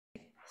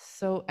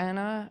So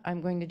Anna, I'm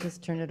going to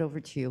just turn it over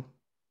to you.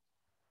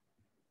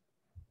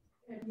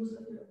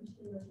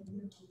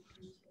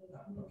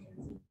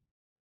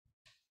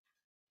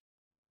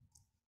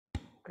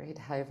 Great.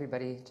 Hi,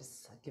 everybody.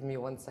 Just give me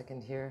 1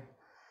 second here.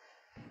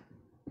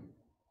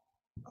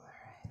 All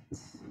right.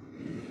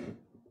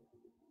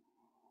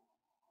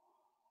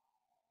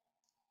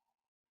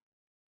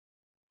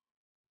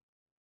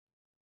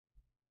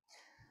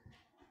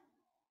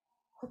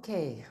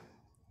 Okay.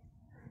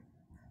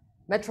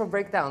 Metro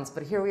breakdowns,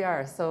 but here we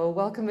are. So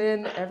welcome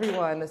in,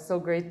 everyone. It's so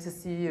great to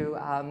see you.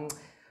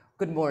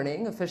 Good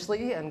morning,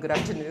 officially, and good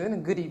afternoon,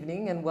 and good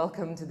evening, and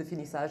welcome to the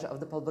Finissage of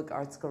the Public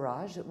Arts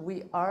Garage.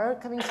 We are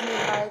coming to you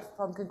live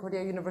from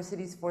Concordia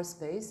University's Fourth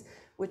Space,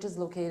 which is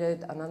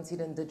located on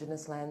unceded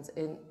Indigenous lands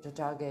in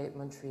Tiohtià:ke,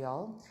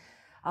 Montreal.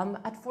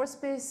 At Fourth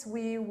Space,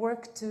 we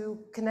work to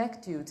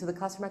connect you to the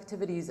classroom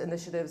activities,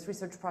 initiatives,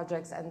 research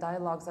projects, and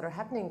dialogues that are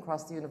happening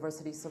across the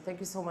university. So thank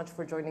you so much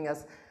for joining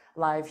us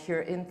live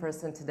here in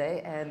person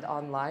today and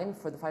online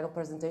for the final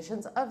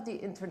presentations of the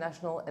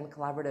International and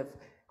Collaborative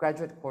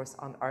Graduate Course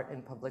on Art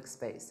in Public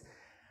Space.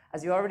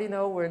 As you already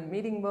know, we're in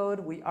meeting mode.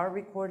 We are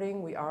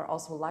recording. We are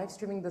also live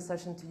streaming the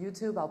session to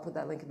YouTube. I'll put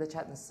that link in the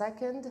chat in a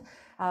second.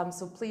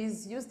 So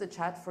please use the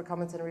chat for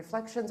comments and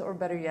reflections, or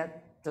better yet,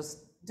 just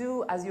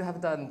do as you have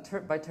done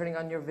by turning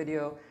on your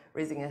video,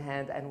 raising a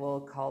hand, and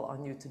we'll call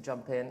on you to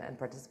jump in and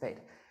participate.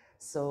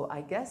 So I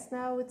guess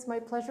now it's my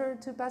pleasure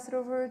to pass it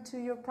over to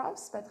your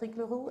profs, Patrick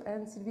Leroux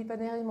and Sylvie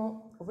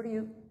Panet-Raymond. Over to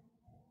you.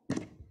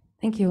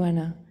 Thank you,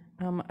 Anna.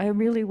 I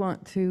really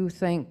want to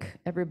thank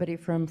everybody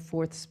from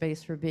Fourth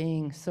Space for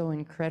being so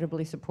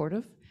incredibly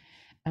supportive.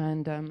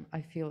 And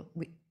I feel,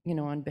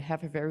 on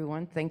behalf of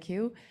everyone, thank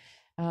you.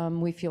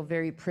 We feel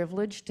very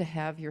privileged to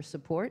have your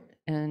support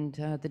and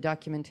the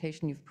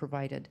documentation you've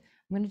provided.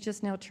 I'm going to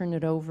just now turn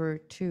it over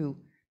to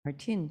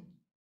Martine.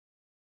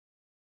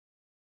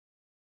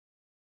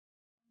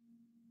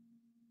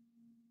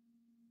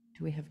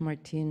 Do we have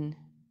Martine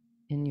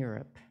in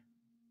Europe?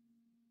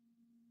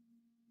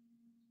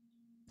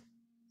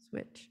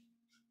 Switch.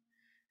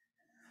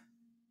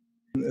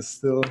 Is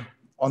still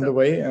on the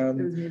way.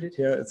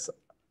 Here it's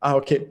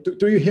okay.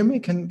 Do you hear me?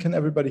 Can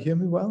everybody hear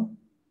me well?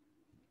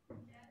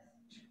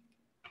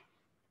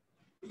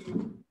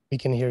 We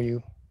can hear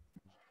you.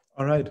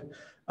 All right.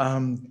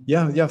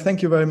 Yeah.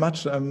 Thank you very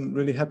much. I'm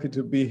really happy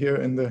to be here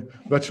in the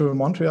virtual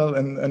Montreal,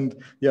 and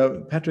yeah,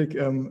 Patrick,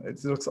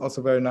 it looks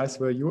also very nice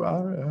where you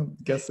are.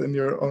 Guess in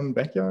your own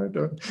backyard,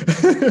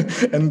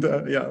 and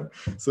yeah.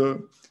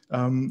 So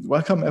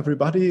welcome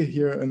everybody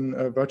here in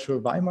virtual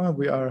Weimar.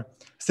 We are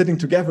sitting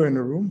together in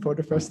a room for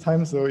the first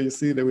time, so you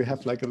see that we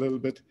have like a little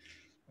bit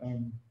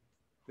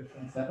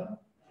different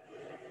setup.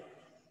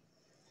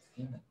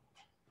 Yeah.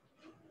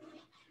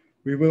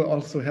 We will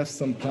also have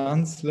some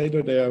plants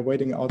later. They are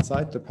waiting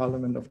outside the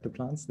Parliament of the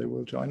Plants. They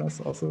will join us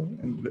also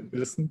and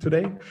listen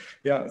today.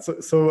 Yeah,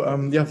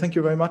 yeah, thank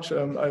you very much.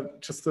 I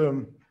just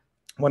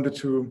wanted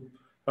to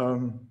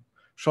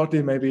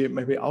shortly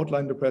maybe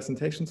outline the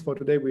presentations for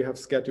today. We have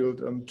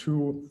scheduled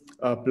two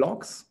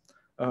blocks.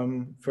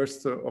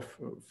 First of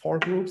 4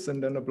 groups,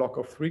 and then a block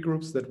of 3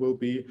 groups that will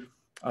be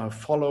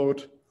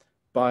followed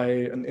by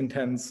an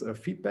intense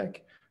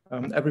feedback.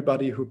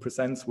 Everybody who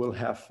presents will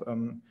have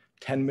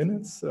 10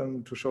 minutes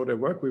to show their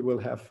work. We will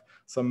have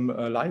some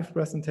live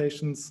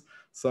presentations,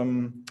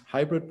 some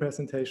hybrid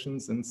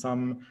presentations, and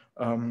some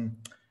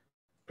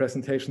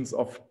presentations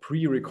of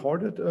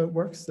pre-recorded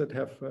works that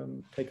have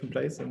taken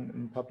place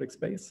in public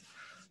space.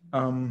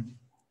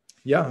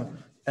 Yeah,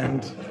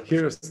 and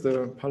here's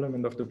the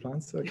Parliament of the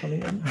Plants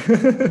coming in.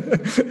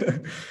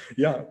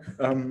 Yeah,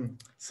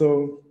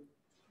 so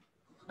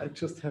I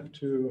just have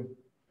to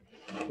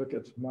look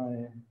at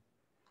my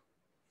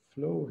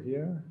flow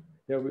here.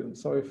 Yeah,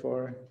 sorry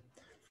for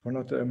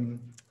not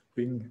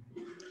being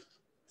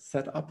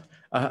set up.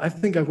 I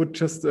think I would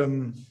just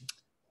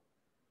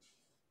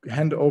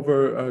hand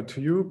over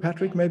to you,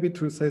 Patrick, maybe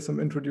to say some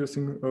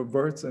introducing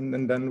words,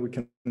 and then we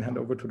can hand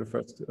over to the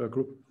first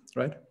group,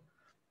 right?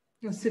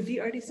 No, Sylvie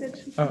already said.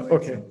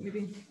 Okay. So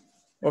maybe.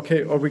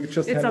 Okay, or we could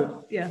just it's hand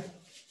up, it. Yeah.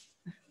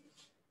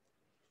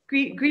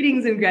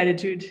 Greetings and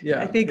gratitude,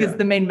 yeah, I think is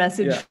the main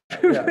message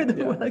for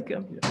the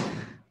welcome. Yeah.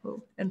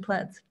 Oh, and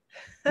plants.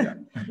 Yeah.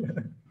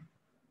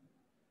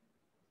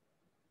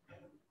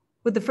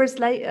 Would the first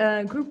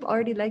group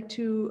already like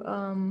to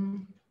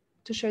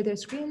share their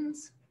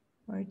screens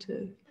or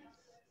to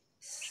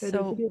share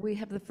their video? We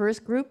have the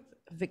first group,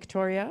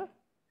 Victoria.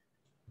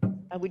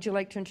 Would you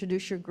like to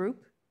introduce your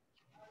group?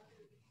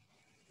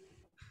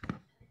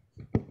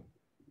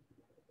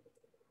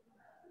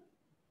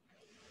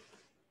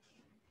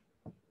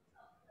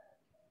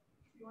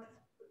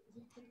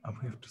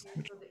 We have to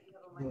switch.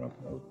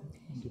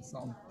 The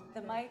sound.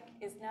 The mic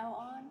is now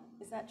on.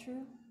 Is that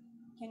true?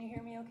 Can you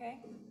hear me okay?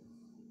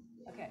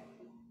 Okay.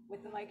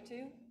 With the mic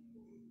too?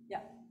 Yeah.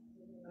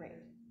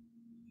 Great.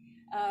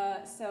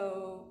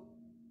 So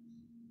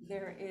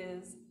there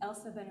is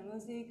Elsa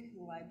Benamuzik,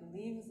 who I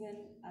believe is in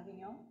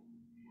Avignon,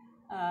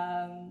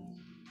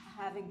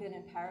 having been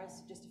in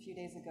Paris just a few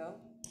days ago.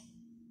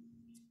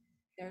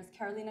 There's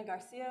Carolina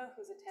Garcia,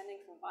 who's attending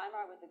from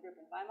Weimar with a group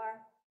in Weimar.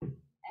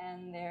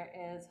 And there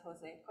is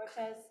Jose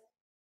Cortez,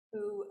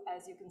 who,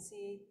 as you can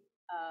see,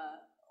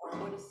 or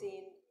would have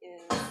seen,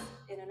 is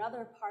in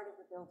another part of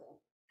the building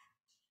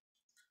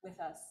with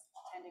us,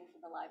 attending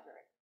from the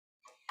library.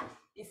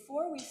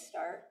 Before we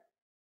start,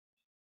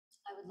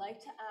 I would like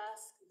to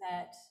ask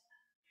that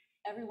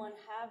everyone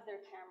have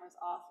their cameras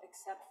off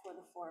except for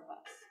the four of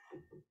us.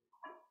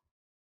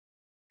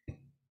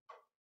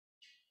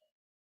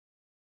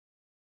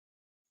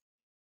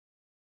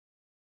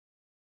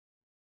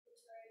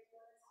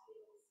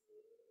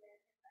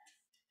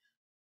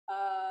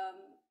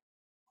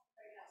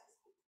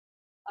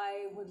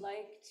 I would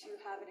like to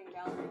have it in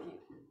gallery view.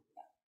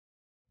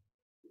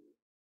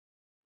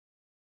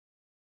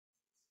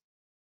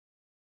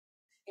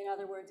 Yeah. In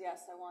other words,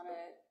 yes,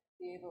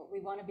 we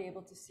want to be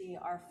able to see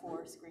our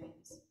four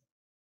screens.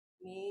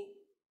 Me,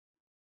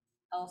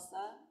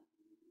 Elsa,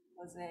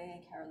 Jose,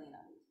 and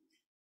Carolina.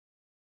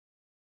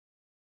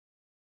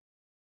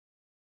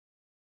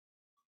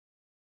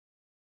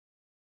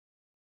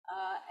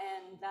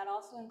 And that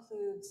also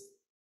includes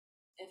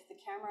if the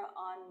camera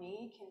on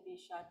me can be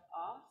shut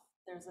off,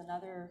 there's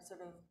another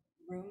sort of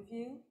room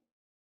view.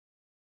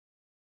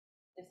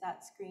 If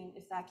that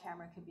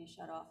camera could be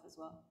shut off as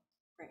well,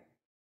 great.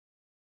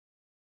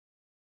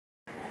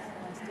 I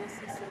still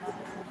see some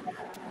other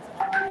cameras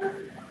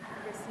on.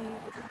 Chrissy,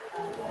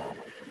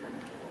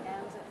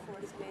 Am's at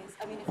fourth space.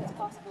 I mean, if it's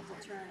possible to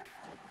turn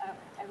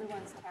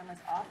everyone's cameras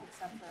off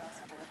except for us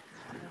four.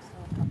 There's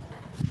still a couple.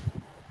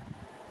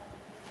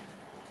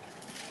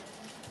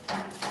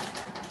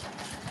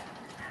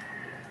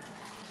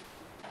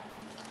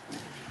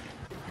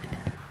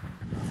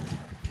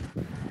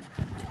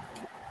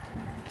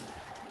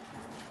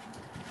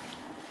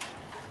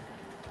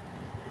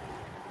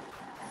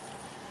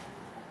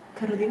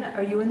 Carolina,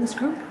 are you in this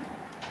group?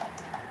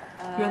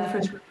 You're in the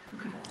first group.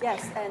 Okay.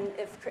 Yes, and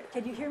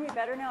can you hear me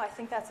better now? I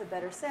think that's a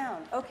better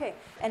sound. Okay,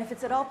 and if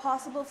it's at all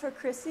possible for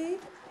Chrissy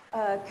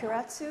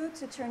Kiratsu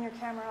to turn your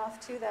camera off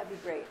too, that'd be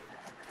great.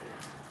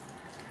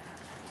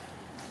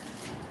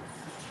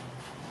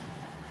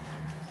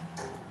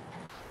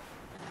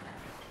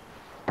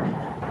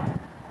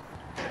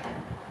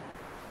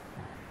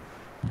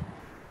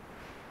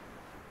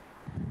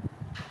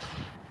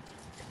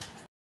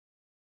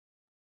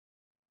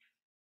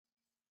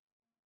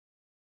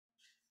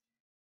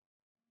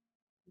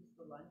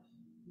 Lunch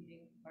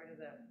eating part of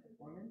the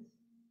performance?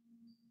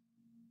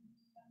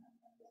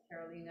 Is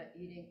Carolina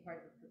eating part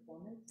of the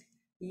performance?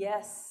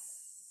 Yes.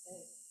 Okay.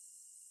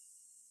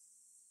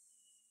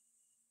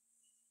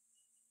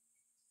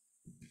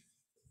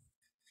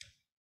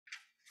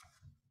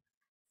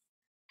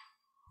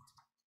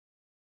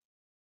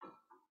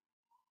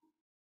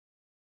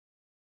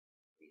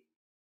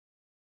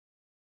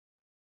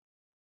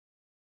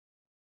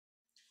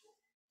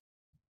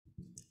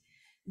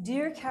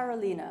 Dear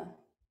Carolina,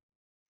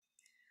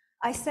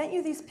 I sent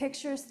you these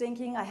pictures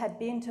thinking I had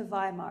been to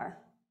Weimar.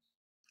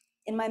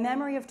 In my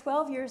memory of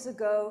 12 years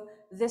ago,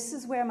 this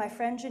is where my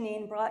friend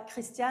Janine brought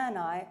Christian and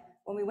I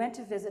when we went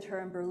to visit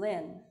her in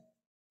Berlin,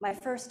 my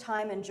first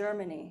time in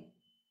Germany.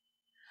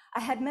 I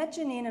had met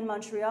Janine in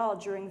Montreal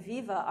during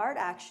Viva Art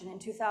Action in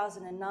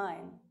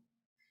 2009.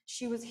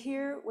 She was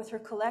here with her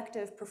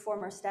collective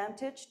Performer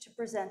Stammtisch to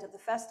present at the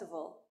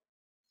festival.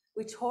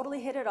 We totally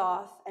hit it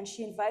off, and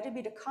she invited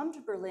me to come to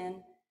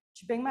Berlin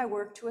to bring my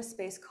work to a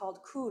space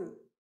called Kuhl.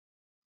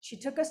 She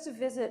took us to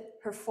visit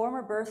her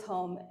former birth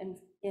home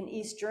in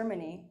East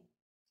Germany,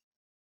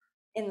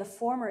 in the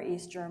former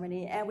East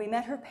Germany, and we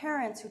met her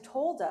parents who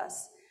told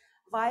us,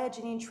 via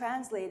Janine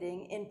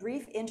translating in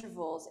brief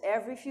intervals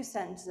every few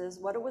sentences,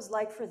 what it was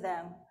like for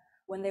them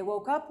when they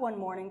woke up one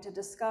morning to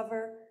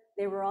discover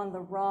they were on the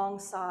wrong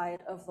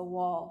side of the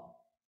wall,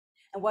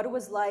 and what it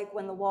was like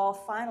when the wall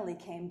finally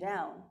came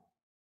down.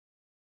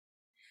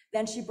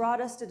 Then she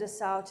brought us to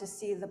Dessau to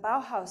see the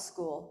Bauhaus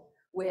School,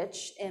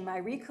 which, in my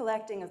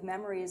recollecting of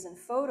memories and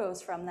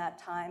photos from that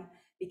time,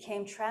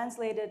 became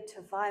translated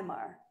to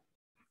Weimar.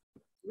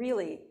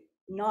 Really,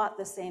 not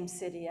the same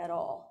city at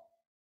all.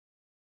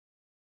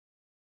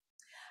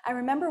 I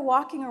remember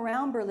walking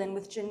around Berlin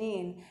with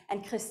Janine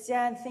and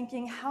Christian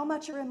thinking how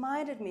much it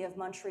reminded me of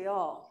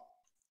Montreal.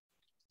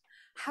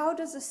 How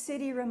does a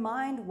city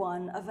remind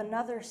one of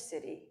another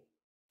city?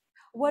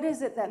 What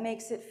is it that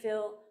makes it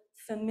feel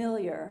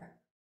familiar?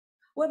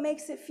 What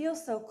makes it feel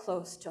so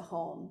close to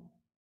home?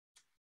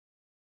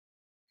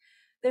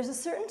 There's a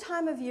certain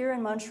time of year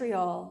in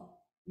Montreal,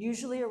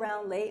 usually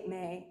around late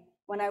May,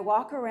 when I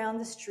walk around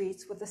the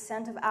streets with the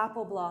scent of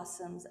apple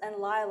blossoms and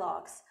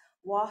lilacs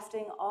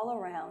wafting all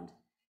around,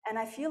 and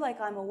I feel like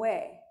I'm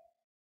away.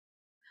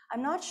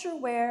 I'm not sure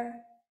where,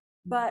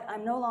 but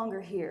I'm no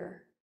longer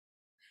here.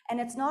 And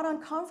it's not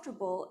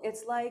uncomfortable,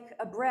 it's like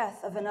a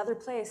breath of another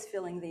place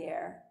filling the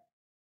air.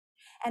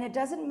 And it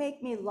doesn't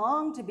make me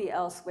long to be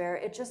elsewhere,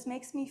 it just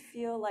makes me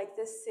feel like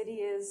this city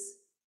is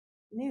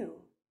new.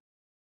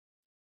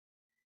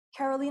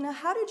 Carolina,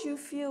 how did you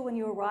feel when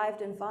you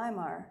arrived in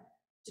Weimar?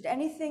 Did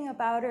anything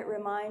about it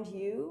remind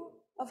you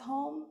of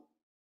home?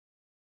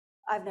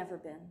 I've never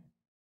been.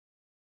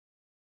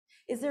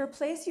 Is there a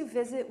place you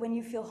visit when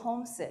you feel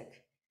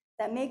homesick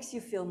that makes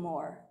you feel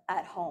more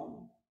at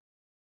home?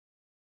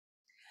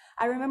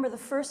 I remember the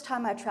first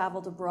time I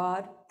traveled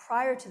abroad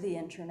prior to the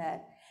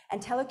internet, and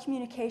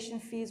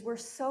telecommunication fees were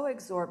so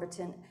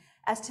exorbitant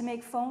as to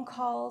make phone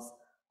calls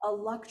a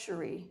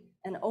luxury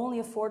and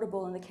only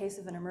affordable in the case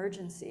of an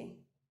emergency.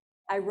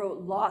 I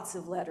wrote lots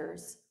of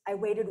letters. I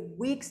waited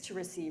weeks to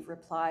receive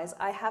replies.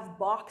 I have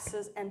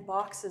boxes and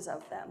boxes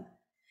of them.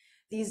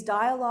 These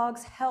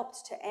dialogues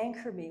helped to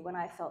anchor me when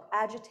I felt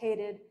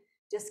agitated,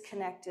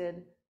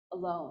 disconnected,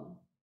 alone.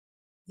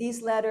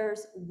 These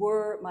letters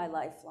were my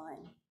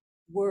lifeline,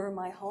 were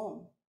my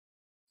home.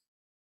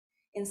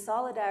 In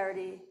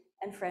solidarity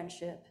and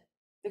friendship,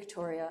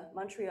 Victoria,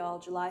 Montreal,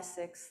 July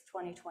 6,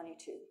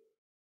 2022.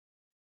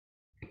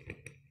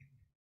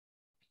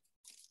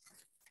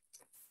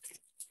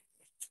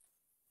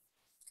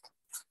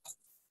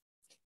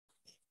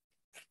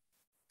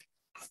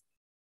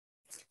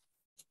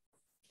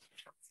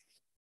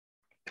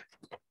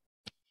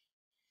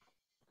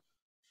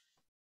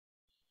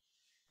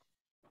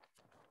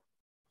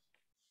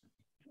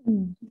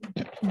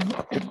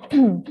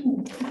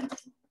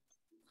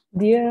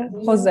 Dear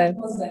Jose,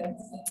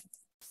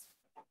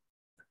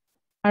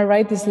 I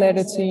write this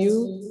letter to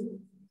you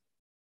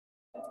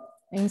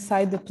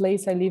inside the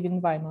place I live in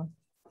Weimar.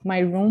 My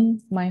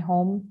room, my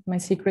home, my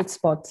secret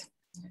spot.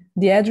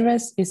 The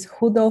address is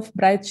Rudolf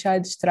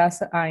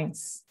Breitscheidstraße 1.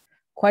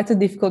 Quite a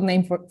difficult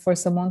name for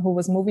someone who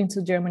was moving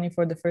to Germany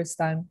for the first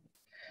time,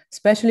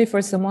 especially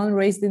for someone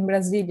raised in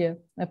Brasilia,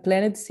 a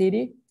planned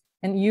city,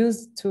 and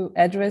used to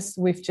address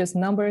with just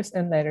numbers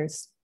and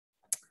letters.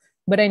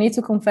 But I need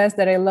to confess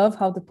that I love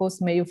how the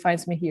post mail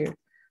finds me here,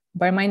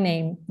 by my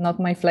name, not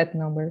my flat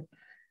number.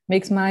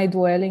 Makes my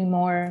dwelling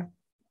more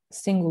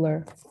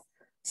singular.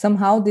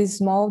 Somehow this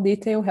small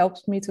detail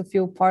helps me to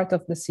feel part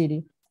of the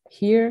city.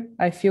 Here,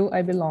 I feel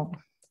I belong.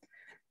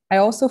 I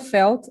also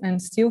felt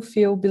and still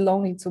feel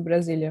belonging to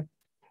Brasilia,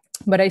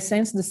 but I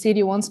sense the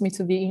city wants me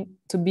to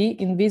be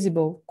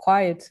invisible,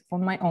 quiet,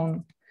 on my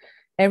own.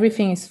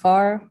 Everything is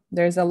far,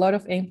 there's a lot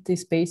of empty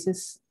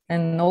spaces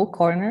and no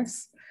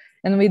corners,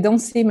 and we don't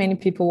see many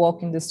people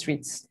walking the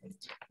streets.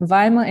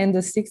 Weimar and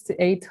the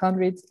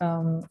 6,800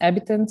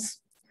 inhabitants,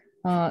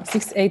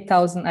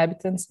 68,000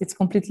 inhabitants, it's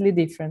completely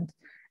different.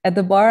 At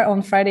the bar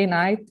on Friday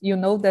night, you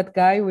know that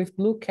guy with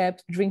blue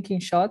cap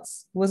drinking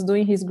shots was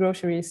doing his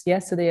groceries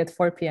yesterday at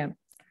 4 p.m.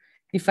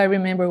 If I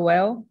remember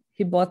well,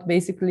 he bought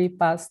basically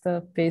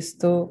pasta,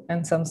 pesto,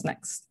 and some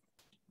snacks.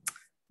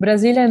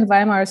 Brasilia and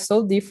Weimar are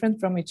so different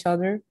from each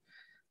other,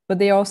 but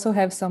they also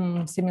have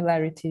some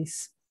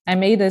similarities. I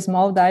made a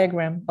small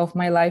diagram of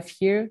my life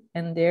here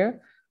and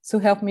there to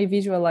help me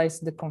visualize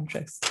the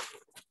contrast.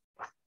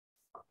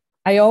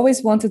 I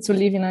always wanted to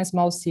live in a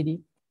small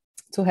city,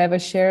 to have a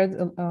shared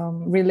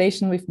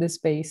relation with the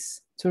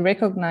space, to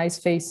recognize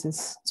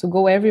faces, to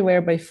go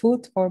everywhere by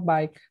foot or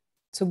bike,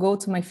 to go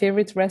to my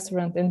favorite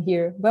restaurant and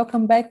hear,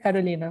 "Welcome back,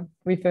 Carolina,"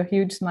 with a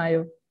huge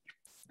smile,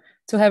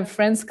 to have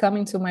friends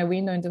coming to my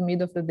window in the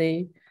middle of the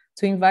day,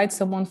 to invite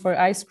someone for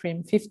ice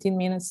cream 15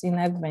 minutes in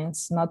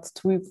advance, not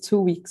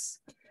 2 weeks,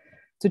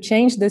 to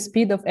change the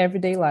speed of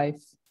everyday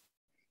life.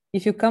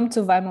 If you come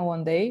to Weimar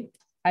one day,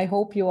 I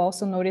hope you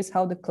also notice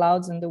how the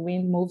clouds and the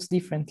wind moves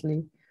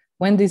differently.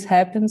 When this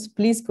happens,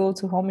 please go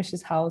to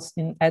Homish's house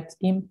at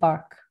Im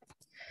Park.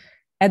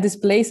 At this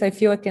place, I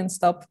feel I can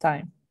stop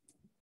time.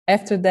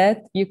 After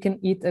that, you can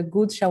eat a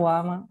good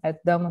shawarma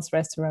at Dama's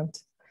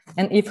restaurant.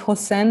 And if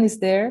Hossein is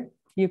there,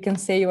 you can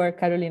say you are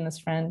Carolina's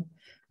friend.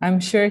 I'm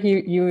sure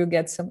you will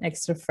get some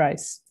extra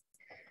fries.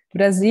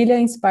 Brasilia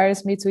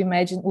inspires me to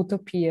imagine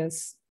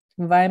utopias.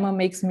 Weimar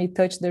makes me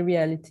touch the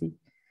reality.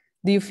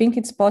 Do you think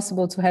it's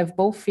possible to have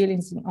both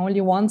feelings in only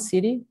one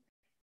city?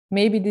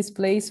 Maybe this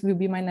place will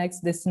be my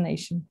next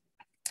destination.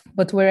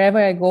 But wherever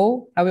I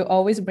go, I will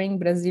always bring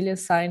Brasilia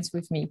signs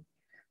with me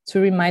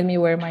to remind me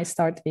where my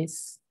start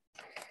is.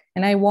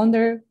 And I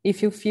wonder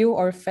if you feel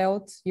or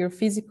felt your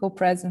physical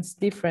presence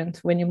different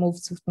when you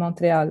moved to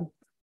Montreal.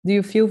 Do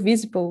you feel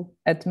visible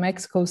at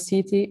Mexico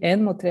City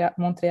and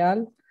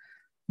Montreal?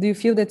 Do you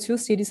feel that two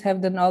cities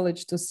have the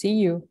knowledge to see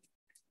you?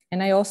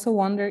 And I also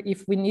wonder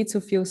if we need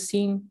to feel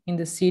seen in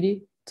the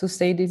city to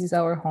say this is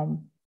our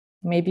home.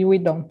 Maybe we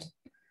don't.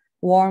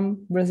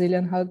 Warm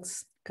Brazilian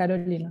hugs,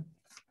 Carolina.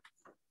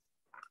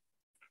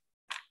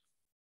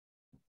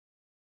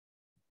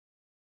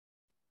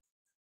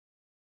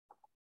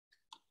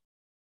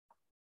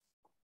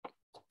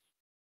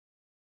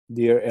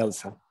 Dear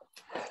Elsa,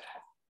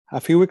 a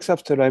few weeks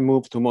after I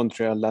moved to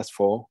Montreal last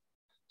fall,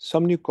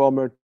 some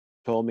newcomer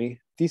told me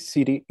this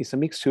city is a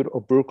mixture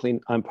of Brooklyn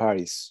and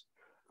Paris.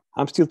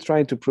 I'm still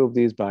trying to prove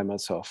this by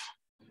myself.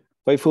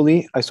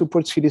 Faithfully, I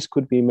support cities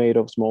could be made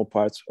of small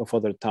parts of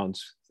other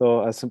towns,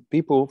 though as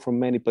people from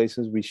many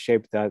places, we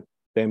shape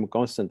them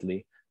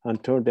constantly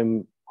and turn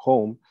them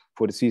home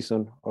for the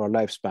season or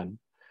lifespan.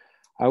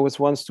 I was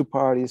once to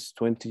Paris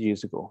 20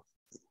 years ago,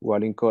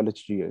 while in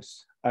college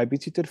years. I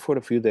visited for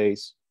a few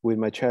days with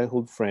my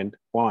childhood friend,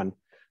 Juan,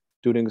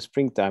 during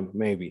springtime,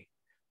 maybe.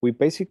 We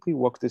basically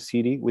walked the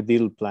city with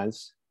little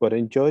plans, but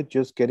enjoyed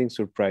just getting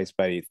surprised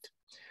by it.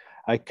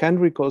 I can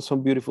recall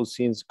some beautiful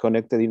scenes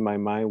connected in my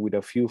mind with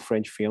a few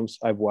French films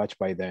I've watched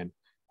by then,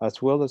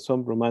 as well as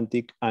some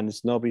romantic and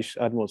snobbish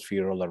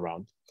atmosphere all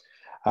around.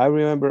 I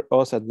remember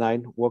us at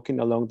night walking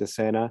along the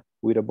Sena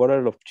with a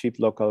bottle of cheap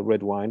local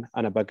red wine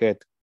and a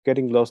baguette,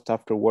 getting lost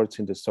afterwards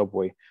in the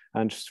subway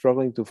and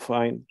trying to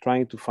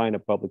find a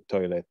public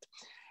toilet.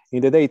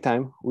 In the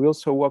daytime, we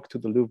also walked to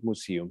the Louvre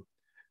Museum,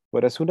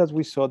 but as soon as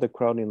we saw the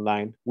crowd in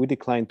line, we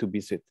declined to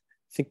visit,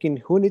 thinking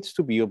who needs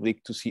to be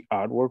oblique to see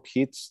artwork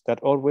hits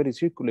that already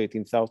circulate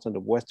in thousands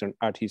of Western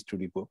art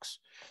history books,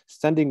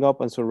 standing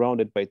up and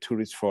surrounded by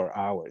tourists for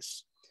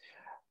hours.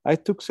 I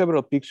took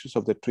several pictures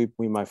of the trip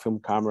with my film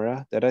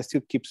camera that I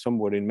still keep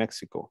somewhere in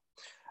Mexico.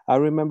 I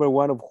remember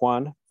one of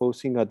Juan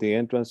posing at the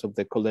entrance of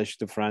the Collège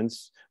de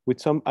France with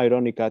some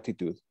ironic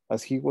attitude,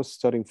 as he was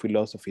studying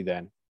philosophy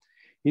then.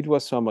 It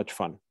was so much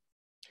fun.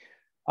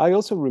 I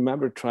also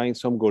remember trying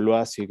some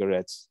Gaulois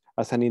cigarettes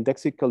as an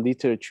indexical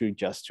literature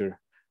gesture.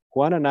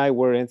 Juan and I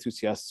were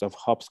enthusiasts of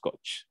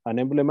Hopscotch, an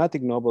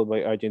emblematic novel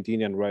by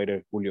Argentinian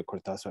writer Julio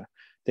Cortázar,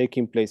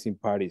 taking place in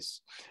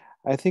Paris.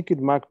 I think it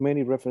marked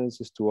many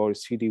references to our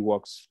city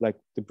walks, like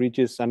the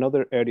bridges and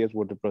other areas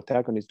where the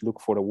protagonist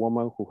looked for a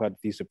woman who had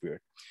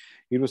disappeared.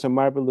 It was a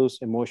marvelous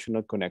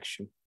emotional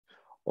connection.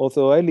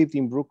 Although I lived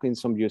in Brooklyn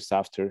some years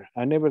after,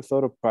 I never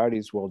thought of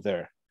Paris while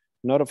there,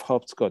 not of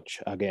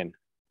Hopscotch again.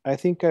 I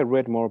think I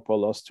read more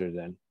Paul Auster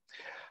then.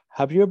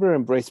 Have you ever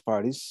embraced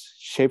Paris,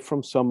 shaped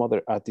from some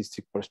other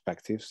artistic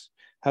perspectives?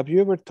 Have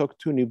you ever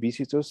talked to new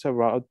visitors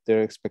about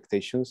their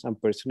expectations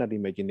and personal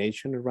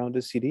imagination around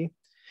the city?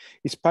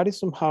 Is Paris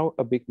somehow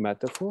a big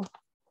metaphor?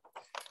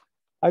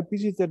 I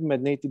visited my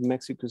native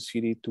Mexico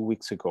City 2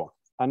 weeks ago,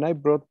 and I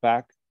brought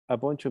back a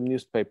bunch of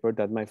newspapers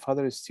that my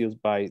father steals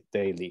by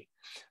daily.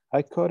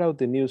 I cut out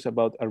the news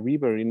about a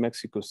river in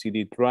Mexico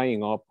City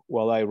drying up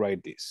while I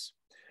write this.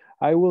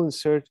 I will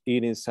insert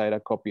it inside a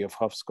copy of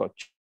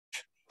Hopscotch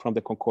from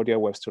the Concordia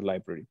Webster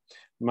Library,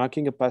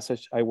 marking a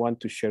passage I want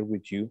to share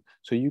with you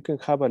so you can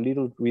have a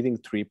little reading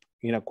trip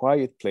in a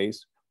quiet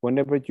place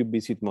whenever you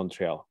visit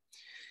Montreal.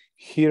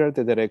 Here are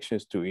the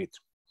directions to it.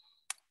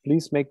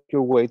 Please make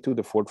your way to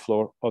the 4th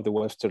floor of the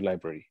Webster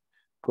Library.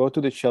 Go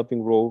to the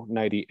shelving row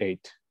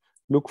 98.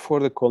 Look for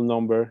the call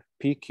number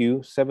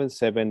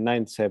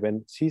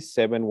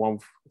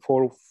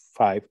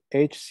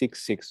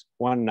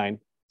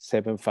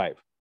PQ7797C7145H661975.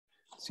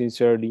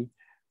 Sincerely,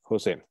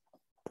 Jose.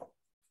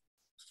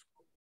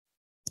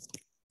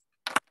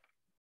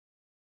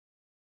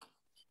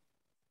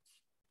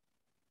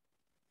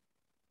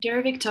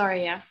 Dear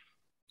Victoria,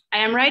 I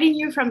am writing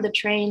you from the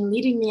train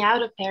leading me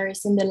out of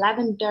Paris in the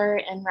lavender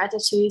and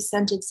ratatouille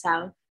scented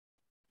south.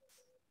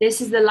 This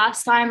is the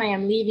last time I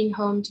am leaving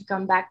home to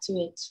come back to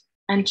it,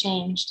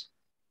 unchanged.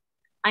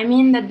 I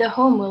mean that the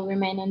home will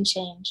remain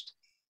unchanged.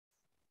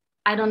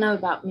 I don't know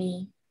about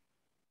me.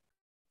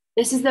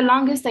 This is the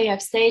longest I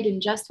have stayed in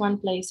just one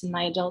place in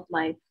my adult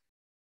life.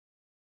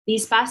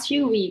 These past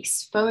few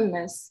weeks,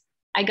 phoneless,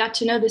 I got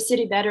to know the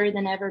city better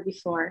than ever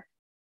before.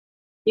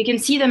 You can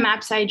see the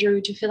maps I drew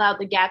to fill out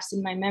the gaps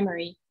in my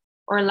memory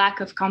or lack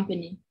of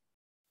company.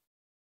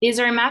 These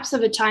are maps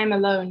of a time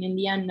alone in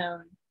the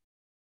unknown.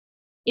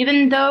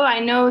 Even though I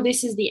know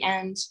this is the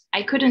end,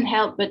 I couldn't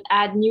help but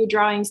add new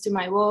drawings to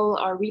my wall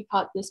or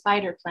repot the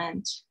spider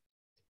plant.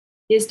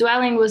 This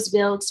dwelling was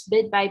built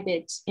bit by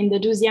bit in the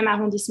 12e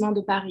arrondissement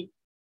de Paris,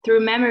 through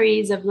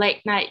memories of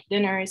late night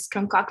dinners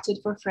concocted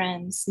for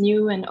friends,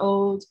 new and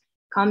old,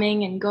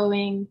 coming and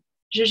going,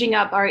 zhuzhing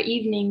up our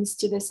evenings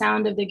to the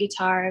sound of the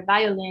guitar,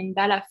 violin,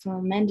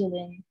 balafon,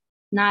 mandolin,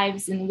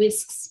 knives and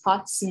whisks,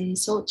 pots and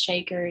salt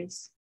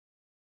shakers.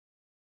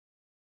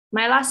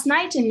 My last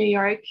night in New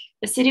York,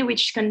 a city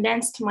which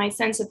condensed my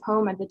sense of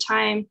home at the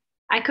time,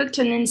 I cooked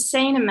an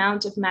insane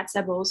amount of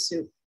matzo ball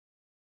soup.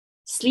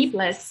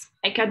 Sleepless,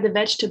 I cut the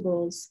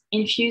vegetables,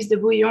 infused the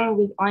bouillon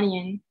with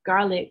onion,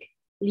 garlic,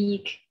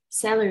 leek,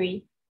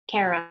 celery,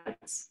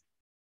 carrots.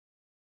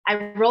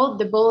 I rolled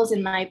the bowls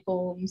in my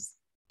palms,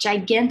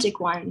 gigantic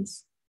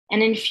ones,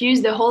 and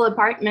infused the whole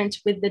apartment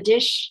with the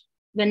dish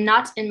the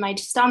knot in my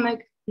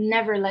stomach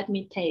never let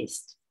me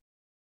taste.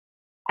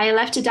 I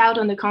left it out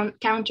on the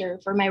counter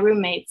for my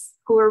roommates,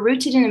 who were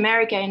rooted in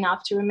America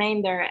enough to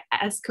remain there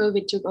as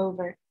COVID took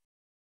over.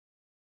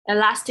 A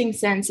lasting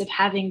sense of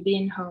having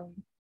been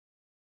home.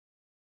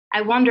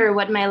 I wonder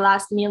what my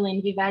last meal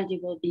in Vivaldi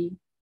will be.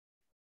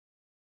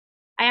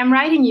 I am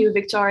writing you,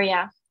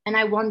 Victoria, and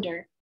I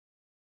wonder,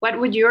 what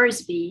would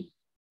yours be?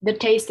 The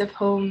taste of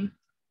home,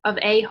 of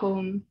a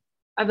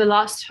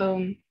lost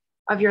home,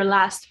 of your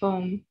last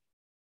home.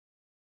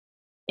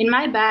 In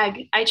my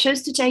bag, I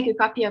chose to take a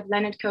copy of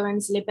Leonard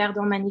Cohen's Les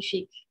Perdants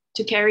Magnifiques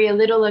to carry a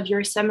little of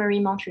your summery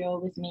Montreal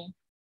with me.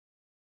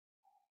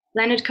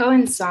 Leonard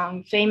Cohen's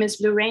song, Famous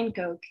Blue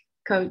Raincoat,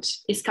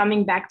 is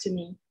coming back to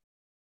me.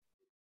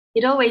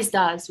 It always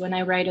does when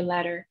I write a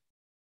letter.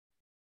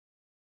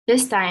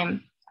 This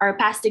time, our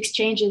past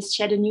exchanges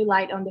shed a new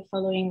light on the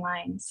following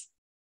lines.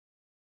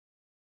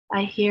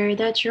 I hear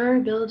that you're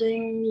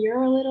building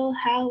your little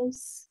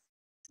house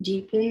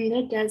deep in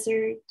the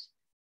desert.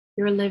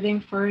 You're living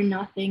for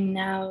nothing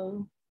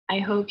now. I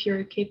hope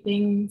you're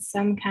keeping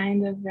some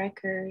kind of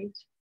record.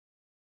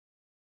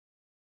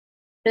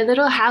 The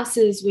little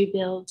houses we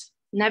build,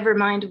 never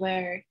mind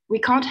where, we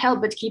can't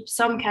help but keep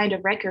some kind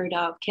of record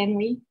of, can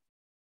we?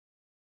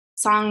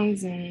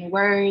 Songs and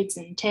words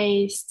and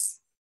tastes,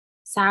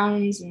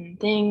 sounds and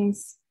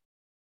things.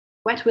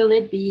 What will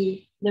it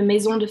be, the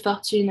maison de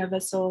fortune of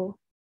us all?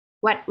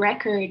 What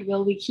record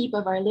will we keep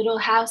of our little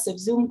house of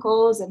Zoom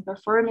calls and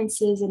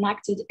performances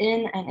enacted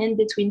in and in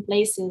between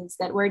places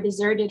that were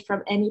deserted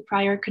from any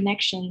prior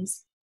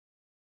connections?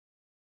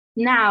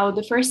 Now,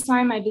 the first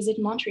time I visit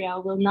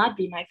Montreal will not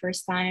be my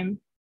first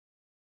time.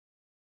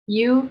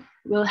 You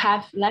will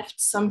have left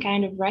some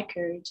kind of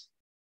record,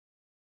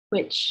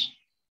 which,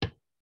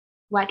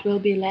 what will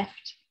be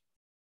left?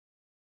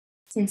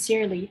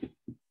 Sincerely,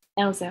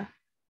 Elsa.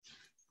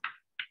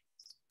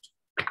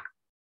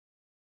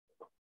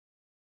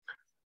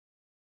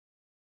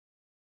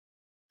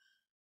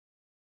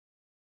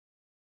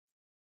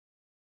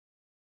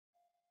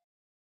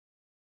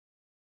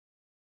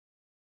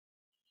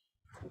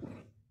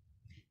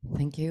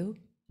 Thank you.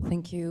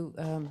 Thank you,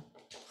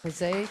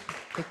 Jose,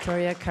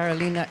 Victoria,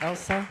 Carolina,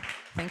 Elsa.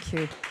 Thank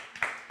you.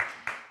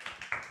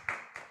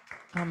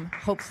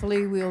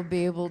 Hopefully we'll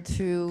be able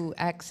to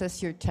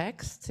access your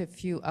texts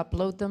if you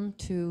upload them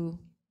to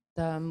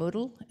the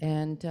Moodle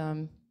and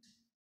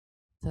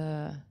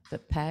the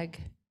PAG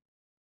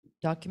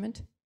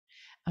document.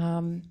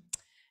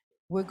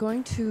 We're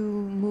going to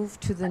move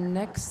to the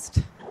next.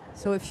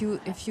 So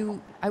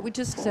I would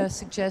just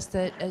suggest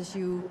that as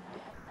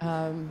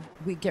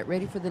we get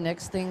ready for the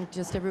next thing,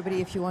 just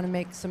everybody, if you want to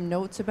make some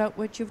notes about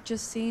what you've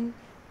just seen,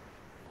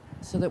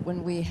 so that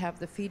when we have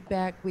the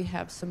feedback, we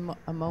have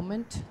a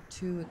moment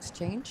to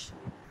exchange.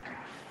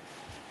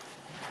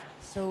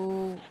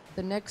 So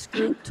the next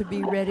group to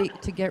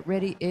get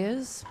ready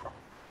is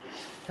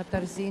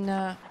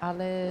Katarzyna,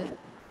 Ale.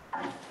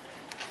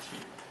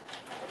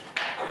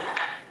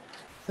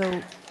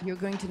 So you're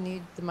going to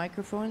need the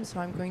microphone, so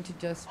I'm going to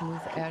just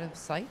move out of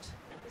sight.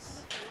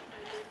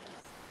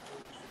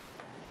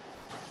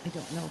 I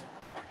don't know.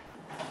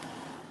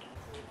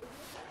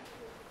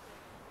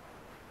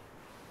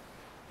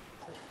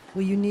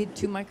 Will you need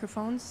 2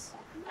 microphones?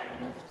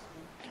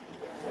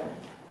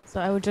 So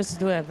I will just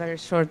do a very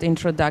short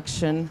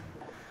introduction.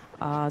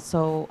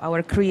 So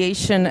our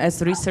creation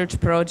as research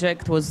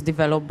project was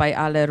developed by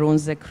Ale,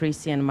 Runze,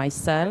 Chrissy, and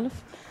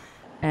myself.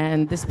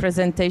 And this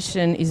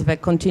presentation is the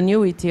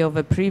continuity of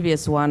a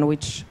previous one,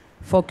 which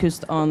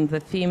focused on the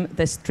theme,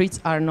 "The streets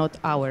are not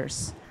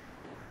ours."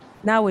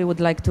 Now we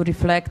would like to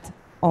reflect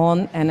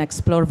on and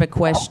explore the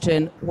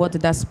question, what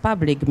does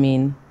public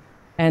mean?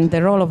 And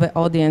the role of the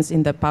audience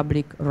in the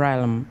public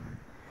realm.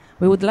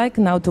 We would like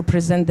now to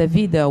present the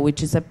video,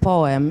 which is a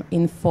poem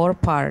in 4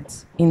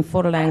 parts, in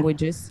 4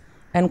 languages,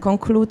 and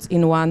concludes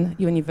in one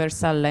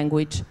universal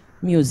language,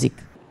 music.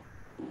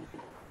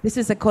 This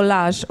is a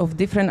collage of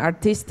different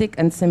artistic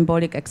and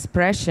symbolic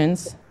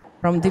expressions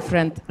from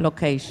different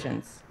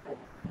locations.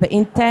 The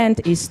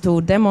intent is to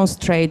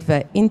demonstrate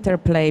the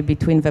interplay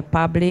between the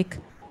public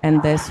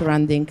and the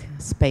surrounding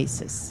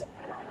spaces.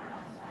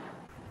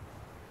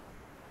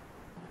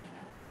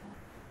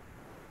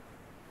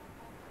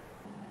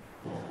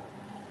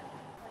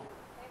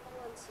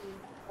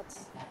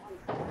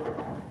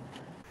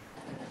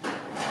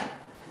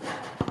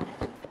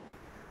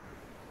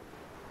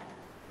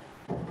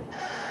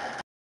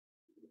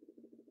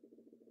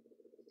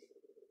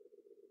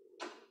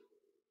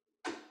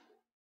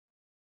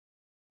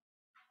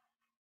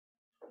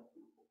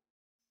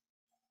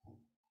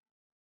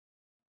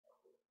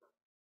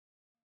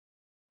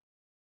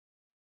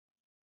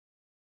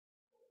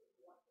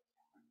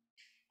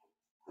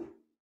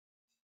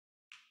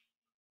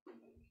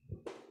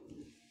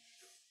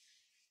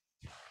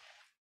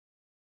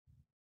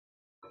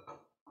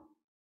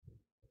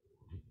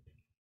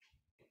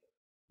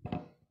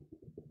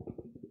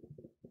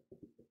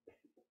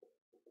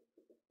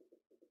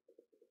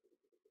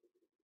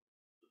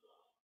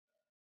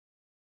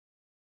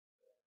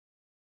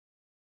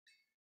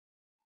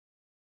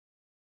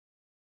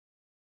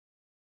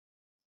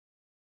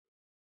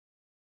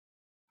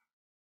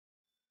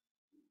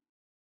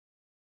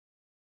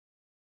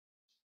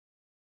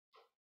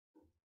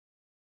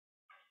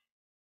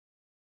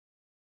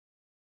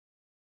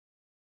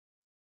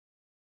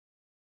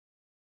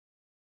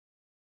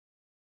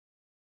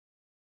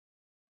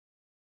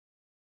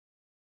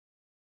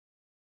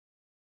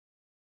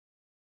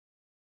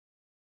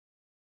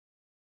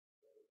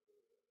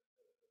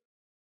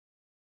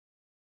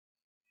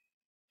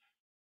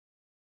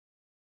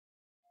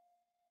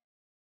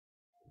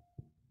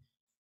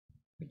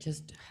 We're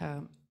just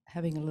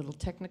having a little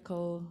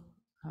technical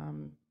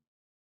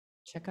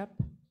checkup.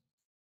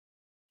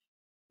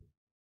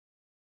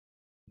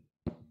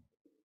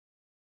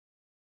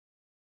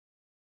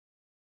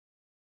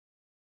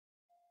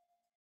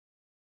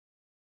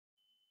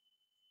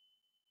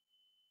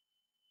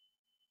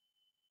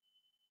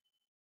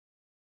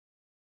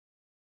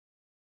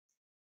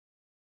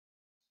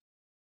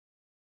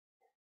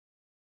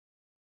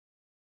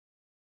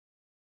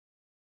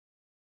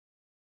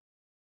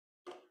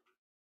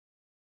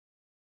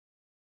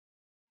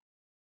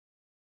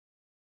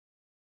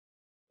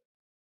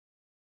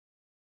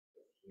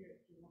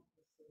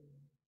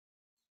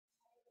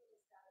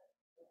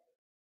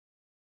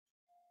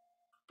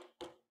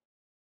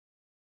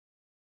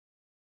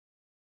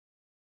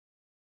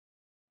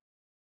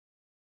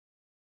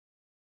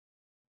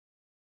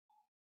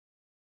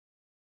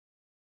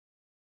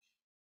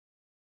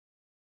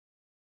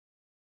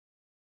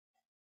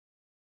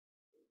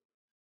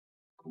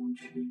 共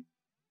取、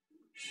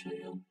使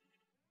用、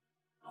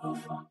合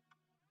法、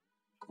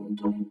共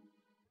同、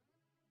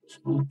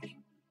锁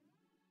定、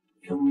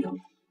拥有、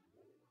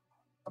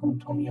共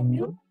同拥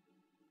有、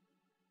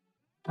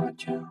大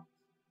家、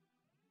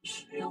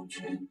使用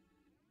权、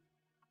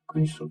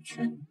归属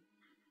权、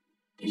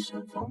第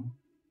三方、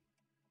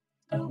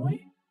单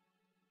位、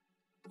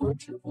多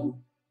职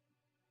务、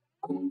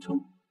公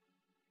众、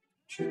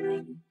指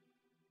人、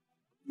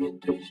面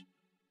对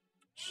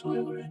所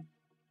有人、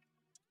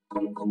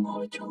公共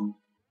爱情、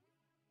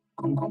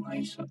公共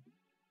艺術、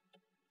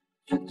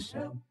欣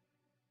賞、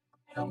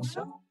享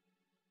受、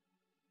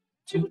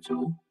朝早、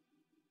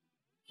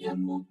人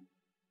們、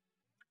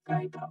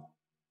街頭、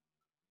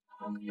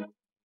行入。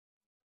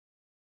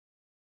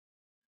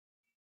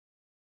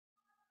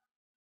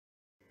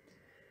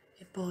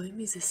A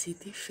poem is a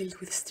city filled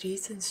with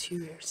streets and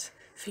sewers,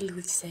 filled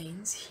with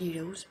saints,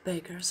 heroes,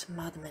 beggars,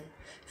 madmen,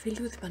 filled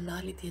with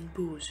banality and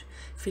booze,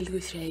 filled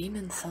with rain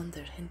and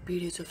thunder and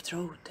periods of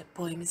drought. A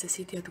poem is a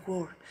city at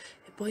war.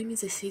 A poem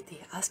is a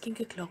city asking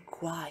a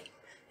clock why.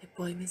 A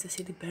poem is a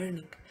city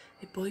burning.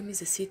 A poem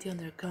is a city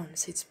under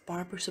guns, its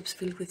barbershops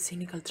filled with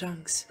cynical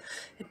drunks.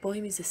 A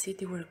poem is a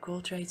city where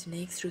gold rides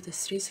naked through the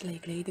streets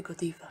like Lady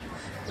Godiva,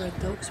 where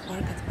dogs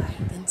bark at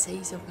night and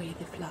says away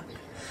the flag.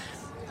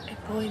 A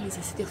poem is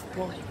a city of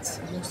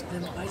poets, most of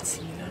them quite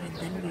similar and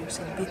envious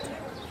and bitter.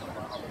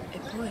 A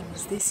poem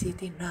is this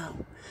city now,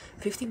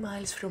 50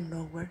 miles from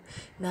nowhere,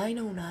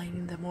 9:09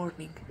 in the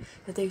morning,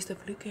 the taste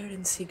of liquor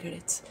and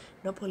cigarettes,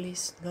 no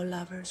police, no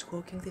lovers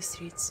walking the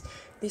streets.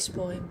 This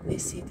poem,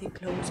 this city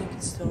closing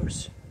its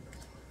doors.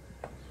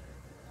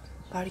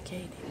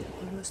 Barricaded,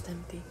 almost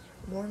empty,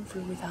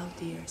 mournful without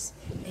tears,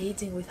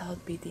 aging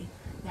without pity,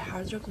 the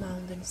hard rock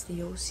mountains,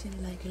 the ocean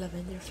like a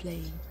lavender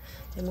flame,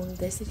 a moon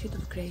destitute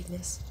of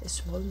greatness, a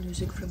small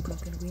music from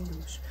broken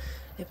windows.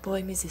 A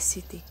poem is a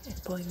city, a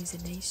poem is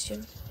a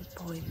nation, a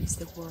poem is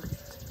the world.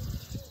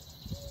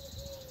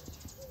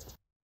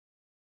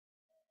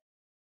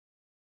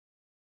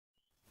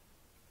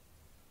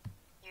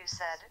 You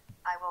said,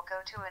 I will go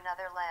to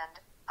another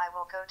land, I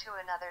will go to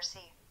another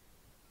sea.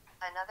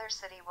 Another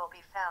city will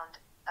be found,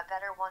 a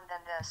better one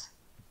than this.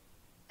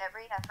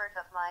 Every effort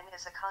of mine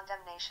is a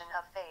condemnation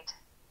of fate.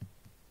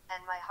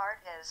 And my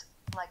heart is,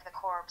 like the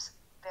corpse,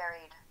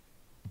 buried.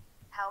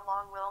 How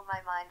long will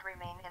my mind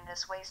remain in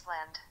this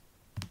wasteland?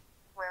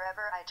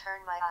 Wherever I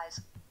turn my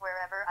eyes,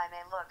 wherever I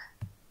may look,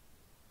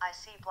 I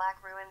see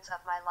black ruins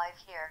of my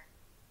life here,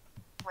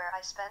 where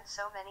I spent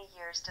so many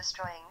years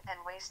destroying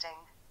and wasting.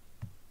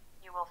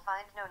 You will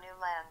find no new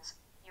lands,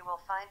 you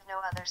will find no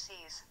other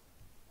seas.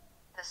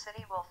 The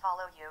city will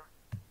follow you.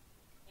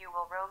 You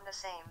will roam the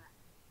same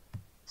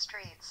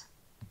streets,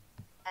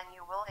 and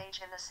you will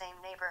age in the same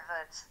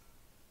neighborhoods,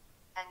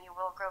 and you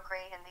will grow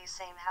gray in these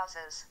same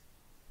houses.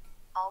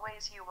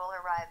 Always you will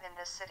arrive in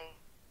this city.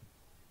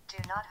 Do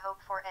not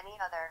hope for any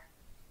other.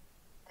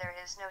 There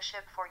is no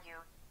ship for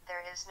you,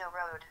 there is no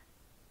road.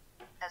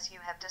 As you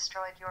have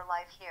destroyed your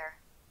life here,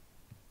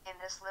 in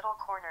this little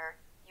corner,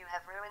 you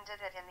have ruined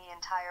it in the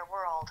entire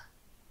world.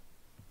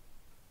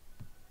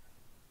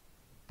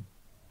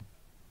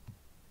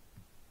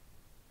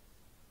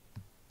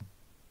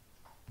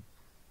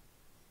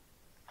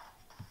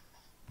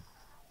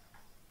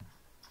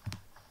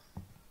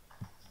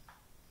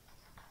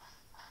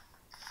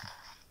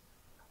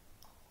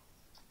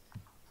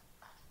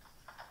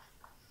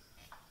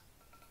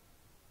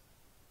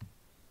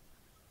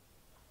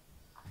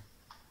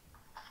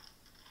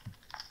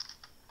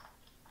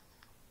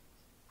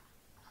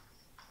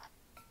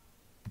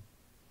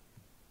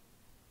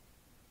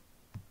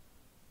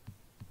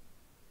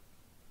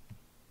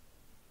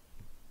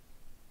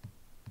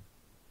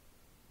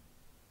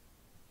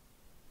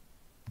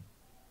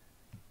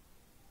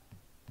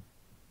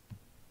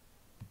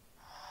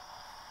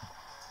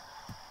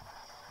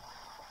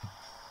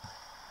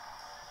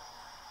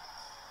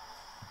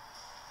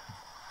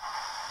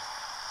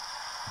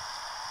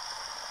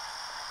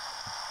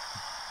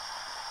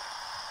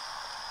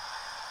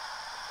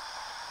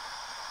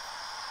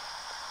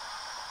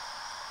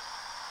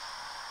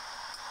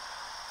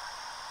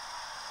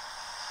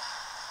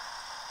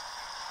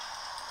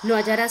 No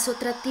hallarás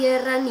otra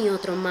tierra ni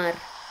otro mar.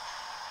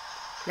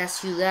 La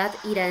ciudad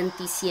irá en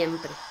ti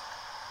siempre.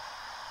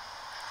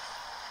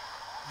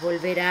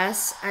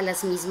 Volverás a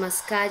las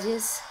mismas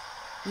calles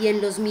y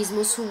en los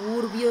mismos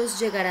suburbios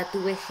llegará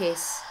tu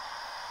vejez.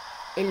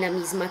 En la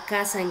misma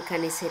casa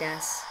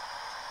encanecerás,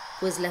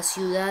 pues la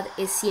ciudad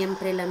es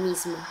siempre la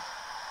misma.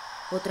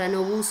 Otra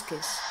no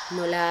busques,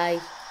 no la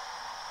hay,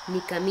 ni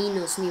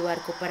caminos ni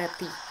barco para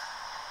ti.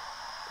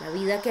 La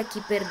vida que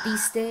aquí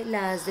perdiste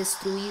la has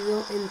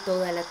destruido en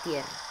toda la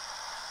tierra.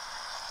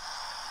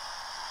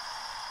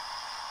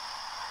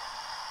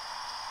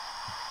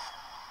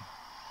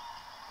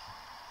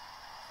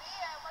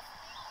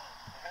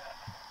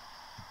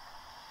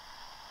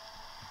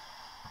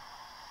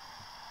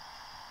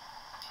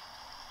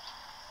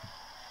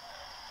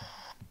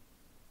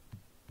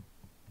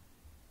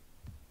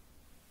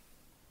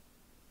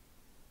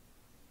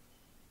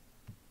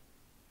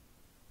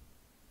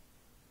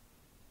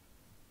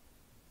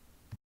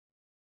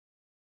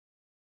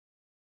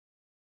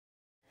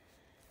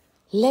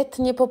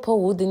 Letnie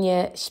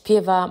popołudnie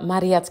śpiewa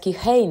mariacki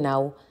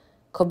hejnał.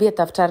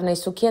 Kobieta w czarnej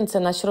sukience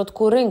na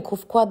środku rynku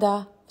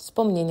wkłada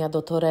wspomnienia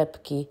do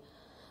torebki,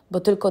 bo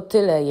tylko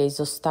tyle jej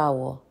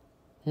zostało.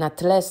 Na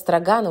tle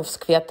straganów z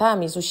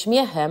kwiatami, z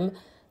uśmiechem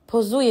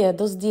pozuje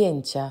do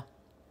zdjęcia.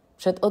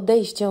 Przed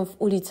odejściem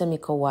w ulicę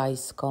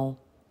Mikołajską.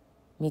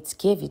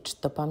 Mickiewicz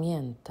to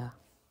pamięta.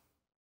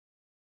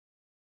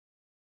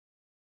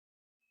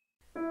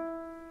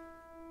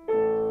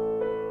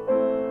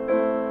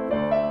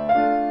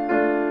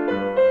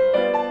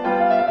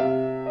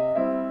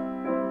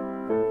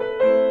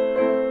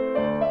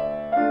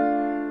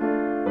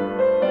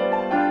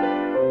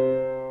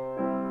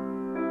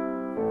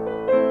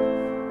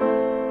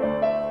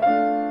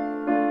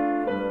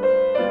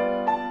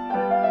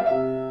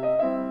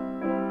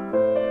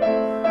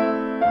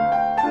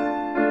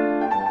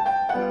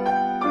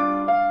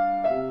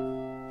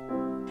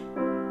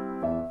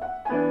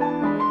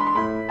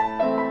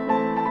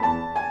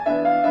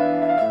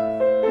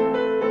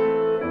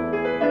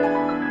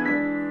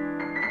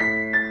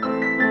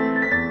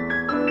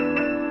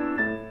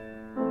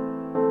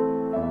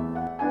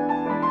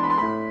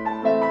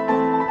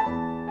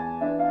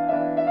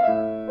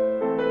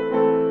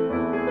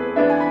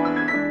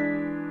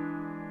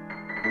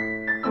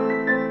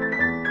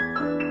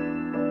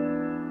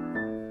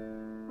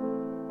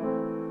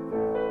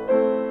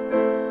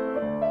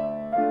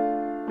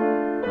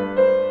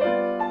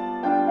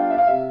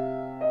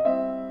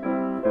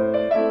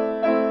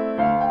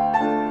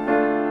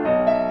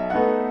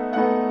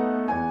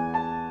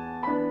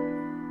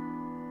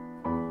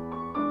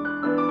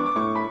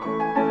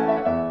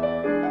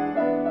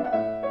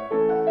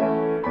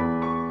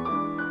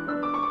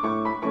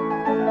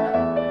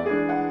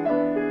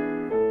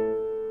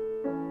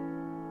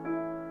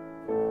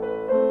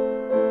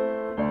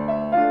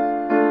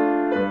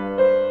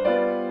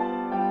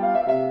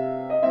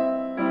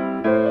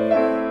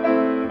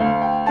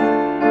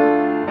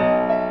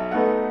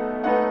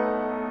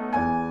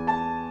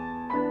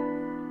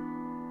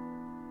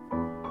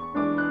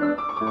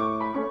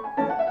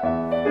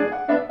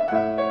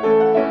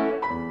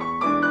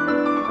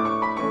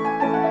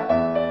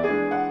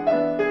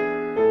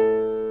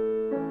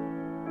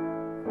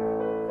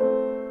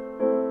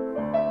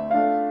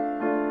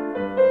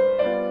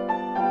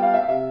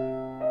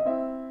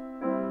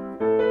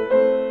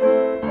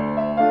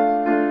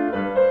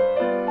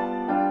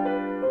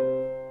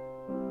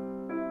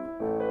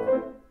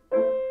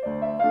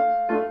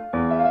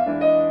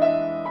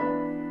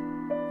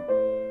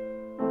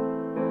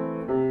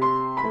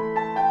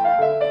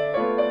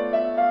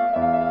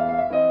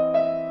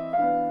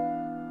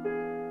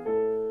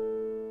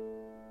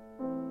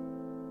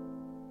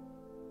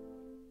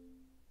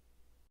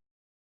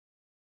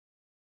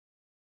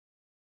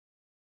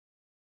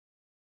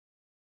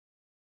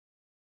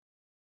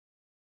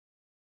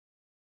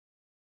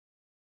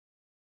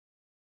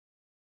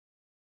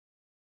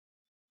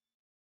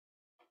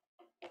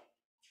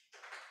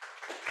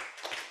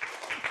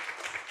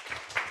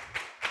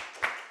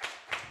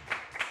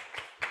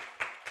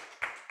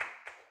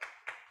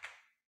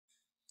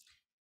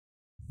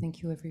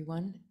 Thank you,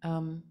 everyone.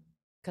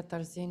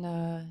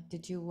 Katarzyna,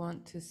 did you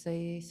want to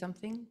say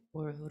something,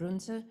 or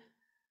Runze,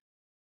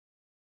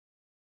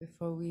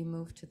 before we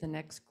move to the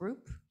next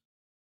group?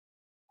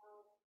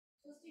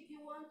 Just if you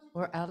want to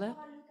Or Ale? have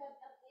a look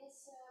at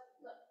these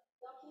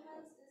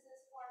documents, this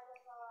is part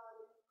of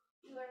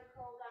QR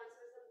code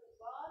answers that we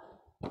got.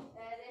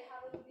 They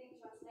haven't been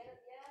translated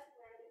yet.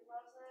 We're in the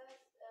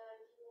process.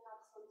 You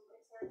have some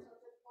excerpts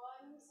of the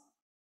poems.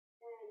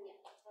 And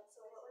yeah, that's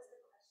so. What was the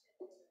question?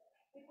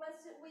 The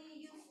question we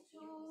used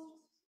to.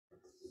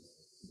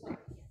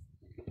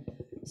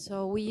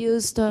 So we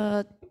used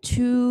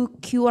two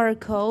QR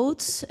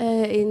codes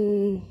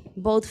in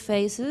both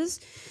phases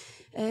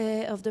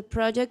of the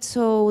project.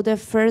 So the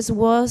first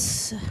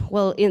was,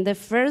 well, in the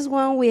first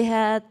one we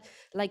had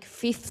like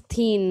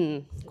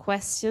 15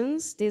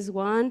 questions, this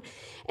one,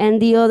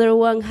 and the other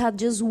one had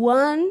just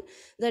one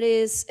that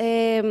is,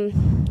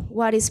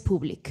 what is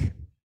public?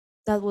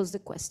 That was the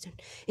question.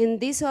 In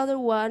this other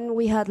one,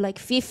 we had like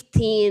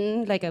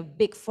 15, like a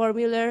big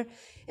formula,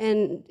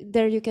 and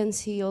there you can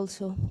see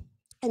also.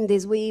 And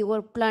this, we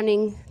were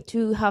planning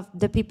to have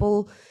the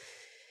people,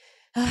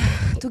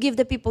 to give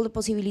the people the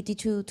possibility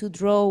to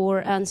draw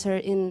or answer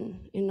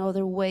in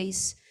other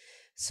ways.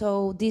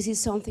 So this is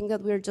something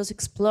that we're just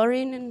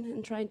exploring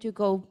and trying to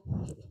go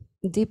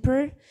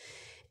deeper.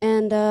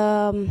 And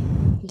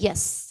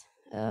yes,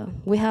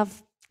 we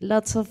have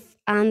lots of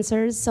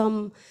answers,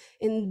 some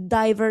in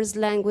diverse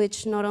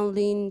language, not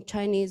only in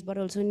Chinese, but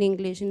also in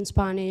English, in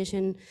Spanish,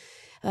 and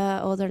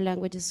other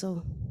languages.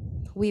 So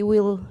we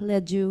will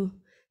let you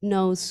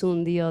know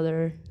soon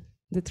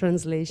the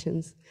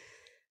translations.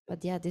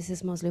 But yeah, this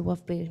is mostly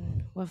what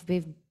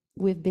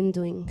we've been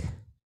doing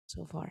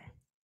so far.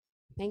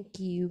 Thank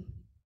you.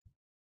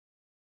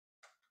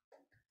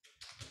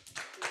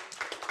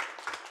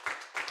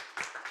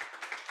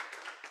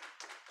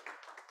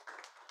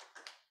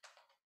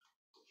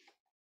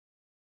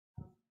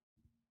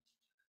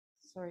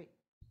 Sorry.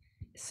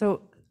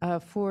 So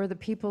For the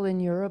people in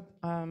Europe,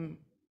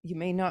 you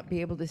may not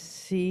be able to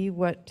see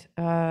what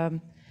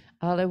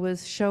Ale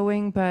was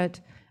showing, but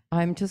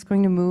I'm just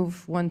going to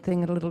move one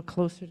thing a little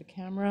closer to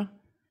camera.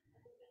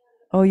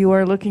 Oh, you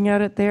are looking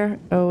at it there?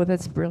 Oh,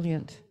 that's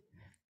brilliant.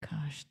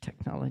 Gosh,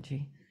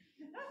 technology.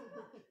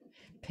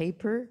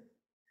 Paper?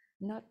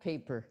 Not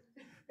paper.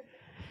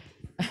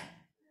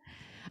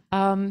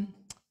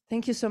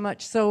 Thank you so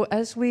much. So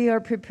as we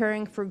are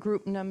preparing for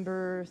group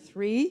number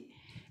 3,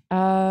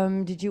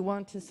 did you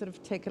want to sort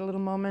of take a little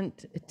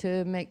moment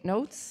to make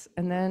notes?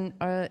 And then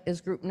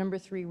is group number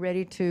 3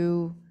 ready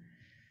to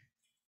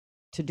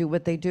do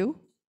what they do?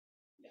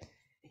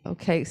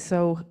 Okay,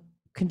 so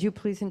could you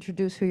please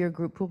introduce who your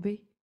group will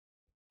be?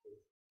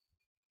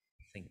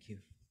 Thank you.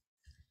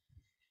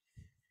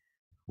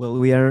 Well,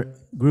 we are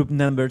group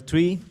number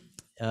 3.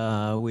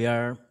 We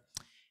are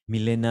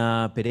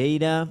Milena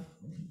Pereira,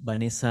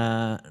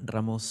 Vanessa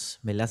Ramos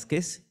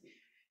Velázquez,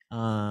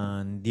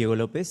 and Diego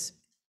Lopez.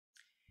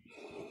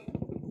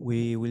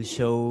 We will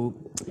show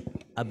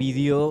a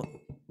video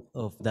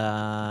of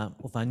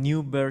a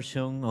new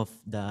version of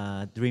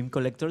the Dream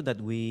Collector that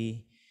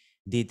we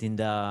did in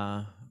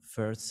the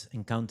first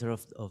encounter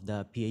of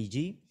the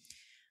PAG.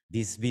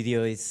 This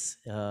video is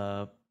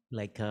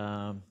like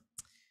a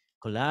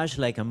collage,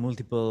 like a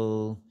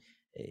multiple.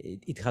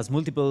 It has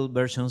multiple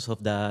versions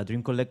of the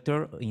Dream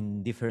Collector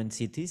in different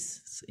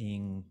cities,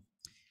 in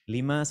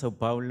Lima, Sao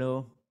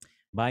Paulo,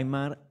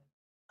 Weimar,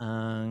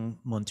 and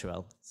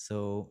Montreal.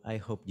 So I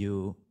hope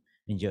you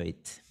enjoy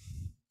it.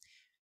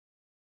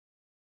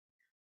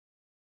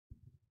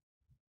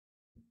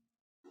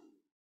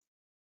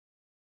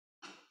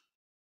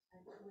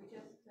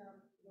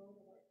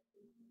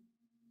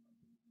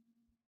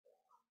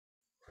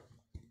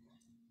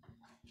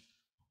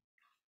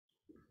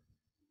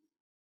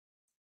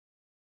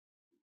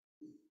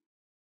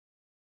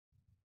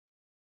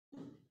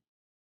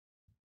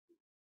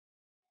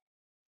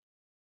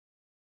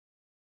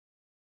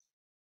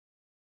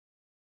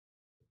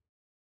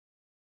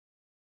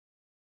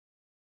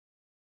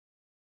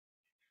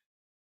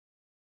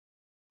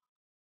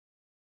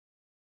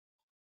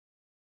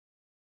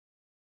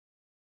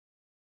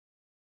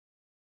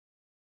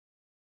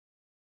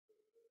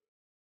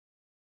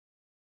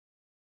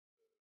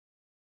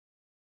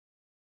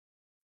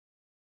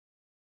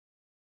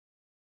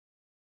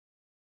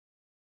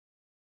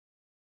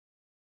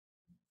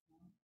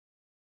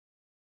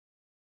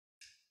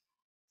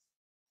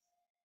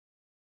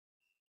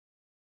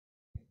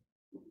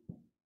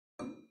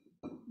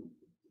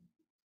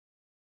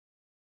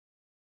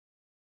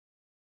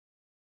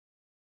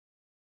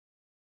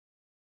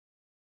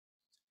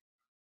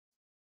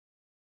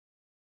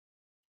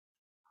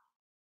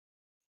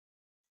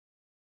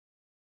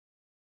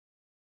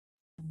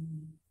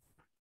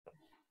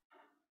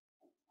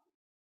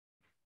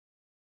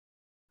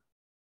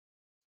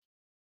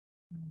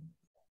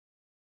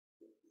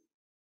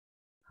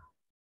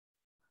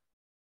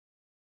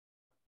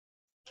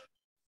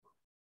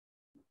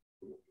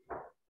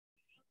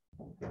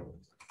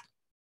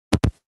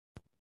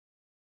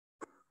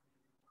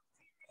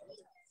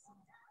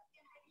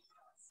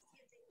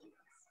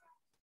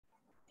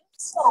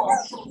 Soy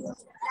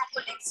la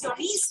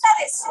coleccionista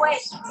de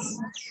sueños.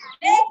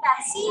 Venga,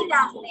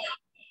 síganme.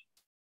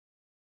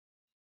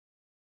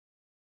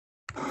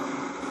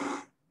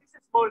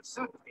 This small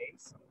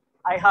suitcase,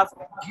 I have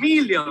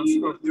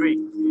millions of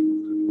dreams. Do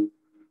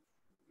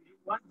you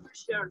want to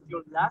share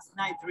your last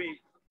night dream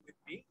with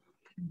me?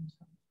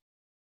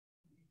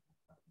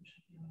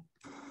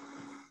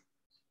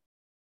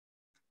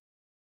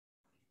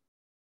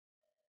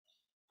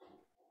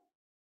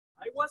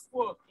 I was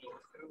walking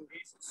through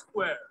this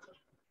square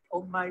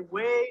on my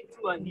way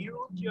to a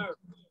new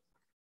journey.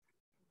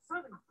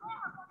 Suddenly,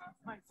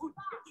 my foot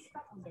gets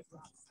stuck on the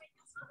ground.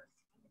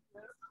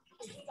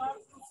 I start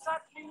to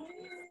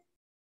suddenly.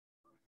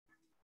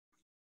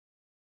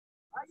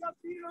 I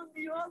appear on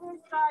the other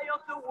side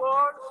of the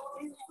world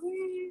in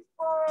free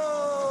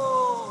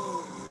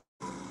fall.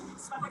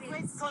 But a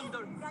great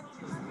thunder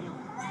catches me.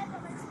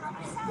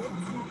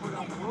 Waiting for a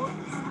warm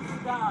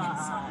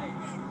sky.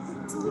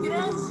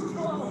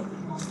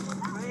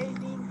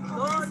 Raining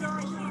dollars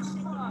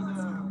and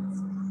dollars.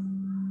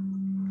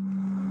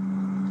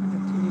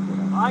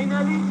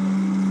 Finally,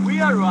 we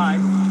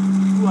arrive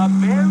to a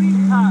very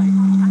high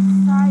and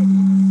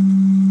silent.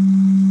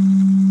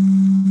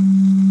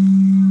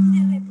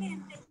 De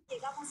repente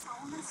llegamos a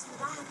una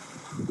ciudad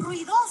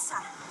ruidosa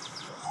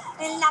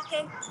en la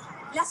que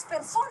las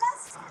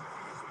personas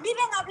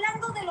viven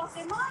hablando de los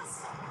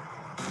demás.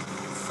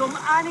 Some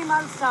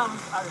animal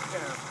sounds are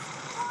heard.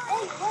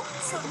 Oigo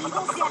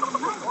sonidos de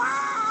animales.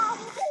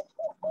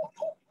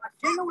 A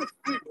yellow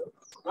squirrel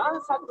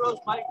runs across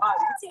my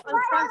body and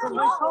stands on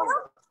my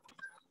shoulder.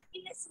 Y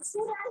me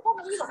susurra algo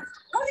oído.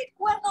 No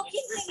recuerdo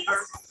quién es,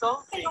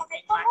 pero me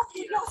pongo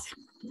curiosa.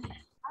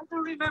 I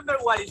don't remember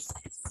what it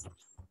is.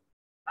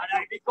 And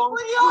I become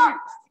curious.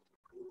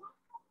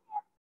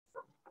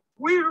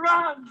 We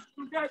run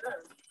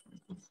together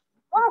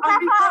and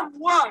become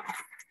one,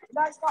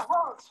 like a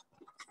horse.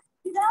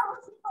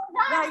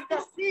 Like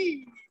the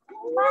sea.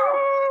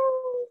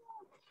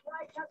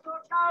 Like a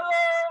tornado.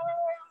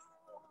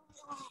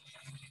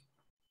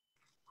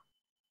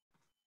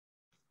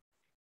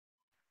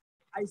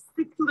 I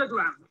stick to the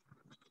ground.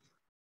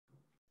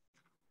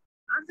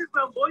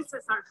 Underground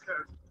voices are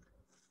heard.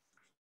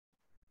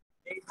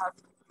 They have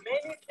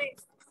many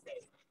things to say,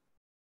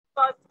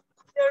 but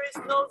there is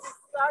no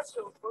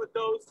distraction for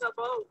those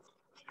above.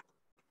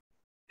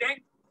 Then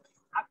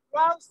a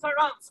crowd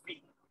surrounds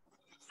me,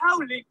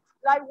 howling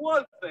like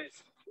wolves.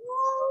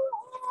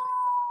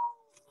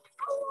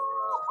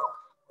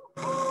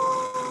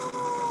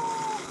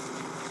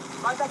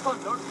 But the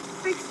condor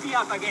picks me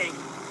up again.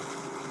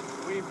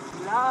 We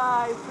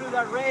fly through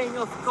the rain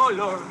of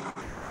color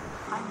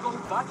and go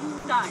back in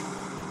time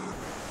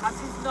as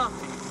if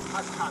nothing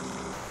has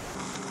happened.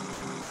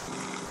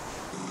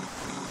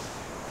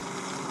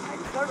 I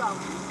look around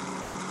me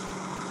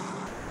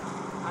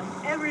and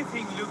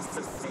everything looks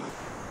the same.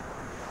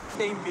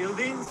 Same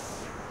buildings,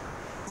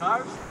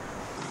 cars,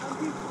 and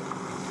people.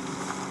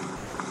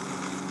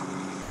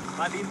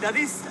 But in the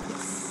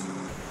distance,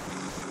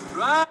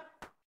 right,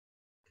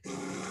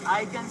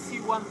 I can see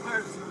one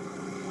person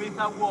with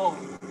a wall.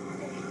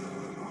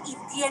 Y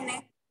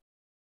tiene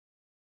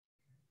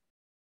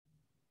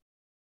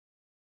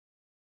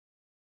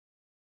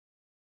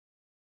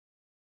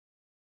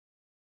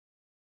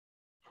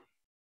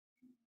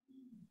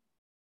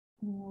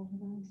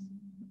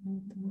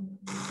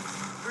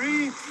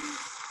Breathe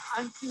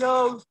and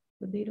close.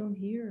 But they don't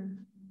hear.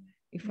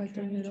 If I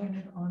turn it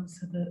on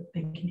so that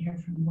they can hear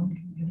from one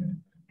computer,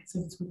 so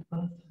it's with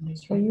both.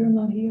 So you're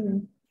not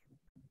hearing.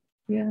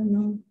 Yeah,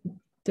 no,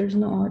 there's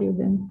no audio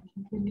then.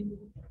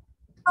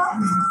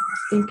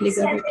 Simply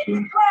got a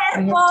key.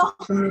 I have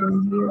to turn it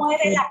on here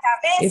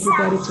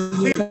for everybody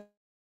to hear.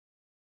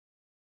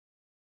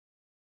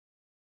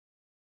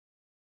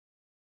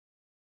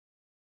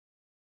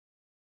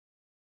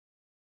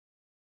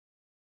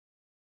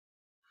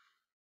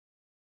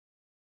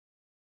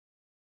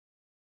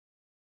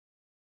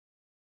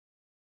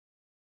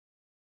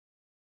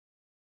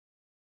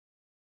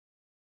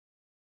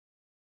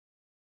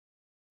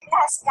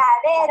 las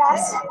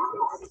caderas,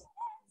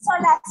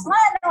 son las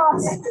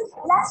manos,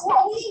 las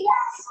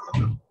rodillas,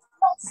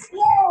 los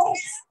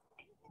pies.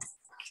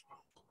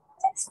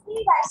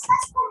 Respira,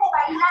 estás como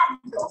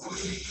bailando.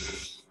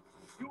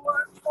 You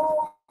are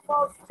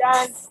almost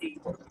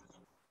dancing.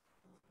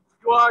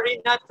 You are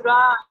in a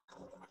trance.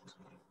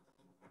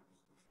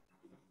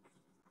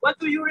 What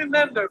do you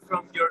remember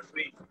from your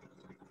dream?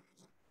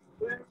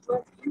 Where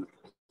were you?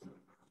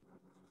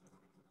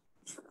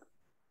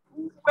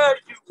 Who were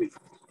you with?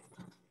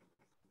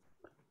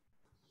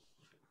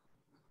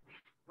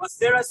 Was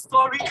there a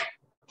story?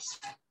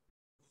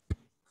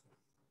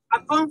 A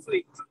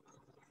conflict?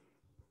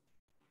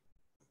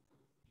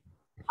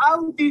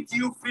 How did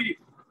you feel?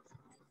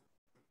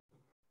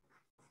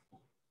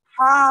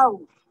 How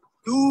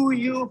do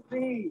you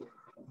feel?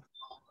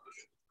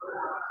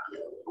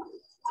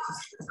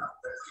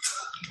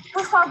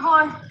 Por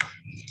favor,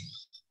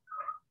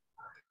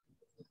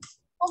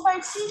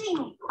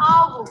 compartilhem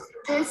algo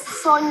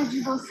desse sonho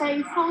de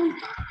vocês com um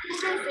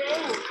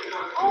desenho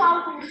ou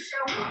algo no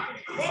chão.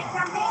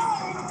 Deixa uma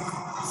imagem.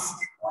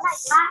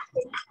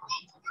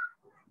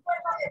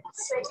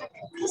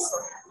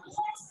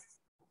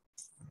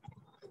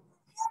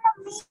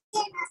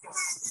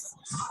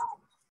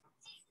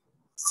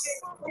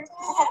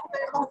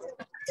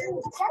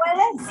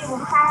 Puedes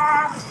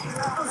dibujar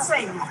tus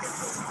sueños.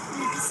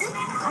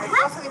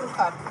 Puedo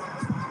dibujar.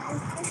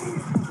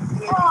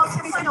 Oh, se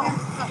fueron.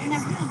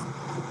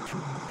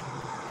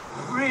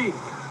 Breathe.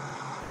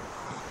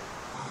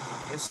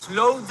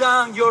 Slow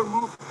down your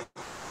movement.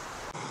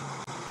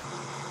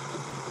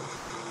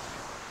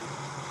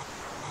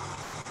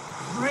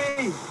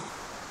 Breathe.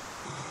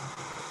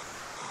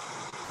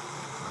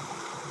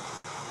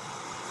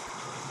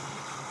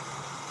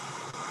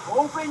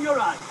 Open your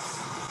eyes.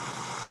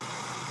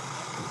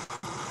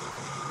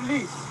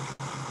 Please,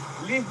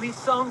 leave me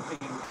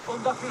something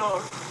on the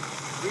floor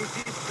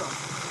with this song.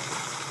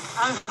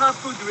 And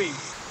have good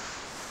dreams.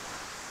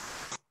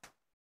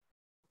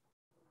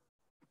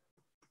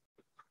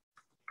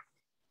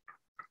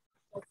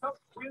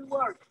 Will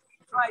work.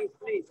 Try it,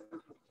 please.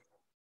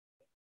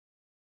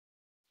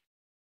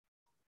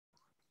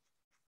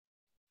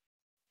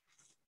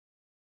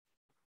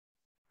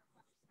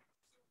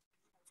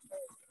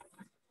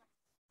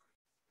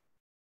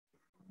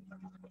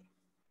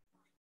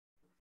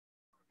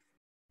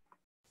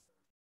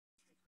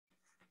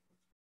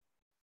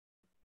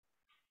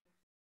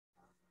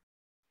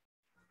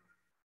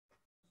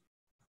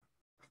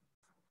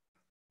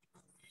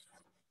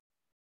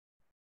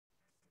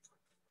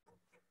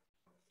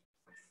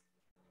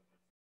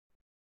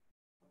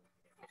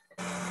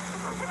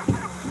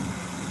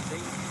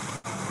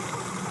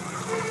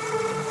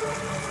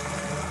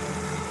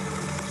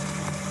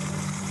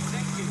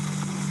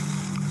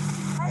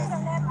 No hay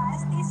problema,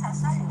 es tiza,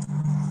 sale.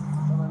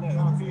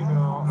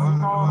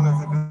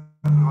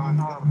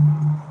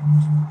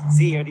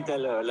 Sí, ahorita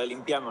lo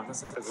limpiamos, no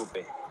se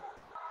preocupe.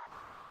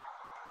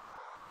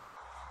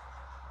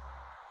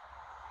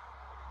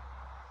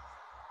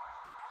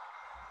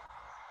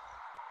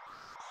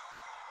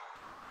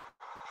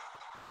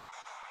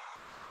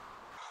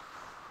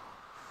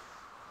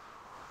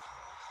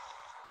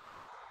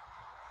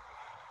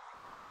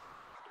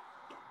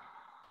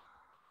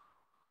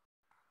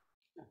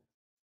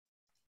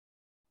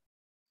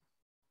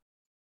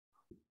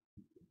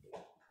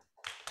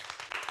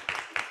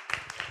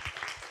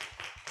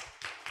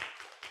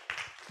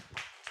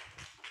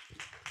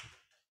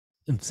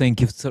 Thank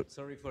you.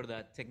 Sorry for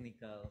that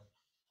technical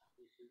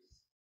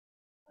issues.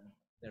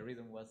 The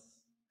rhythm was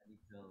a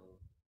little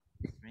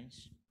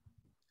strange.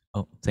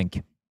 Oh, thank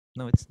you.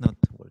 No, it's not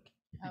working.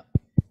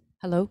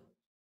 Hello?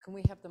 Can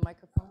we have the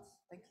microphones?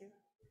 Thank you.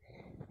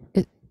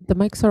 The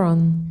mics are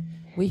on.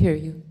 We hear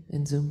you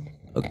in Zoom.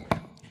 Okay.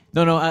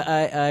 No,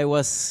 I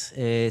was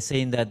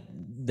saying that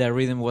the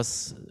rhythm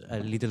was a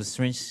little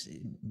strange,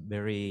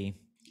 very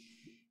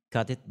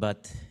cut it,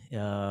 but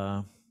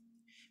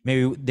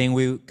maybe then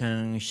we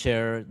can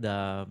share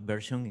the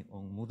version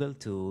on Moodle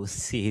to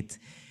see it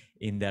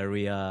in the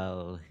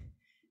real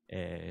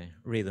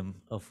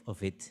rhythm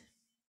of it.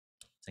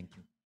 Thank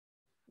you.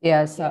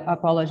 Yes, I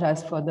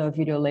apologize for the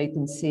video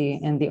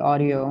latency and the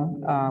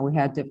audio. We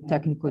had the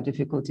technical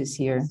difficulties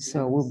here,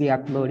 so we'll be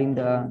uploading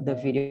the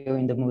video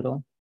in the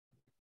Moodle.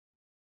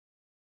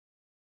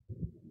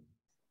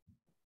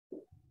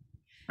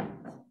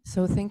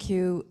 So thank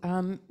you.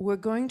 We're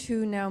going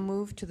to now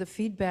move to the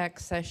feedback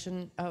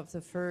session of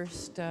the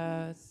first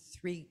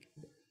three.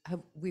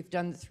 We've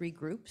done the three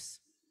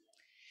groups.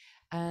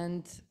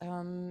 And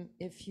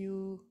if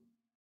you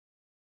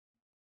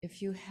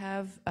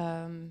have,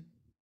 I'm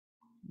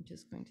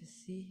just going to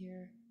see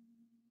here.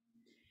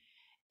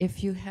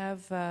 If you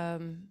have,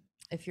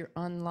 if you're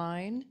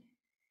online,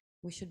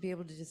 we should be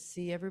able to just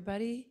see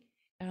everybody.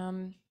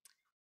 Could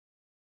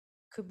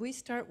we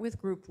start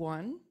with group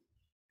one?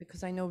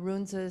 Because I know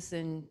Runza is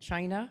in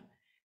China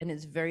and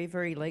it's very,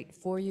 very late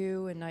for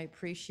you. And I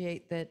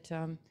appreciate that,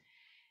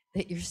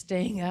 that you're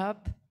staying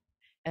up.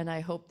 And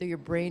I hope that your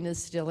brain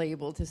is still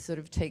able to sort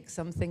of take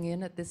something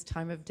in at this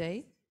time of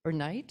day or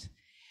night.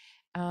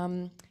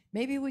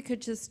 Maybe we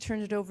could just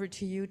turn it over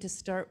to you to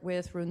start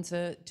with,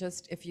 Runza,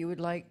 just if you would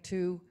like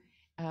to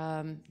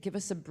give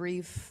us a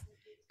brief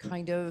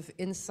kind of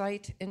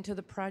insight into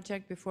the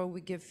project before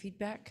we give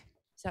feedback.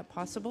 Is that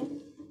possible?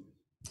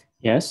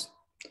 Yes.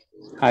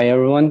 Hi,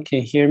 everyone. Can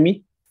you hear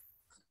me?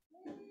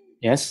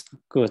 Yes,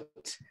 good.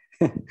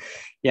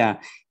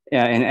 Yeah,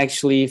 and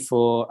actually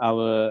for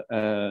our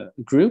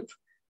group,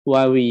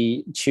 why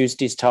we choose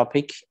this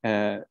topic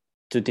to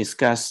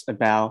discuss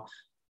about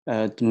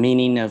the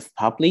meaning of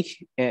public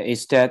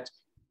is that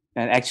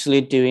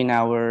actually during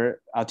our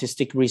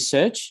artistic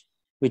research,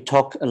 we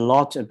talk a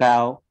lot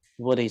about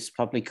what is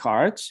public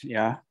art,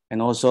 yeah,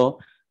 and also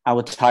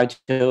our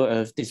title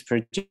of this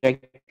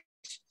project,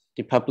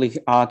 the Public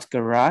Art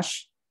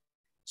Garage.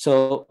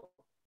 So,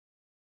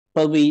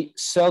 but we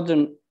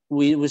seldom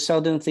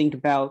think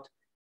about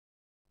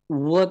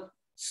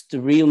what's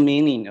the real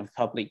meaning of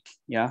public,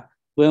 yeah.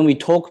 When we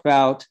talk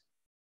about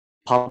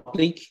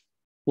public,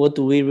 what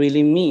do we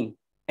really mean?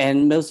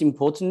 And most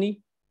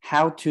importantly,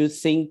 how to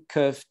think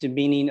of the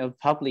meaning of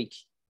public,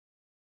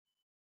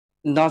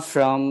 not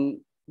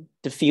from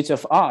the field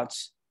of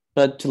arts,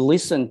 but to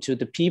listen to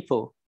the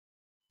people,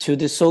 to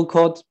the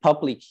so-called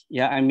public.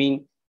 Yeah, I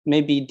mean,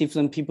 maybe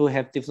different people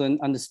have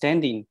different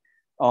understanding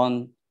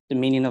on the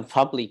meaning of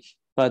public,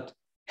 but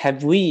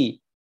have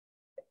we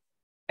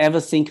ever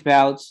think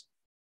about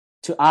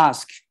to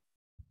ask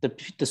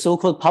the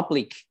so-called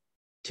public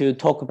to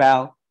talk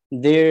about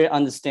their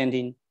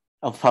understanding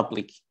of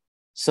public?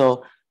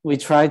 So we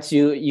try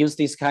to use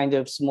these kind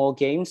of small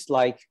games,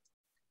 like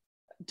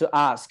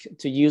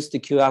to use the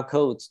QR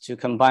codes to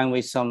combine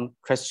with some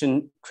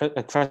questions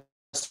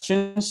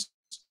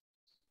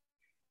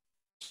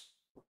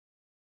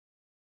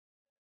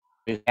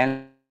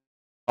and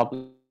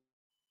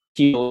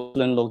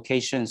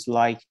locations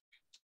like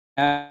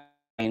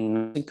in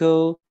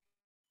Mexico,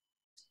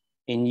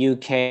 in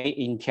UK,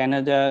 in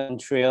Canada,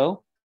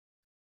 Montreal.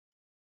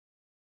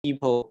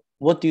 People,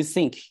 what do you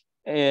think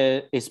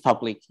is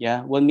public?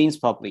 Yeah, what means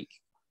public?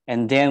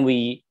 And then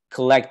we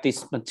collect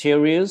these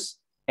materials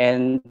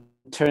and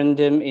turn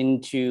them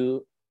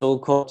into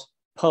so-called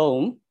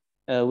poem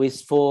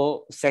with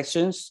 4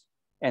 sections.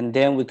 And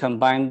then we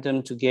combine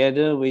them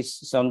together with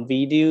some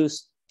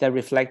videos that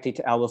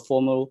reflected our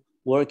formal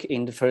work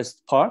in the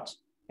first part.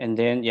 And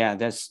then, yeah,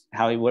 that's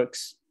how it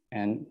works.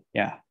 And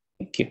yeah,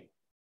 thank you.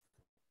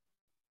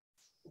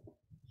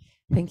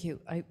 Thank you.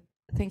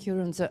 Thank you,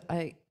 Runza.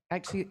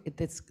 Actually,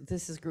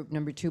 this is group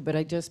number 2, but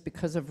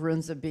because of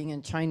Runza being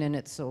in China and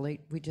it's so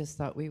late, we just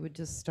thought we would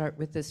just start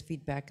with this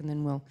feedback and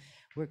then we'll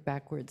work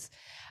backwards.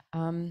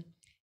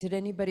 Did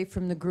anybody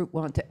from the group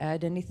want to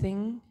add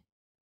anything?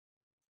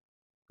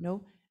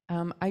 No?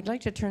 I'd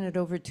like to turn it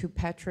over to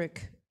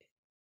Patrick.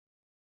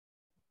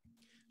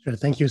 Sure.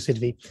 Thank you,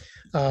 Sylvie.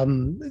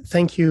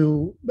 Thank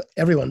you,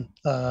 everyone.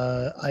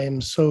 I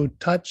am so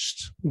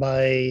touched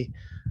by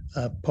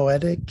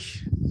poetic,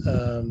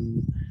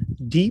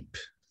 deep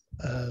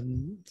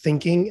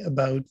thinking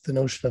about the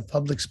notion of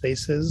public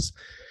spaces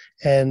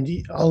and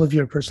all of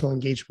your personal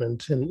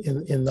engagement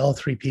in all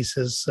 3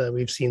 pieces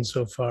we've seen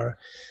so far.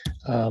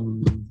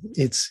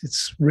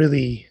 It's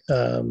really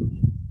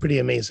pretty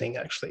amazing,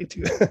 actually,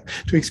 to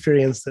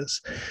experience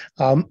this.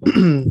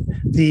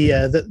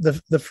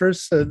 The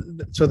first,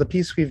 so the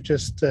piece we've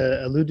just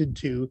alluded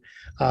to,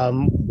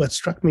 what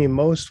struck me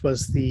most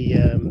was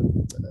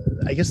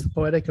I guess the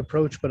poetic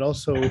approach, but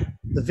also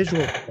the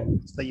visual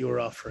poems that you were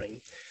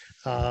offering.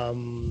 You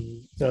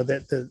know,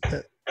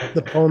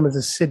 the poem is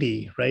a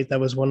city, right? That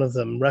was one of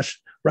them.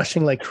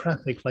 Rushing like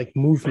traffic, like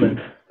movement.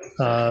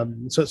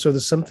 So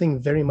there's something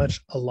very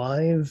much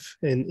alive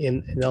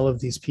in all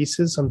of these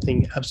pieces,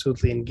 something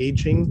absolutely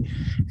engaging,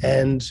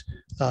 and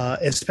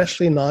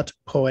especially not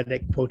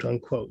poetic, quote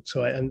unquote.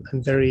 So I'm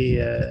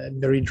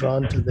very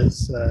drawn to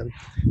this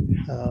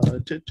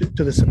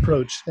to this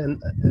approach.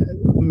 And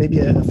maybe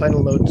a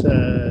final note,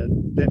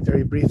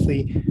 very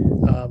briefly,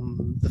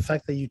 the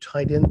fact that you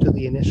tied into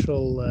the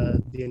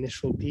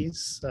initial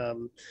piece.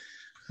 The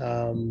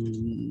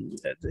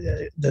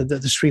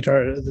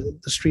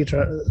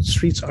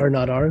streets are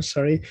not ours.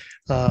 Sorry,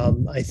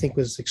 I think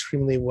was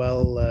extremely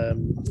well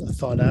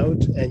thought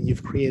out, and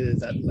you've created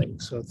that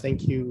link. So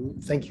thank you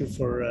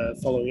for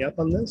following up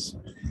on this.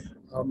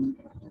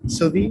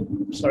 Sylvie,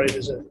 sorry,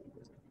 there's a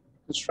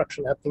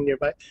construction happening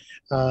nearby.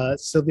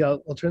 Sylvie,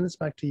 I'll turn this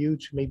back to you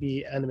to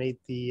maybe animate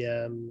the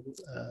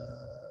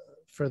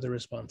further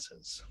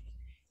responses.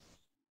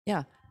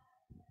 Yeah.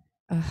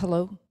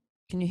 Hello.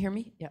 Can you hear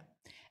me? Yeah.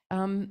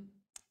 I'm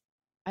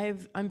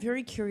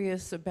very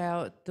curious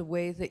about the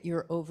way that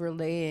you're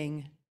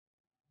overlaying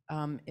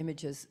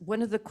images.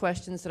 One of the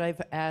questions that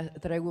I've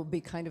asked, that I will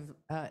be kind of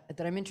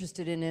that I'm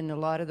interested in a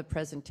lot of the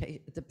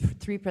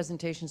three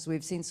presentations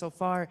we've seen so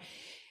far.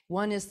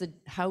 One is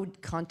how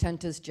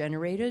content is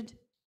generated,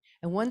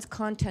 and once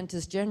content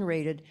is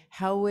generated,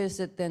 how is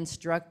it then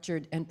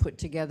structured and put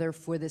together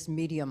for this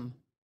medium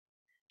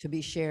to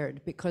be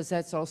shared? Because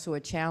that's also a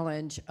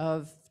challenge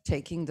of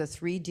taking the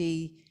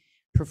 3D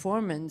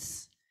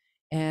performance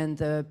and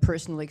the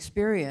personal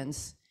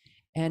experience,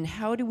 and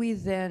how do we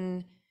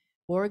then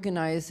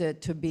organize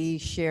it to be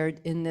shared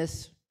in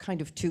this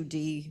kind of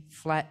 2D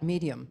flat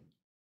medium,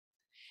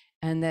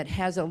 and that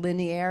has a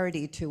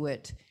linearity to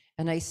it.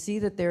 And I see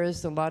that there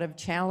is a lot of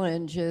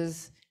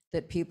challenges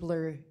that people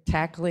are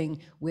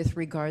tackling with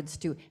regards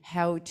to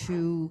how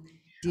to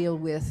deal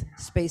with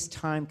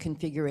space-time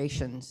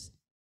configurations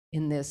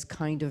in this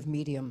kind of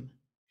medium,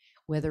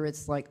 whether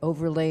it's like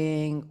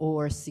overlaying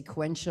or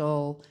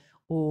sequential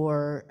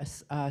or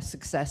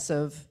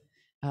successive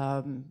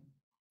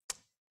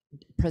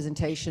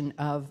presentation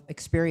of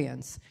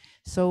experience.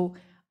 So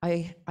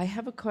I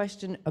have a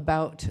question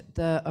about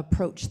the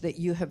approach that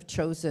you have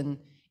chosen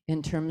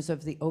in terms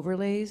of the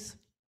overlays,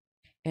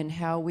 and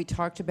how we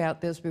talked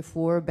about this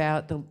before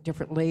about the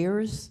different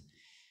layers.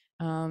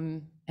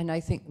 And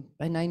I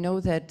know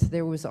that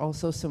there was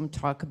also some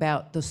talk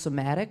about the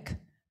somatic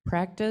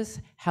practice.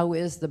 How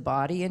is the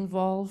body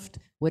involved?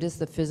 What is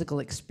the physical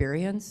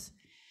experience?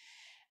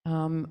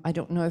 I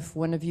don't know if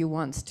one of you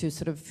wants to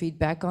sort of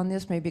feedback on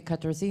this, maybe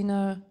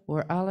Katarzyna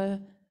or Ale,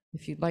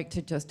 if you'd like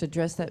to just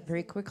address that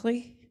very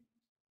quickly.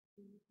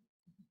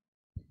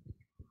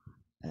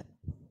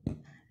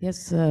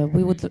 Yes,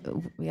 we would,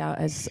 yeah,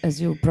 as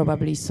you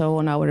probably saw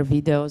on our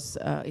videos,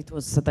 it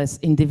was this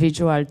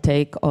individual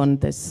take on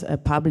this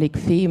public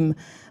theme,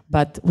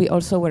 but we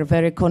also were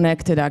very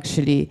connected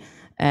actually.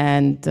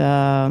 And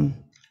to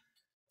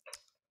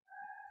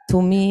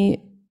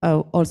me,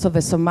 also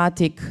the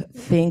somatic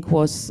thing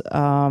was,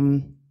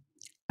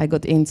 I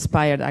got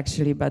inspired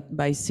actually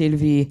by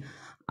Sylvie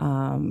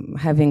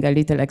having a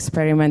little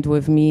experiment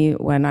with me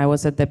when I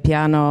was at the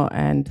piano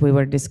and we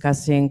were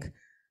discussing,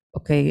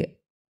 okay,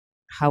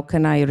 how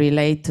can I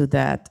relate to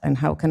that, and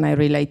how can I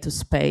relate to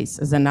space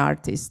as an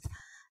artist?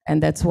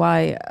 And that's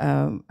why,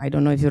 I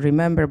don't know if you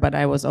remember, but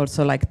I was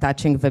also like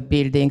touching the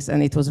buildings,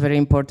 and it was very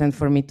important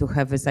for me to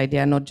have this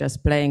idea, not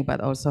just playing,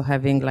 but also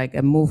having like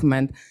a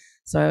movement.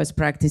 So I was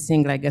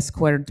practicing like a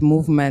squared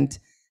movement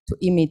to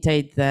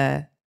imitate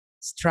the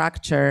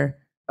structure,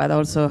 but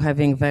also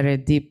having very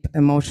deep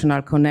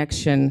emotional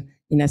connection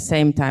in the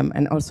same time,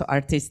 and also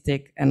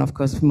artistic, and of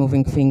course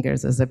moving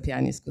fingers, as a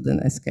pianist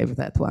couldn't escape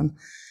that one.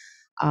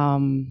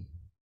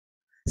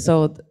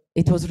 So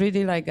it was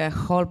really like a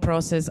whole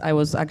process. I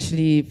was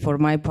actually, for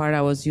my part,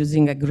 I was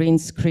using a green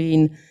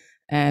screen,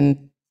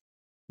 and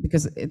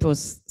because it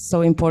was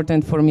so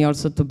important for me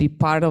also to be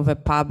part of a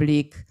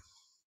public,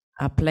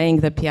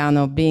 playing the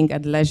piano, being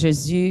at Les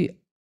Jésus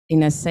in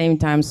the same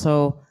time.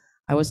 So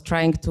I was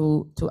trying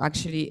to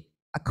actually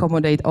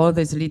accommodate all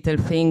these little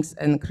things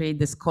and create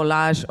this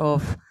collage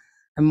of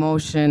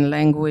emotion,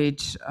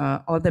 language,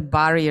 all the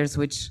barriers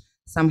which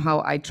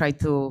somehow I try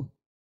to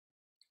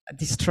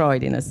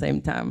destroyed in the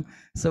same time.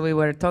 So we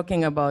were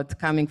talking about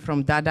coming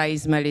from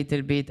Dadaism a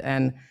little bit,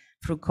 and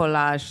through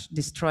collage,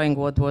 destroying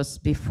what was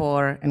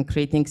before and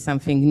creating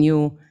something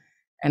new.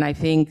 And I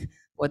think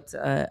what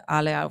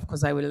Ale, of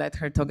course, I will let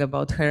her talk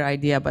about her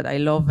idea, but I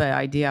love the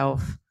idea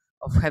of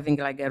having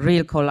like a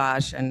real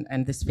collage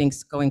and these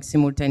things going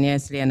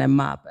simultaneously, and a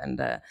map and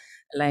a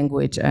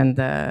language and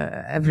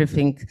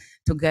everything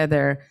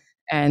together.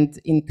 And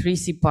in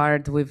Creasy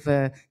part with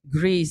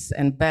Greece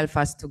and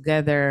Belfast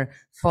together,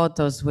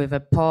 photos with a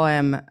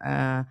poem,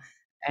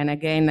 and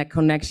again, a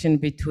connection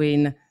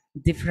between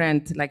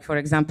different, like for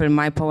example,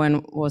 my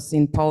poem was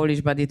in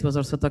Polish, but it was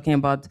also talking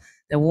about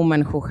the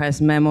woman who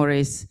has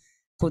memories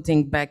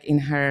putting back in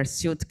her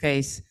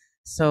suitcase.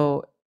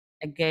 So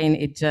again,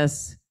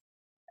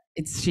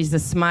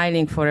 she's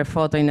smiling for a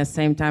photo in the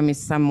same time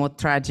is somewhat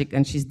tragic,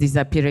 and she's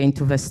disappearing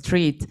into the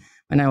street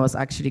when I was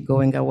actually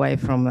going away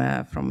from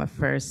a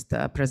first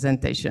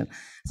presentation.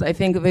 So I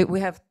think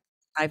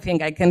I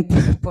think I can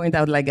point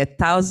out like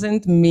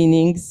 1,000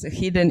 meanings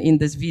hidden in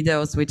these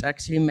videos, which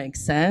actually make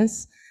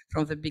sense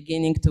from the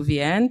beginning to the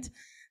end.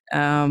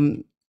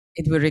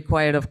 It will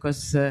require, of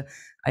course,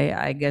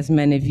 I guess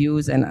many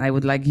views, and I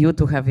would like you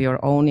to have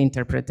your own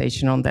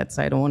interpretation on that.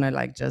 So I don't want to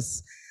like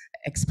just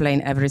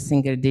explain every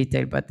single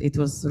detail, but it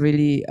was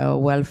really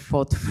well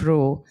thought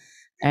through.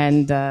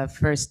 And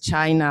first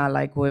China,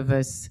 like with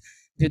this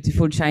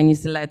beautiful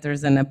Chinese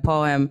letters and a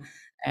poem,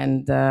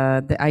 and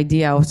the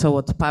idea also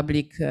what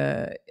public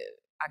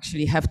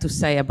actually have to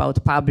say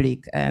about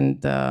public.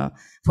 And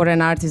for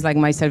an artist like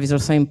myself, it's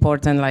also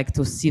important like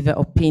to see the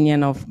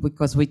opinion of,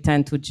 because we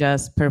tend to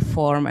just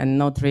perform and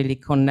not really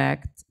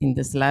connect in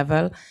this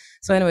level.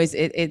 So anyways,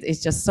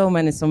 it's just so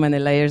many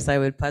layers. I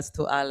will pass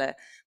to Ale,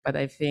 but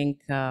I think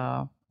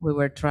we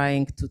were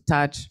trying to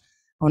touch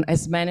on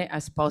as many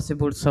as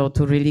possible, so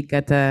to really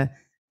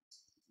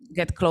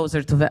get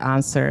closer to the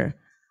answer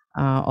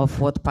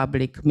of what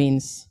public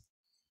means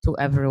to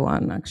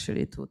everyone,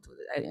 actually, to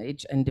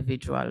each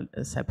individual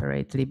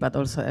separately, but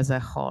also as a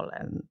whole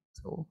and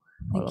to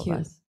all of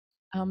us.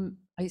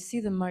 I see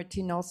that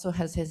Martin also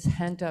has his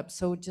hand up.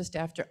 So just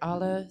after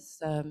Ala's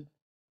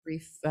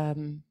brief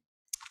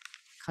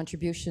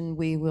contribution,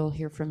 we will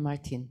hear from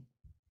Martin.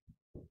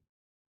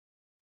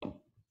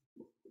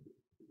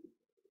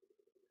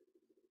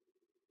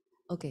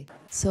 Okay,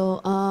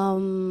 so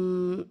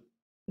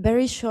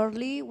very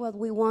shortly, what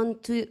we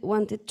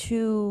wanted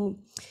to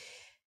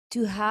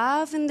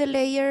have in the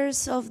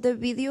layers of the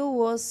video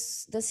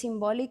was the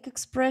symbolic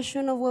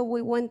expression of what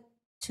we want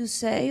to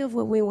say, of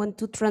what we want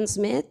to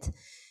transmit.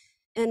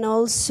 And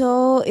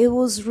also it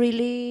was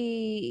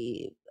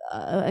really,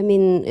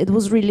 it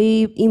was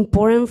really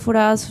important for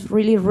us,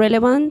 really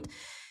relevant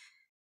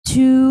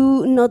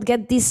to not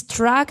get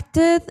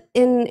distracted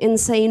in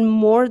saying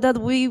more that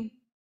we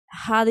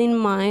had in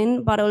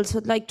mind, but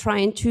also like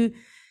trying to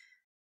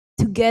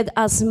get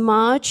as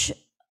much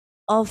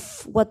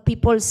of what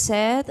people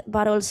said,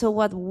 but also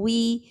what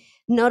we,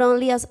 not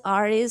only as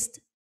artists,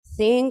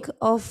 think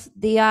of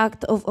the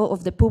act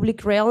of the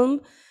public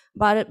realm,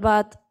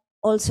 but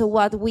also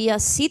what we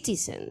as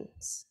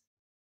citizens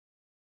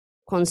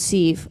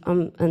conceive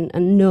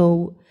and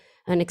know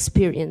and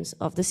experience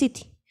of the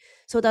city.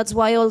 So that's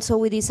why also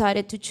we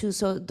decided to choose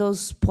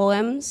those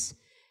poems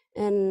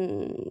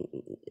and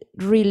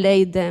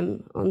relate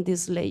them on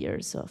these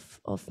layers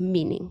of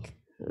meaning,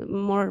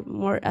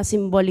 more a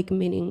symbolic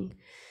meaning.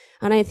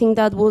 And I think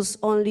that was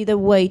only the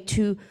way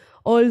to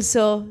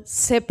also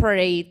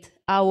separate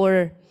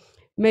our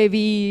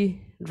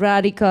maybe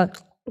radical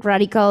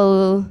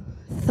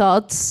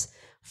thoughts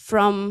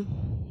from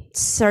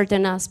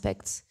certain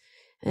aspects.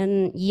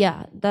 And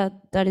yeah,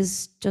 that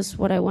is just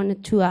what I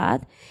wanted to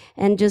add.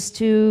 And just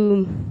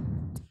to,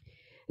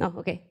 no,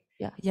 okay,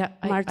 yeah.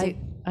 Martin.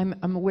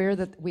 I'm aware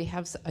that we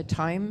have a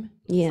time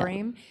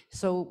frame,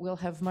 so we'll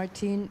have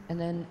Martin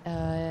and then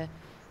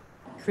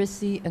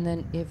Chrissy and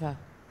then Eva.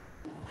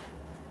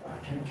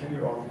 Can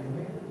you all hear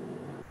me?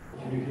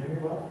 Can you hear me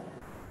well?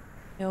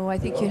 No, I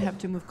think you have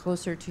to move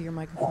closer to your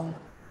microphone.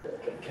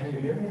 Can you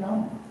hear me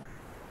now?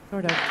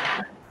 Sort of.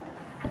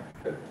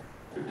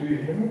 Do you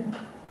hear me?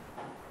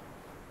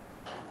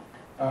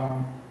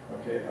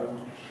 Okay,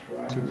 I'll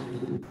try to.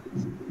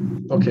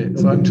 Okay,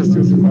 so I'm just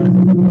using my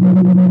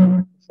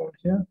microphone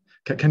here.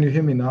 Can you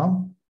hear me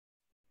now?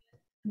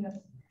 Yes.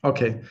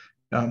 Okay.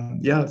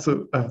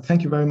 So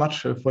thank you very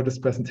much for this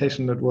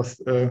presentation. That was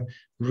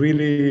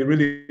really,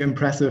 really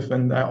impressive.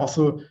 And I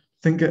also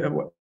think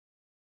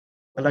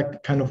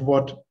like kind of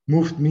what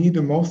moved me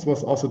the most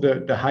was also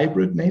the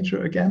hybrid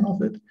nature again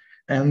of it.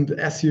 And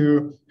as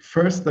you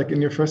first, like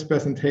in your first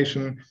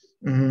presentation,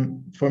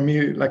 for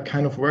me, like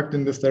kind of worked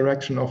in this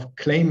direction of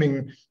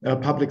claiming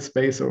public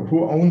space, or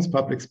who owns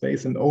public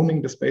space and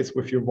owning the space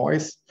with your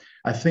voice.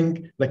 I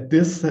think like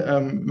this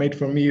made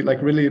for me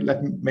like really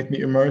made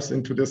me immerse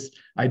into this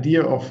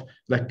idea of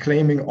like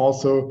claiming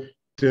also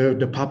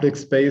the public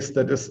space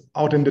that is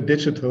out in the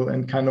digital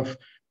and kind of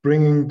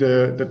bringing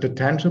the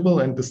tangible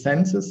and the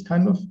senses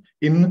kind of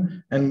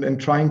in and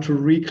trying to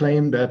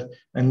reclaim that.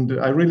 And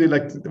I really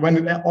liked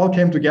when it all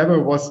came together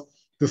was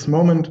this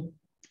moment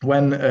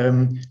when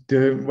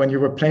you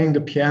were playing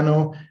the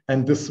piano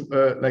and this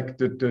like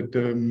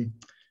the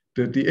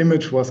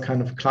image was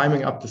kind of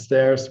climbing up the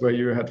stairs where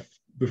you had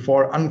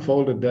before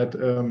unfolded that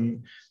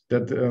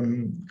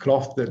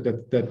cloth,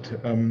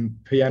 that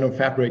piano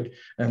fabric,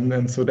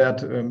 and so that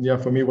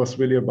for me was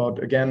really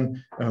about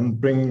again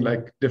bringing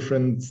like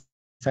different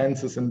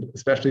senses and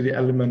especially the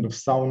element of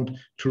sound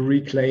to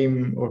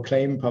reclaim or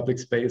claim public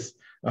space,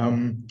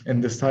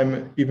 and this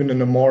time even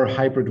in a more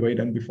hybrid way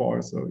than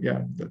before. So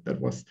yeah,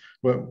 that was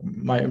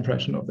my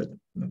impression of it.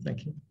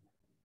 Thank you.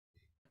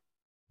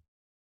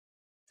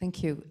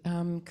 Thank you.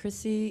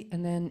 Chrissy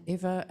and then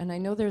Eva, and I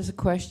know there's a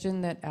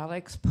question that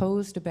Alex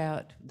posed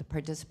about the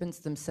participants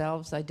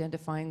themselves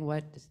identifying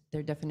what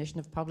their definition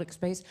of public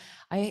space.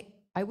 I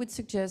would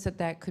suggest that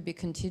that could be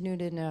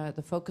continued in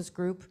the focus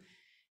group.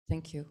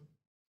 Thank you.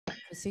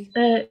 Chrissy?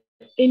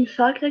 In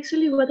fact,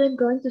 actually, what I'm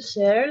going to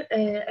share,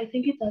 I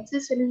think it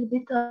touches a little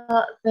bit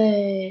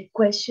the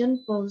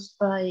question posed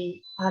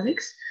by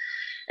Alex,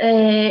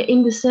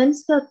 in the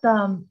sense that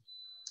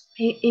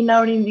in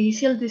our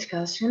initial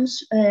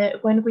discussions,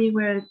 when we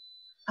were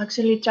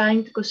actually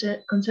trying to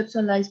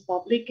conceptualize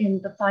public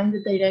and find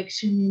the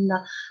direction in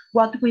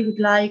what we would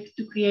like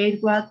to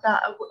create, what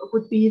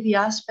would be the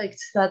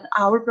aspects that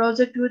our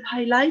project would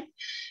highlight,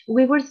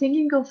 we were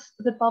thinking of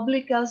the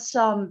public as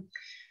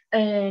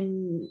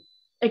an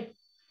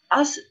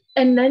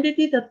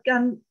entity that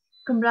can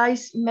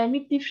comprise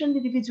many different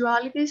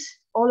individualities,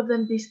 all of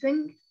them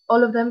distinct,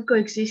 all of them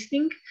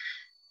coexisting.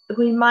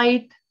 We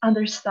might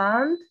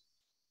understand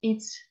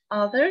each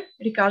other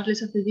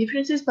regardless of the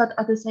differences, but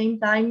at the same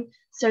time,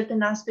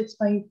 certain aspects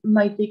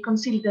might be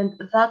concealed, and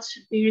that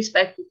should be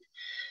respected.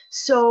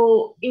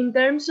 So in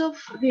terms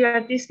of the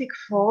artistic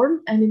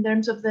form and in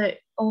terms of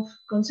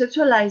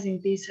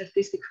conceptualizing this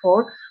artistic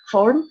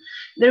form,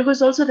 there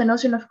was also the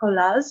notion of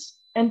collage,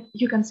 and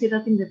you can see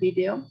that in the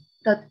video,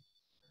 that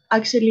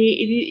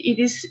actually it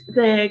is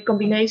the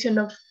combination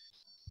of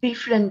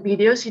different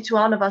videos. Each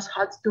one of us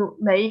had to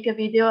make a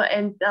video,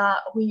 and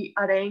we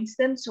arranged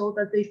them so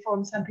that they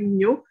form something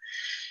new.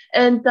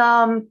 And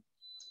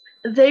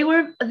they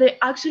are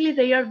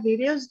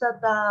videos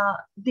that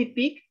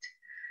depict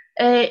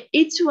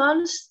each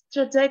one's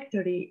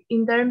trajectory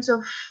in terms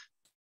of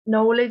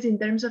knowledge, in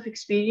terms of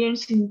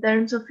experience, in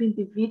terms of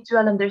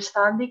individual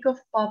understanding of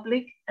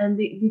public and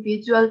the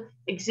individual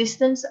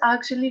existence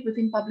actually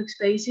within public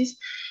spaces.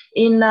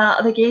 In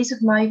the case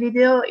of my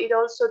video, it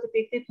also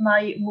depicted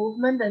my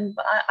movement and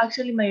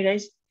actually my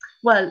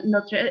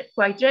not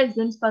quite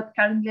residence, but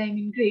currently I'm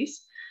in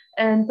Greece.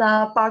 And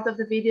part of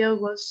the video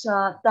was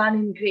done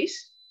in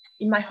Greece,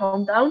 in my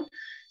hometown.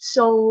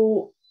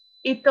 So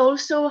it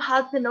also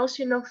had the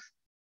notion of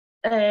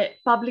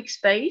public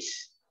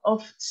space,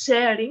 of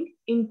sharing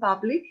in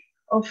public,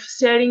 of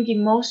sharing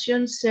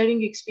emotions,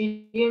 sharing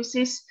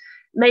experiences,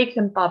 make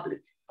them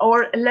public,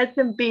 or let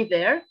them be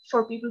there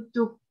for people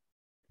to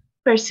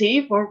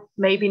perceive or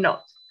maybe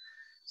not.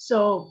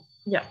 So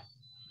yeah,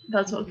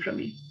 that's all from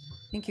me.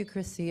 Thank you,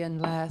 Chrissy. And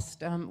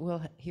last,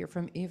 we'll hear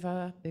from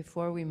Eva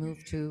before we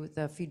move to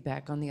the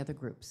feedback on the other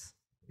groups.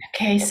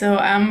 Okay, so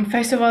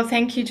first of all,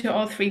 thank you to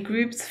all three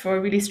groups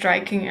for really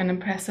striking and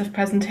impressive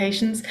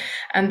presentations.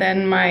 And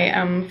then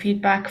my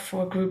feedback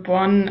for group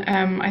one.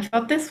 I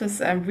thought this was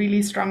a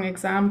really strong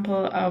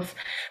example of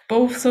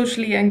both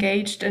socially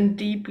engaged and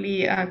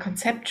deeply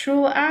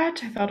conceptual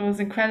art. I thought it was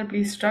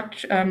incredibly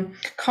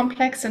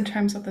complex in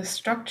terms of the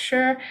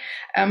structure.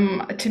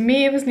 To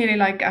me, it was nearly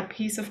like a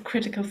piece of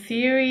critical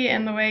theory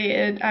in the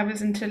way I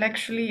was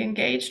intellectually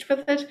engaged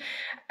with it.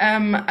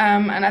 And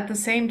at the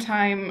same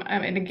time,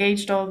 it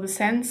engaged all the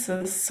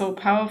senses so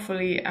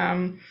powerfully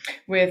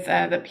with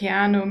the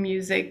piano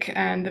music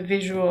and the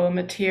visual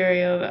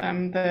material,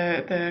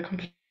 the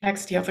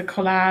complexity of the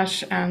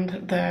collage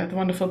and the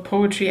wonderful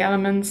poetry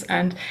elements,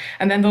 and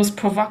then those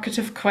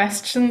provocative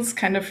questions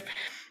kind of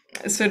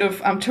sort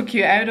of took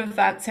you out of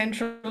that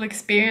central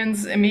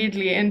experience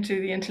immediately into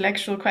the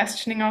intellectual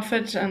questioning of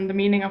it and the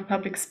meaning of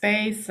public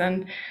space,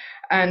 and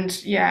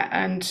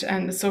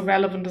so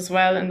relevant as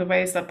well in the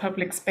ways that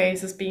public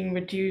space is being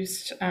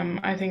reduced,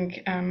 I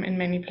think, in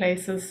many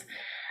places,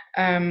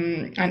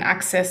 and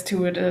access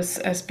to it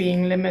as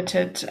being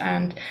limited.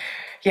 And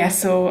yeah,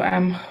 so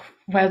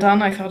well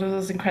done. I thought it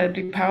was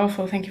incredibly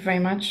powerful. Thank you very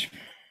much.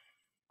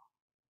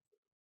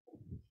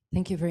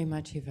 Thank you very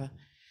much, Eva.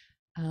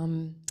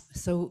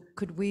 So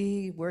could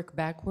we work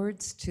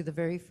backwards to the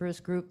very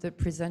first group that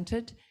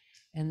presented?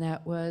 And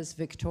that was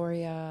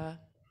Victoria,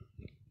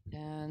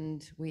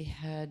 and we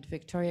had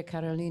Victoria,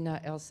 Carolina,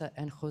 Elsa,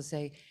 and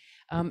Jose.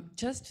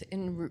 Just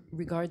in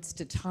regards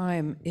to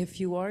time, if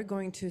you are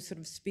going to sort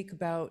of speak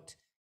about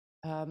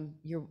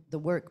the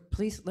work,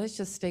 please, let's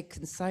just stay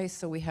concise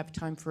so we have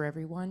time for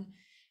everyone.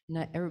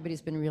 And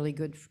everybody's been really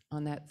good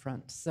on that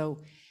front. So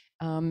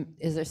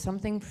is there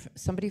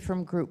somebody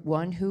from group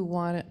one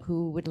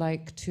who would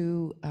like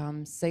to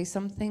say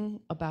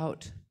something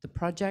about the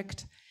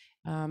project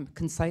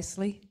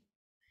concisely?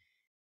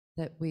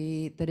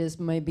 That is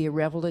maybe a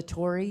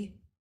revelatory,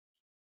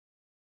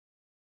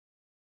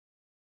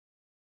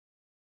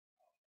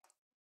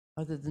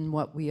 other than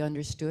what we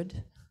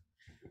understood.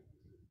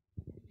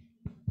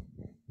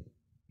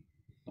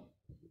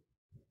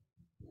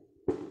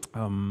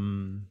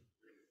 No,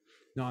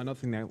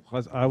 nothing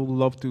else. I would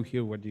love to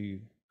hear what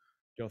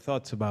your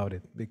thoughts about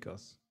it,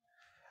 because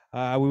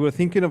we were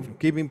thinking of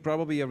giving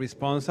probably a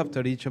response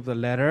after each of the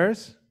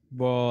letters,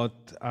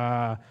 but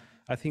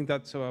I think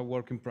that's a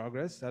work in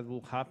progress. That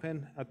will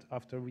happen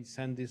after we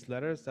send these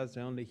letters. That's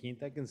the only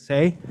hint I can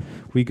say.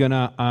 We're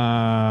gonna,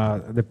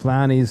 the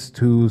plan is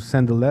to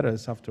send the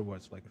letters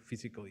afterwards, like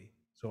physically.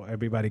 so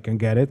everybody can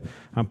get it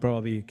and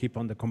probably keep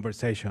on the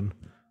conversation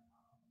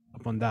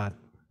upon that.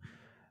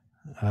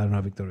 I don't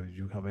know, Victor, if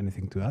you have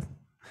anything to add?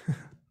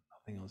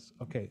 Nothing else.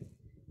 Okay.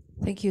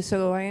 Thank you.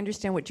 So I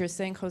understand what you're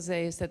saying,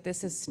 Jose, is that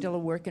this is still a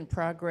work in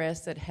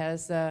progress that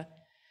has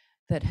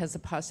a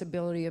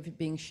possibility of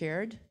being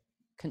shared.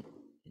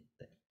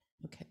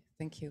 Okay,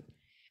 thank you.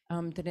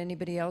 Did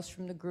anybody else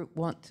from the group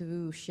want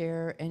to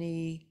share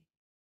any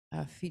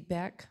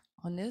feedback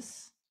on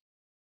this?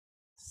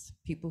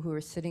 People who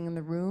are sitting in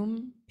the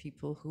room,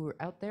 people who are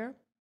out there.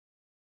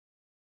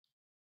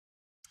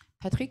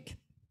 Patrick?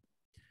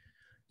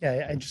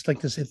 Yeah, I'd just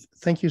like to say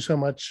thank you so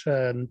much.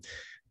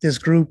 This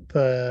group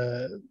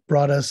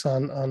brought us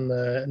on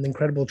an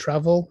incredible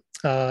travel.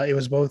 It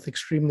was both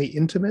extremely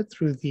intimate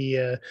through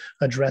the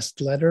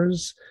addressed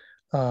letters,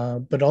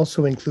 but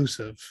also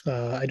inclusive.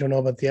 I don't know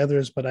about the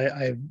others, but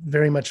I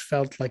very much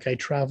felt like I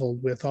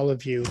traveled with all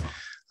of you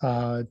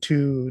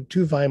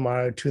to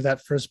Weimar, to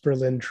that first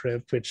Berlin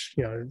trip, which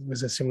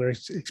was a similar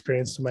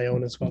experience to my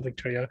own as well,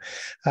 Victoria,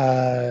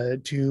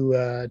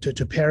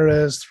 to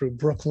Paris, through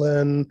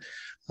Brooklyn.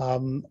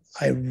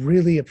 I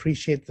really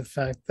appreciate the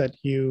fact that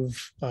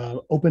you've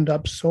opened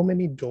up so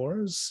many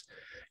doors.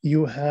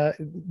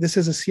 This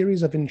is a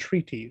series of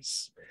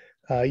entreaties.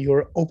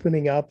 You're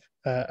opening up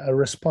a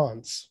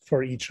response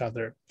for each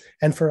other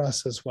and for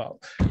us as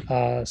well.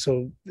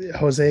 So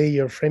Jose,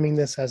 you're framing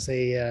this as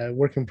a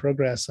work in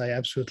progress. I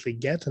absolutely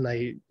get, and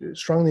I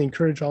strongly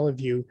encourage all of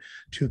you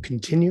to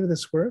continue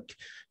this work.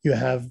 You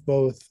have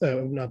both,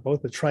 not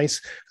both, but twice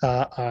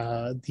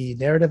the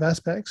narrative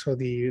aspects or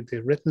the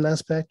written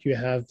aspect. You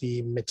have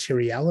the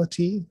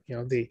materiality,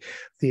 the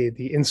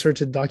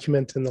inserted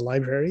document in the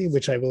library,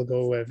 which I will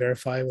go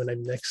verify when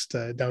I'm next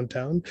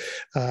downtown.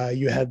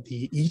 You had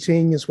the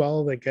eating as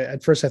well. Like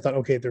at first I thought,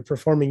 okay, they're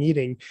performing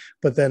eating,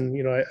 but then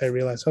I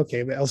realized,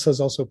 okay, but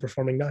Elsa's also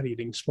performing not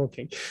eating,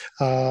 smoking.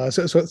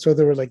 So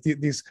there were like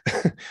these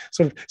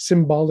sort of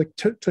symbolic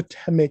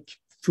totemic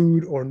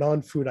food or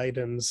non-food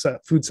items,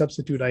 food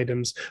substitute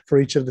items for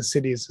each of the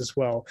cities as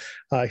well,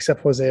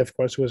 except Jose, of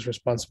course, who was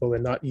responsible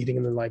in not eating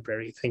in the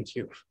library. Thank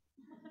you.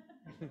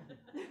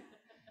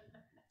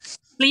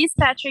 Please,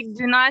 Patrick,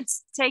 do not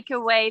take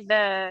away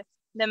the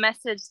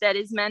message that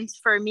is meant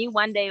for me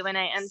one day when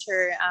I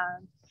enter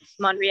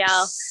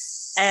Montreal.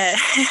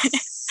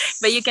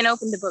 But you can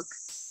open the book,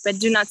 but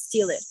do not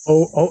steal it.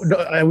 Oh no,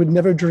 I would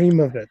never dream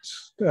of it.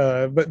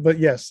 But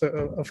yes,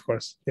 of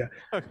course, yeah.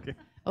 Okay.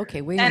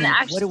 Okay, wait a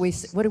minute.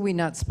 What are we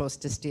not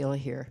supposed to steal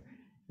here?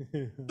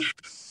 The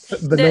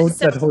note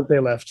that Jose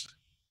left.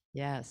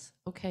 Yes.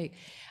 Okay.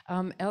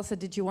 Elsa,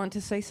 did you want to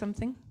say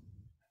something?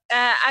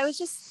 I was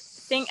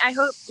just thinking, I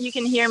hope you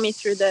can hear me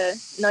through the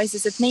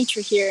noises of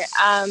nature here.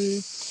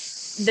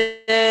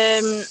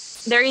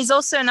 There is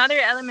also another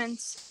element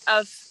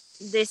of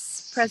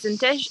this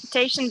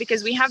presentation,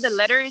 because we have the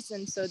letters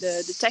and so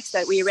the text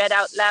that we read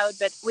out loud,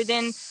 but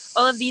within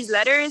all of these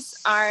letters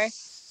are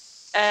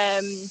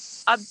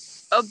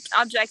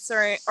objects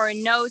or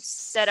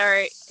notes that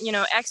are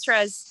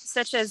extras,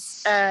 such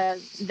as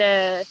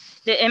the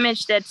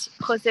image that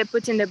Jose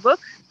put in the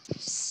book,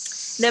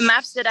 the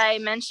maps that I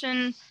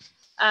mentioned,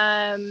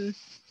 and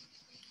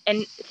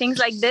things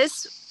like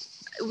this.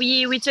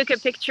 We took a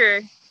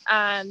picture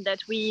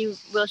that we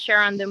will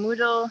share on the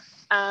Moodle,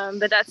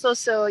 but that's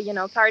also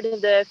part of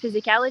the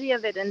physicality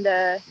of it and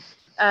the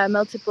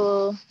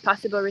multiple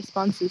possible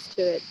responses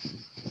to it.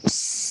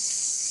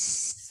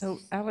 So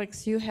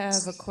Alex, you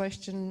have a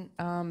question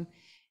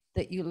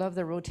that you love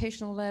the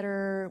rotational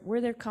letter.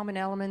 Were there common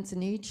elements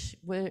in each?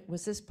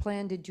 Was this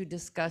planned? Did you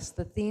discuss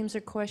the themes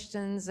or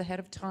questions ahead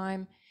of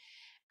time?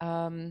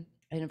 And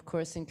of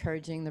course,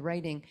 encouraging the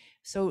writing.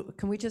 So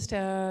can we just,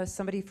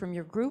 somebody from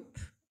your group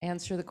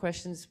answer the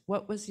questions?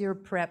 What was your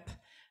prep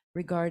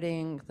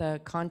regarding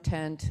the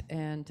content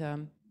and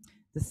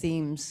the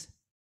themes?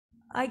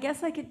 I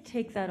guess I could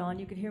take that on.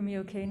 You can hear me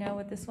okay now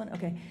with this one?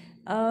 Okay.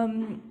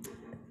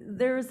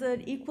 There's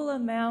an equal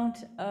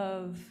amount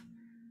of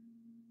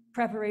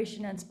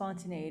preparation and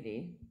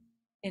spontaneity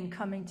in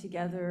coming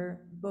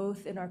together,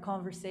 both in our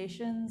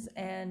conversations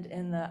and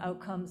in the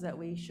outcomes that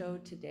we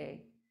showed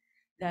today,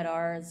 that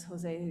are, as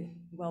Jose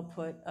well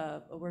put,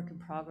 a work in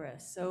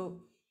progress.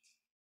 So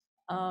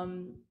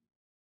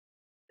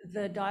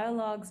the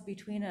dialogues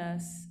between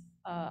us,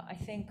 I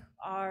think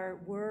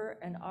were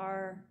and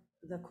are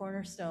the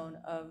cornerstone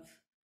of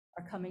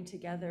our coming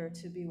together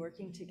to be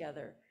working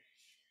together.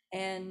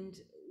 And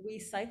we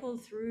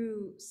cycled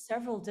through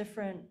several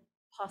different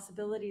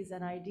possibilities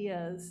and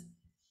ideas.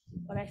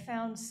 What I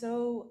found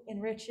so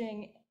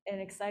enriching and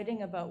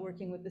exciting about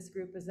working with this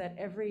group is that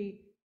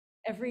every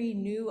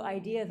new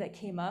idea that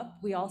came up,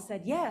 we all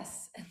said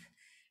yes,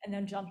 and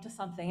then jumped to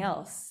something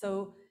else.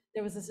 So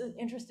there was this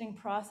interesting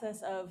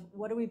process of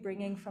what are we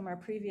bringing from our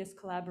previous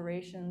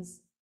collaborations,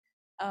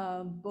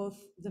 both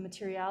the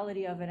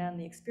materiality of it and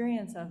the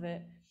experience of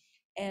it,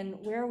 and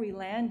where are we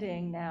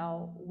landing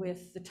now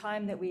with the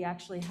time that we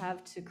actually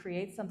have to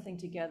create something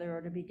together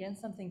or to begin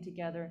something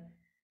together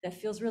that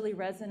feels really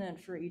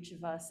resonant for each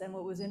of us. And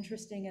what was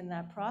interesting in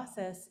that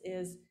process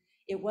is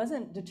It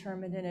wasn't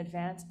determined in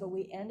advance, but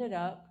we ended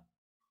up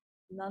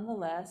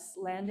nonetheless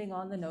landing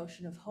on the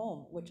notion of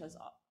home, which is,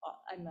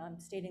 I'm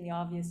stating the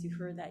obvious, you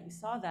heard that, you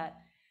saw that,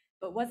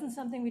 but wasn't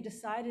something we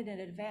decided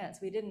in advance.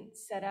 We didn't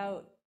set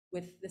out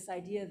with this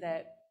idea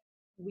that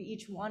we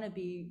each want to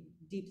be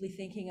deeply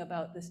thinking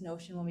about this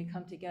notion when we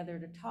come together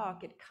to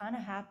talk. It kind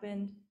of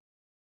happened,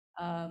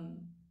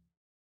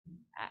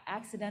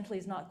 accidentally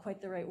is not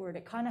quite the right word.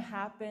 It kind of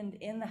happened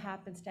in the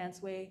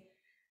happenstance way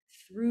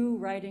through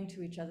writing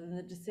to each other. And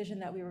the decision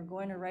that we were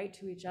going to write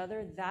to each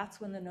other, that's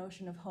when the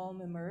notion of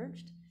home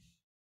emerged.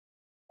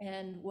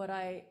 And what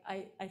I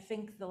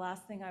think the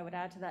last thing I would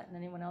add to that, and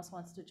anyone else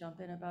wants to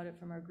jump in about it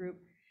from our group,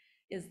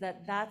 is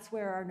that that's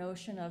where our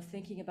notion of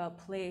thinking about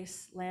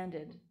place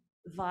landed,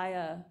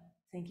 via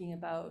thinking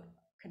about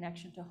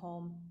connection to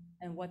home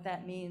and what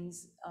that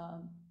means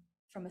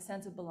from a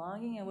sense of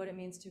belonging and what it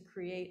means to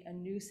create a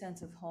new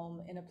sense of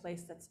home in a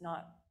place that's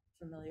not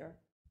familiar.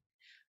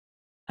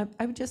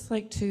 I would just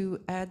like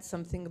to add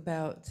something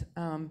about,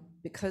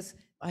 because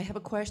I have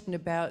a question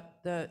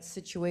about the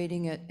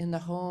situating it in the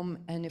home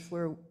and if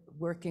we're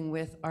working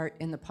with art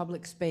in the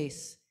public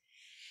space.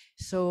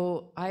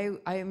 So I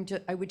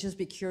would just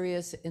be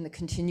curious in the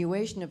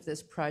continuation of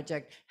this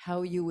project,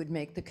 how you would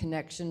make the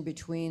connection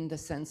between the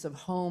sense of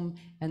home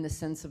and the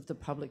sense of the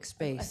public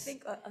space. I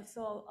think,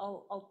 so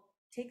I'll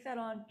take that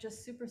on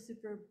just super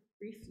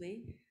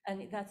briefly.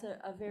 And that's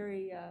a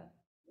very,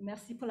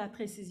 merci pour la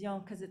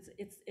précision, because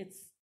it's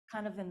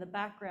kind of in the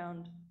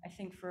background, I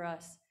think, for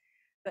us,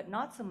 but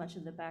not so much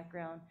in the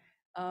background.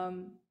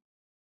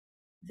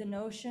 The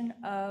notion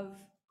of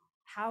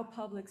how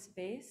public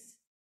space,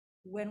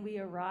 when we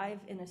arrive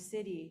in a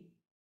city,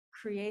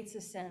 creates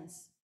a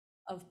sense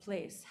of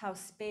place, how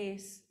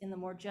space in the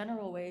more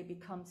general way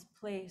becomes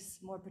place,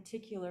 more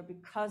particular,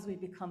 because we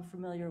become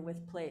familiar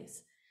with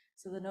place.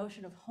 So the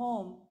notion of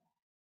home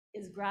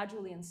is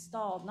gradually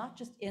installed, not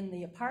just in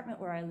the apartment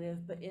where I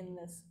live, but in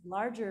this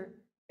larger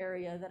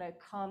area that I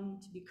come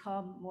to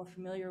become more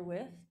familiar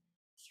with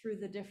through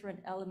the different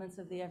elements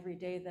of the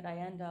everyday that I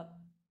end up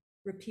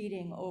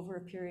repeating over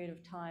a period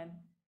of time,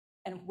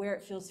 and where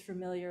it feels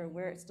familiar,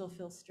 where it still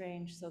feels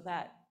strange, so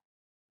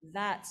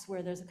that's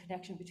where there's a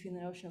connection between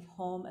the notion of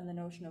home and the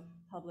notion of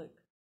public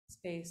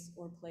space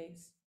or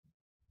place.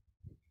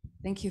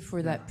 Thank you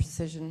for that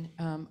precision.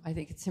 I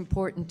think it's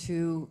important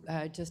to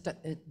just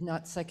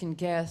not second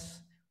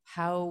guess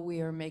how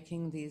we are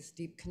making these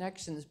deep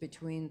connections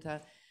between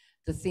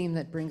the theme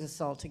that brings us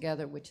all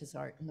together, which is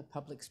art in the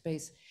public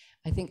space.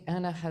 I think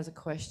Anna has a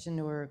question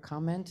or a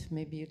comment.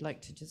 Maybe you'd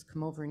like to just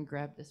come over and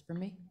grab this for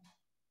me.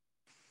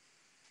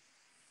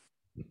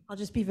 I'll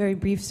just be very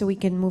brief so we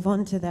can move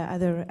on to the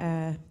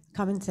other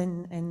comments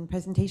and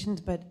presentations,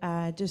 but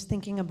just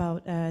thinking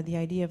about the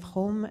idea of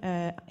home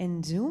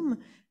in Zoom,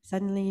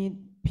 suddenly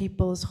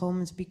people's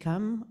homes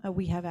become,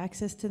 we have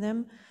access to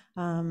them.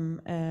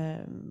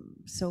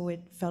 So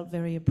it felt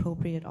very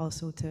appropriate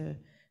also to,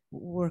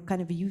 we're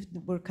kind of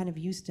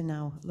used to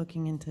now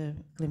looking into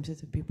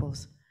glimpses of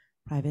people's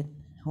private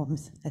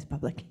homes as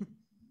public.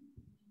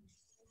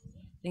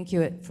 Thank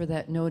you for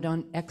that note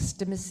on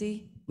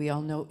extimacy. We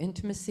all know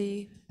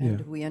intimacy,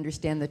 and we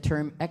understand the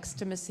term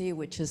extimacy,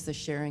 which is the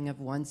sharing of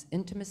one's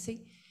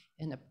intimacy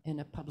in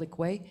a public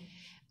way.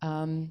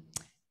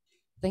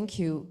 Thank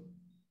you.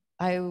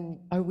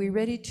 Are we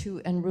ready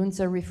to, and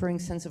Runza referring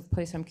sense of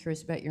place, I'm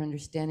curious about your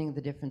understanding of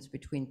the difference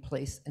between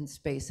place and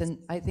space. And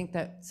I think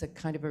that's a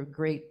kind of a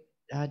great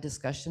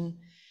discussion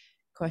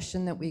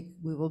question that we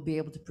will be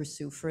able to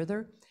pursue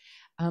further.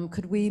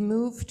 Could we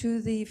move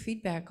to the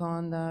feedback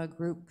on the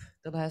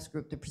last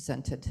group that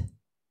presented?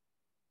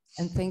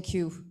 And thank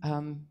you,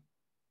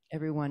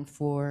 everyone,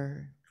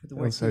 for the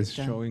work Elsa is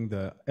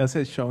done. Elsa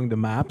is showing the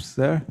maps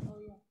there. Oh,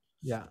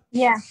 yeah.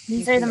 Yeah,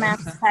 these are the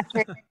maps,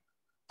 Patrick.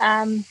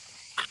 I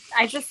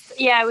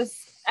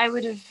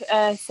would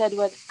have said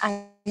what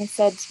Anna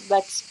said,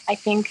 but I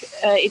think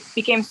it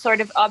became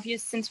sort of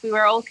obvious since we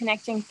were all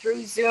connecting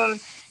through Zoom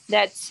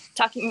that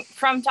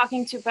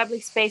talking to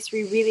public space,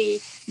 we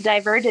really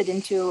diverted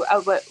into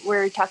what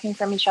we're talking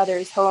from each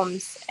other's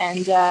homes,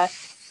 and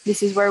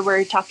this is where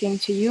we're talking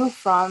to you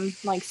from,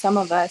 like some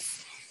of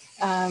us,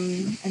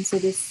 and so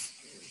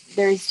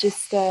there's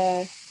just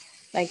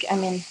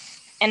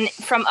and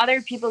from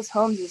other people's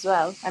homes as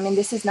well. I mean,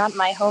 this is not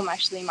my home,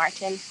 actually,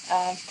 Martin.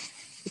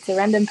 It's a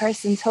random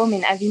person's home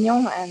in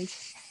Avignon, and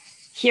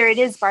here it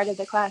is, part of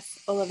the class,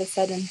 all of a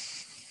sudden.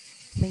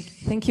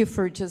 Thank you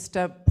for just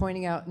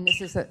pointing out, and this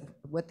is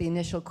what the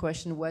initial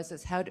question was,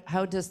 is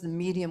how does the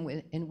medium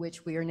in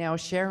which we are now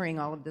sharing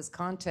all of this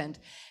content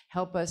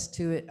help us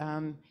to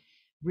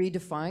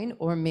redefine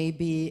or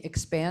maybe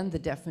expand the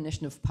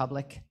definition of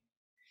public?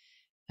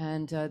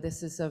 And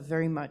this is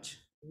very much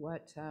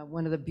what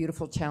one of the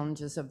beautiful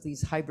challenges of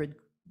these hybrid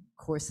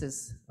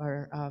courses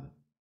are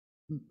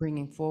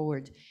bringing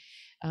forward.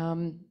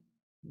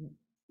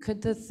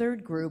 Could the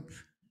third group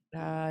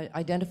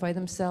identify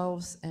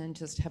themselves and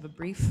just have a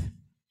brief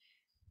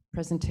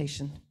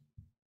presentation?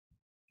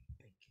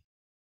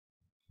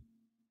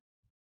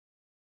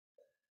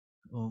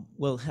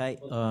 Hi.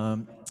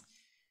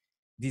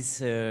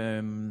 this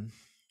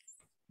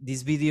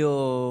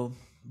video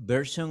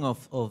version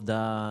of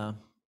the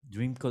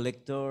Dream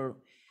Collector,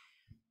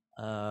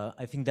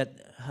 I think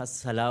that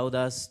has allowed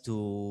us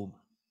to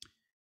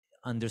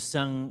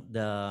understand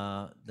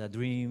the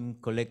Dream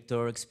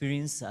Collector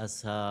experience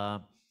as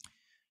a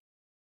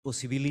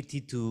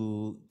possibility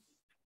to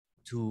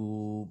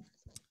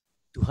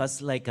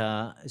has like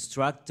a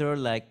structure,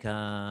 like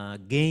a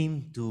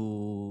game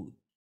to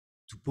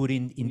put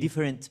in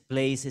different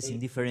places, in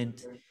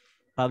different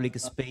public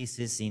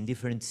spaces, in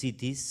different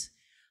cities,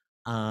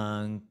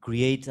 and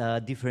create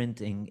a different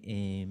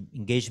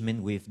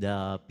engagement with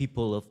the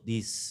people of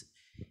this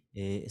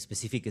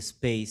specific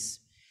space.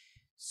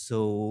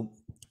 So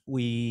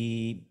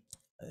we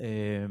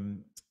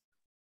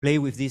play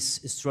with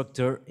this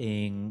structure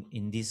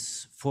in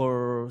these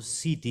 4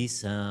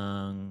 cities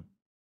and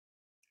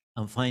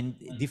find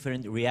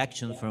different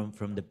reactions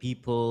from the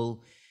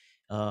people,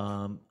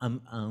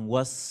 and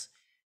was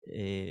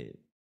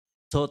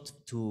taught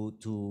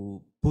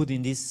to put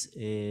in these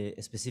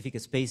specific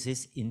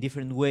spaces in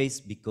different ways,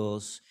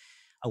 because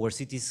our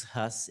cities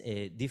has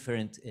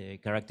different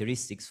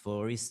characteristics.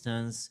 For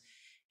instance,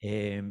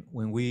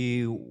 when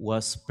we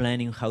was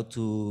planning how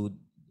to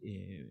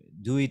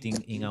do it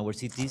in our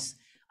cities,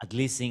 at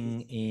least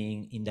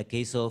in the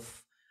case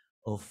of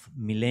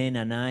Milene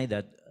and I,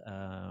 that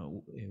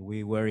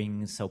we were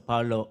in Sao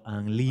Paulo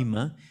and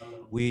Lima,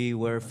 we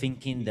were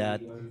thinking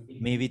that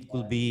maybe it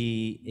could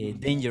be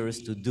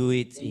dangerous to do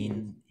it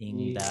in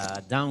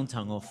the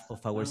downtown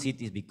of our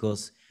cities,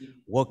 because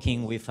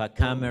walking with a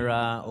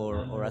camera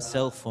or a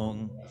cell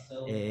phone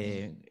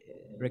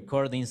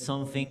recording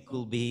something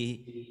could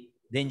be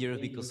dangerous,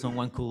 because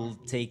someone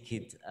could take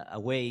it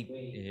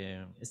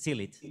away, steal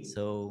it.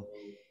 So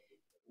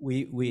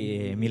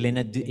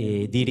Milena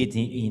did it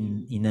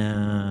in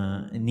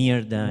a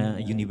near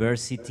the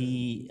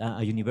university.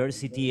 A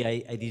university.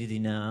 I did it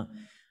in a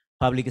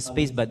public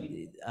space, but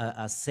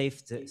a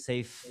safe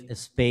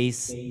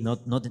space,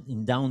 not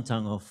in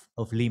downtown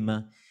of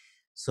Lima.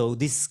 So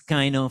this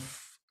kind of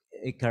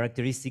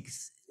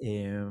characteristics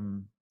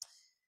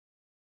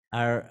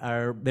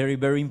are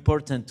very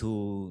important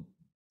to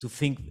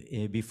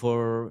think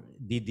before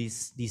did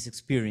this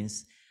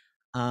experience.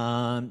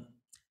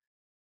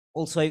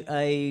 Also,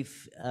 I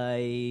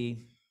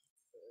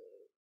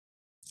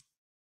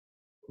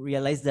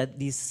realized that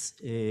this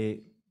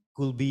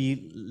could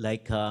be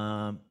like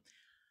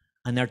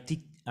an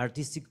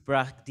artistic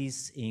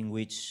practice in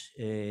which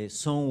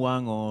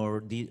someone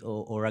or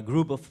a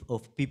group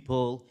of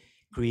people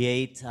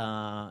create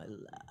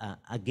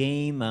a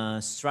game,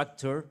 a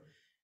structure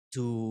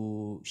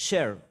to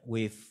share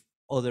with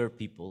other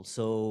people.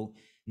 So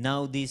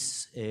now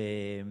this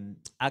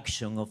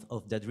action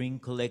of the Dream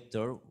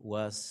Collector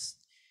was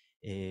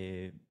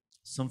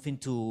something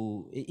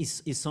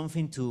is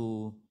something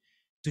to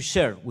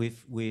share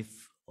with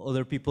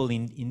other people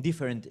in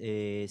different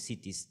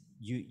cities.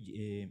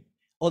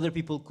 Other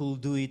people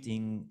could do it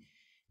in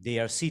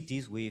their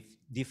cities with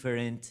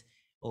different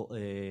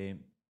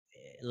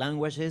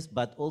languages,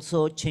 but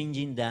also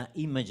changing the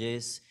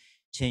images,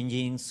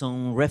 changing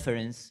some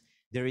reference.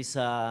 There is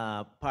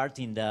a part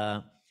in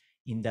the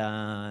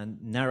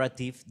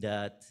narrative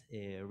that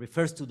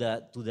refers to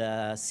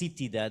the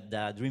city that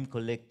the Dream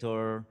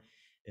Collector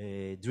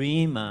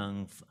dream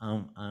and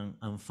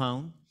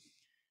found,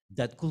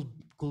 that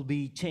could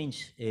be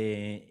changed,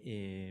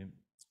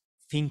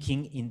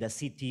 thinking in the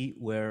city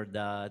where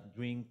the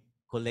Dream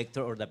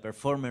Collector or the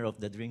performer of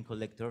the Dream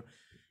Collector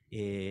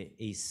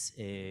is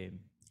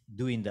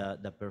doing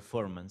the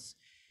performance.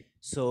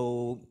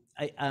 So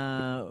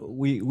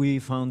we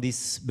found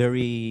this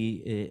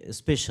very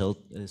special,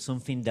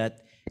 something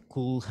that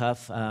could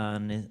have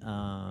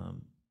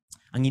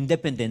an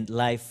independent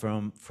life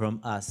from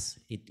us.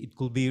 It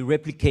could be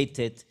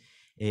replicated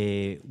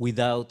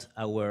without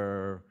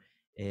our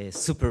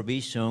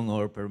supervision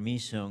or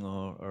permission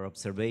or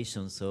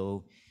observation.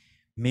 So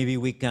maybe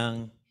we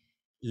can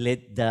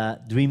let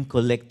the Dream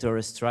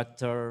Collector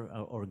structure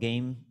or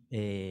game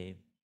be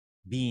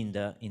in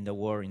the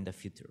world in the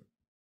future.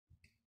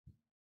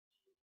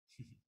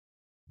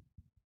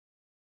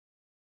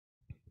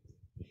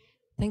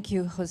 Thank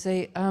you,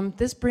 Jose.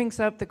 This brings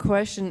up the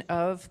question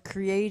of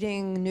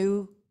creating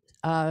new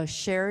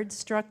shared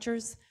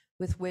structures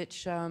with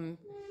which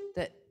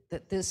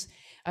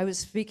I was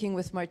speaking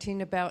with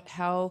Martine about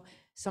how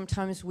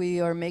sometimes we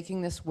are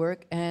making this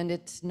work and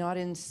it's not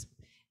in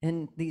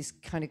these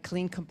kind of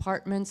clean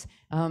compartments.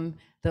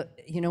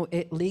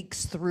 It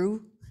leaks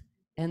through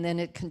and then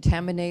it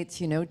contaminates,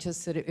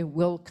 just that it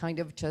will kind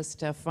of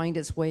just find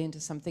its way into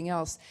something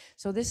else.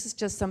 So this is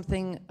just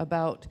something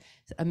about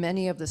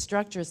many of the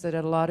structures that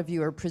a lot of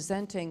you are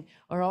presenting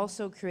are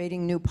also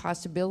creating new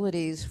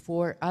possibilities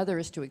for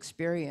others to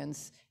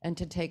experience and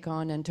to take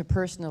on and to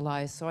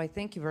personalize. So I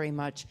thank you very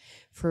much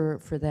for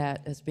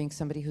that, as being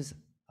somebody who's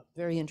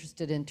very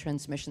interested in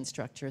transmission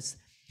structures.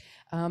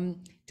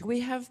 Do we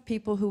have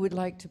people who would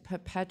like to,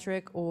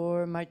 Patrick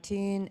or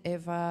Martine,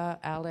 Eva,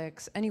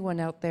 Alex, anyone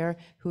out there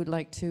who would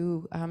like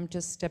to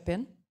just step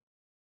in?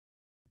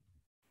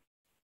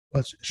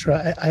 Well, sure.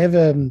 I have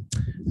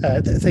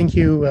thank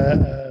you,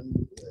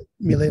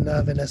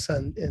 Milena, Vanessa,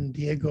 and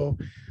Diego,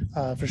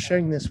 for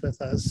sharing this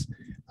with us.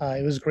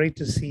 It was great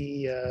to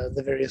see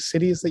the various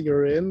cities that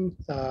you're in.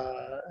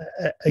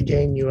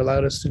 Again, you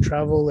allowed us to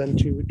travel and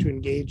to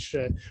engage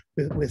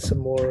with some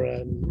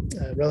more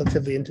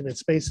relatively intimate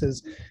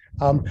spaces.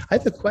 I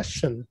have a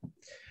question.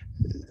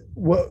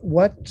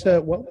 What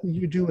will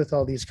you do with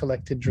all these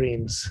collected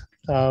dreams?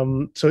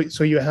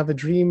 So you have a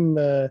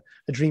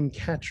dream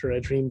catcher,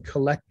 a dream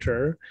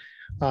collector,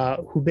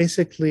 who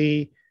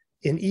basically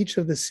in each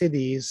of the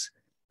cities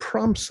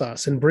prompts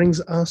us and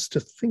brings us to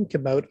think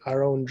about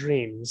our own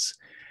dreams,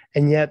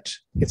 and yet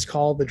it's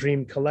called the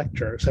dream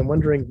collector. So I'm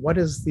wondering, what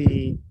is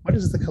the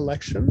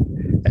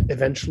collection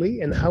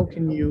eventually, and how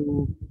can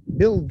you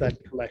build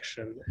that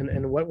collection,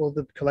 and what will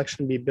the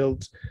collection be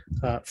built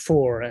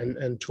for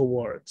and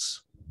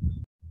towards?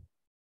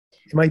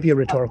 It might be a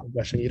rhetorical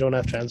question. You don't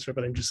have to answer,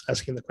 but I'm just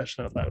asking the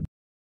question out loud.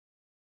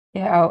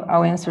 Yeah,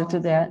 I'll answer to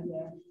that.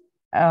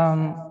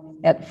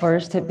 At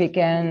first, it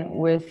began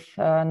with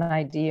an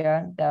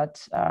idea that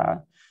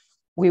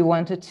we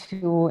wanted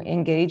to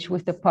engage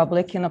with the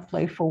public in a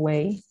playful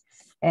way,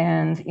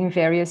 and in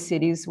various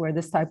cities where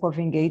this type of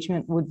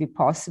engagement would be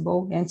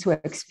possible, and to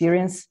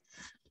experience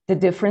the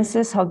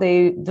differences, how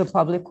the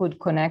public would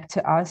connect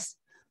to us,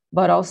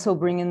 but also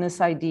bring in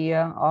this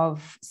idea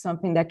of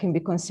something that can be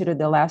considered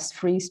the last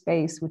free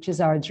space, which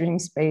is our dream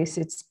space.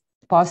 It's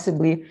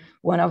possibly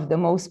one of the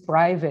most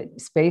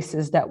private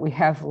spaces that we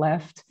have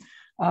left.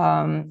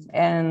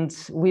 And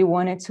we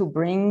wanted to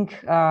bring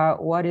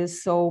what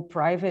is so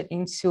private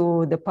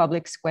into the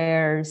public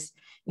squares,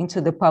 into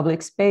the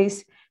public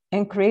space,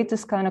 and create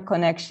this kind of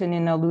connection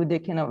in a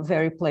ludic, in a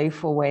very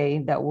playful way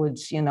that would,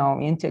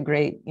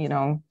 integrate,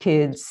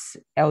 kids,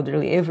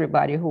 elderly,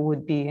 everybody who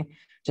would be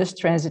just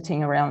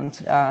transiting around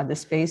the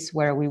space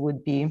where we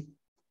would be.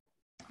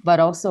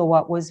 But also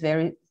what was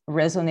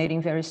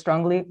resonating very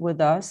strongly with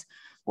us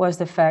was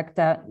the fact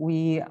that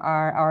we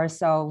are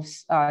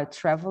ourselves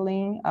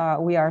traveling.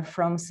 We are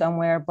from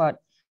somewhere, but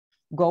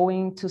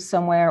going to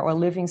somewhere or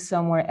living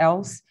somewhere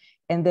else.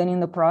 And then in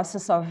the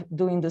process of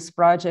doing this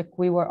project,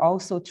 we were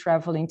also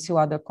traveling to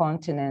other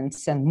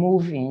continents and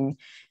moving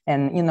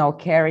and,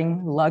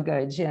 carrying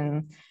luggage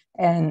and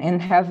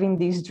having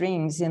these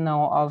dreams,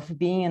 of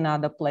being in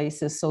other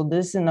places. So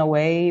this, in a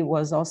way,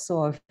 was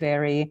also a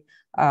very,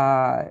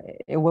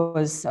 it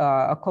was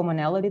a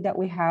commonality that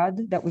we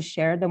had, that we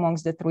shared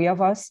amongst the three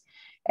of us.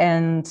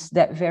 And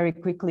that very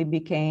quickly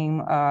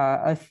became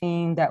a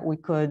theme that we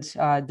could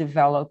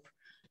develop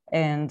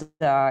and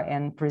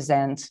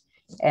present.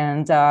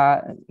 And,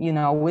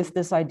 with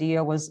this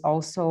idea was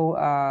also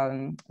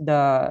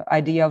the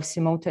idea of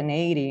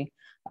simultaneity.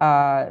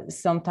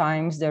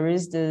 Sometimes there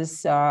is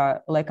this,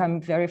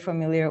 I'm very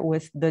familiar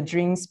with the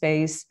dream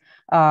space,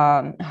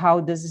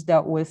 how this is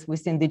dealt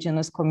with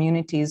indigenous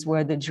communities,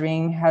 where the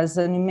dream has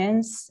an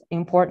immense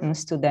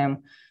importance to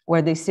them,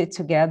 where they sit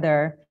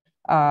together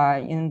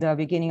in the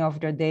beginning of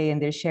their day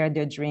and they share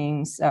their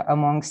dreams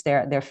amongst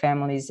their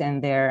families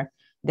and their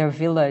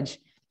village,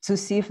 to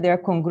see if there are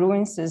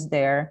congruences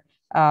there,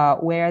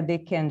 where they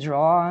can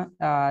draw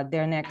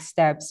their next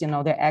steps,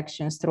 their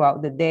actions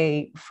throughout the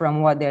day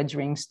from what their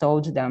dreams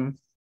told them.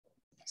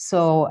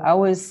 So I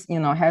was,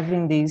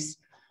 having these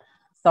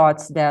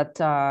thoughts that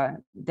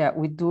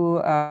we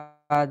do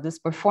this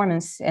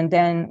performance, and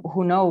then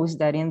who knows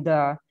that in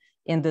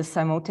the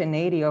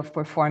simultaneity of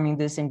performing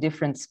this in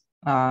different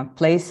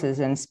places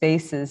and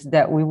spaces,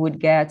 that we would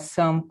get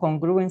some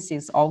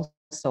congruencies also,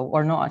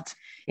 or not.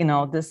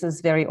 This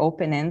is very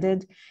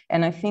open-ended.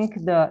 And I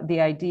think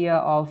the idea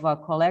of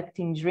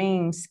collecting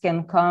dreams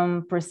can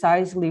come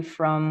precisely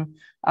from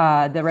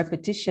the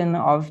repetition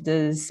of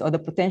this, or the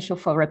potential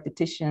for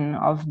repetition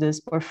of this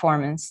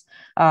performance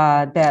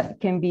that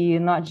can be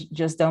not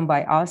just done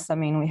by us. I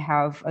mean, we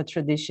have a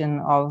tradition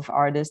of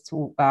artists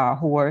who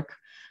work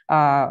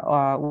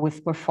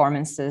with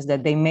performances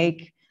that they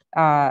make,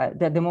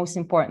 that the most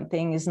important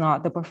thing is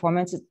not the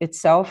performance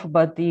itself,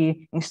 but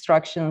the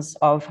instructions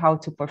of how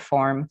to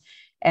perform.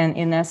 And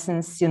in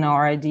essence,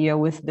 our idea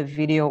with the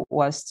video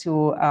was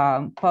to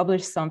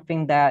publish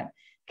something that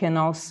can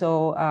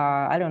also,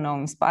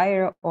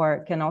 inspire,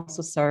 or can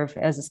also serve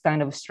as this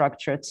kind of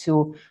structure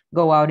to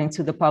go out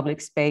into the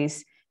public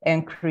space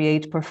and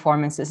create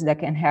performances that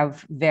can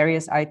have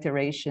various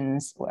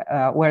iterations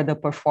where the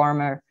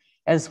performer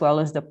as well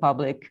as the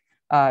public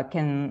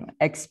can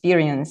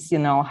experience,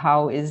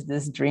 how is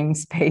this dream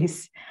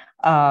space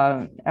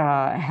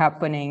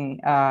happening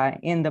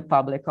in the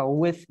public or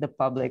with the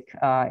public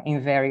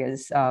in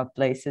various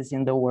places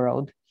in the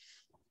world.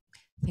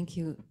 Thank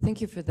you. Thank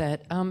you for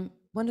that.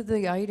 One of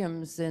the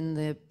items in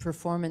the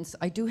performance,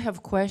 I do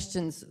have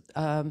questions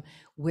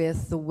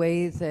with the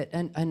way that,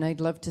 and I'd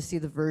love to see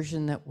the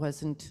version that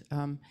wasn't,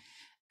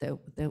 that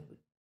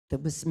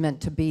was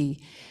meant to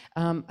be.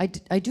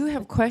 I do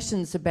have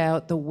questions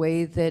about the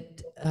way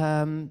that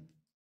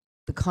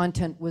the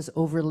content was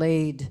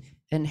overlaid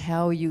and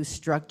how you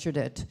structured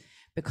it,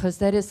 because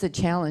that is the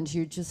challenge.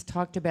 You just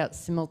talked about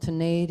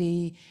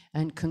simultaneity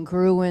and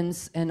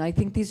congruence, and I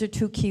think these are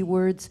two key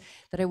words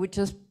that I would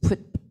just put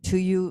to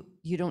you.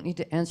 You don't need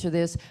to answer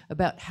this,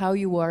 about how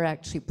you are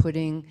actually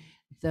putting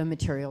the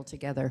material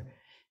together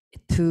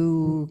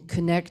to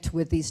connect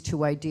with these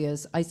two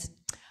ideas.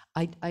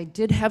 I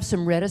did have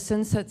some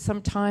reticence at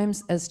some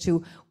times as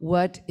to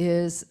what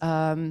is,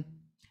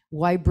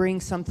 why bring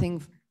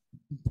something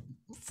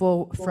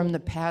from the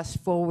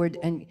past forward,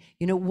 and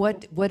you know,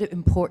 what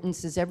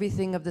importance is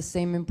everything of the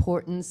same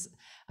importance?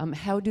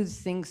 How do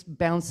things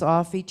bounce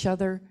off each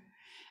other?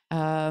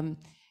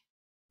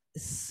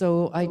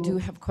 So I do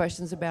have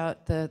questions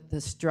about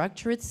the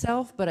structure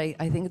itself, but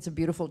I think it's a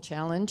beautiful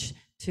challenge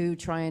to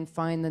try and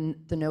find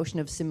the notion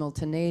of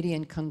simultaneity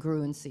and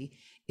congruency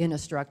in a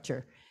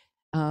structure,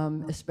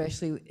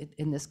 especially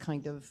in this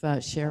kind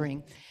of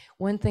sharing.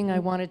 One thing I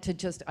wanted to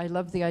just, I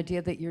love the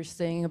idea that you're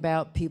saying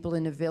about people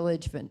in a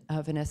village,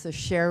 Vanessa,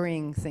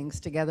 sharing things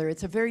together.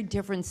 It's a very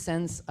different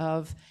sense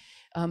of,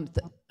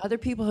 other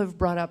people have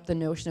brought up the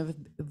notion of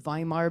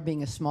Weimar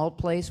being a small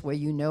place where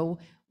you know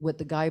what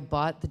the guy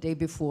bought the day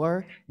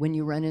before when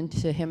you run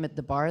into him at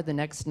the bar the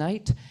next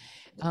night.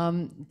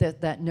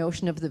 That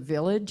notion of the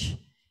village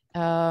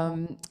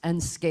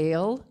and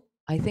scale.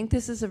 I think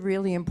this is a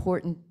really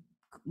important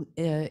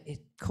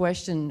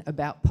question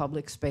about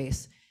public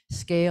space.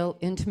 Scale,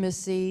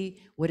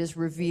 intimacy, what is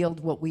revealed,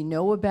 what we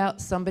know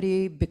about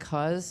somebody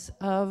because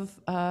of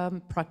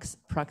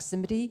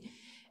proximity.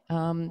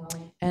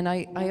 And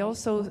I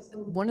also,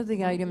 one of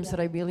the items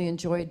that I really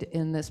enjoyed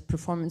in this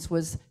performance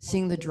was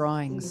seeing the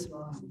drawings,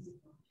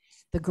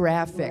 the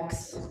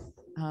graphics.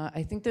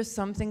 I think there's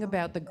something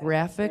about the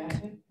graphic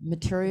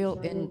material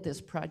in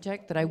this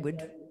project that I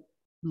would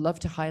love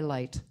to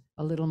highlight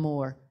a little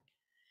more.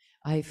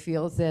 I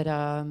feel that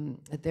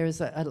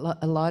there's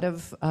a lot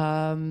of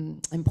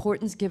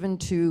importance given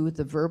to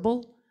the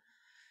verbal,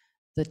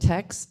 the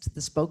text,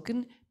 the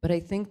spoken, but I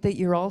think that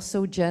you're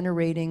also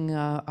generating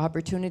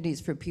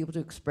opportunities for people to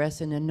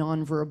express in a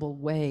nonverbal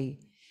way.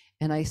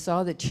 And I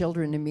saw the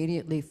children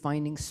immediately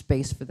finding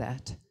space for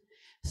that.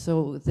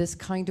 So this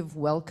kind of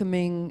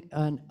welcoming,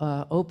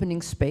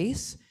 opening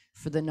space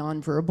for the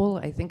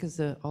nonverbal, I think is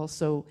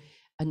also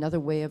another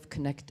way of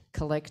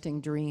collecting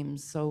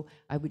dreams. So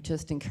I would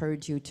just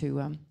encourage you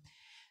to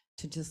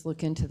just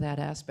look into that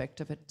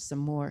aspect of it some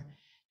more.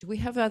 Do we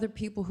have other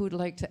people who'd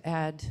like to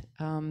add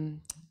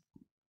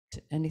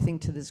anything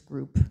to this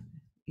group,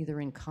 either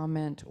in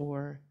comment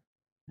or,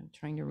 I'm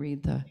trying to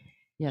read the,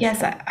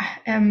 yes.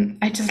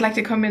 I'd just like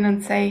to come in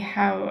and say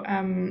how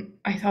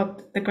I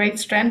thought the great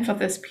strength of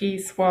this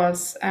piece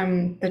was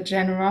the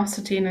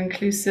generosity and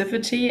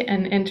inclusivity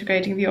and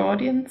integrating the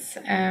audience.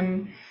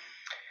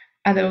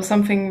 And there was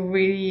something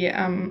really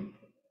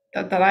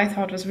that I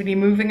thought was really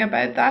moving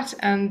about that.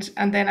 And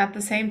then at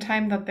the same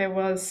time that there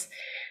was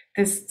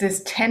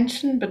this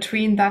tension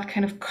between that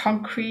kind of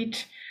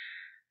concrete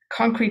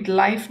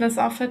liveness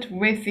of it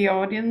with the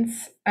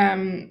audience,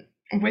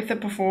 with the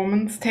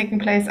performance taking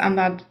place, and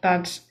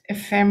that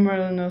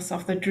ephemeralness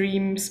of the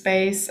dream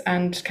space,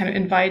 and kind of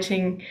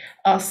inviting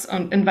us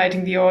and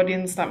inviting the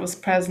audience that was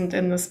present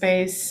in the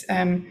space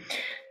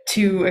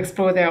to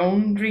explore their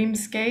own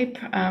dreamscape.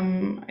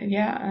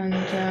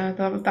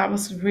 That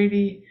was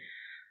really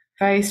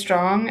very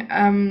strong.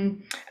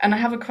 And I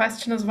have a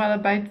question as well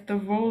about the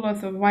role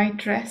of the white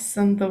dress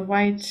and the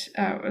white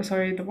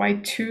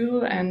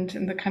tulle and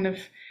in the kind of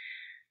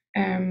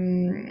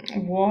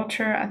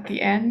water at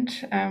the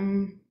end.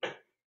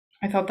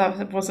 I thought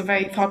that was a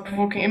very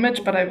thought-provoking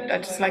image, but I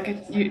just like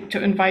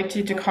to invite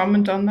you to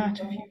comment on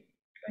that if you'd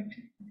like to.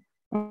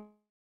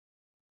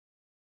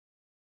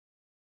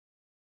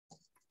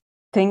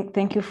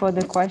 Thank you for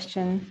the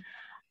question.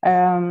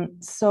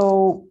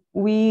 So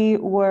we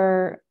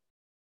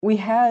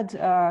had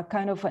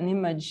kind of an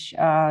image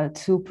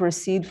to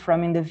proceed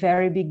from in the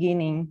very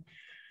beginning,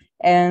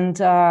 and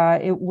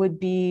it would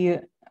be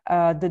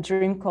the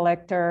dream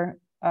collector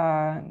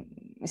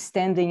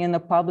standing in a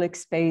public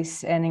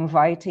space and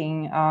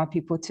inviting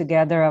people to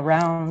gather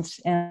around.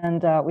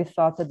 And we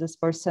thought that this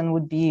person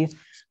would be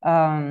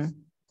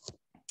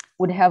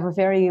would have a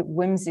very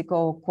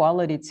whimsical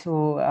quality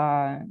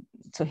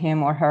to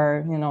him or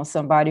her, you know,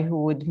 somebody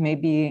who would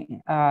maybe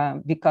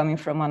be coming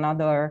from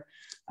another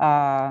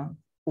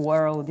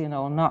world, you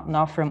know,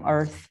 not from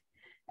Earth.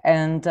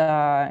 And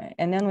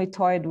then we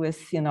toyed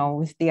with, you know,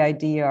 with the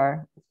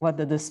idea, what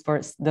does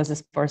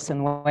this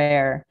person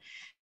wear?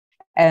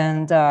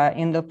 And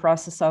in the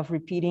process of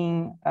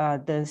repeating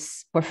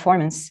this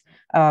performance,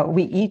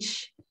 we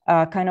each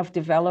kind of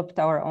developed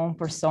our own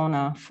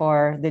persona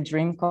for the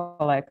dream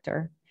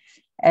collector.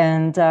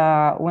 And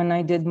when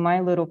I did my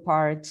little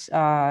part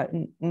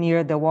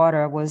near the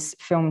water, was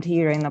filmed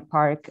here in the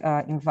park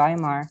in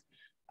Weimar,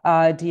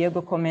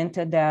 Diego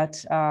commented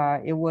that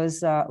it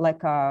was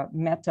like a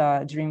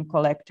meta dream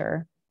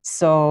collector.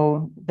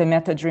 So the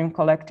meta dream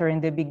collector in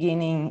the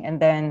beginning, and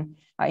then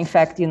in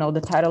fact,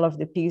 the title of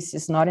the piece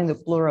is not in the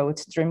plural,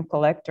 it's Dream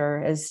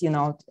Collector,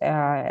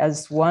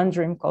 as one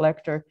dream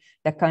collector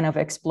that kind of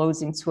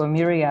explodes into a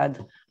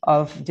myriad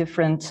of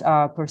different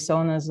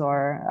personas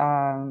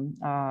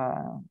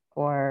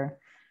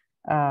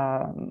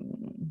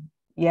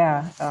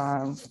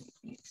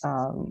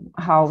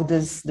how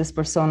this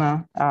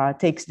persona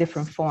takes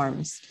different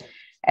forms.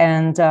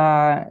 And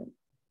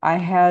I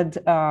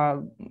had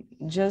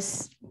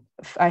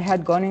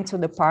gone into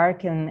the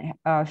park and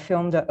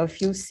filmed a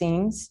few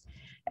scenes,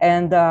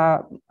 and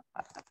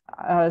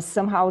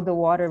somehow the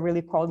water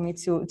really called me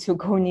to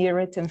go near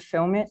it and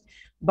film it.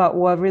 But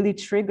what really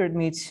triggered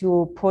me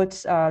to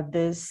put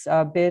this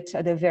bit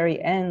at the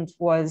very end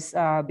was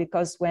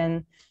because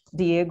when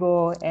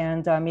Diego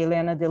and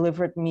Milena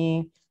delivered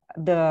me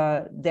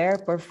their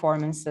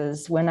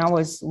performances, when I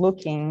was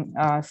looking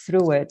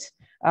through it,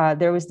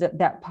 there was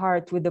that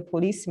part with the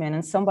policeman,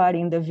 and somebody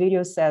in the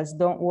video says,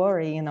 "Don't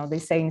worry," they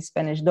say in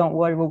Spanish, "Don't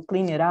worry, we'll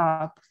clean it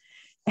up."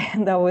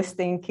 And I was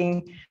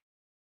thinking,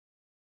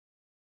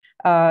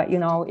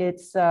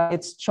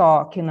 it's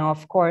chalk,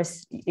 of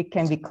course it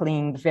can be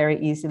cleaned very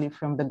easily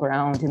from the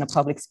ground in a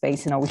public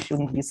space. We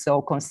shouldn't be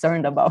so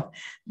concerned about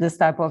this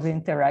type of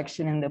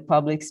interaction in the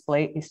public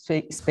space.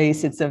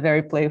 It's a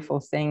very playful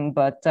thing,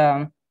 but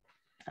I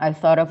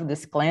thought of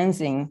this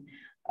cleansing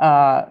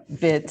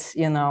bit,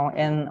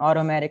 and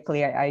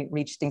automatically I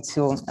reached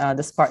into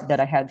this part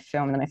that I had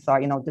filmed, and I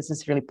thought, this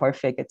is really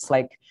perfect. It's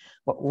like,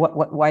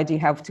 why do you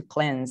have to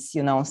cleanse,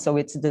 So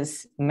it's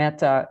this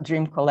meta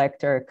dream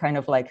collector kind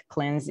of like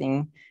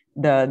cleansing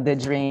the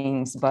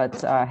dreams,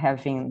 but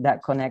having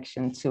that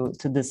connection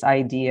to this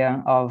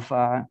idea of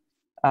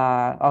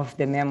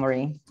the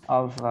memory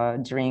of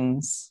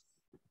dreams.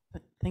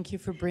 Thank you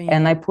for bringing.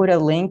 And I put a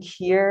link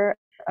here.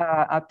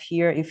 Up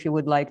here, if you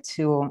would like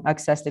to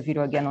access the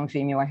video again on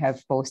Vimeo, I have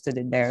posted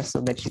it there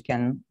so that you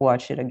can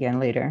watch it again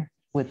later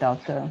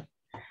without the.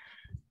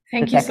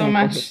 Thank you so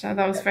much.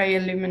 That was very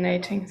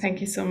illuminating. Thank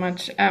you so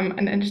much.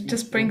 And it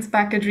just brings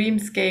back a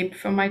dreamscape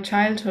from my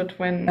childhood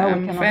when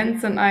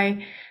friends and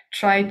I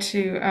tried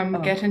to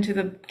get into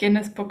the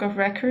Guinness Book of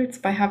Records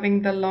by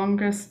having the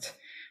longest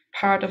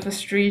part of a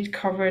street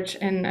covered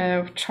in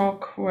a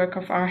chalk work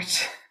of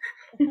art.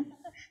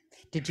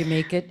 Did you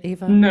make it,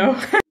 Eva?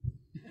 No.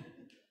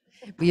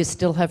 But you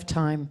still have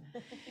time.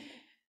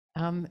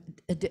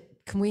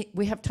 Can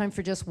we have time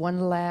for just one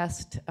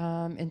last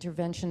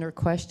intervention or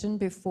question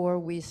before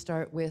we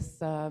start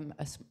with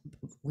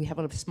we have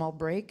a small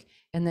break,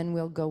 and then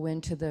we'll go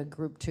into the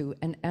group 2.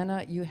 And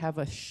Anna, you have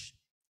a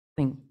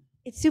thing.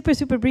 It's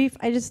super brief.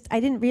 I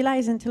didn't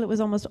realize until it was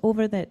almost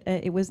over that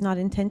it was not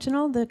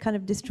intentional, the kind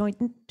of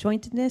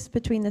disjointedness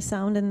between the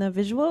sound and the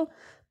visual,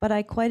 but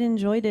I quite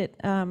enjoyed it,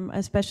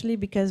 especially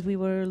because we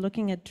were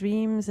looking at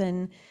dreams,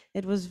 and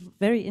it was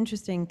very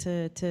interesting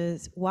to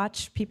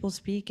watch people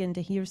speak and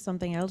to hear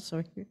something else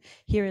or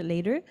hear it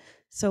later.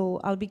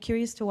 So I'll be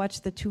curious to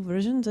watch the 2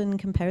 versions and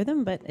compare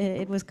them, but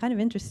it was kind of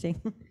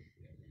interesting.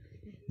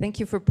 Thank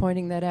you for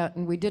pointing that out.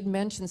 And we did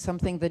mention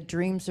something, that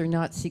dreams are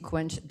not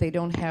sequential. They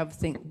don't have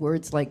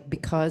words like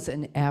because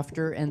and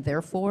after and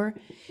therefore,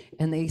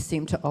 and they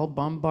seem to all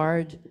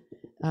bombard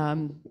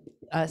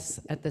us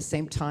at the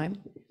same time.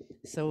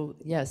 So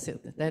yes,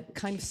 that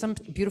kind of some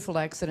beautiful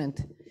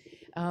accident.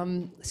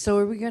 So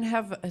are we going to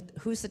have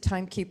who's the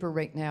timekeeper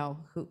right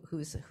now?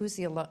 Who's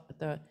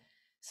the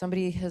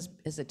somebody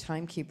is a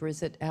timekeeper?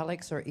 Is it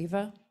Alex or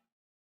Eva?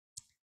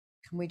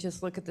 Can we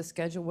just look at the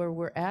schedule where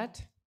we're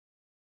at?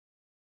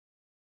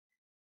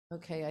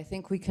 Okay, I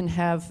think we can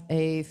have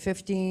a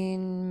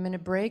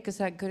 15-minute break. Is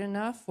that good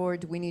enough, or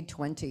do we need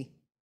 20?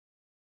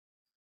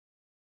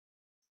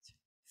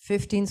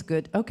 15's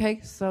good.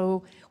 Okay,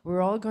 so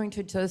we're all going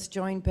to just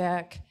join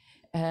back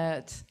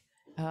at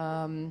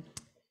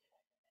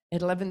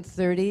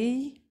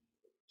 11:30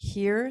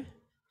 here,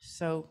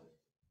 so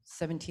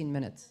 17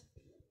 minutes.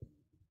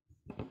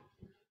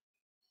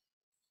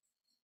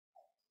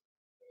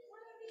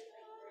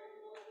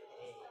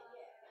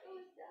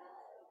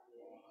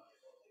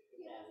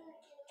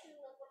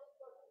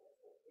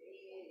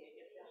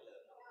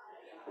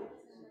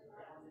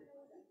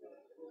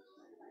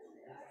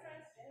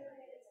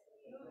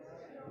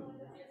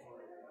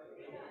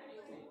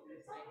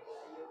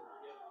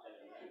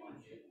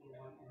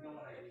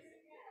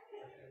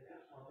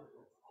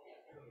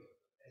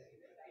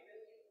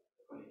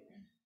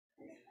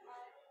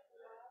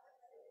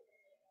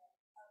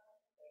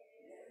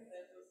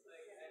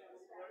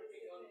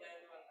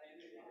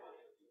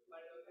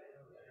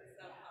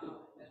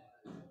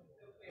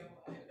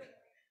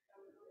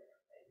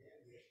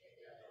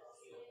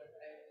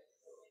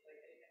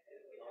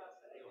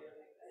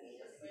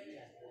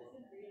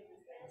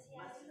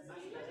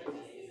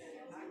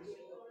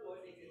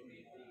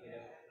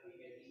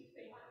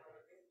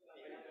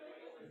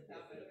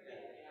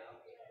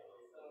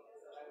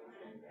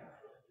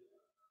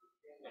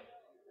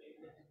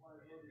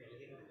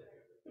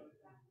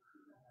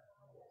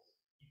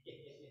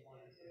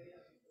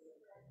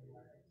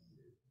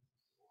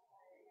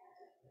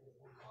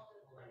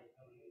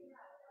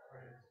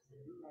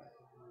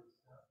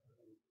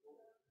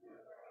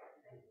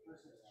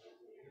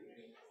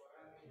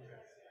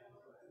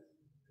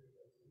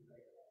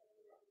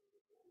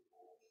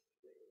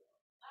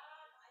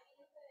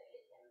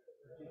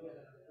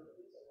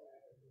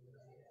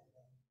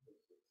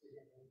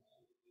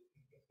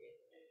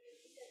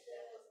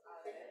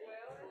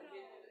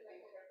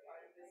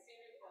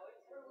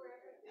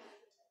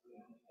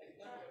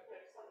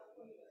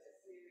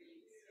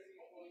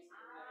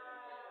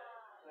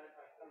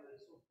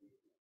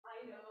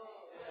 I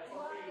know.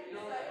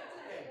 No,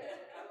 okay.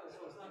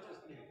 So it's not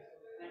just me.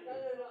 No.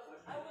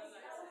 I was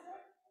like,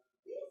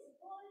 this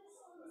boy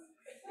sounds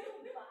so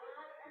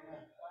bad, and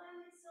the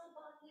poem is so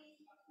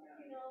badly,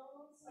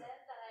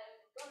 said that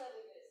I'm gonna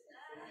do this.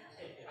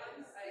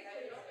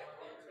 I love the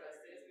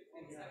contrast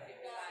between something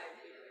like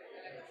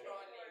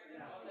electronic,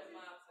 all the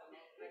maps, and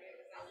like I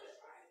said, it's just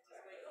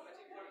way too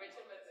much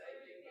information, but I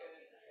think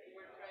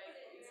we're trying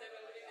in 7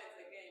 minutes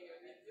again. You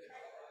need to.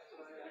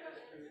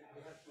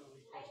 We have to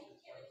repost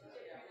this.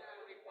 Yeah, we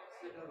will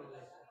repost it.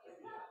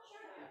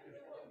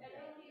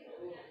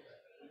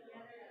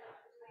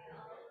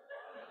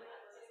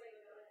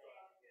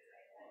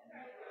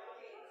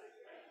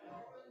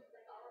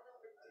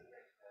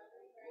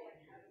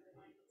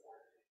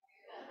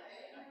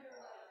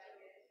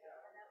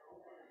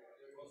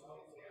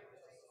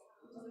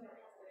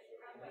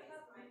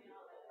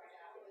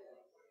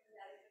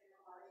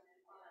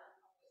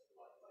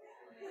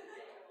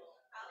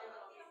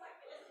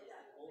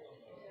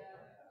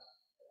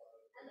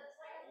 And that's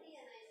why at the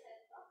end I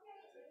said, okay,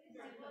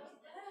 and it was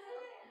just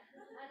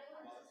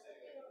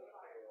a little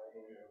part.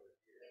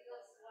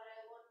 Because what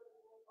I want to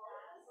do is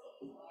I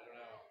don't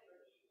know.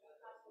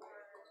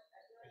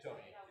 You tell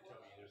me,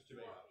 there's too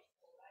many options.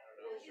 I don't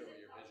know, sure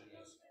what your vision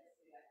is.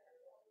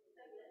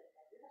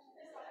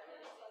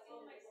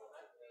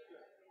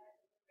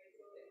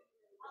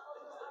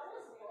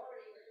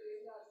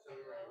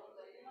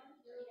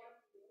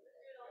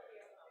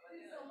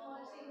 So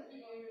much in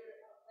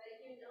here,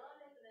 like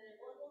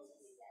all those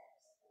steps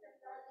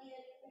that at the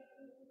end what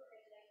is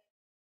perfect.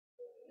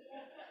 But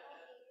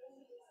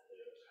in this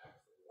case,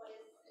 all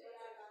these layers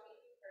and I love your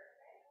arms.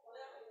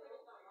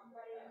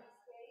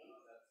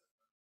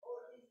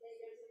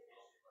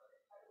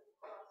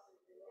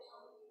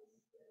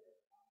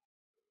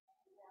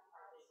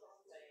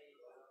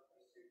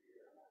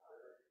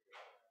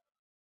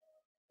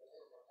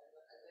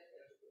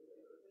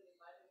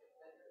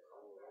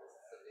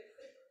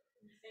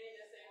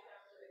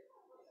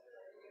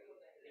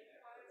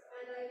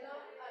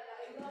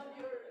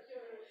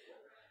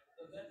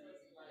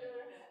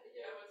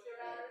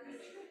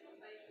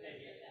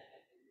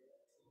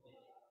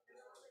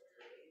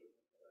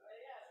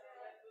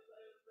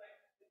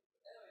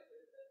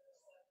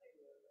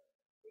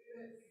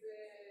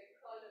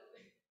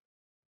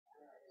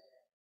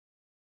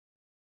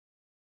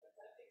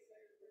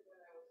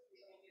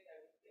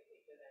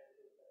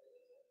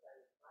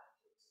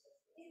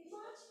 It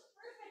matched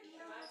perfectly.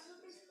 So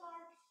this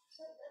part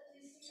that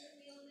you see the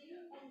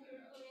building and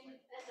you're doing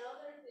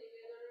another thing.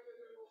 I don't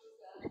remember what was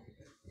that.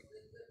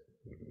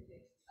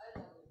 I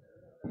don't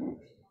remember.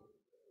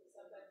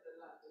 Sometimes the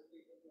last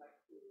people like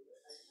to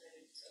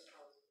manage the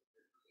house.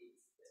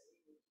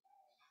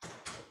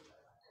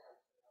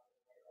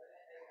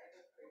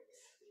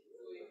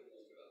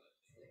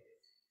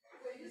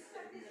 When you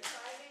start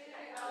describing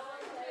it, I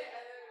was like,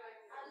 at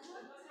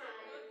what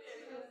time to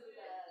do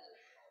that?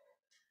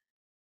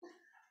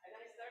 And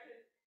I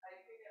started, I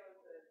think I was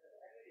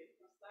actually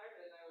to start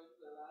and I was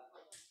the last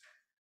one.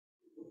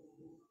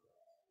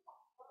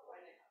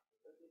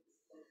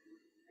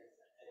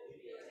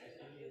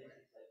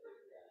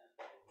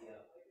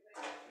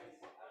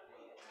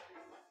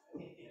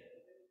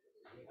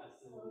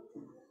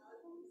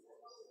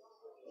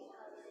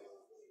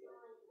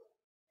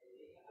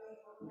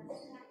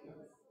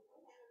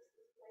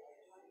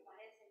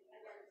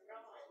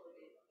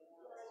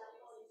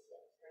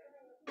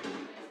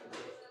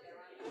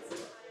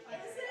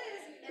 Ese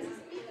es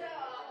mi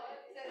trabajo,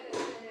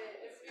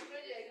 es mi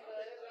proyecto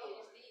de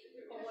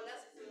PhD, como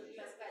las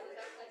calles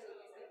acá son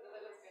distintas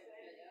de las calles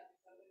de allá.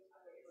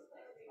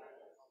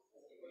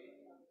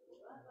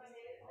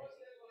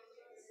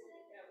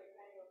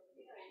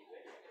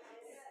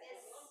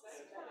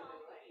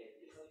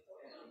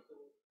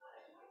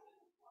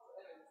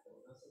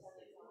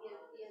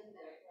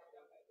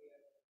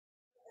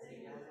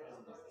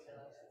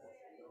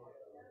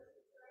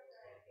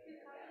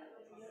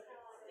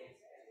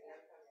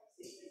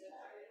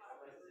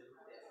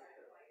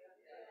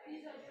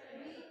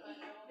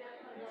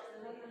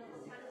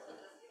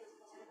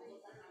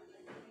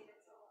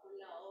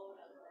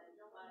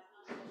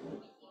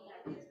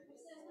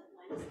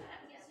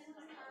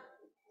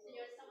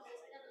 Señor, estamos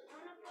esperando.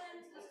 No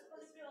podemos, entonces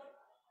 ¿cuál es peor?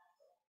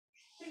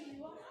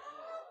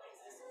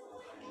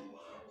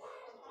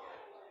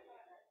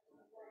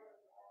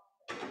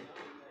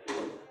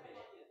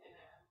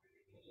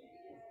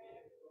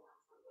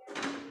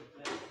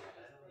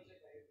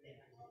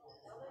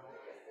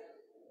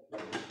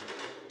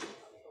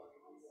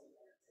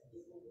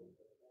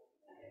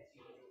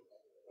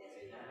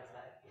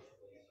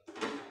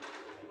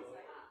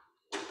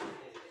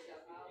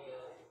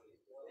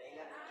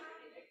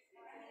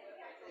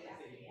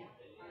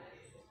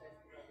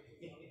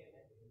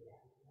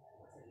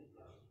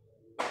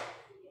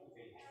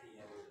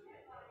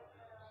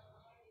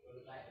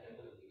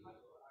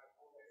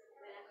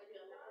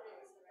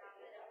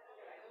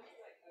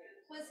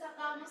 Pues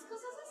sacamos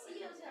cosas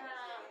así, o sea,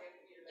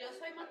 yo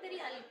soy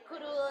material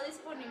crudo,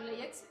 disponible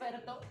y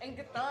experto en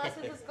que todas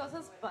esas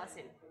cosas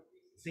pasen.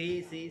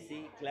 Sí, sí,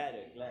 sí, claro,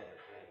 claro,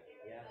 claro.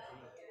 Ya, sí.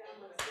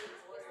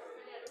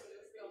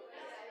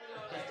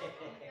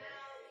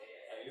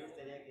 A mí me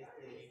gustaría que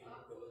este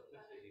producto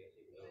se diga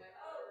así,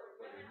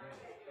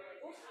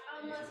 Uf,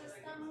 además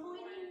está muy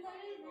linda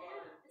la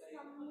idea,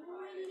 está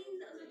muy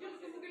linda. O sea,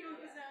 yo como que lo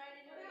empecé a ver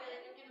y yo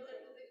quiero ser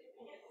tu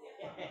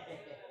secretaria.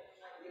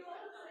 ¿Qué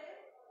vas a hacer?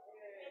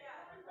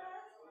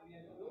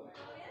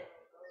 ¿Todo bien?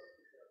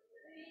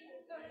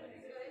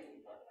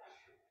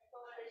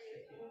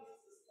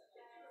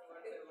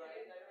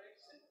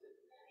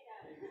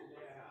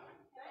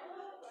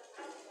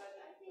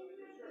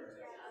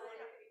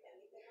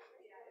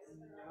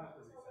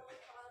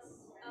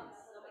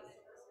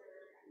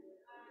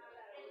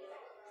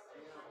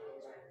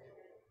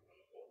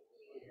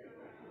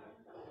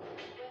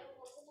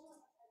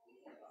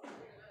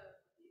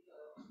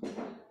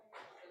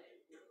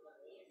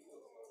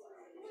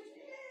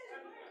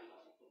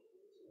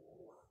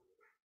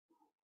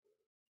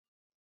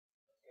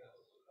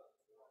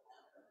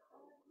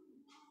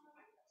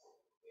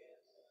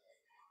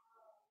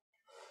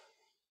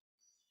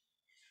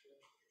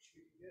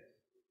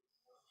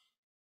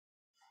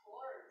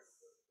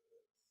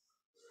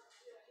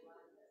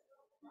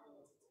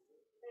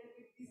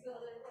 Sí, todo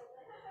bien.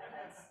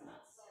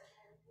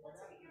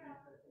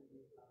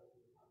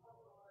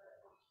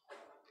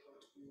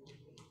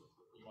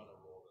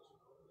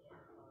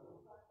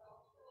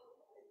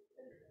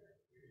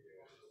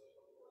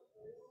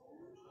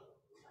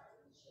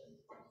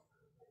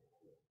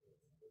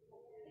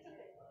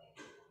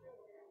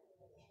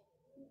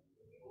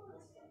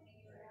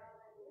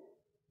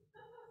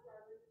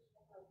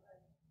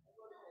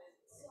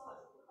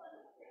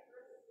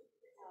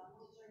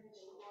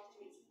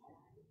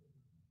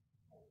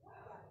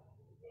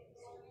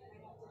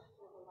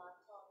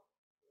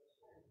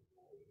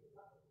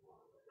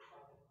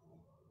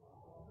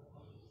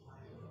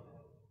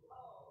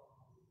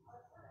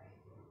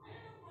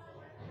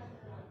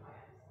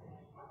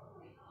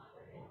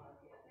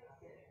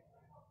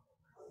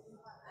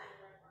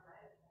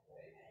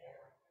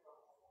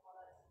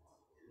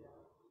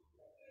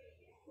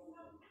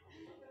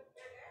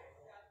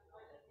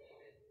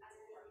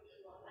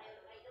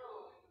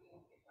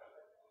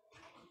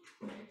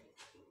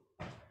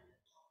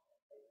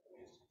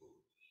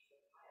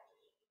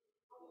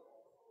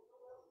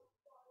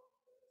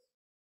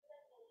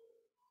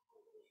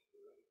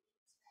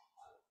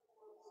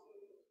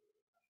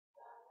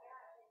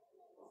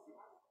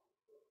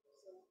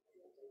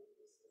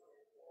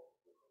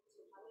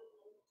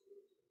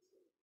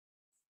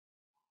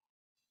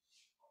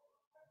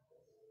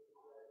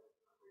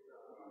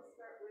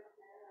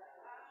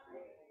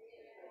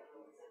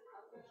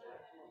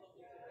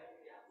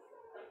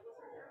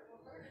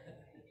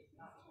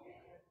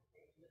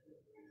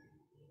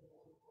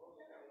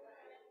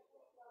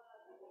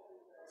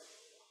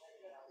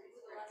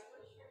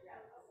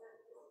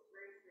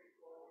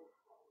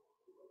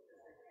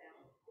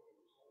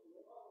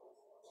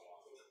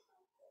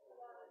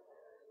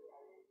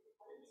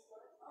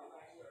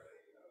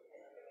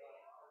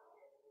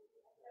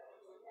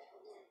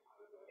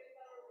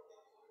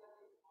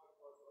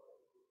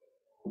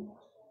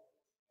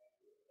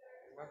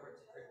 Remember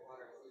to drink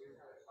water.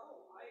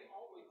 Oh, I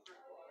always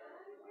drink water.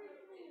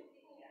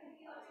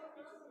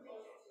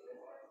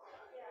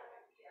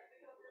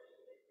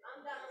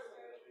 I'm down with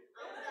it.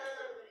 I'm down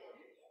with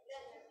it.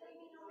 Then just let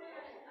me know when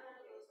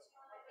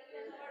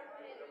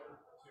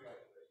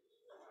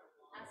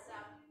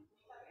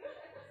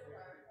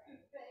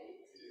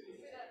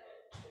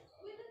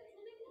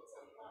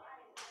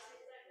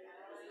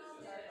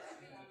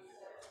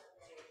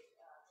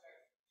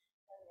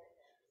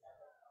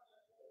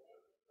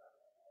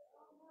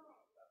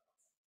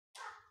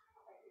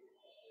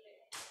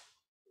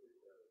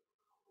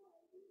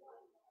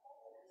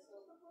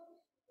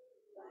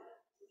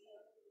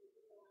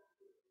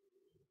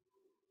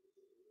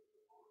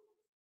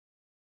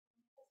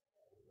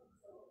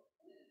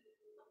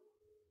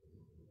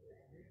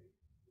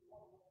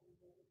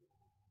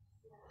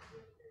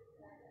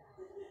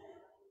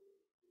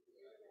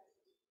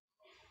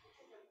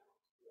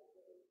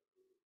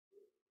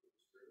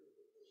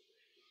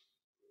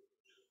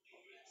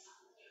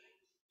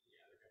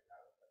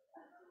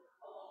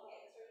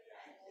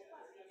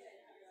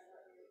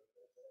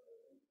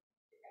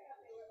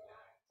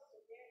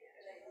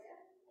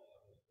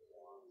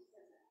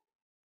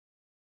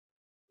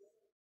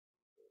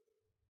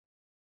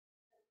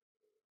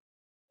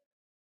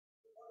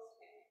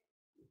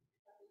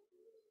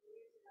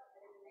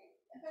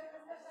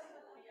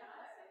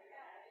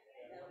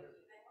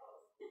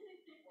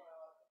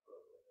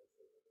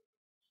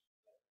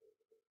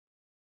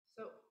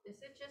So is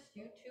it just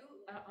you two,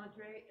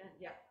 Andre? And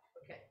yeah,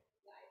 okay.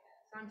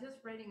 So I'm just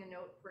writing a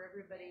note for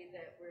everybody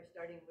that we're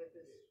starting with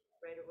this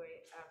right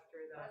away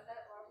after the.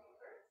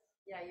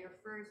 Yeah, you're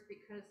first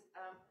because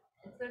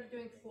instead of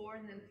doing 4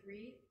 and then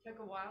 3, it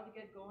took a while to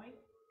get going.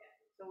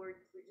 So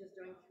we're just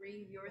doing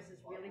 3. Yours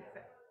is really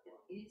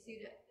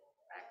easy to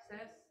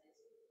access.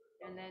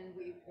 And then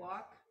we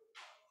walk,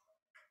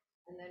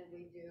 and then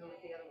we do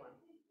the other one.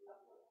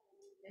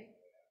 Okay?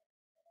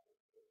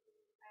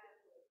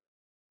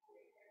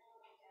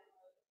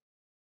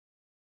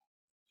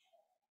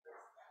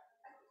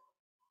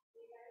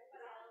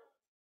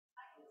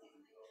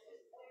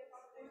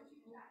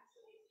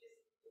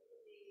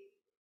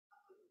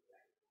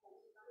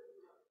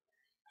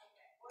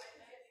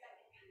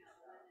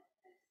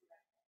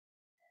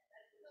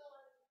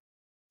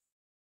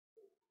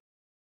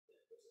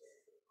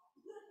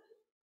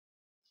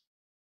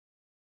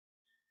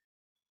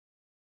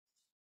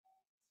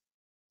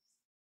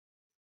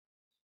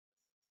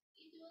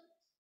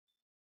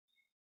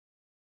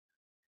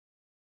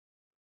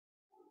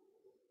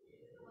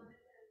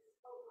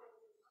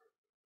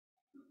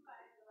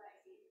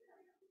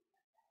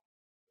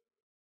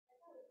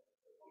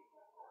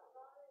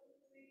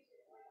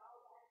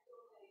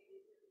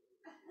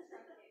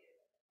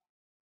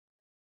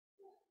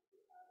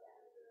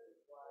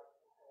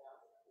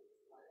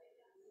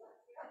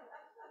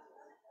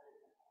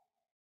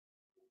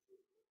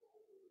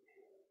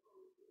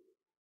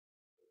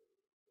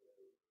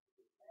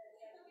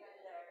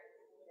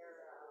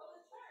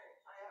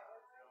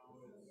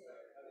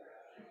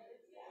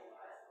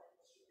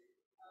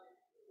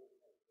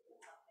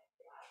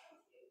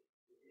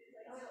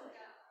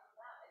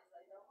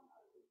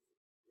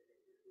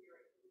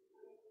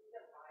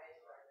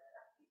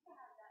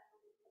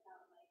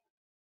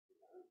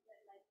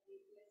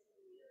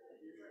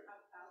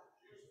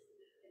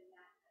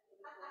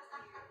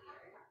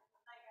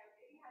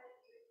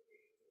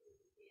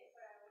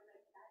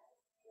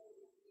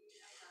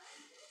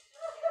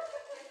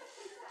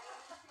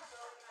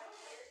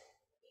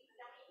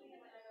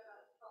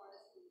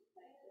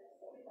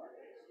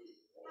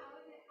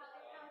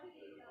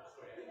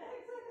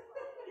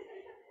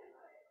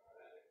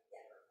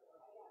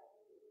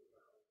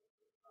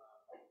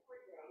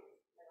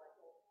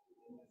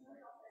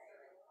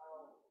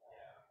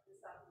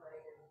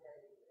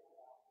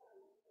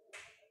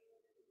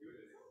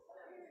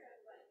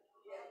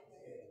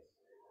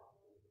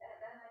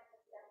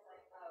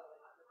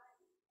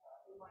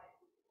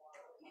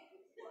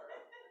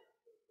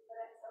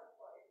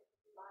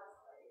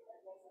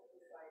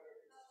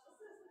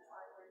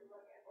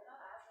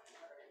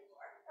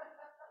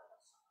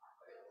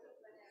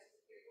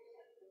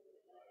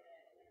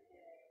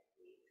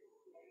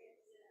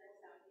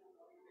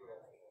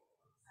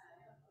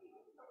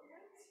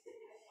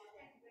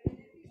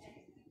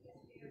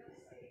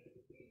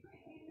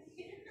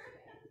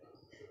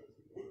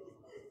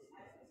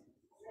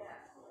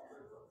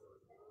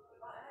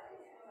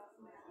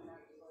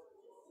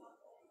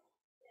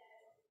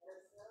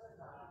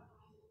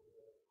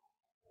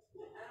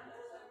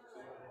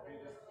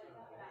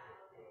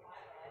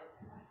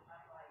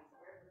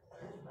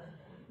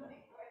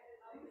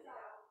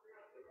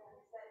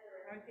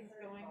 How are things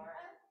going?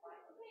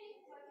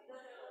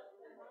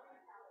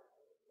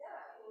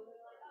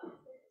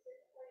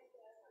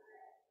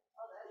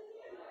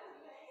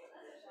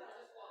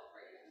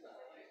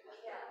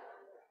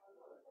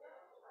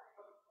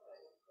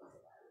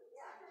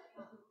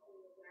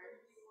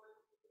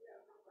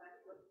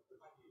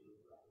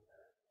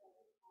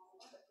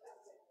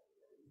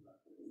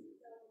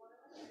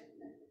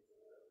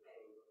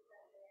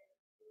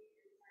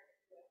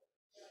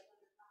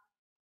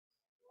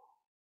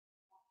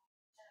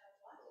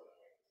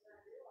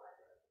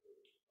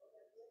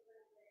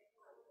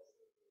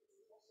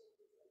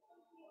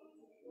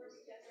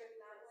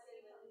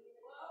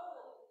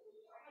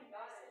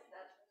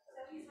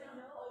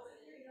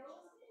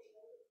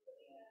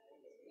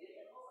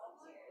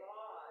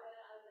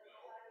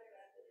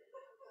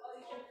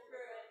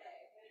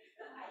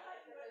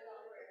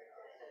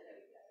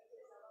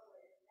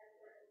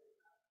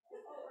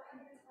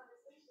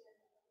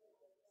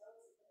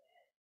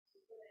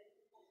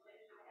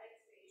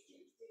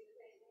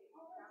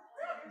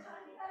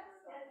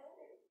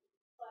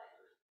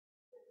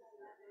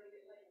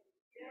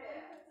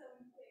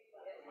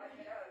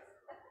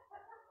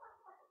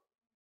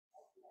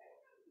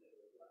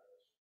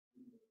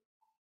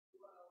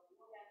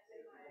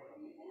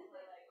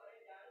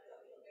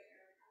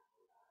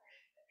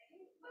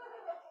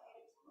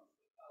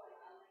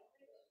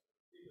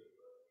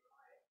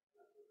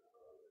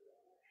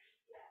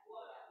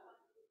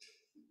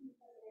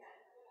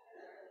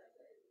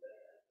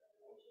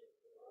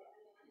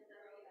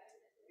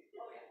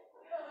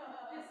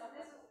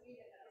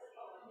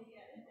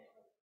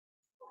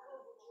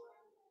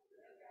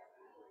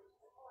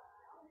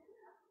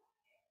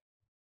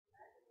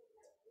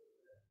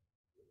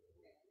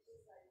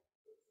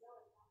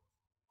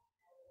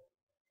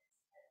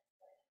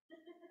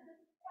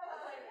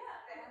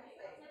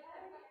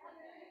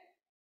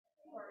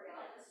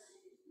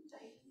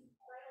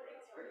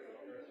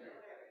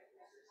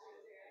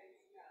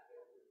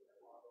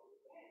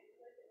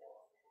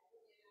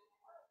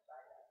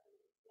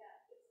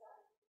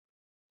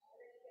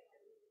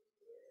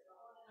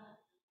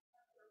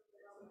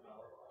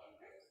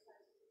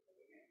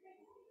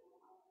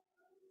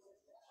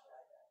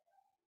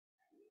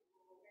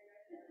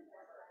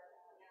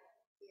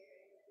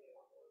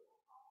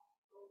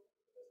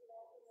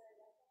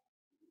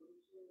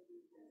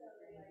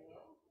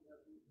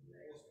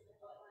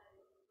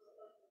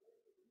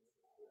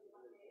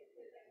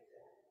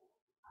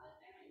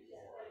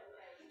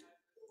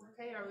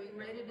 Okay, are we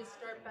ready to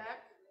start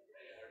back?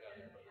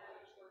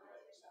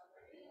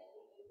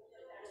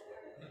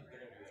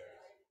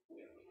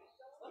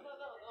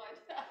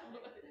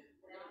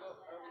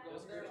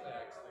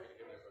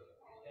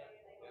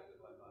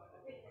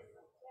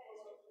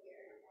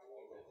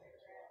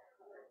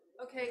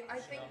 Okay, I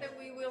think that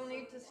we will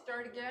need to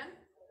start again.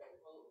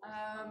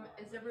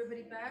 Is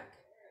everybody back?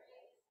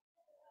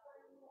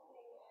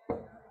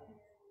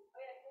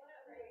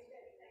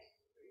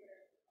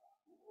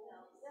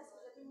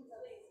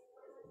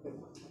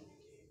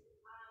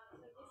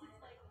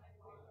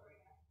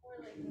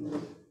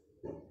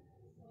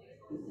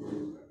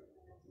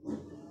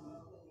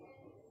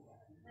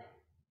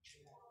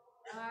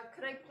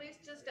 Could I please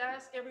just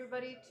ask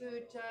everybody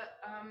to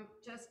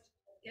just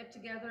get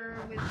together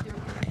with your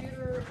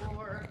computer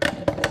or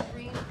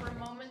screen for a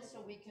moment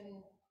so we can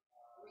regroup?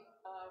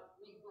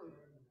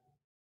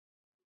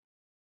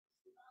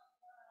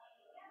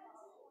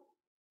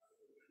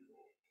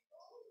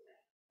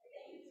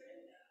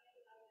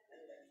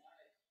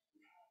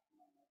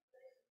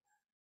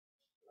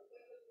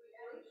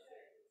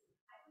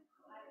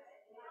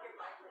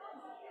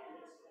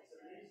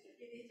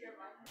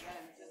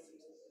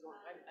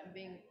 I'm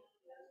being.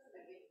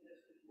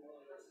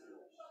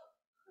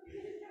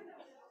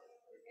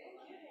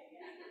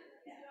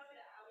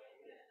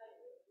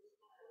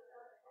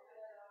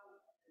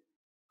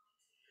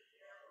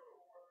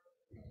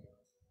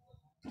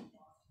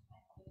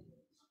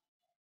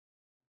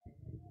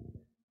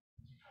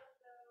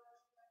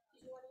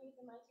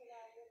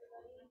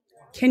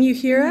 Can you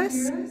hear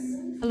us?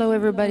 Hello,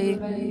 everybody.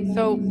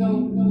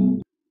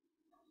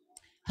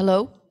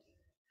 Hello.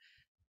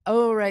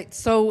 All right,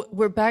 so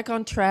we're back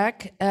on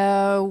track.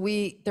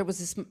 There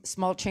was a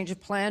small change of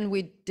plan.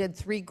 We did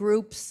 3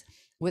 groups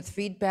with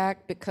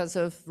feedback because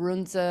of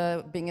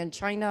Runza being in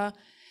China.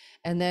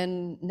 And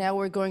then now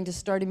we're going to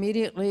start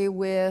immediately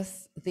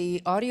with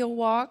the audio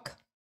walk.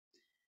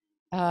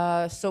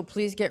 So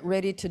please get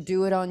ready to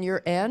do it on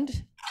your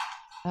end.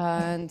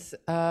 And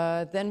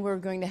then we're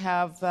going to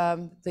have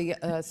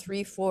the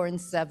 3, 4, and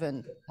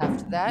 7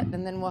 after that,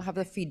 and then we'll have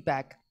the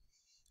feedback.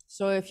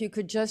 So if you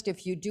could just,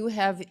 if you do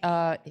have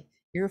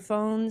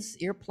earphones,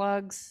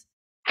 earplugs,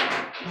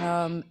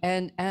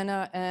 and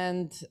Anna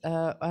and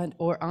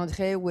or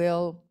André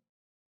will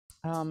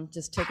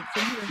just take it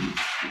from here.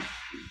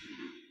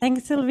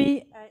 Thanks,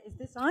 Sylvie. Is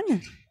this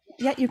on?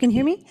 Yeah, you can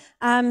hear me.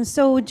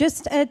 So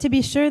just to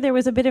be sure, there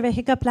was a bit of a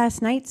hiccup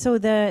last night. So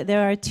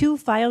there are two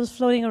files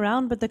floating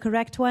around, but the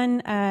correct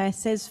one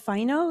says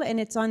final, and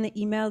it's on the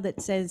email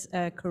that says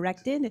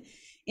corrected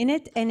in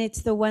it, and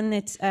it's the one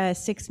that's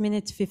 6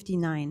 minutes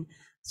 59.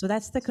 So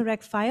that's the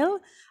correct file.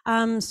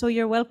 So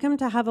you're welcome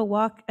to have a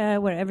walk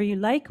wherever you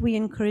like. We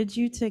encourage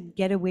you to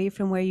get away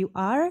from where you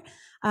are.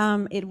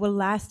 It will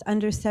last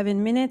under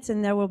 7 minutes,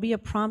 and there will be a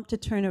prompt to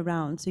turn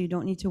around, so you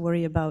don't need to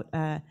worry about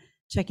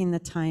checking the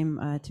time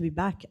to be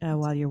back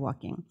while you're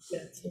walking.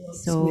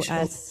 So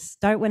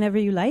start whenever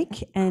you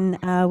like, and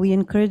we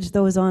encourage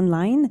those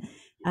online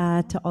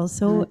to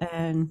also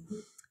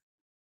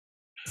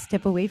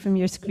step away from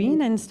your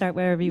screen and start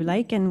wherever you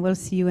like, and we'll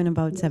see you in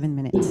about 7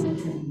 minutes.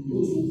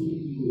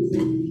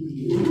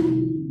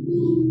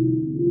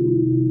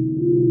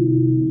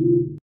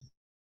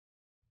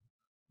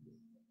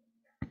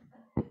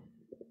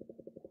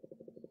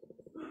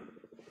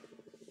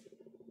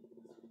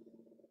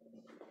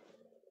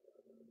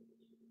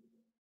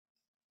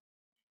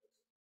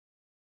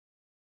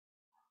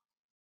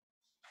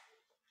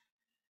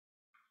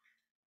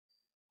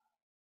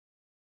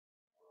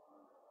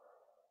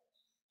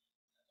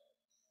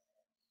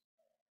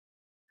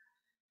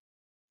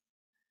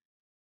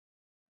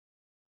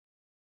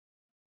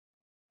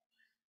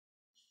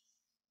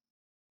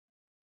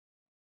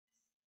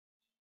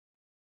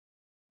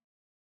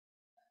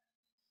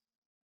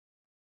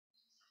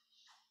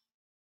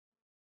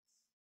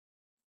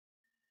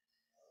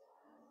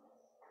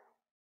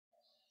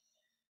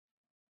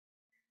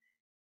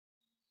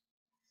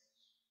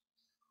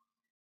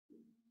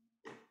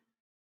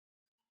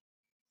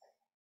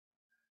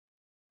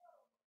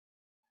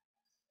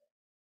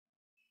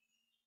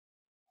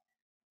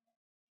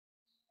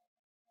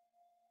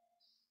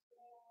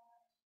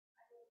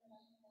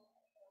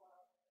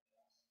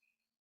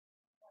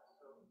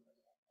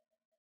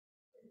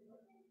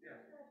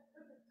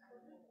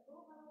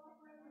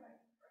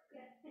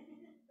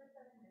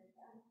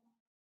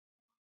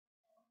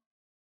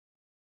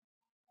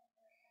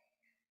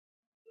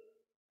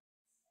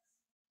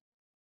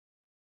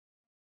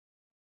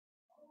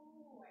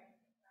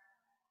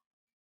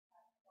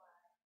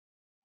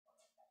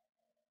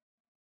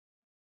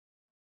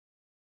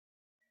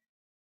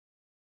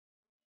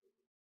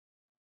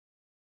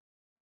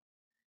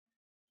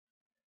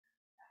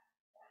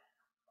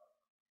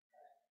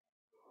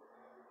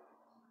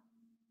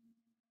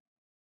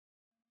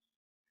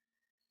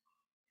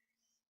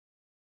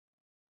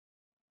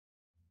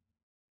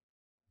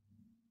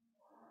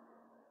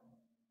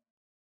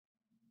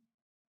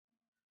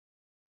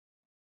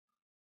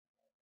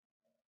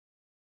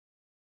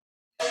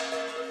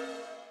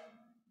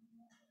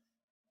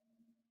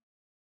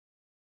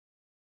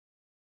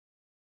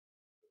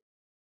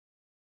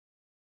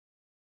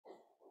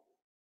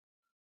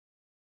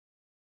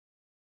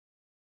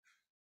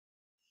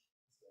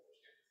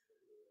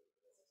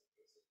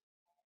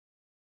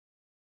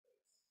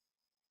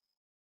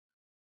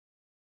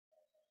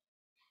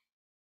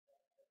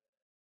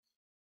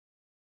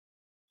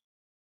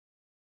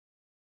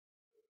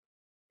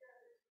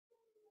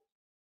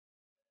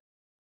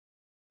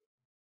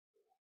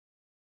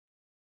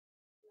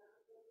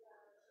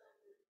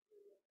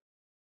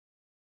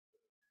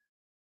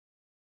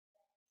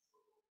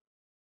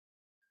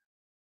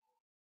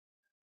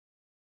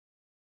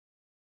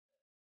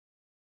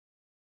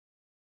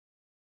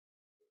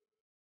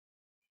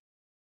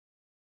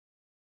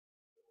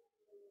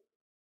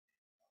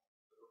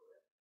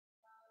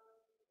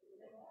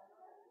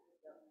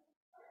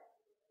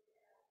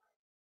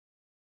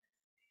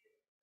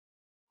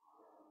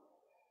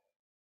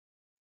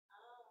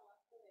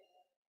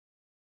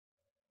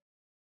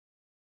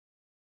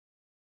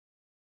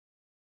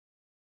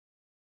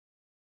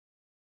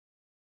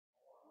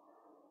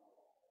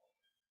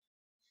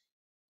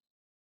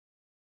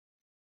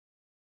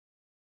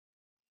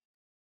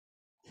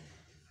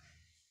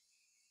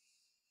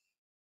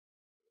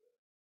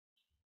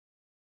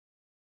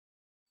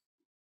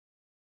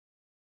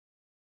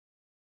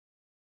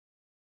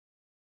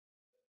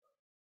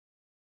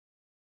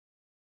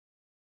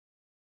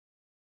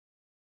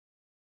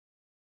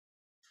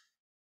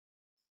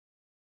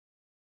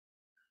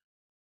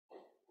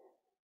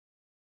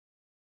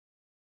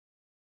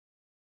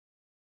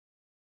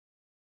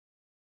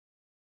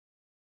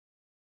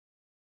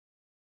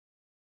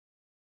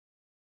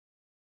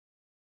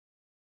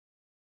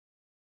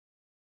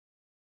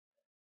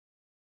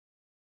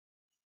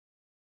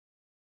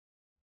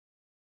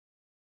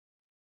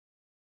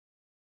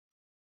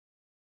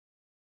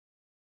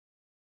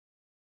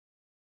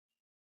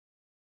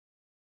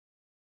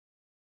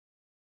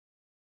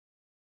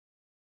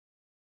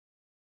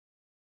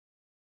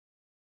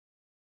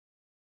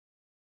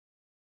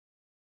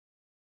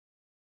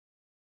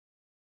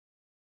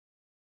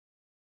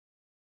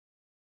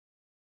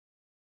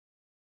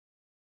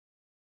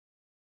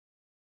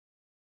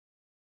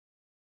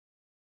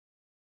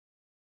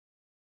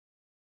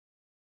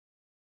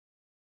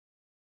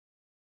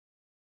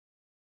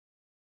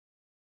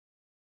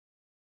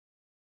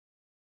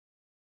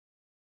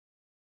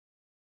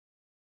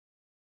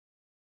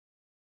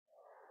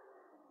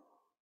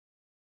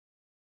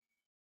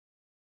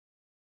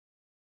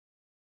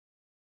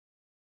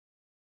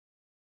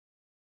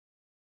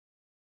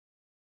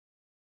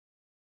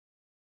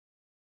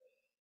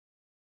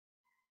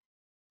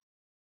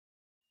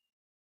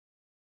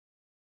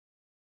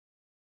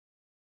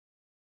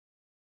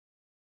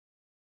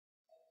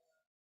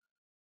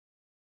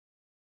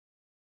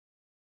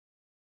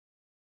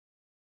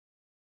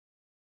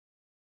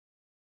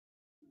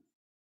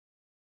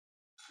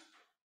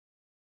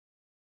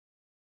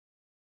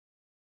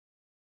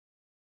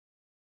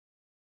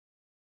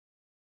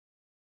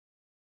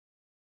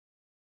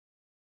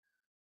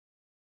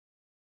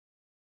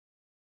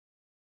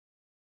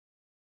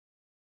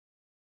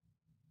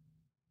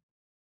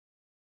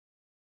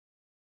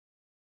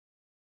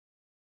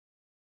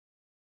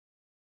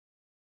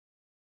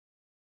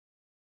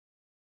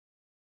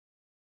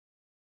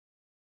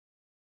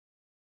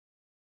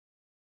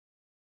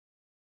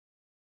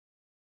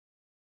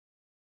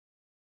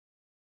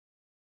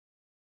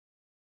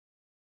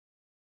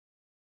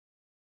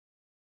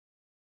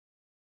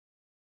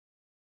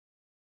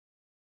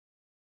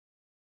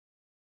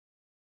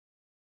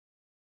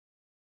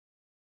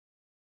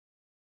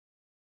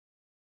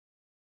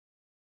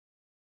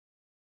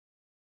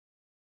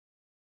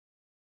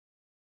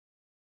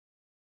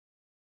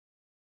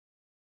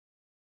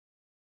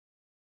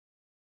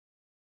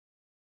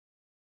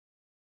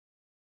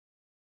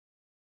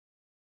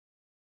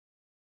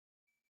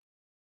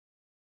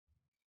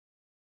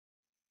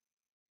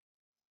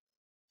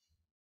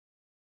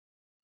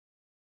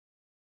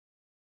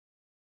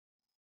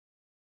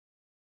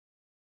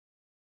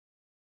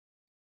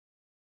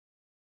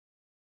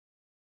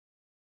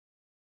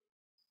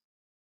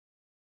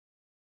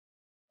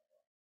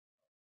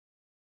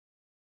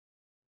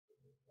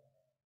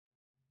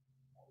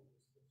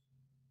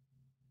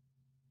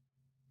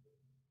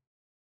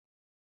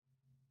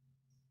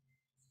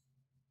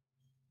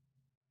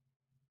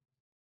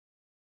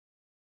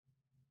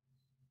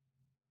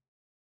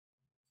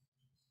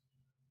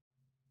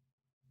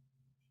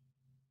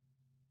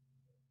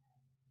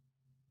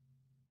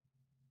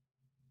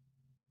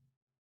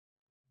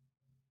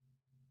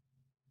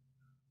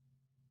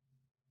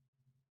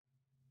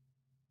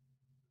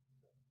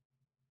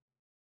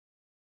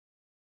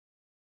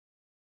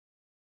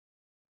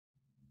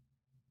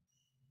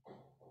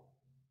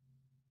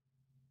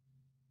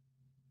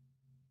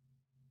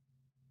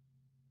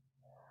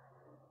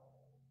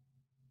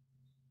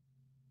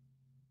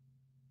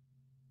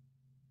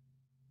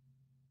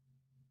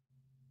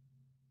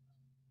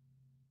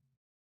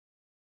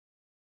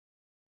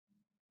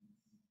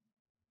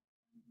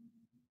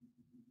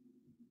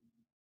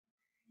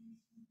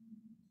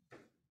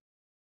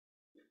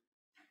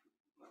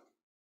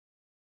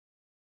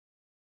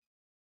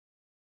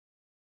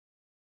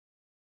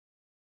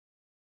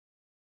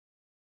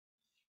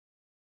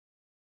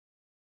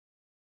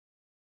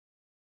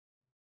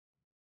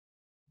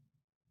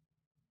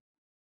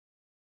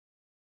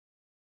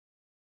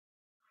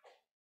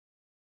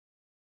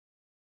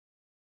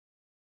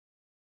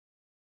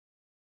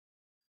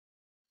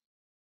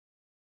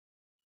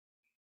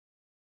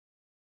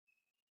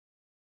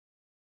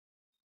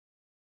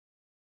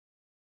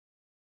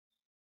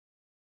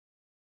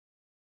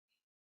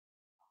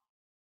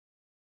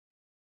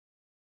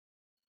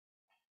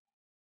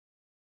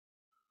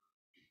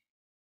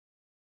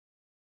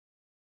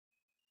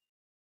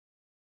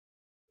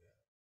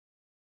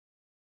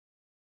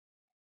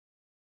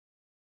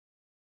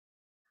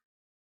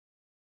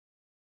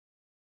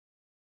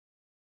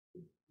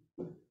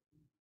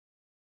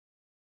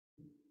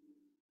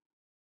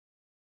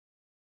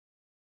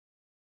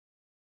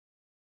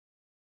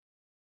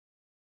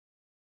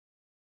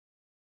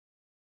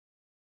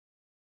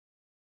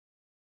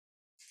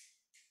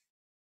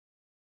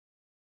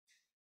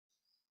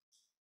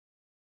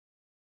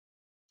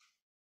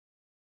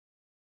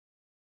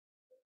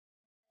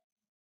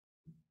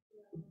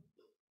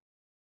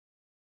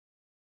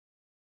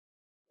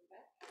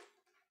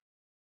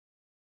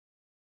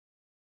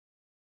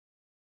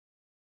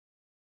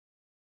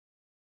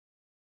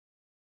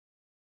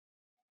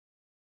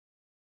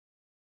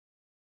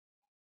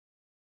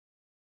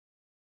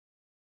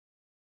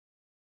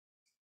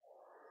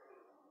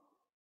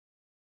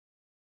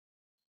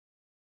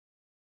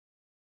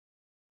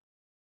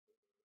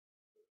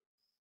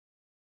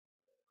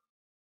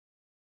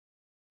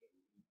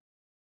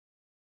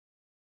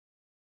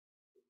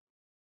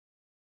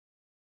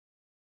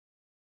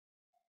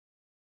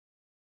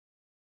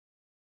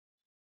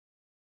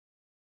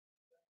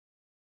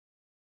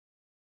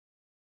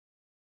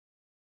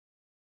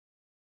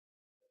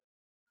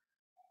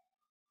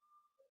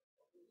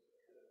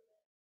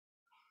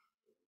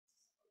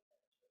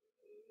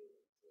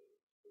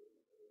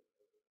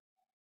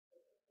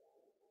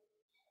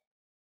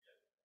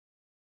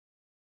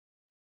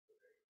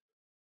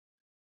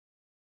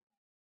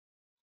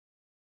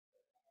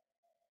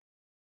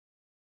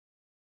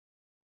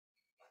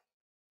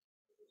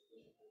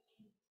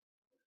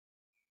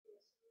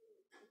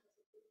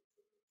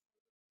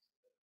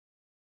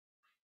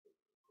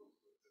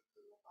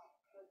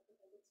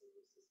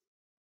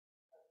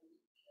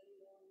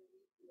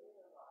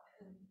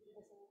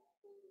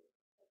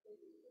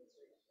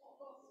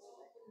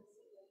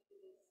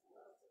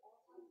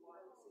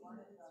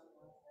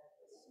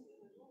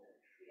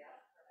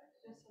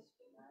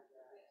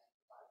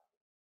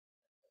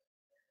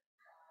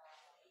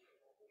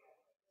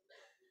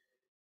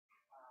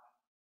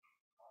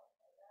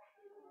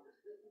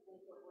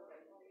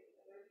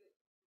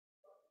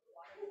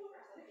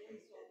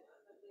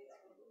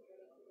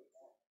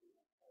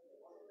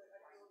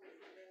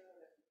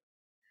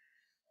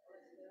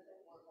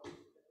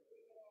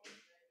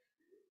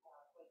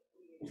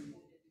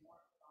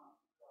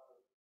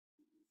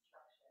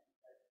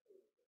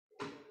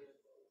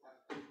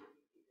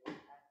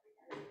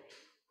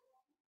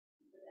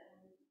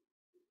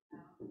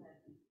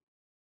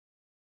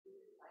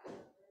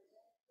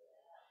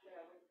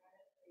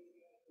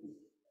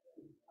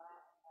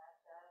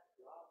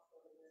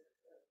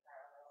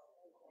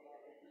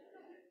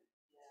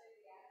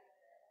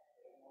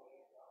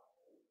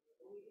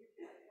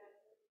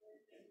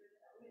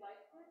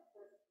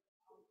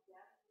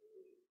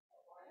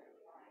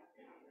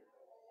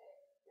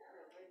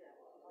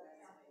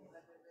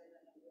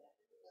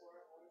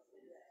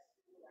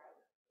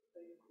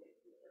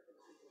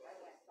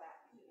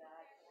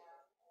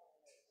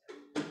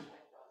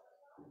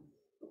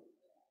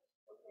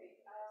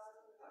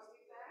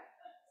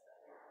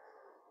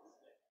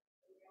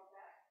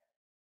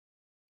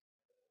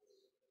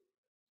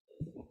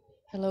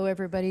 Hello,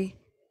 everybody.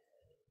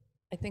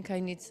 I think I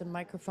need some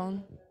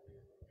microphone.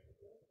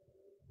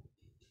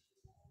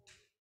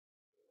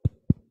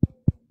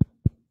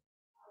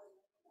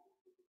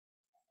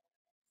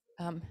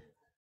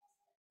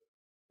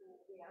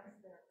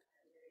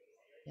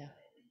 Yeah.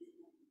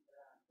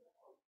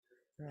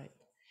 Right.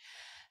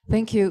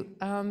 Thank you.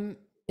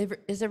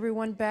 Is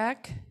everyone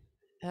back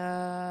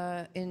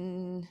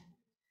in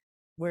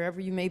wherever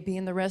you may be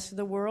in the rest of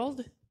the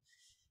world?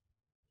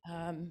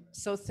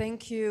 So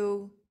thank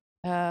you,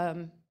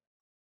 Anna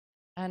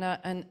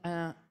and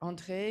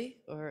André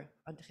or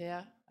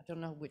Andrea. I don't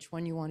know which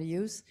one you want to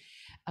use.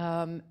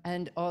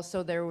 And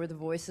also there were the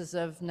voices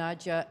of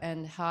Nadia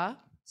and Ha.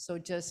 So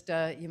just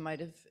you might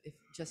have,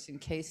 just in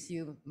case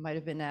you might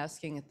have been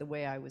asking it the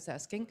way I was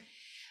asking.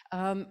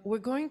 We're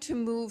going to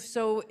move,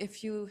 so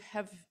if you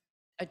have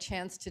a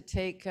chance to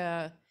take,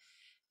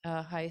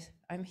 hi,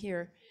 I'm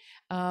here.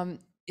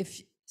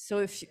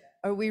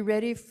 Are we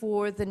ready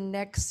for the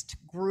next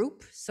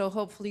group? So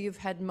hopefully you've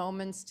had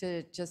moments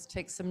to just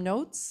take some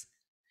notes.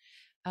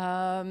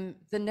 The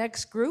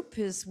next group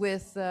is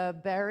with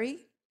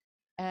Barry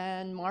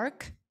and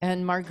Mark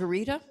and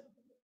Margarita.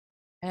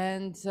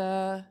 And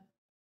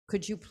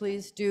could you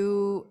please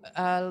do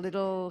a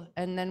little,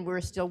 and then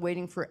we're still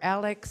waiting for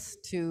Alex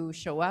to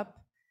show up.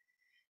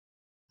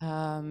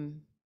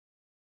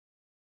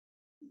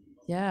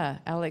 Yeah,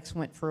 Alex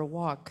went for a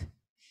walk.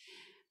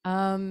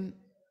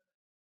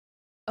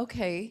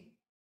 Okay,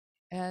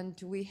 and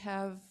we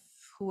have,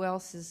 who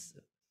else is,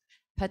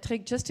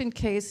 Patrick, just in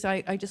case,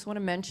 I just want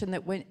to mention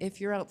that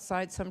if you're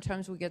outside,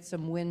 sometimes we get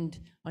some wind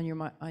on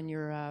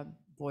your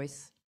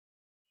voice.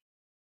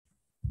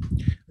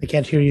 I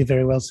can't hear you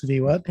very well,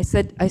 Sidi. What?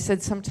 I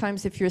said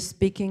sometimes if you're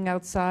speaking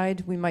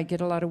outside, we might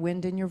get a lot of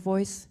wind in your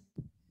voice.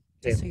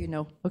 Just so you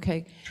know.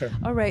 Okay. Sure.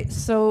 All right.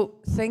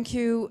 So thank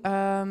you.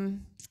 I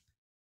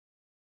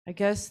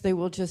guess they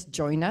will just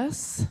join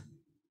us.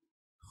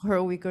 Or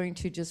are we going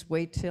to just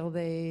wait till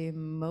they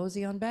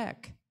mosey on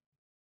back?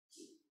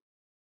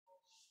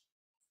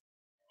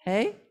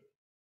 Hey?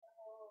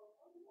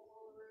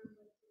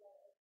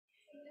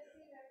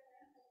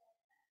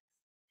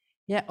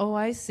 Yeah, oh,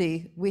 I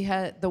see. We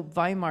had the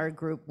Weimar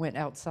group went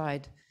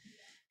outside.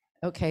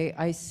 Okay,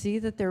 I see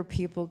that there are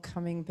people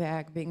coming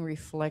back, being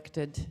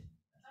reflected.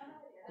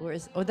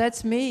 Oh,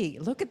 that's me.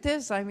 Look at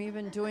this. I'm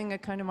even doing a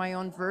kind of my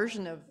own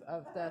version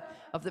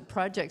of the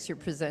projects you're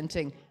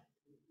presenting.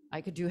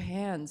 I could do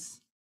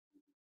hands.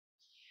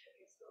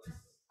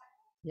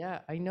 Yeah,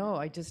 I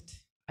know.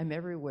 I'm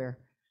everywhere.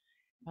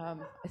 I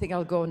think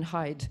I'll go and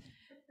hide.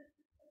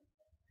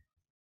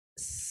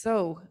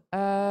 So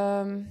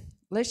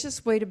let's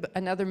just wait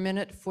another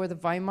minute for the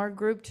Weimar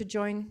group to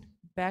join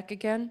back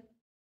again.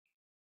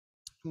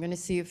 I'm going to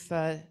see if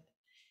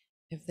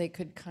they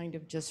could kind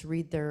of just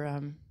read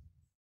their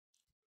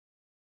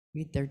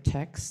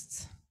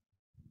texts.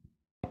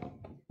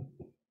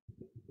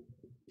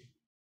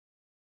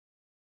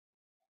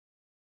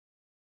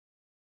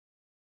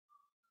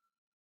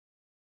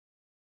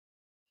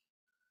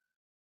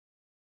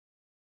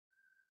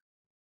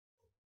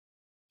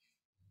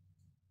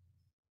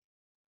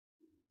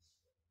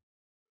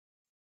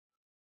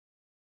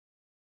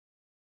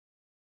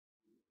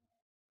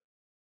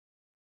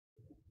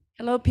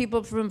 Hello,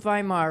 people from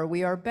Weimar.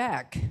 We are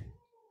back,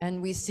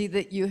 and we see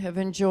that you have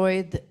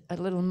enjoyed a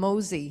little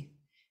mosey.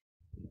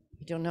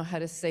 I don't know how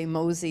to say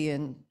mosey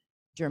in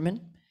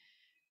German,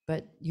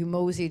 but you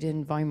moseyed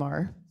in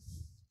Weimar.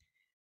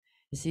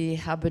 Sie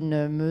haben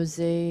eine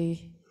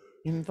Musee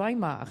in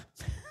Weimar.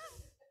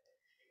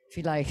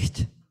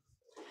 Vielleicht.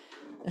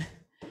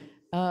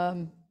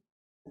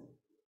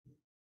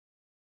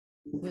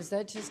 Was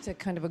that just a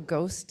kind of a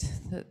ghost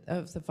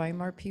of the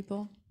Weimar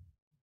people?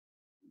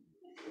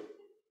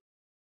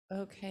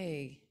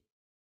 Okay.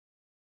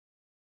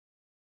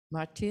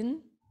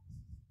 Martin?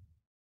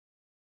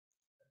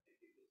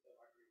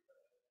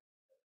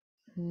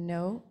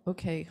 No?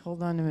 Okay,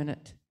 hold on a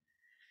minute.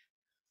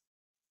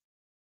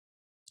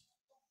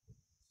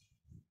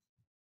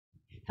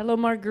 Hello,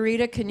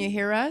 Margarita, can you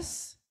hear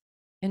us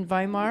in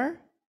Weimar?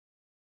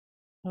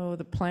 Oh,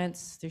 the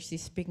plants,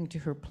 she's speaking to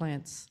her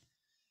plants.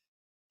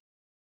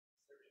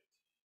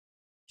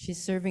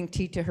 She's serving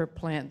tea to her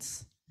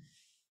plants.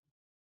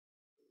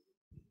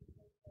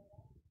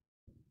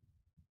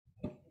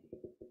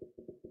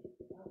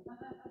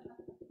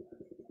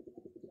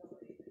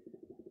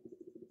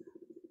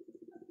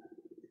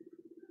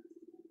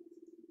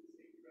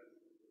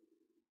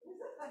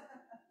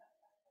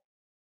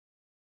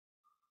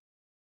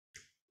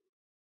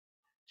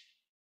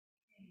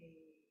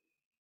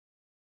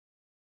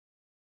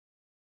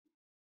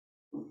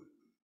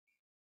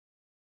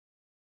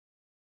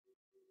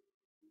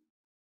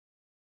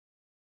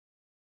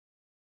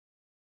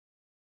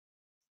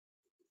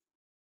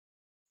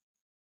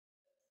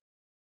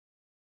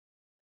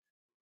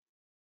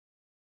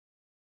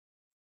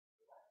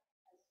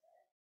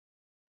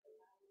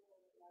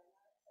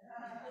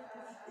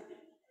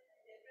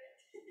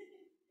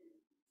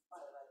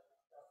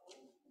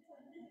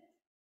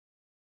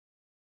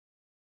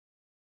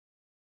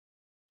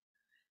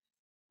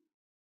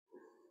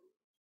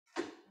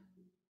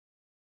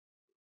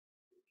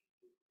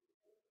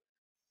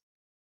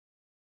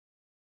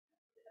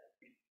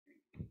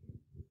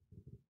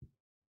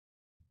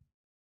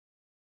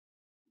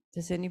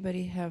 Does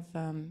anybody have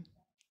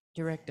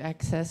direct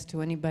access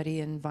to anybody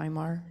in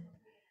Weimar,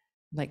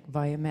 like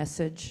via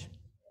message?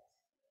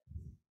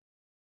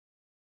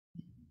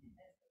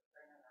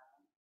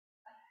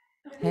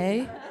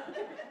 Hey?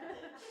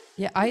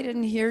 Yeah, I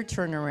didn't hear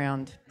turn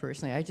around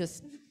personally. I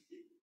just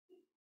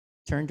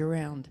turned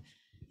around.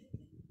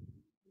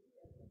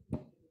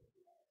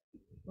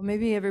 Well,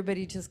 maybe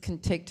everybody just can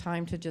take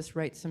time to just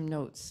write some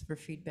notes for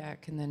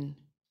feedback and then.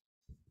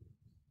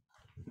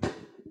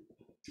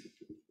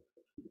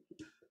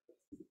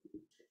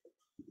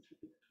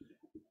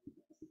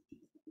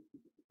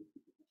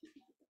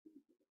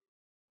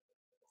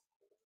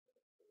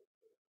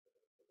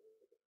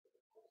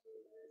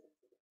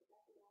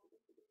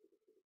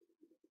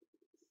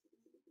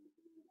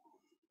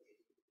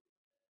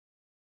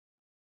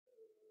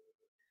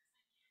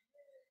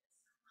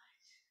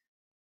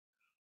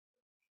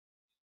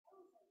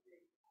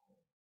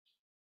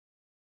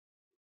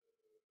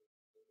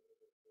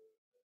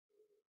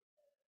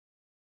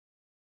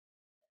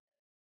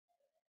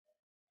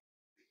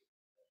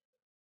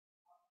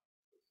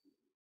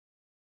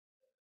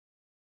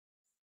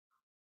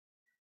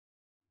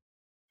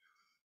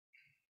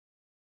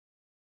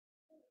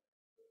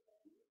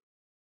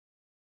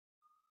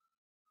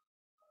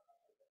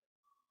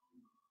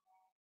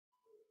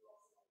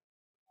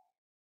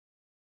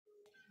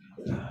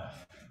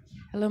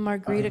 Hello,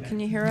 Margarita, can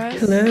you hear us?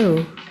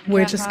 Hello. We're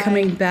Yeah, just hi.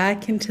 coming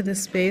back into the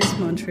space,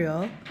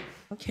 Montreal.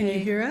 Can you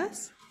hear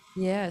us?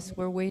 Yes,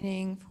 we're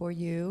waiting for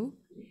you.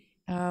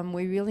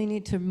 We really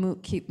need to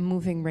keep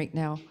moving right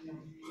now.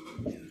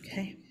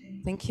 Okay.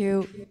 Thank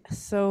you.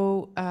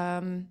 So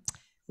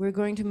we're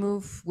going to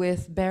move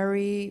with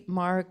Barry,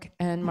 Mark,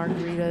 and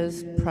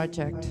Margarita's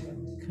project.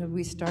 Could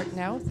we start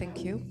now?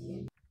 Thank you.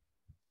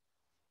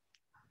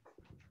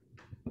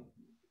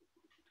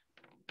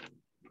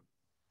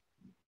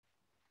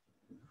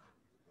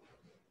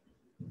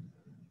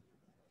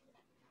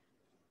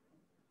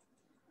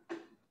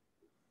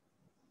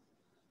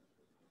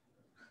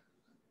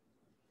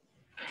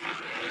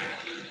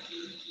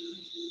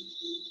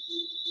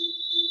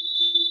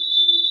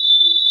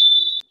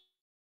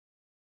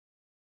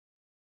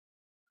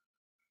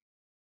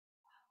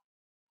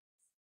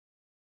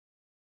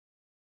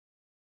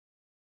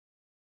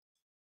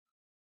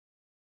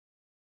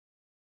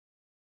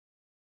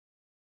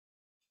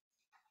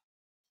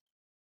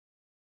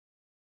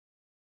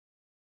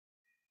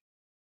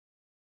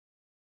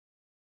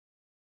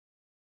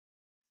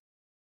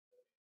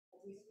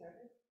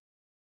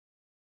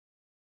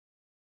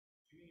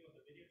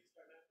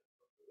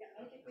 Yeah,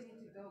 I think we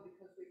need to go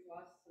because we've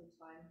lost some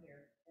time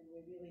here and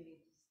we really need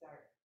to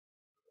start.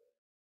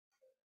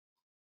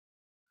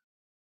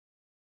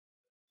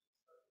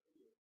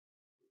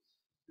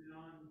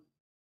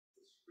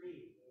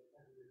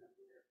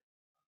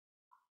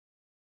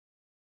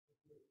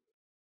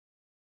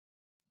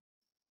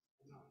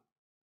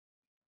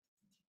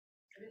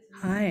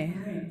 Hi.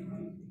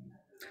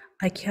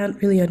 I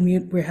can't really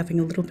unmute. We're having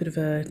a little bit of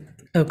a.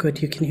 Oh,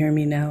 good. You can hear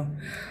me now.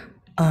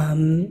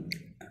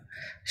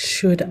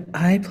 Should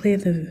I play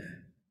the.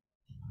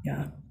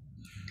 Yeah.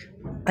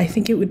 I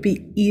think it would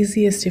be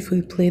easiest if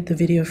we played the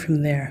video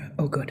from there.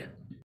 Oh, good.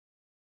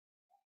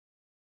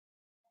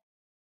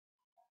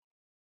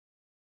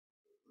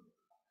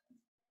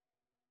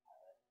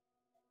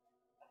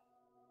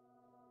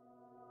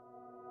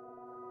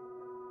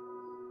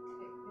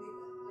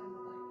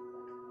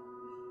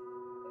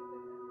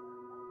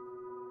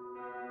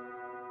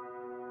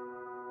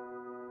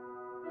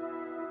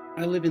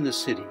 I live in the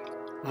city,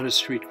 on a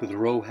street with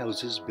row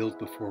houses built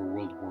before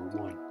World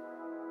War I.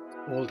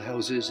 Old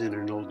houses in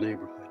an old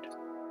neighborhood.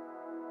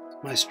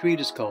 My street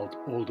is called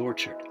Old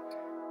Orchard.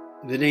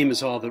 The name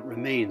is all that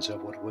remains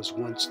of what was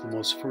once the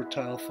most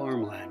fertile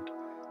farmland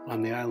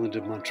on the island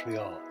of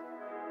Montreal.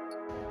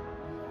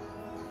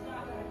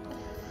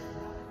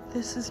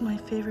 This is my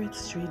favorite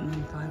street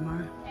in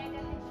Weimar.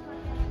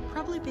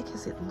 Probably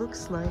because it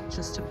looks like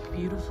just a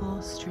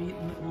beautiful street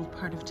in the old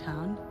part of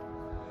town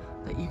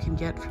that you can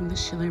get from the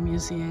Schiller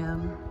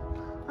Museum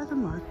or the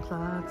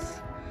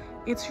Marktplatz.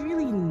 It's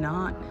really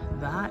not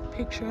that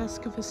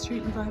picturesque of a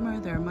street in Weimar.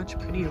 There are much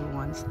prettier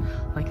ones,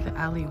 like the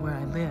alley where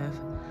I live.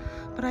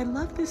 But I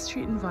love this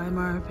street in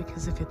Weimar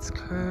because of its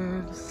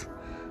curves,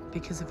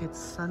 because of its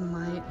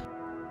sunlight.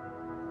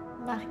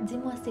 Marc,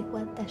 dis-moi, c'est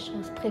quoi ta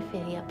chose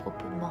préférée à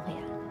propos de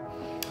Montréal?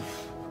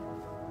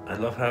 I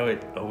love how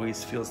it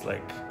always feels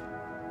like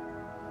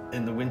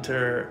in the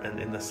winter and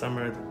in the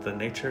summer the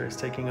nature is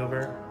taking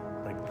over.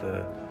 Like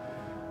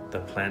the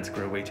plants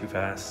grow way too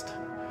fast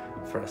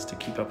for us to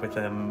keep up with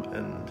them,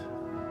 and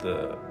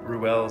the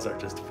ruelles are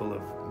just full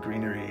of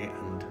greenery,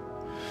 and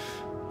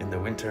in the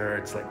winter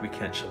it's like we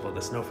can't shovel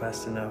the snow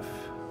fast enough.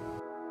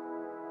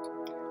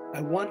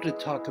 I wanted to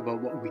talk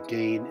about what we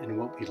gain and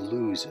what we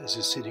lose as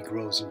the city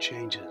grows and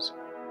changes.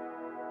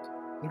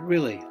 But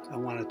really, I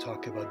want to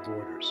talk about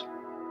borders.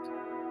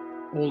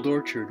 Old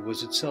Orchard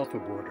was itself a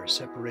border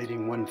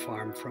separating one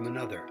farm from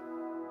another.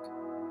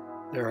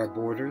 There are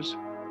borders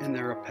and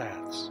there are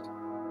paths.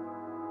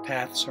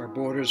 Paths are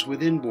borders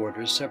within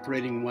borders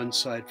separating one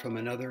side from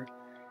another,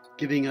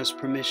 giving us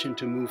permission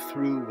to move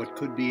through what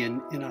could be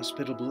an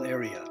inhospitable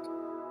area,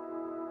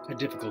 a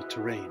difficult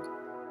terrain.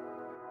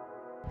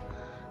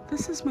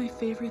 This is my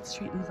favorite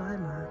street in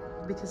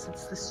Weimar because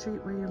it's the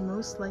street where you're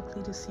most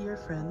likely to see your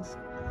friends,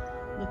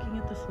 looking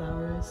at the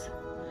flowers,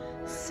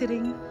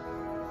 sitting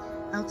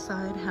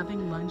outside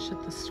having lunch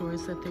at the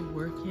stores that they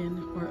work in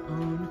or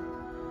own.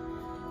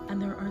 And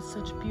there are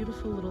such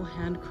beautiful little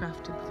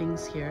handcrafted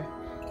things here,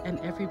 and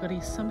everybody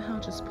somehow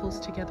just pulls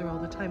together all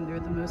the time. They're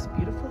the most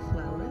beautiful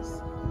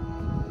flowers.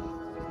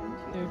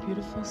 They're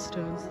beautiful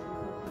stones.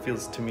 It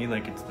feels to me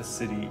like it's the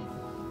city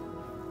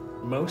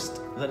most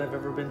that I've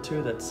ever been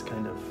to that's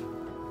kind of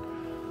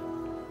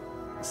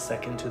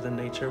second to the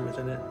nature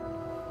within it.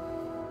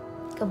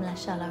 Comme la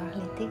chaleur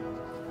l'été.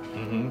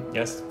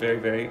 Yes, very,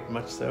 very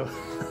much so.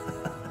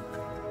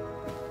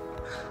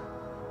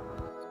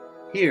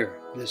 Here,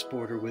 this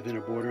border within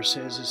a border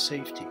says is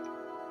safety,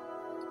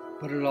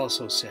 but it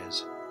also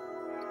says,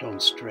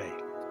 don't stray.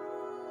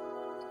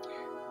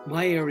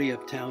 My area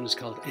of town is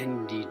called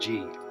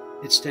NDG.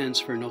 It stands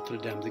for Notre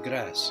Dame de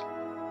Grâce.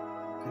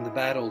 In the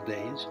bad old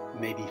days,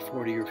 maybe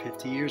 40 or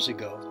 50 years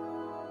ago,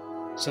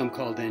 some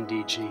called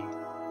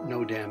NDG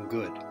no damn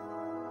good.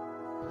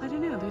 I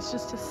don't know, there's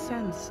just a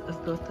sense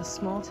of both the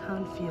small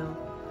town feel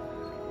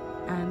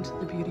and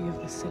the beauty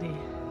of the city.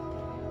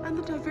 and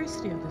the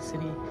diversity of the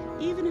city.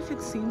 Even if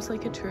it seems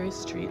like a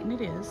tourist street, and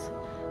it is,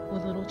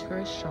 with little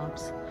tourist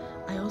shops,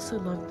 I also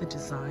love the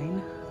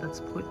design that's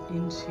put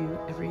into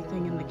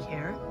everything and the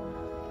care.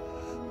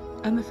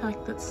 And the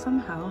fact that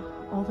somehow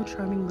all the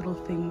charming little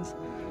things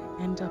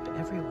end up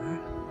everywhere.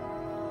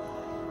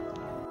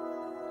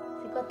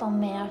 C'est quoi ton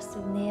meilleur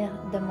souvenir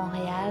de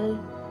Montréal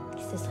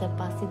qui se serait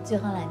passé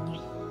durant la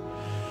nuit?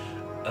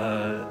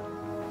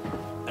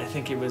 I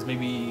think it was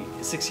maybe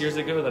 6 years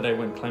ago that I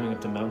went climbing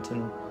up the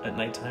mountain at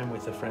nighttime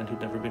with a friend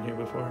who'd never been here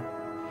before.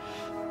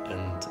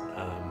 And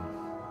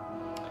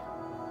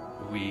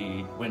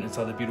we went and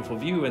saw the beautiful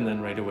view, and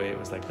then right away it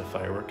was like the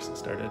fireworks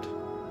started.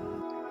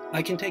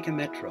 I can take a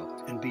metro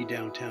and be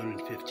downtown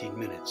in 15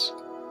 minutes.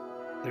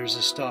 There's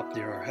a stop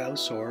near our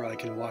house, or I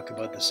can walk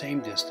about the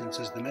same distance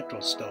as the metro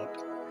stop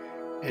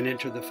and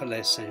enter the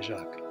Falaise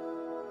Saint-Jacques.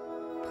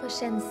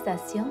 Prochaine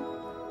station,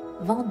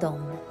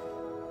 Vendôme.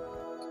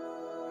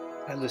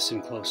 I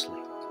listen closely.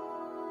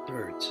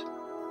 Birds,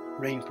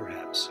 rain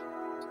perhaps,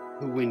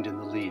 the wind in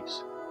the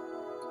leaves.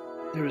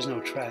 There is no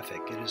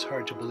traffic. It is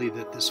hard to believe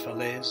that this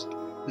falaise,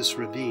 this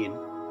ravine,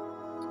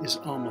 is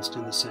almost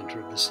in the center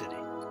of the city.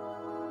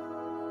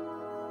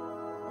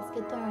 Est-ce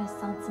que tu as un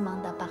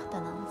sentiment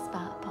d'appartenance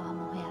par rapport à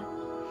Montréal?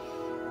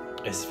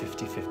 It's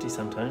 50-50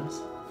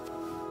 sometimes.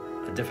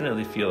 I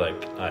definitely feel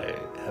like I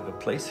have a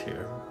place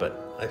here,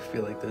 but I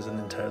feel like there's an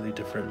entirely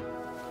different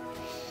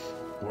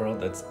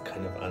world that's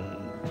kind of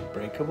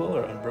unbreakable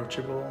or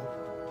unbroachable.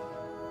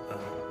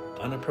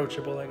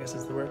 Unapproachable, I guess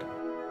is the word.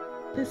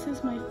 This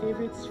is my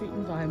favorite street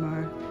in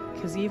Weimar,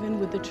 because even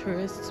with the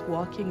tourists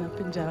walking up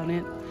and down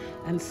it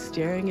and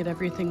staring at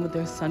everything with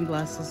their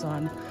sunglasses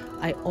on,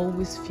 I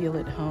always feel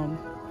at home.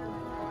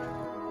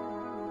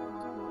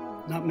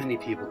 Not many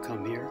people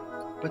come here,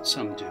 but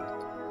some do.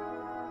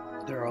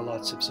 There are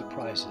lots of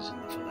surprises in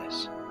the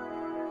Falaise.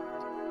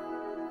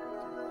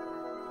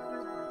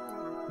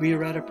 We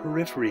are at a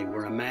periphery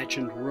where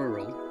imagined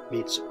rural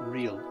meets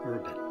real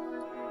urban.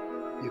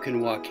 You can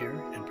walk here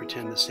and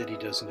pretend the city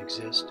doesn't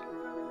exist,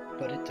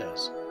 but it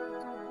does.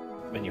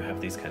 When you have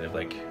these kind of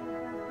like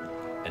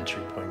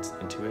entry points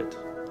into it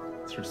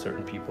through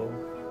certain people,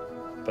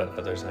 but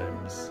other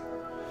times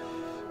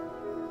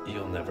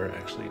you'll never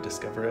actually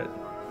discover it.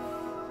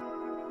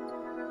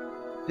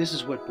 This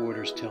is what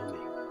borders tell me.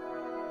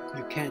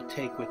 You can't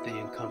take what they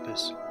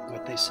encompass,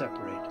 what they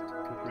separate,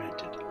 for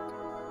granted.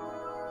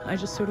 I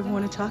just sort of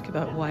want to talk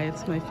about why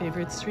it's my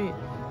favorite street.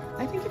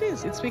 I think it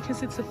is. It's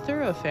because it's a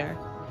thoroughfare.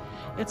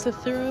 It's a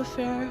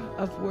thoroughfare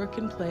of work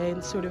and play,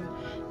 and sort of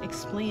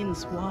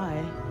explains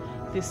why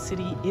this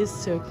city is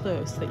so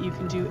close, that you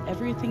can do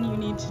everything you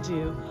need to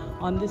do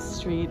on this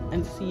street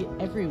and see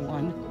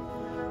everyone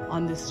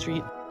on this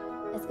street.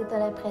 Est-ce que tu as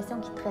l'impression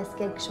qu'il te reste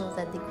quelque chose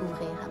à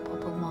découvrir à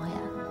propos de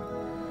Montréal?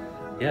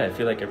 Yeah, I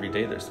feel like every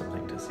day there's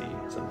something to see,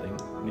 something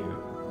new,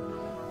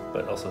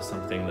 but also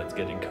something that's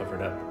getting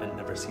covered up and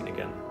never seen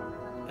again.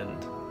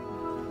 And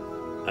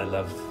I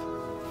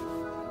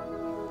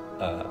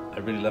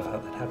really love how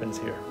that happens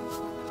here.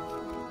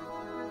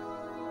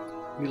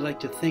 We like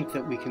to think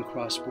that we can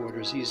cross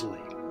borders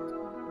easily,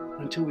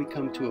 until we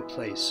come to a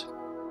place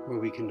where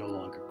we can no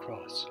longer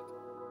cross.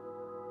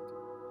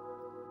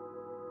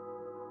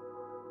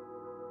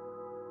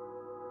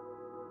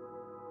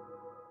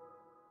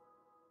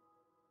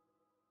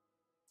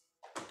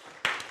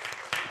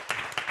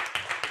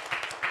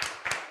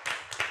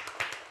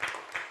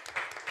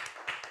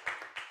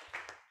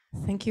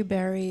 Thank you,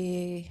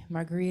 Barry,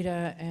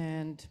 Margarita,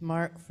 and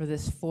Mark, for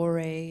this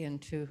foray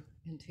into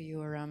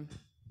your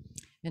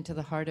into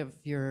the heart of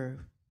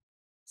your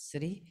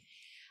city.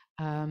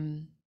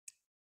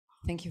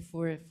 Thank you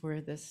for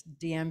this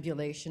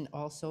deambulation,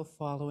 also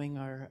following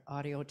our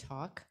audio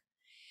talk.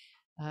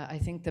 I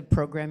think the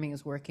programming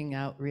is working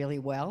out really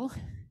well,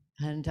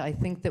 and I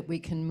think that we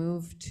can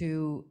move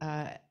to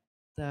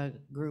the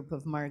group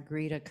of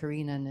Margarita,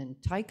 Karina, and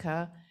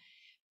Taika.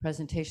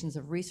 Presentations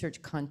of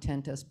research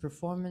content as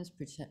performance,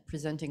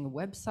 presenting a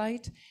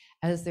website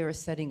as they were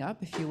setting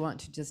up. If you want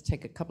to just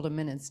take a couple of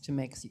minutes to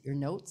make your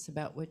notes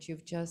about what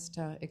you've just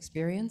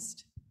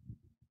experienced.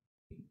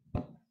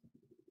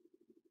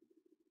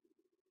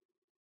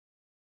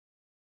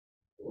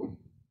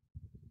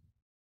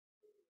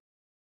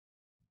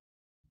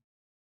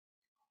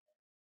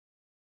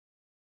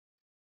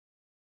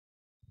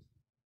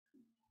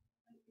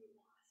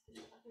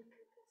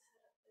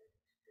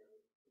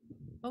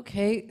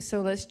 Okay,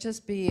 so let's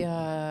just be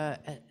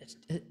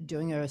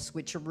doing a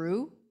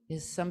switcheroo.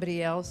 Is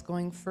somebody else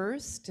going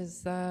first?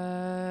 Is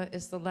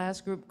the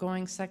last group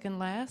going second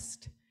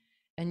last?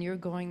 And you're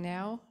going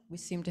now? We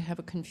seem to have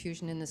a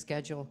confusion in the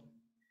schedule.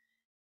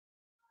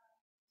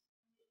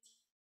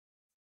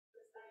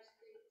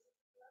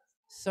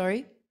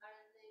 Sorry?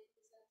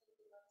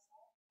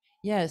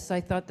 Yes,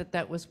 I thought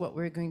that was what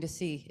we were going to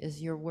see,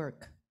 is your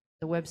work,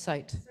 the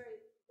website.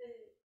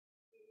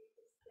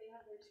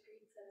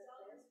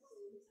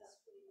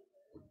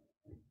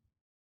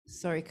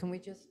 Sorry, can we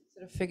just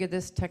sort of figure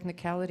this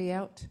technicality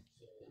out?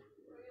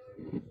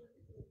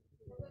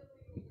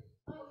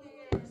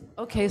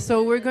 Okay,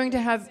 so we're going to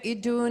have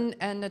Idun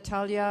and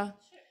Natalia.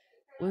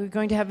 We're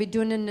going to have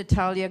Idun and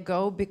Natalia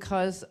go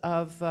because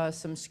of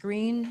some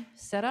screen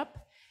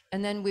setup,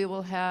 and then we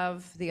will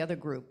have the other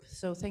group.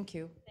 So thank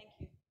you. Thank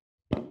you.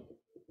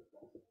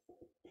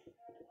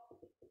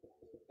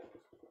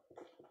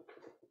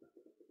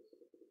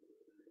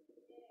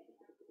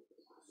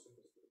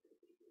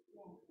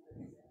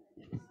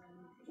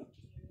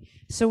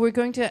 So we're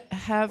going to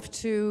have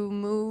to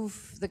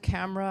move the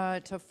camera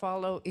to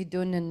follow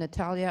Idun and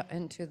Natalia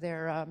into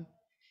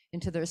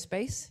their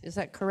space. Is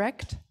that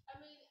correct? I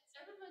mean,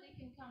 everybody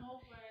can come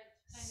over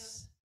and kind of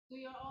do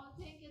your own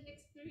thing and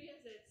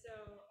experience it. So.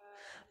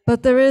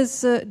 But there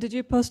is. Did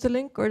you post a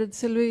link, or did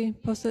Sylvie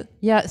post it?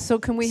 Yeah. So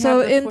can we? So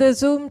have in the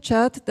Zoom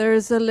chat, there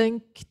is a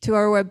link to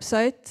our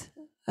website.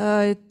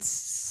 It's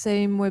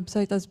same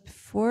website as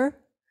before.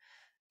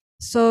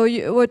 So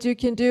what you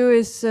can do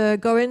is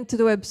go into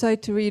the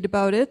website to read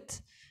about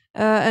it,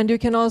 and you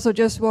can also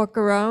just walk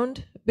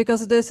around,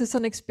 because this is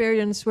an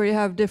experience where you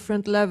have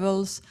different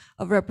levels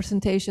of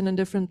representation and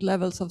different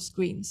levels of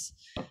screens.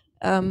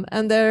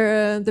 And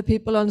there, the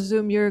people on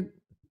Zoom,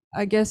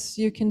 I guess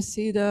you can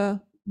see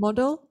the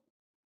model.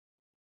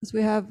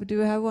 Because do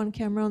we have one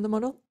camera on the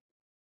model?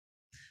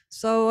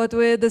 So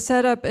the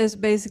setup is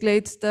basically,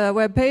 it's the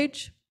web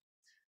page.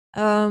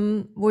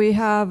 We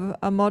have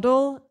a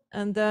model,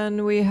 and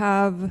then we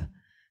have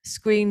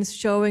screens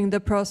showing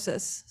the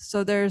process.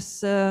 So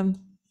there's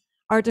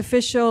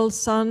artificial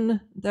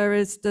sun. There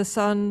is the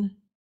sun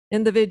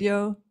in the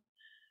video.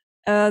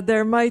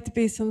 There might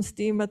be some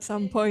steam at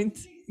some point,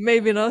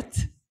 maybe not.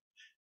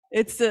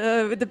 It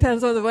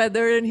depends on the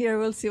weather in here.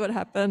 We'll see what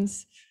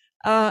happens.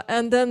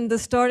 And then the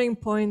starting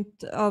point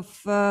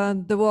of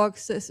the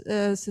walks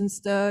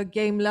since the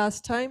game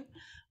last time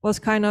was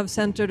kind of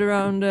centered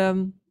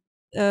around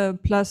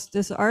plus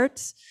this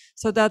arts.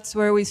 So that's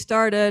where we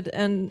started,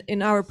 and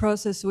in our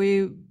process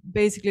we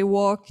basically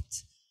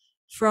walked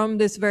from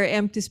this very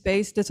empty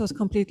space. This was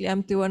completely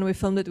empty when we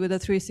filmed it with a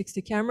 360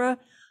 camera,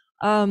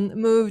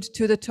 moved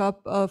to the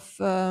top of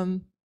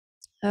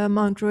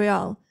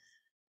Montreal.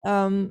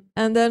 And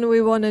then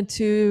we wanted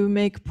to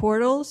make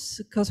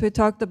portals, because we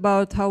talked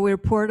about how we're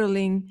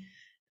portaling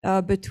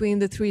between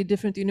the 3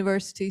 different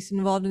universities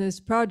involved in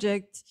this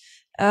project.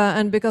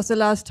 And because the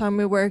last time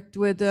we worked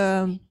with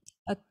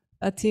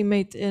a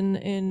teammate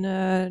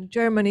in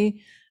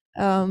Germany,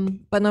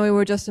 but now we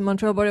were just in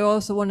Montreal, but we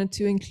also wanted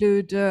to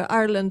include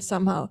Ireland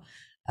somehow.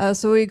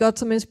 So we got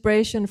some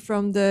inspiration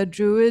from the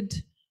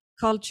Druid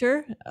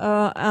culture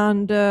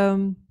and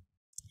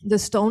the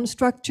stone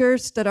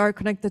structures that are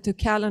connected to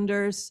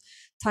calendars,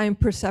 time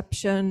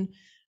perception,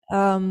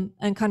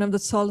 and kind of the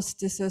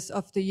solstices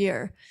of the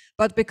year.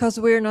 But because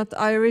we're not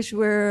Irish,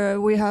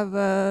 we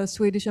have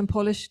Swedish and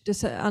Polish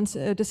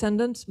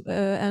descendants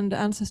and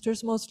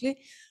ancestors mostly.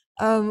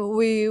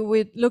 We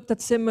looked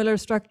at similar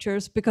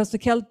structures because the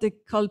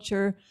Celtic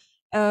culture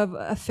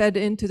fed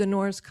into the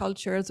Norse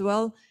culture as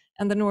well,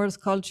 and the Norse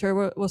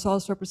culture was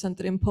also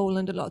represented in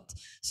Poland a lot.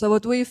 So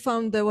what we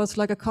found there was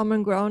like a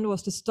common ground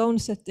was the stone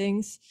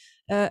settings,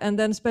 and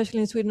then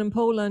especially in Sweden and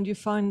Poland you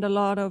find a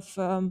lot of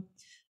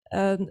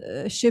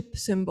ship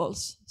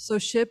symbols. So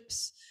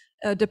ships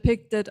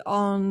depicted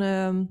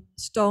on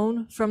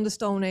stone from the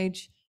Stone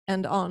Age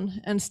and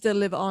on, and still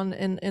live on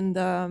in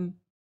the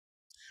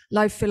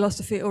life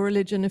philosophy or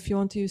religion, if you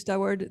want to use that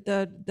word,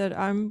 that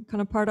I'm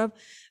kind of part of.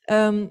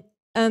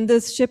 And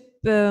this ship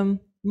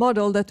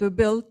model that we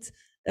built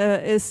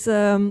is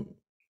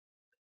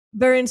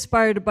very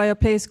inspired by a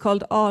place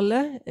called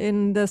Ale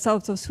in the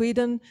south of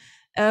Sweden,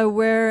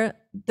 where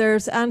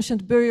there's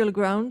ancient burial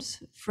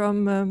grounds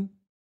from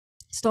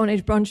Stone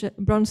Age,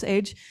 Bronze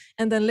Age,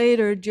 and then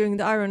later during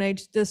the Iron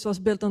Age, this was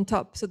built on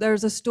top. So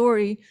there's a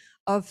story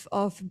of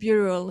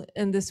burial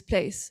in this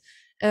place.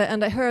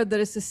 And I heard that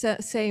it's the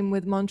same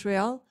with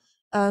Montreal.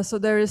 So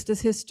there is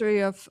this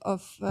history of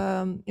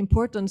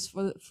importance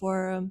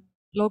for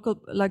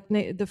local, like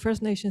the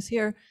First Nations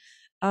here.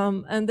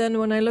 And then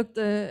when we looked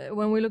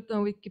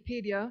on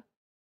Wikipedia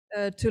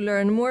to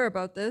learn more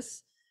about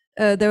this,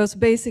 there was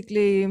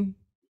basically,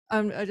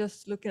 I'm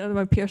just looking at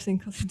my piercing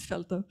because it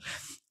felt though.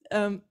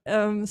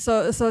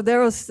 So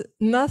there was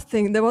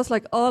nothing. There was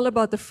like all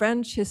about the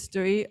French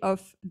history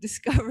of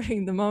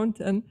discovering the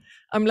mountain.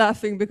 I'm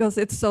laughing because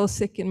it's so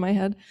sick in my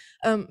head.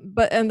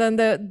 And then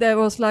there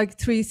was like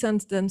 3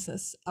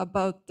 sentences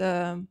about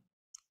the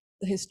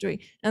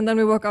history. And then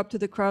we walk up to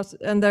the cross,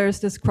 and there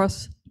is this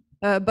cross.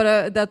 We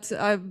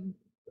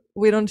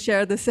don't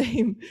share the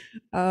same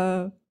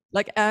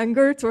like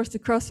anger towards the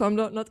cross, so I'm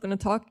not going to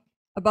talk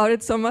about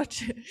it so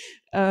much.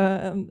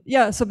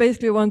 Yeah. So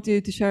basically, we want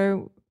you to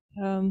share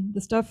the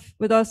stuff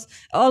with us.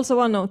 Also,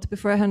 one note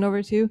before I hand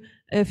over to you,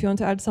 if you want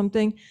to add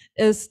something,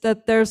 is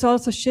that there's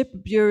also ship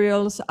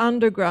burials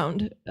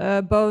underground,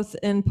 both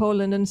in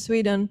Poland and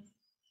Sweden,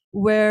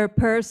 where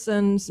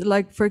persons,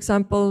 like for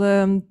example,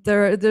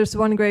 there's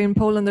one grave in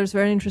Poland that's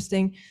very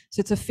interesting.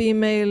 So it's a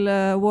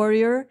female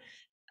warrior,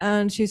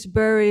 and she's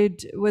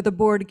buried with a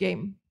board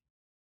game.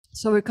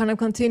 So we're kind of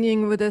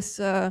continuing with this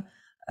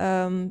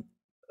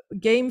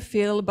game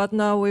feel, but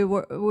now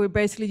we're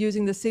basically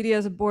using the city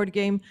as a board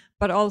game,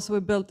 but also we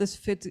built this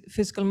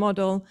physical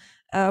model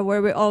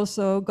where we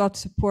also got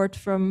support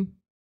from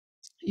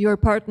your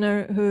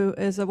partner who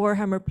is a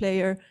Warhammer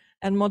player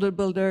and model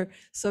builder.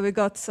 So we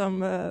got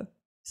some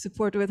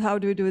support with how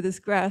do we do this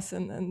grass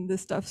and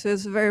this stuff. So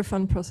it's a very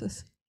fun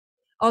process.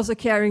 Also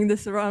carrying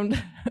this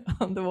around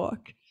on the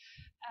walk.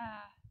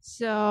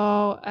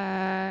 So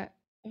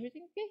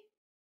everything okay?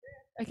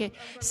 Okay,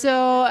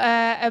 so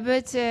a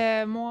bit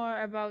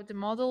more about the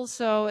model.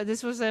 So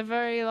this was a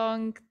very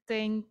long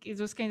thing. It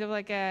was kind of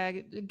like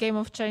a game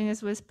of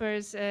Chinese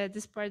whispers.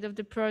 This part of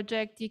the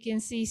project, you can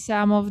see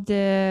some of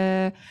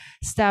the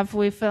stuff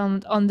we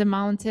filmed on the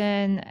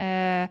mountain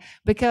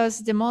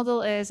because the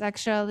model is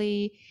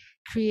actually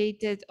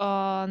created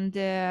on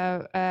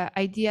the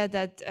idea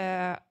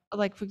that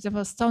like, for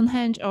example,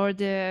 Stonehenge, or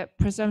the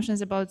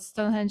presumptions about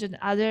Stonehenge and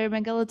other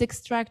megalithic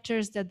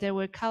structures, that there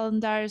were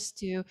calendars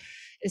to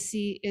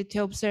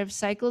observe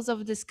cycles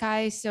of the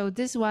sky. So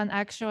this one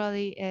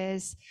actually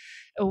is,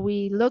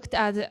 we looked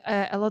at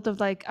a lot of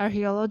like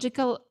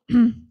archaeological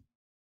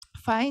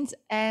finds,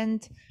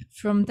 and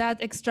from that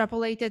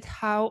extrapolated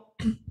how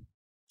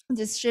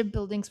these ship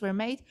buildings were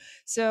made.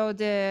 So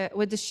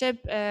with the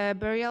ship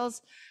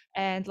burials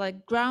and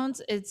like grounds,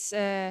 it's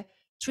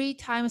 3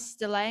 times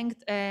the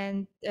length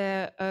and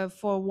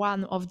for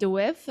 1 of the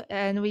width,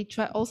 and we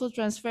also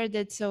transferred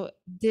it. So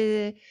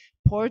the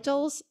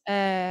portals,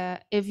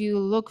 if you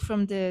look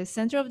from the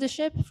center of the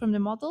ship, from the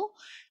model,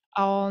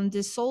 on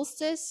the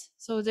solstice,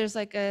 so there's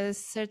like a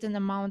certain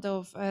amount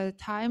of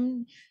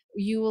time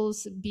you will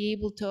be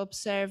able to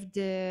observe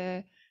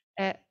the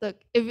look,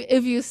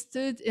 if you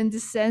stood in the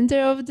center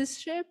of the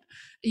ship,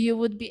 you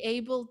would be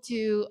able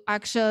to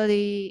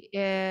actually,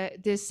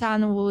 the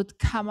sun would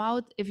come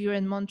out if you're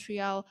in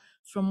Montreal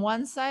from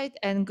one side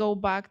and go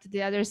back to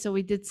the other. So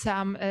we did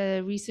some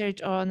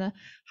research on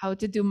how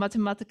to do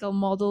mathematical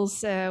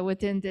models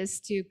within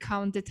this to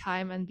count the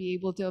time and be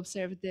able to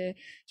observe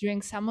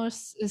during summer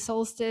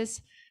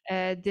solstice,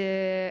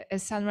 the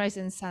sunrise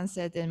and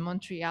sunset in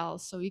Montreal.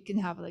 So you can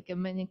have like a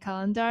mini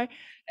calendar.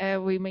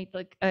 We made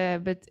like,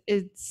 but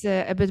it's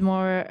a bit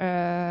more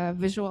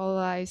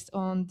visualized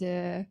on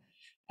the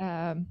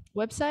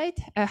website,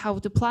 how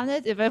to plan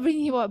it. If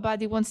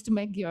everybody wants to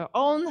make your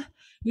own,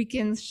 we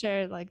can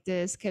share like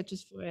the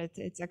sketches for it.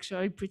 It's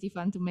actually pretty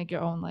fun to make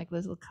your own like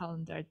little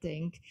calendar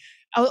thing.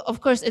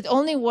 Of course, it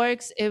only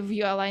works if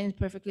you align it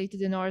perfectly to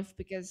the north,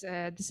 because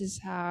this is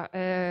how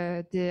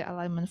the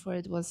alignment for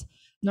it was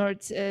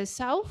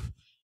north-south,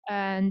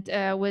 and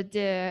with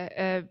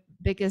the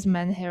biggest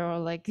menhir, or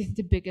like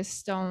the biggest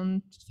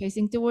stone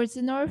facing towards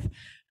the north.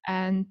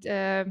 And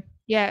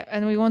yeah,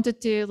 and we wanted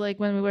to, like,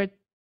 when we were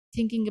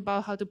thinking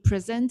about how to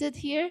present it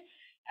here,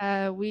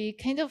 we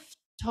kind of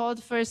thought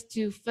first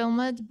to film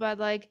it, but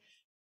like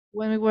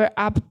when we were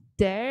up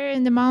there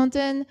in the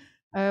mountain,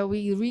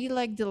 we really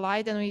liked the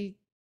light, and we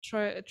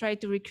tried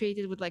to recreate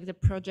it with like the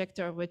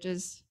projector, which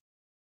is,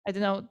 I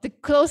don't know, the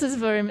closest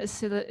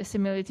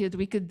similitude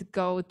we could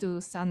go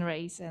to sun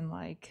rays and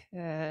like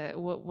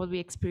what we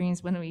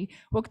experienced when we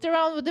walked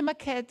around with the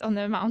maquette on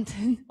the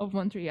mountain of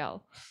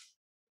Montreal.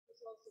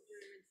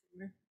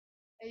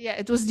 Yeah,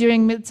 it was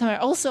during midsummer.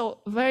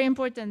 Also, very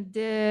important,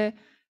 the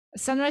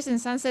sunrise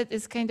and sunset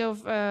is kind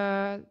of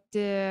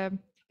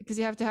because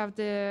you have to have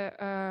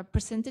the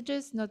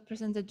percentages, not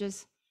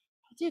percentages.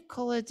 How do you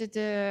call it?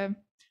 The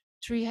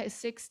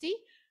 360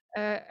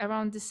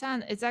 around the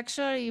sun. It's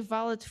actually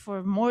valid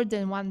for more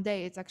than 1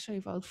 day. It's actually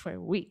valid for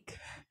a week.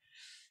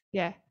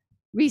 Yeah,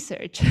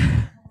 research.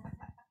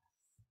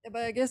 Yeah,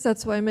 but I guess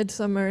that's why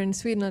midsummer in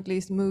Sweden at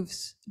least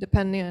moves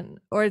depending on,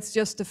 or it's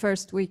just the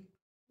first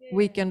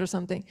weekend or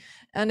something.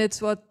 And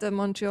it's what the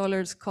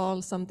Montrealers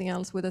call something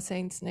else with a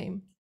saint's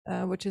name,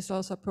 which is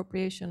also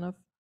appropriation of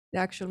the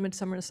actual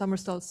midsummer and summer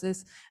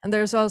solstice. And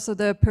there's also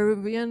the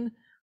Peruvian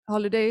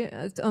holiday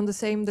on the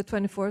same, the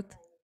 24th.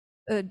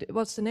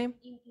 What's the name?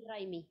 Inti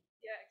Raymi.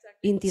 Yeah,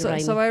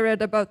 exactly. So I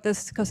read about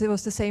this because it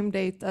was the same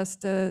date as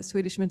the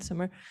Swedish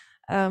midsummer.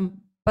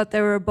 But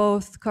they were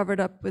both covered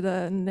up with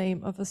a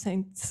name of a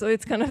saint. So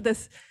it's kind of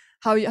this,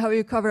 how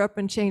you cover up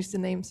and change the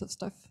names of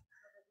stuff.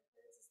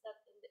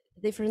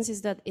 The difference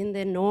is that in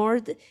the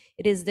north,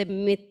 it is the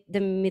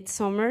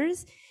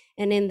midsummers,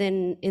 and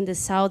in the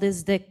south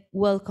is the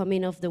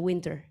welcoming of the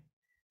winter.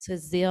 So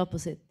it's the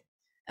opposite.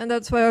 And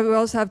that's why we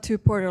also have 2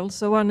 portals.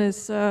 So one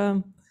is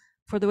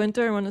for the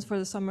winter and one is for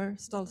the summer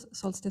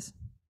solstice.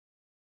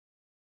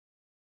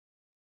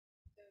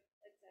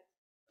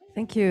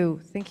 Thank you.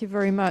 Thank you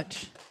very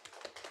much.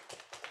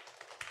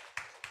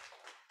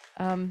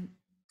 You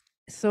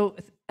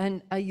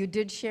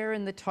did share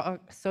in the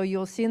talk, so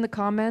you'll see in the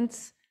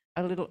comments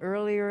a little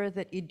earlier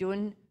that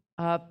Idun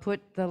put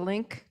the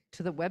link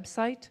to the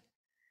website.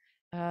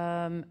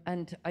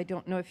 And I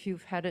don't know if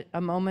you've had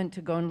a moment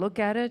to go and look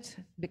at it,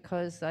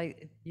 because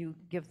you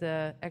give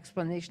the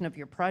explanation of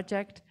your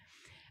project.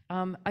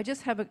 I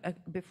just have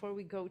before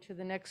we go to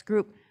the next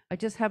group, I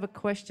just have a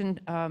question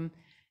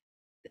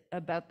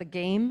about the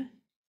game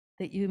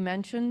that you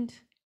mentioned.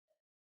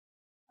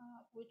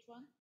 Which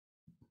one?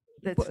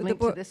 that's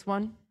linked to this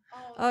one?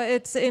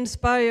 It's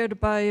inspired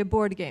by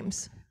board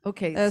games.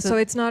 Okay. So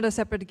it's not a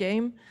separate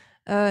game.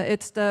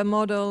 It's the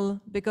model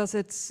because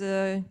it's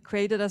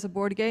created as a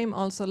board game,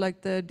 also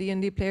like the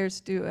D&D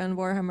players do and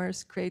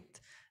Warhammers create.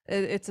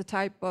 It's a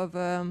type of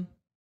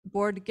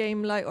board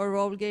game-like or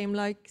role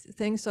game-like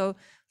thing. So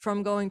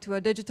from going to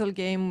a digital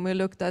game, we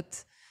looked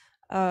at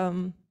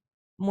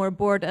more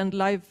board and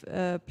live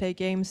play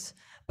games,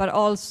 but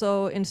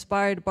also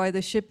inspired by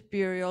the ship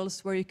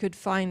burials where you could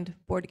find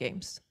board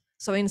games.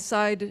 So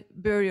inside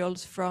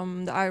burials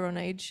from the Iron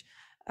Age,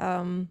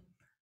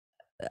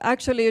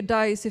 actually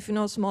dice, if you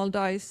know small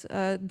dice,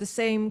 the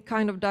same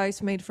kind of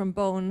dice made from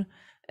bone,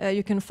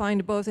 you can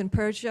find both in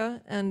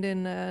Persia and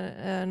in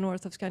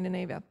north of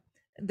Scandinavia.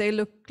 They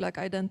look like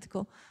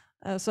identical.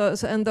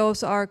 And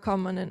those are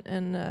common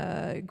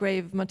in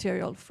grave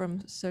material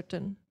from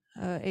certain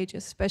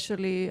ages,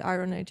 especially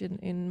Iron Age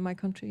in my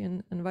country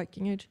and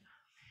Viking Age.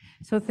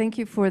 So thank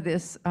you for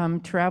this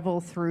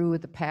travel through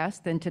the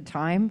past and to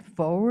time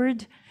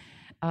forward.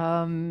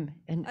 I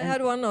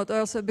had one note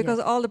also, because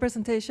all the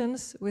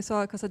presentations we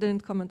saw, because I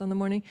didn't comment on the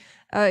morning,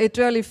 it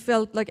really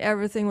felt like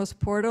everything was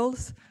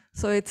portals.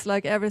 So it's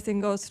like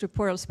everything goes through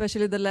portals,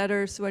 especially the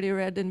letters where you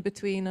read in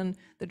between and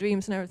the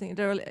dreams and everything.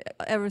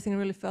 Everything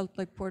really felt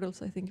like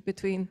portals, I think,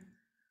 between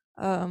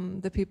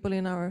the people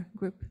in our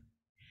group.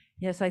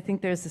 Yes, I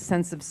think there's a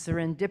sense of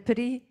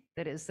serendipity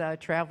that is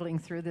traveling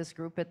through this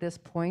group at this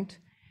point.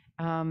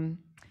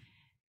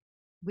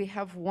 We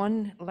have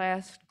one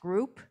last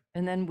group,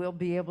 and then we'll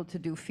be able to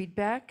do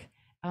feedback.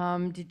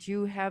 Did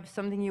you have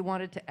something you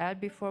wanted to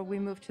add before we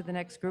move to the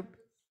next group?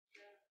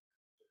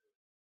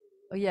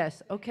 Oh,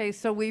 yes. Okay,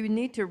 so we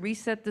need to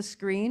reset the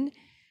screen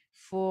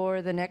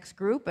for the next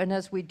group. And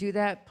as we do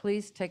that,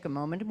 please take a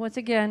moment once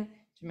again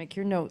to make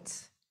your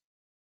notes.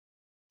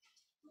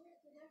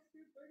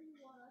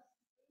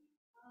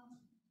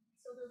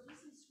 So there'll be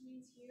some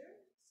screens here.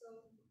 So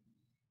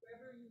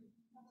wherever you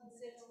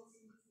sit,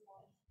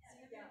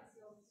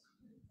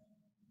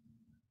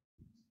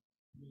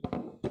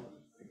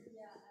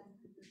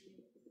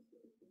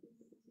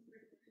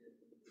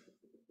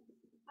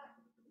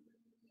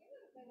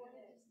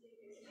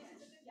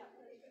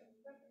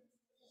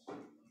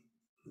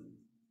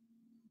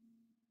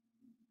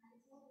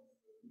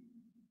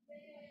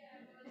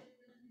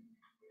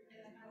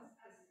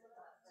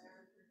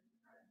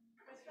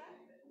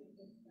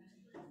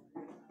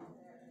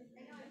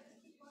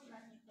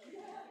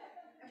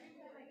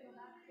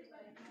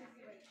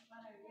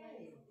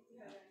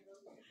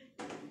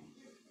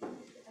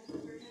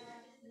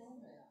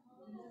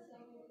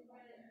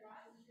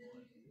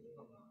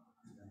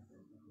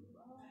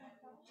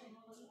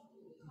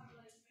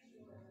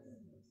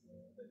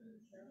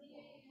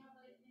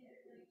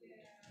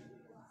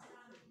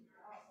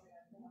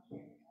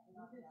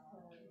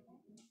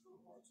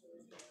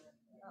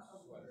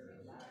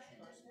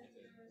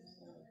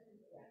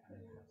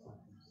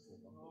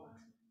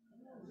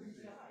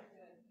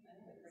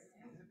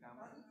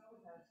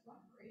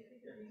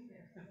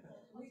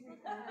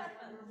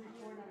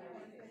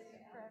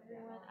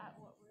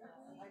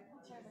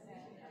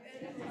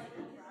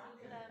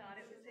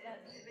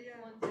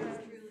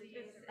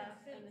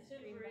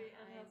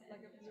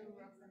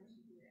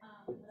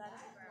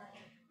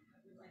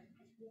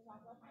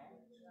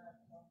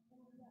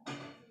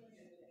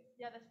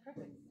 Yeah, that's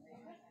perfect.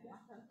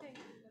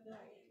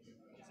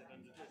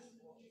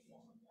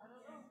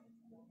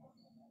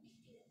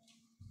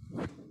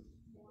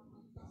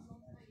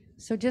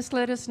 So just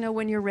let us know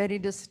when you're ready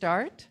to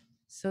start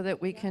so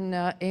that we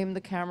can aim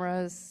the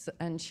cameras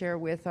and share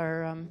with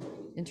our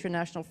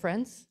international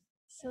friends.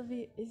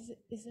 Sylvie, is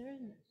there a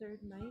third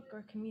mic,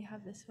 or can we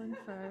have this one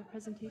for our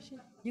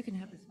presentation? You can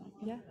have this mic.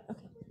 Yeah?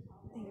 Okay.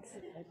 Thanks.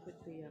 I put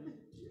the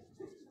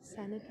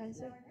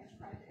sanitizer.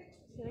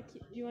 Do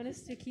you want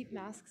us to keep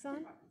masks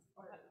on?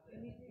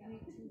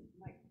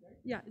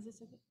 Yeah, is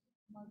this okay?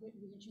 Margaret,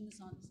 will you turn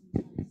this on?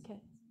 Okay.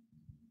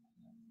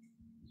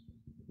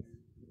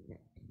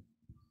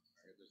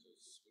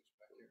 Switch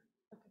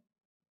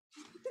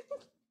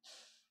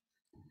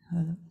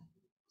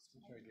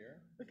right here.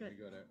 Okay. We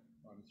go to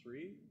on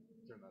 3,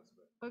 turn that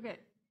switch. Okay.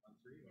 On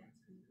 3,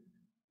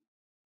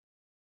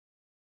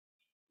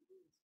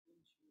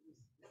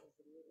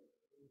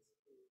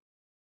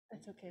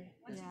 That's okay.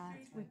 Yeah,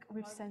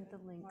 we've sent the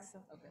link, so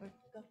we're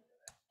go.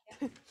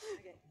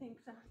 Okay,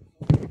 thanks.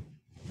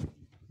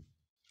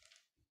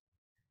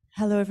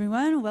 Hello,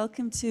 everyone.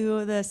 Welcome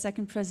to the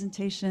second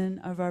presentation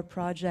of our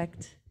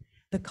project,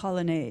 The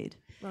Colonnade.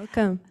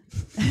 Welcome.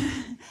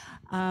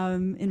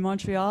 In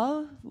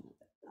Montreal,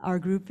 our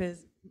group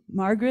is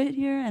Margaret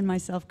here and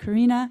myself,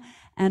 Karina.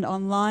 And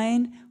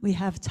online, we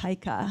have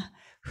Taika,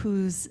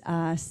 who's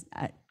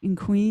in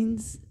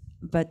Queens,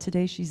 but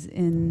today she's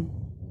in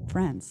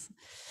France.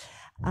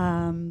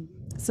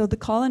 So the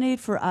colonnade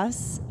for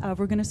us,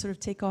 we're going to sort of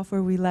take off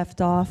where we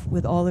left off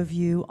with all of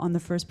you on the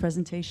first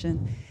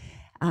presentation.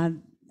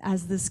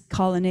 As this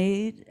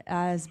colonnade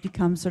has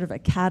become sort of a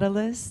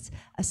catalyst,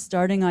 a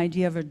starting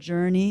idea of a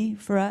journey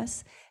for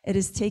us, it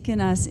has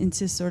taken us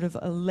into sort of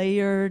a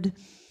layered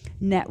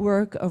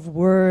network of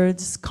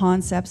words,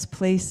 concepts,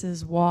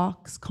 places,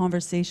 walks,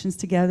 conversations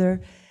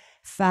together,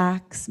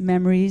 facts,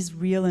 memories,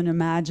 real and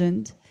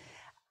imagined.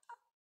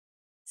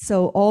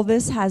 So all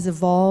this has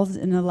evolved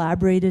and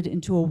elaborated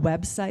into a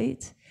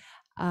website,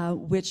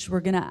 which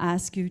we're going to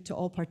ask you to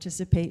all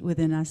participate with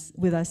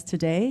us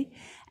today.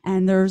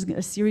 And there's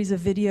a series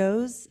of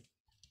videos.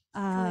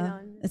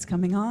 It's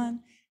coming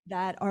on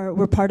that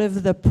were part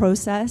of the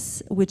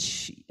process,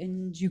 which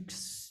and you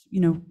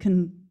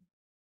can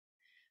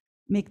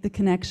make the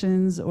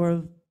connections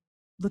or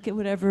look at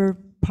whatever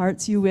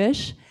parts you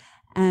wish.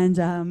 And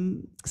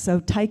so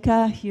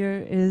Taika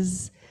here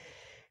is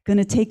going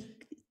to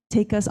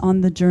take us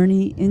on the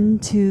journey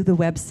into the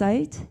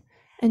website.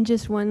 And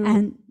just one.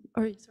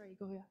 Sorry,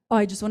 go ahead. Oh,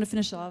 I just want to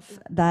finish off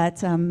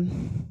that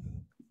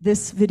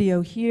this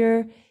video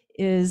here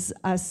is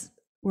us.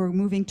 We're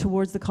moving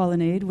towards the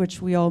colonnade, which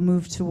we all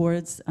moved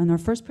towards on our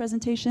first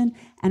presentation.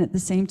 And at the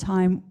same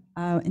time,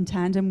 in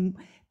tandem,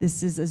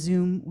 this is a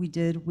Zoom we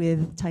did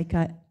with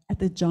Taika at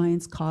the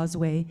Giant's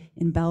Causeway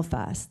in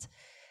Belfast.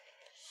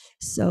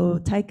 So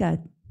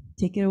Taika,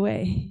 take it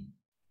away.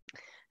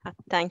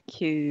 Thank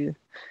you.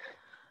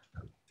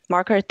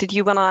 Margaret, did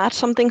you want to add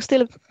something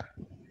still?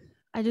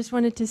 I just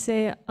wanted to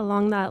say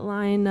along that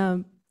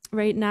line,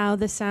 right now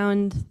the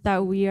sound that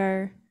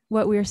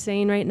what we are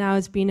saying right now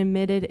is being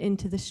emitted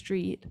into the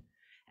street,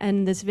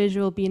 and this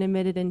visual being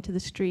emitted into the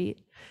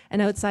street.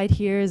 And outside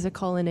here is a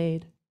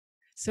colonnade.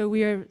 So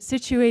we are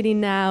situating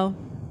now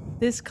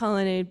this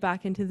colonnade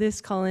back into this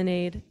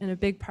colonnade, and a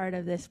big part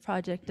of this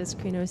project, as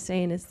Karina was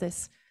saying, is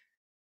this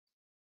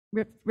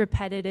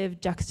repetitive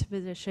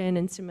juxtaposition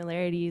and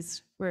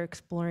similarities we're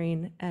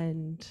exploring.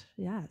 And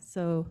yeah,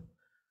 so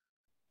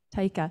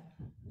Taika,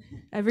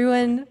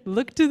 everyone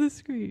look to the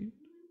screen.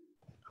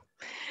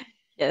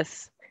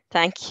 Yes.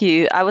 Thank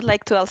you. I would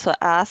like to also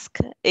ask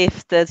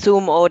if the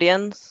Zoom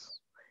audience,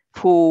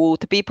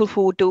 the people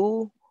who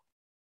do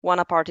want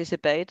to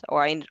participate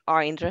or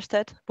are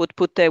interested, would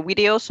put their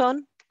videos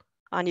on,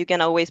 and you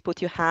can always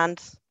put your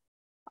hands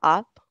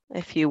up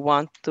if you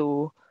want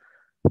to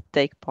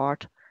take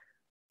part.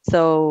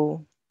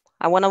 So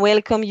I want to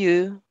welcome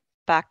you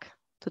back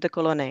to the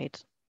colonnade.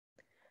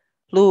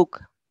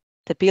 Look,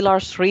 the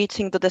pillars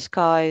reaching to the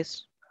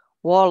skies,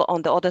 wall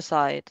on the other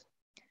side,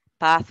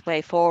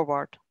 pathway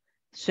forward.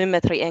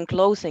 Symmetry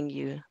enclosing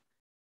you,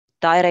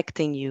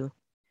 directing you.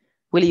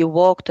 Will you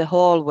walk the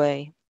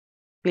hallway?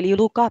 Will you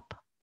look up?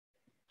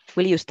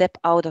 Will you step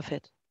out of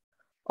it?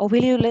 Or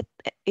will you let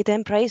it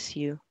embrace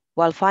you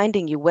while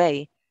finding your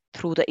way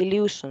through the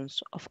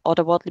illusions of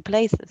otherworldly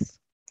places?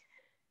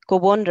 Go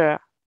wander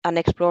and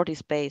explore this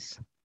space,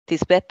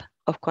 this web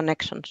of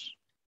connections.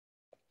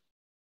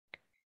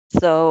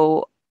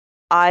 So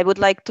I would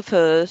like to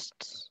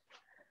first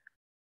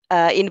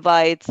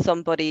invite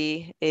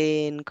somebody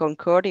in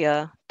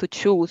Concordia to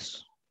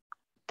choose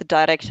the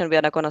direction we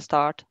are going to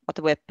start at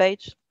the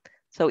webpage.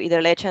 So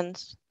either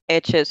legends,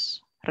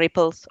 edges,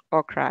 ripples,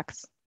 or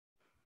cracks.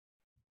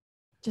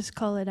 Just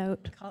call it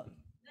out.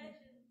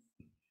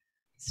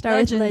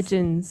 Start with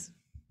legends.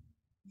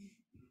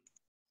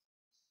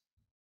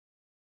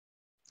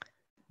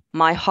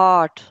 My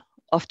heart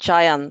of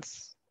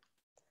giants,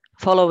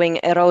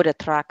 following eroded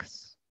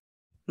tracks,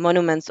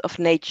 monuments of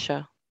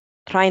nature,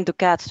 trying to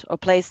catch or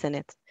place in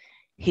it.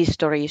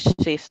 History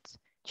shifts,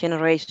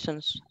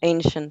 generations,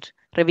 ancient,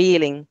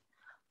 revealing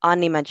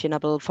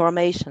unimaginable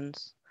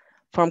formations.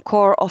 From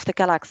core of the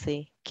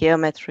galaxy,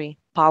 geometry,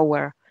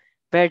 power,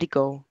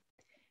 vertigo,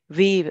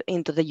 weave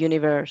into the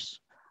universe,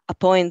 a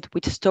point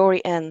which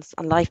story ends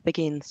and life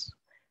begins,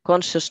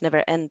 conscious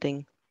never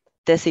ending,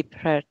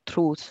 deciphered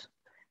truth,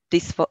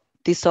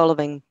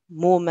 dissolving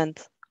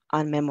movement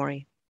and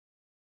memory.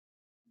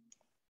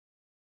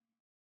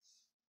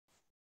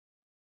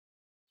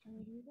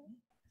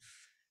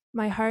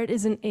 My heart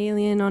is an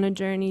alien on a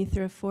journey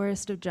through a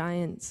forest of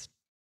giants.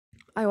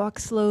 I walk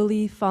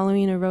slowly,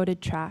 following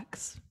eroded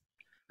tracks.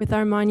 With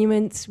our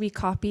monuments, we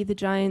copy the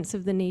giants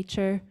of the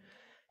nature,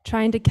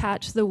 trying to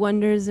catch the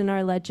wonders in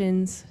our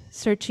legends,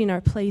 searching our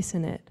place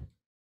in it.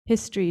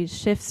 History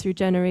shifts through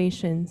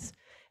generations,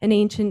 an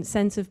ancient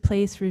sense of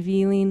place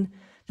revealing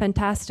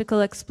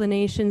fantastical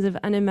explanations of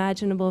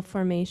unimaginable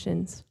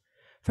formations.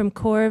 From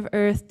core of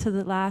Earth to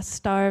the last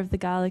star of the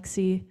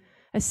galaxy,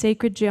 a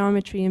sacred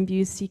geometry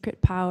imbues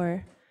secret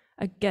power,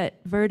 a get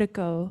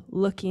vertigo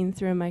looking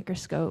through a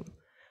microscope.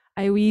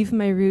 I weave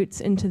my roots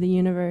into the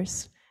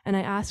universe, and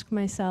I ask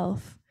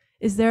myself,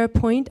 is there a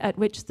point at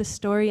which the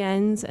story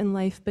ends and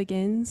life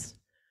begins?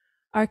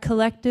 Our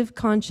collective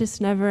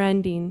conscious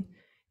never-ending,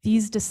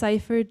 these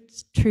deciphered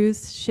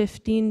truths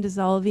shifting,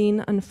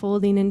 dissolving,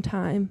 unfolding in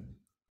time.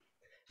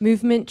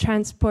 Movement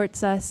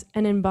transports us,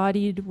 and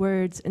embodied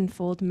words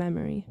enfold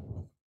memory.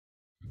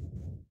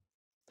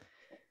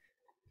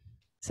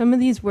 Some of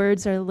these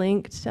words are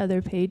linked to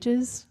other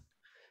pages.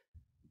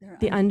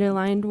 The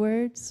underlined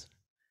words,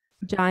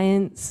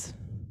 giants,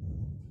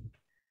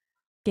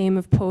 game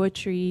of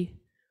poetry,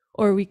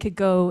 or we could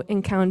go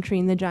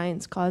encountering the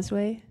Giant's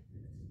Causeway.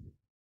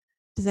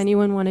 Does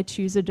anyone want to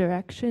choose a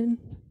direction?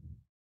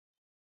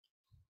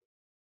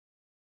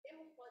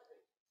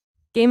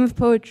 Game of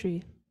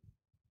poetry.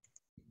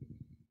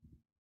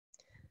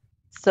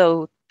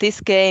 So this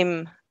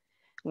game,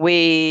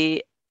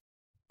 we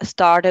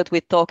started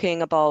with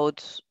talking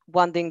about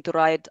wanting to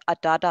write a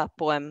Dada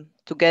poem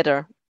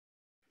together.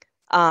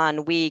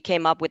 And we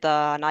came up with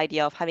an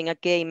idea of having a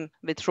game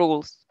with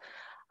rules.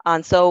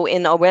 And so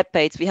in our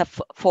webpage, we have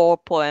 4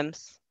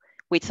 poems,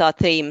 which are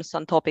themes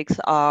and topics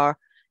are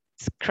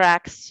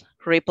cracks,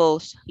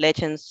 ripples,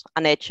 legends,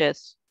 and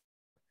edges.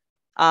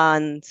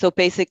 And so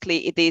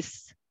basically it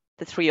is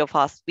the 3 of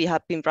us. We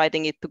have been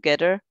writing it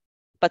together,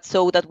 but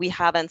so that we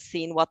haven't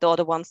seen what the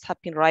other ones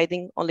have been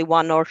writing, only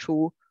 1 or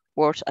 2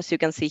 words, as you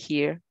can see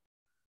here.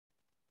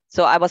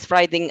 So I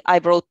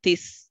wrote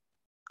this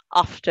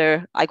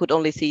after I could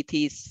only see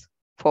these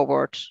 4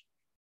 words.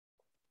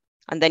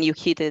 And then you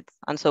hit it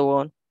and so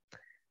on.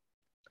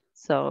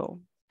 So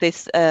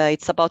this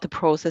it's about the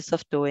process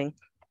of doing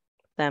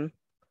them.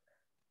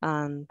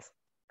 And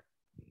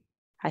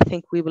I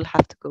think we will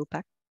have to go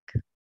back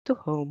to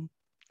home.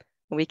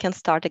 We can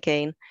start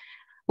again.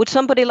 Would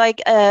somebody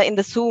like in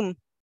the Zoom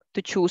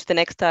to choose the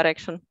next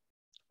direction?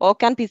 Or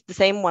can be the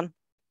same one?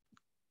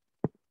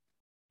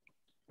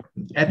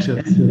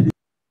 Edges.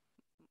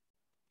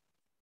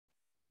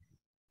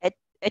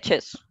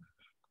 Edges.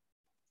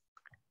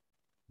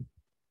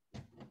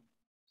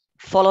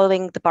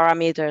 Following the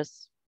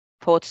parameters,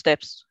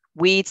 footsteps,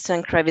 weeds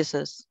and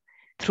crevices,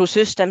 through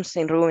systems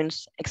in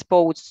ruins,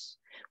 exposed,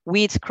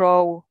 weeds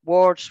grow,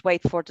 words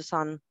wait for the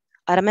sun.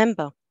 I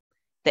remember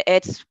the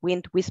edge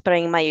wind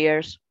whispering in my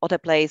ears, other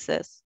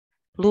places.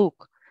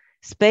 Look,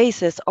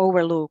 spaces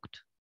overlooked.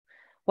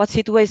 What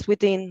situates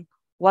within,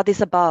 what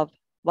is above,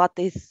 what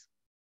is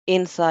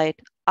inside,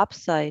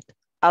 upside,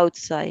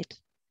 outside.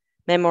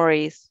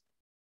 Memories.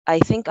 I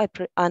think I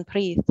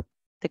breathe,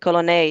 the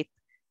colonnade,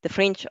 the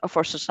fringe of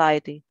our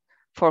society,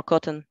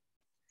 forgotten.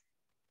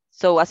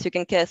 So as you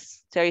can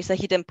guess, there is a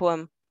hidden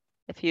poem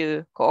if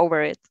you go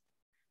over it,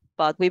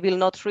 but we will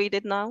not read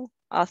it now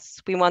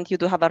as we want you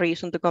to have a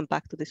reason to come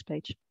back to this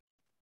page.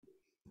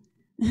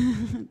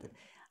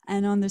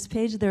 And on this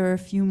page, there are a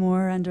few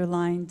more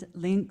underlined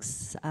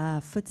links,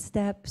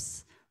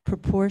 footsteps,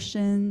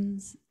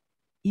 proportions,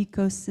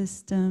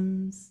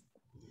 ecosystems.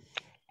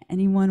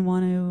 Anyone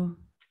want to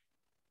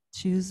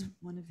choose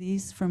one of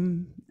these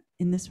from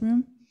in this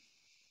room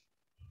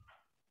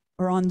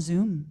or on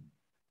Zoom?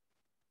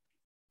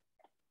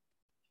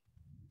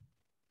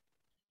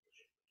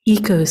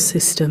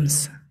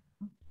 Ecosystems.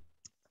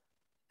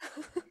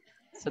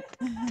 So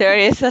there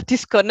is a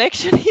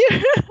disconnection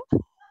here.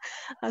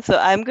 So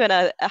I'm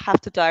gonna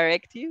have to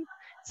direct you.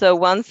 So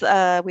once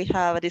we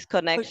have a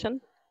disconnection,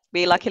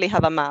 we luckily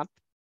have a map,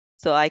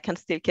 so I can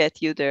still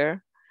get you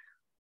there.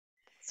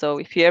 So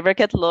if you ever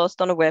get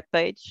lost on a web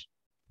page,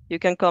 you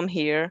can come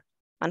here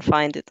and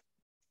find it.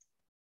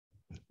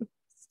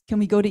 Can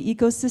we go to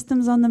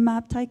ecosystems on the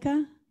map,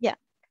 Taika? Yeah.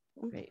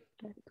 Great.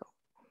 There we go.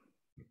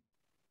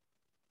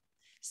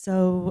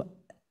 So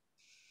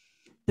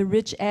the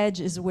rich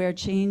edge is where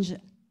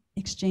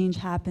exchange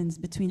happens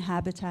between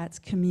habitats,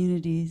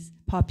 communities,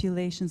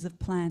 populations of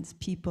plants,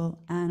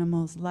 people,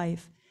 animals,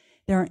 life.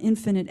 There are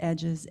infinite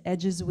edges,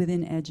 edges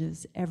within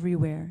edges,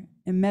 everywhere.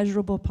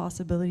 Immeasurable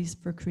possibilities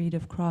for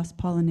creative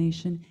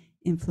cross-pollination,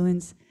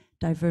 influence,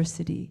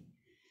 diversity.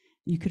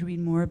 You could read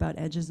more about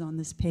edges on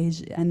this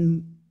page.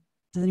 And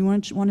does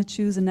anyone want to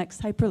choose the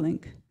next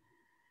hyperlink?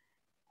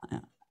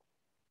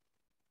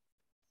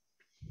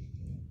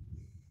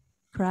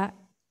 Correct.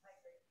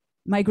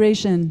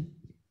 Migration.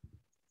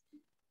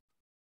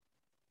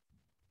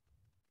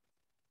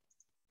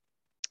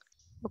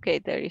 Okay,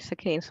 there is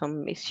again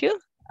some issue.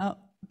 Oh,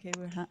 okay,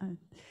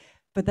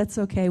 but that's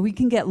okay. We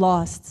can get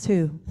lost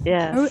too.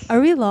 Yes.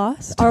 Are we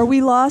lost? Are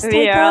we lost? We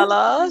Taika? are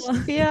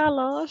lost. We are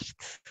lost.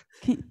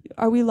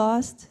 Are we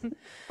lost?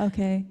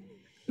 Okay.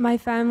 My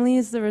family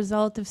is the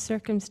result of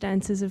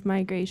circumstances of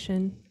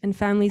migration and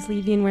families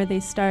leaving where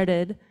they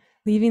started,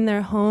 leaving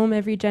their home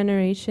every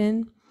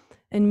generation,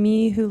 and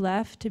me who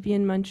left to be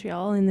in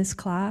Montreal in this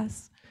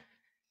class.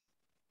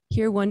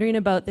 Here wondering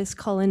about this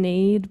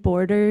colonnade,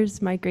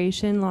 borders,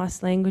 migration,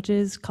 lost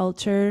languages,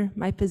 culture,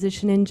 my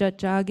position in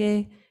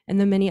Jutjage, and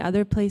the many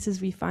other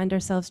places we find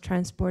ourselves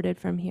transported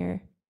from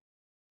here.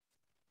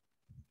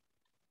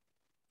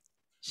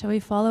 Shall we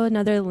follow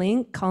another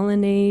link?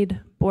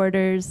 Colonnade,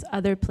 borders,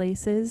 other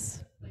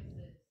places.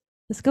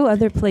 Let's go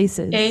other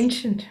places.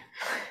 Ancient.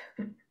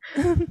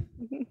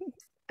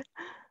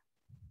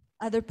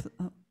 Other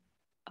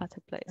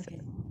places. Okay.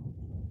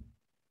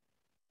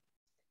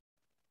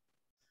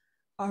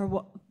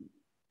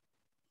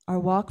 Our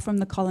walk from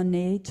the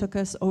colonnade took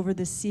us over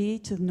the sea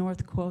to the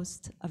north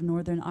coast of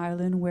Northern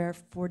Ireland, where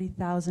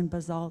 40,000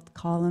 basalt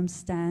columns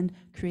stand,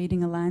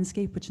 creating a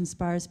landscape which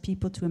inspires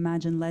people to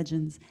imagine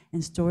legends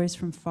and stories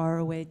from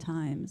faraway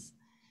times.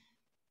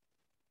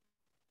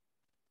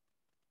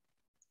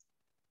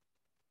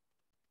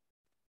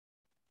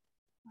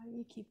 Why do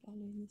we keep on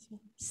doing this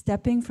one?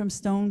 Stepping from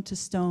stone to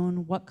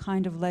stone, what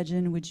kind of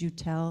legend would you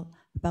tell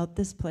about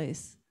this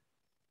place?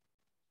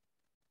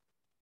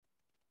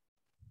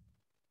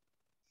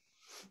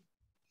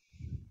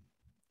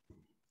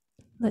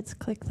 Let's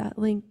click that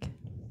link.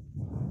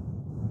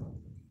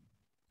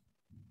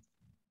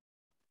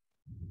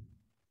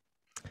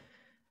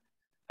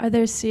 Are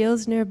there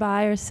seals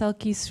nearby or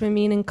selkies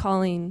swimming and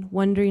calling,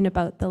 wondering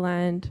about the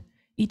land?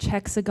 Each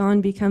hexagon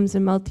becomes a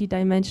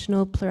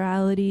multi-dimensional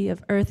plurality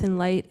of earth and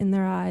light in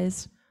their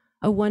eyes,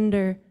 a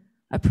wonder,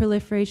 a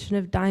proliferation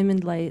of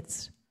diamond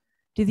lights.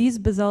 Do these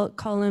basalt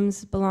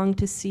columns belong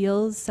to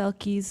seals,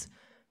 selkies,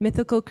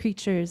 mythical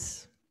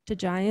creatures, to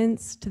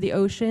giants, to the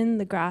ocean,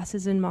 the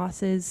grasses and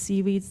mosses,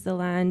 seaweeds, the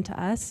land,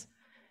 to us?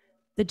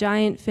 The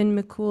giant Finn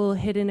McCool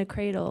hid in a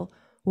cradle,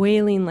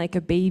 wailing like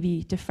a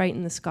baby to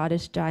frighten the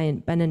Scottish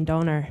giant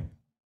Benandonner.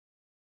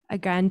 A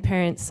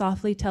grandparent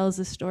softly tells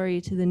a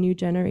story to the new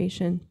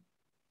generation.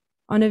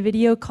 On a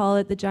video call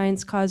at the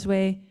Giant's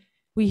Causeway,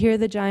 we hear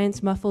the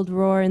giant's muffled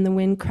roar in the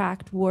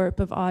wind-cracked warp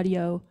of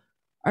audio,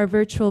 our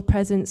virtual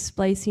presence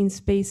splicing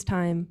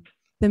space-time,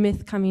 the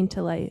myth coming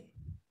to light.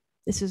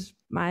 This is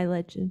my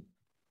legend.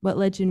 What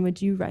legend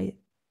would you write?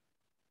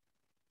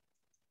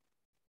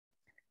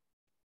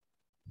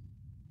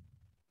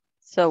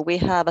 So we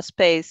have a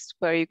space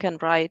where you can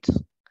write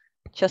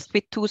just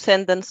with 2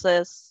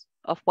 sentences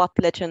of what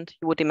legend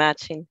you would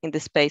imagine in the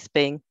space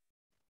being.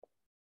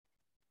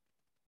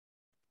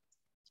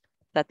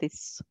 That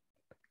is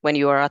when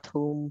you are at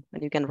home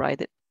and you can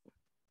write it.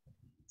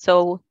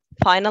 So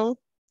final,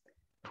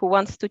 who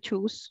wants to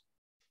choose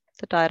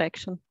the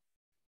direction?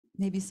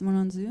 Maybe someone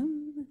on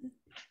Zoom?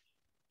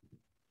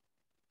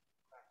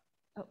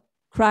 Oh,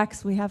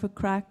 cracks, we have a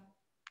crack.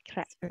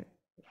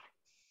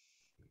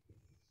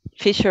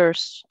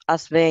 Fissures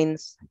as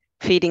veins,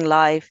 feeding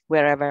life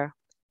wherever.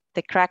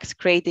 The cracks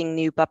creating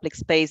new public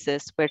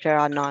spaces where there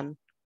are none.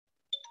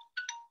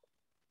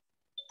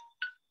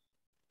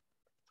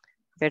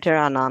 Where there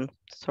are none,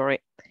 sorry.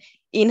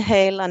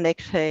 Inhale and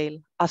exhale,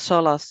 a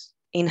solace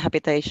in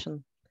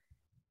habitation.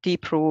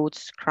 Deep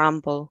roots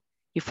crumble,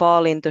 you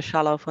fall into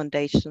shallow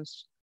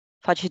foundations.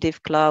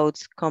 Fugitive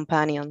clouds,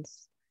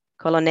 companions.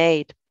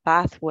 Colonnade,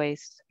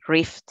 pathways,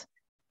 rift,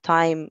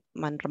 time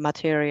and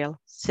material,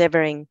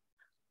 severing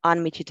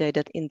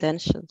unmitigated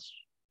intentions.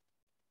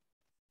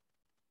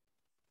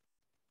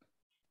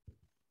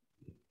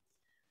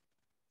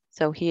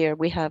 So here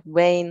we have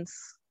veins,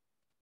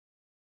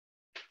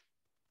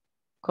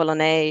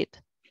 colonnade,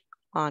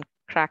 and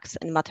cracks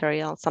in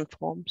materials and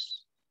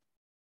forms.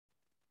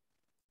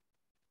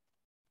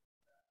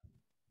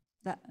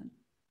 That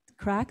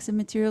cracks in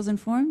materials and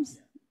forms?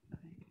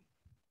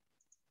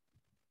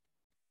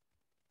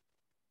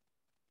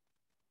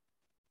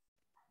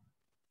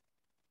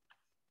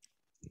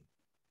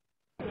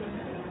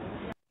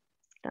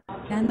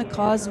 Can the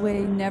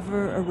causeway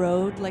never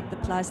erode like the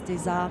Place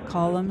des Arts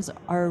columns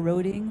are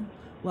eroding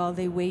while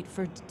they wait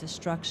for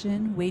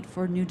destruction, wait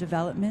for new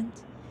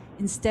development?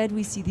 Instead,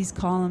 we see these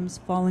columns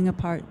falling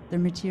apart, their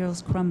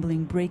materials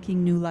crumbling,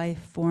 breaking new life,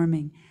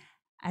 forming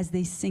as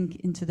they sink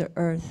into the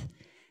earth,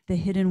 the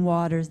hidden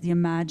waters, the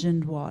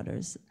imagined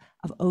waters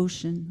of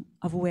ocean,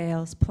 of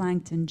whales,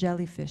 plankton,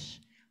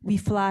 jellyfish. We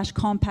flash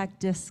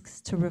compact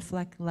discs to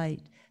reflect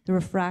light, the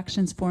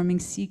refractions forming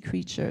sea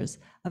creatures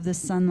of the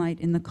sunlight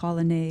in the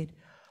colonnade.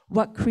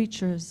 What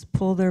creatures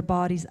pull their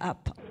bodies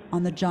up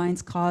on the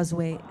Giant's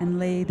Causeway and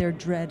lay their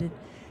dreaded,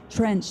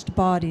 trenched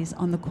bodies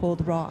on the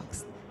cold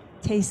rocks?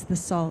 Taste the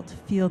salt,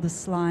 feel the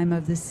slime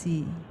of the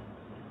sea.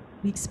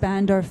 We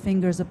expand our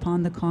fingers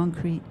upon the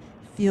concrete,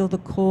 feel the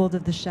cold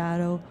of the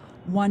shadow,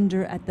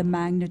 wonder at the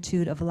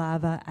magnitude of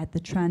lava, at the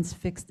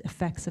transfixed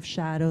effects of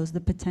shadows, the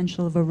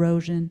potential of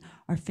erosion,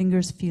 our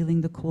fingers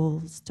feeling the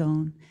cold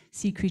stone,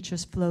 sea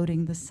creatures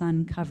floating, the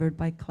sun covered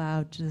by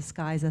cloud to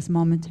disguise us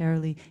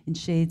momentarily in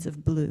shades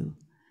of blue.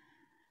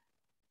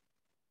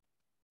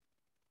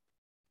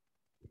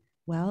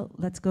 Well,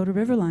 let's go to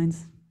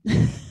Riverlines.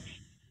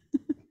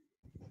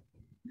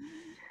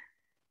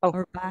 Oh,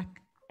 or back.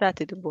 That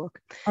didn't work.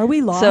 Are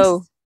we lost?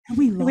 So, are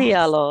we lost? We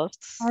are lost.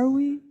 Are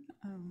we?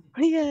 Oh.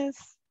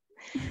 Yes.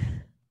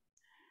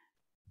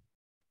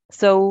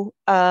 So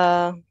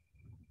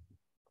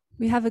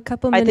we have a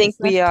couple I minutes think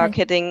we left. are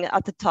getting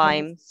at the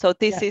time. So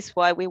this is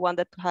why we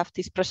wanted to have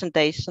this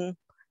presentation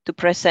to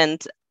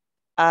present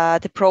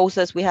the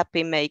process we have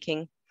been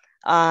making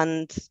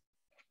and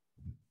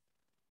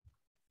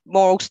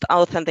most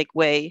authentic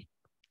way,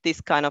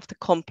 this kind of the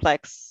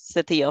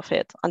complexity of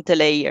it and the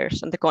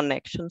layers and the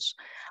connections.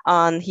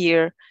 And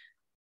here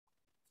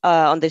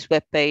on this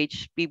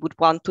webpage, we would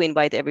want to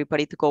invite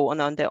everybody to go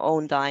on their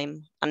own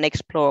time and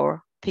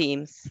explore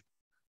themes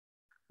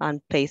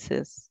and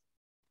places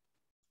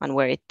and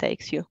where it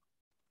takes you.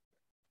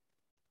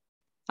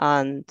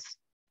 And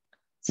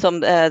some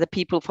the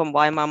people from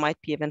Weimar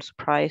might be even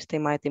surprised. They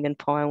might even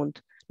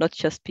found not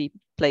just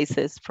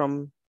places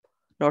from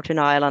Northern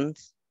Ireland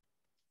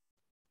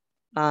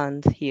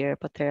and here,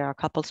 but there are a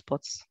couple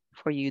spots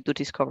for you to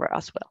discover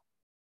as well.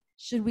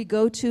 Should we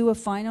go to a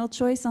final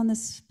choice on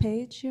this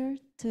page here?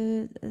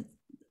 We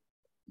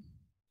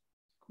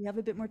have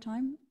a bit more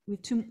time? We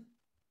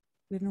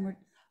have no more.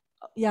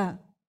 Yeah,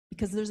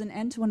 because there's an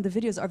end to one of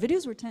the videos. Our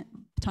videos were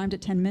timed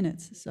at 10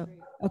 minutes. So,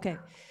 okay.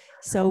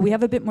 So we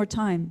have a bit more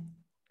time.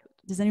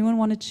 Does anyone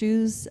want to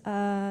choose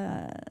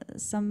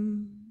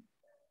some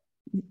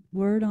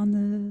word on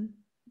the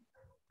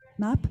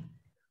map?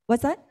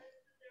 What's that?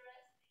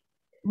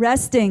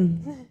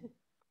 Resting.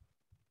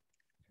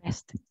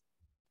 Resting.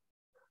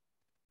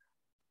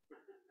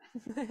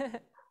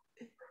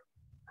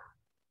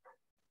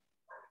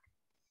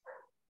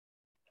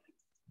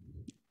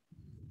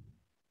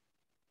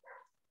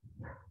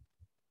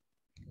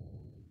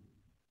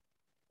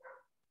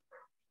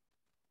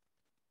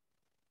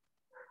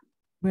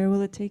 Where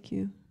will it take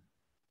you?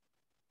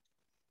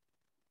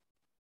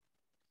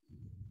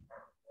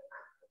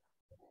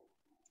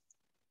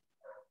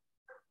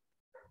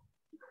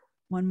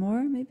 One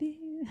more, maybe?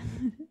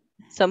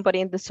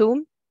 Somebody in the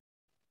Zoom?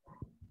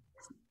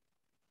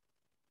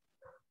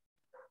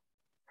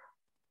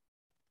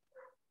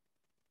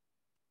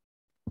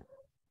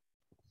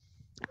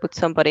 Would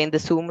somebody in the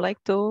Zoom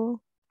like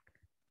to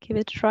give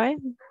it a try?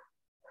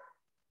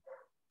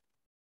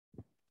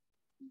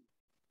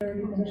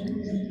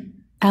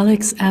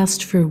 Alex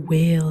asked for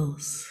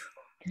whales.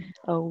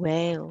 Oh,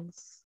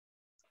 whales.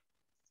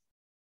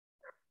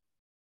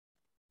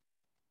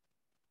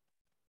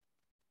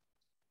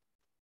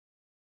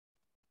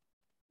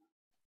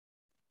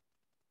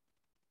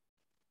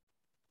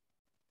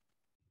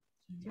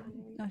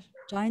 Gosh.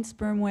 Giant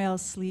sperm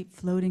whales sleep,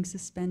 floating,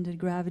 suspended,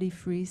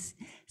 gravity-free,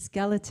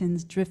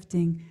 skeletons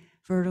drifting,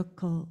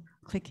 vertical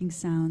clicking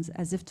sounds,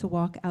 as if to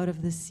walk out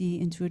of the sea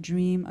into a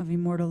dream of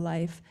immortal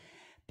life,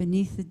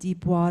 beneath the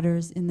deep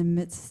waters, in the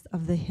midst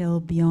of the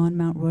hill beyond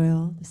Mount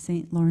Royal, the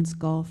St. Lawrence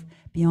Gulf,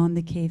 beyond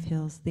the Cave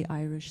Hills, the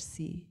Irish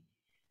Sea.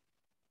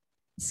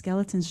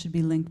 Skeletons should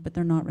be linked, but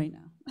they're not right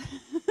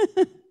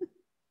now.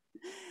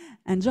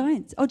 And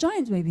giants. Oh,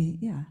 giants maybe,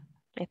 yeah.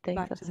 I think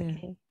Back that's to there.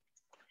 okay.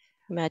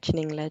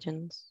 Imagining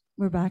legends.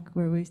 We're back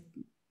where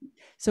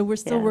so we're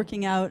still Yeah.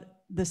 working out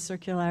the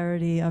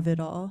circularity of it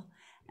all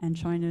and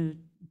trying to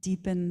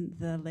deepen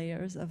the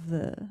layers of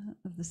the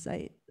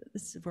site.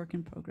 This is a work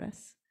in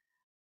progress.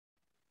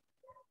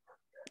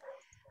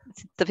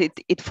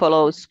 It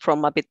follows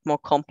from a bit more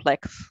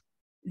complex.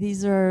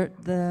 These are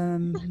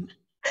the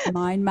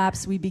mind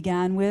maps we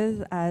began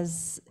with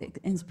as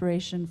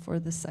inspiration for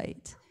the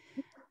site.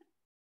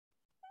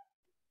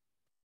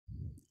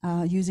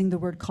 Using the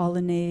word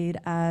colonnade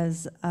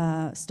as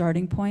a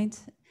starting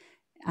point,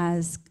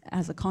 as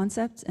a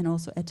concept, and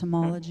also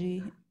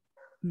etymology.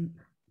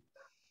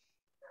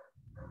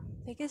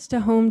 Take us to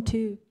home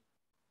too.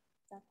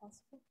 Is that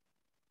possible?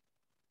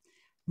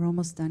 We're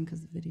almost done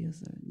because the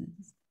videos are.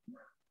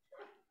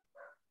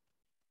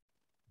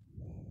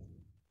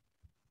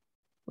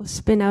 We'll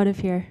spin out of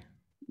here.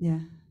 Yeah.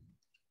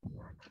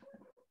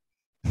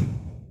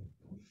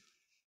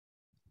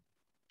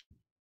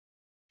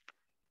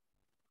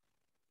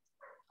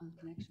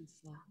 Connection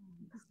slow.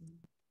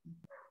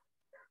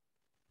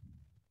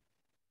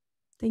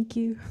 Thank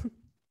you.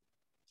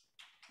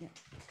 Yeah.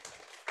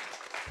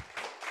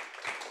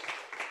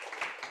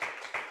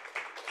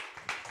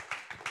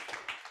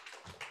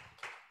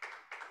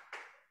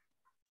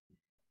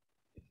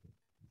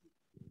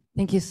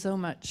 Thank you so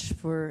much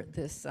for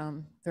this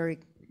very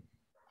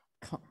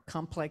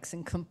complex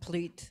and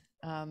complete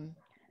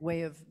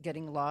way of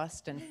getting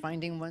lost and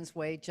finding one's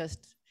way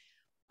just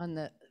on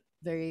the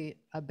very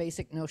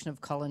basic notion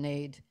of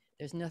colonnade.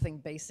 There's nothing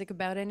basic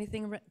about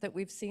anything that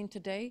we've seen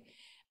today.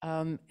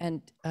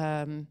 And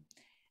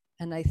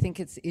I think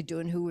it's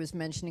Idun who was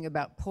mentioning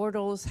about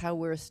portals, how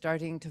we're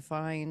starting to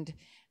find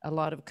a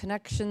lot of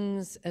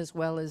connections as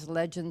well as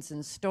legends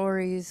and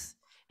stories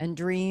and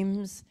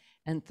dreams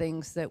and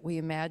things that we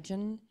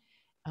imagine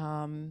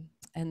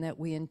and that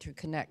we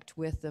interconnect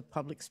with the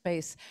public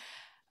space.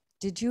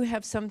 Did you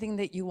have something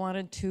that you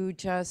wanted to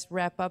just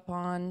wrap up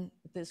on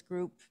this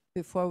group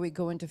before we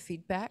go into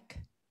feedback?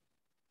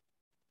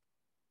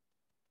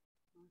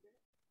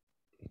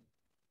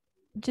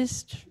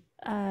 Just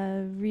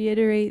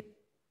reiterate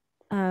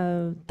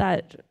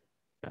that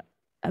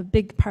a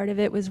big part of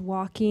it was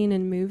walking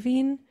and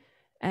moving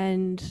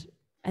and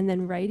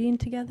then writing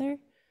together,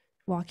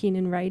 walking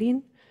and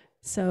writing.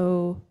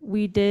 So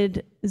we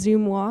did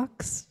Zoom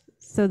walks.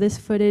 So this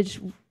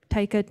footage,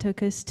 Taika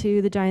took us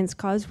to the Giant's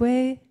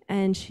Causeway,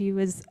 and she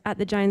was at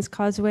the Giant's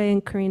Causeway,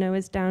 and Karina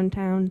was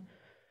downtown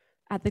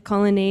at the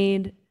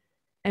colonnade,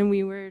 and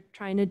we were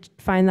trying to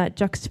find that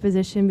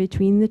juxtaposition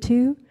between the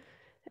two.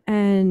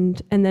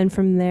 And then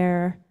from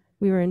there,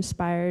 we were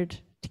inspired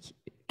to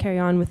carry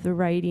on with the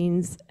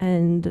writings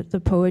and the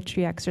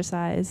poetry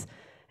exercise.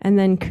 And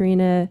then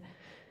Karina,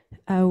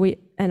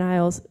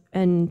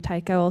 and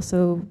Taika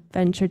also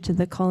ventured to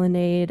the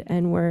colonnade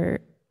and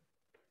were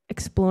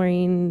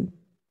exploring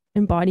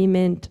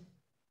embodiment,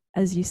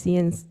 as you see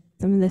in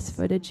some of this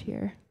footage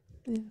here.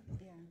 Yeah.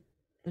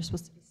 There's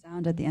supposed to be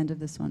sound at the end of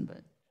this one,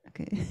 but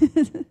okay.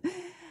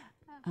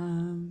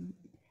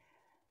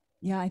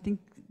 Yeah, I think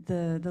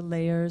the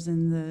layers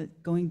and the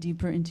going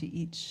deeper into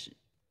each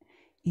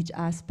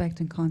aspect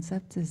and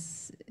concept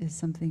is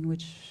something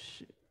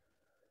which,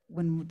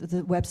 when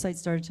the website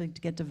started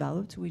to get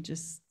developed,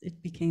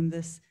 it became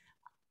this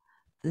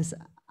this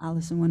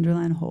Alice in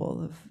Wonderland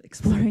hole of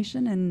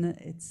exploration, and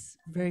it's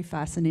very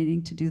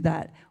fascinating to do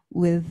that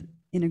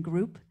in a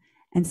group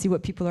and see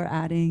what people are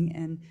adding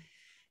and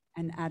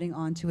adding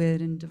onto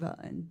it and develop.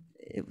 And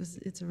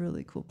it's a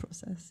really cool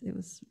process. It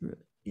was,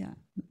 yeah.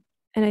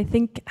 And I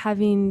think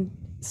having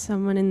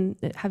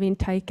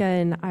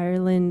Taika in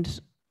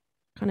Ireland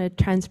kind of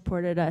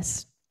transported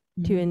us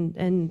to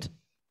and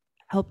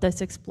helped us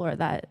explore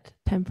that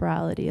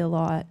temporality a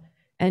lot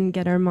and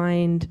get our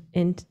mind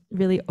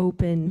really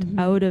opened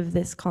out of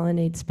this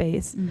colonnade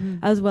space,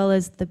 as well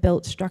as the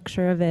built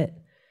structure of it,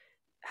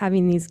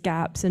 having these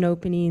gaps and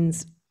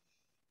openings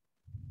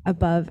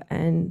above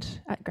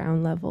and at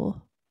ground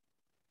level.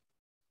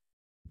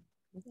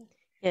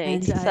 Yeah,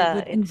 And I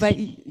would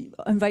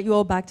invite you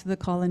all back to the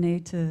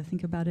colonnade to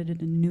think about it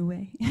in a new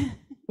way.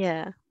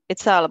 Yeah,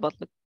 it's all about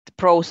the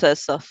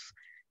process of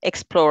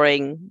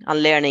exploring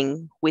and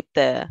learning with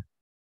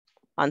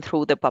and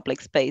through the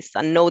public space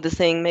and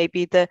noticing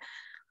maybe the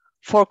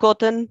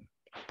forgotten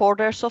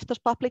borders of the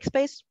public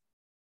space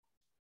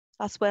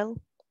as well.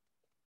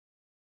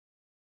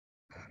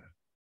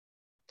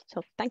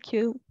 So thank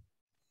you.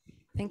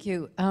 Thank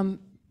you.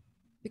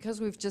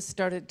 Because we've just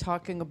started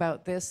talking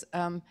about this,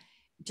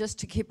 just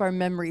to keep our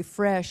memory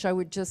fresh, I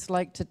would just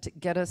like to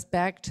get us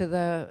back to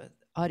the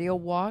audio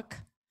walk.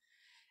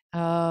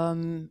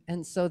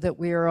 And so that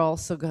we are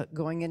also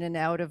going in and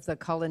out of the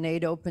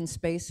colonnade open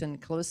space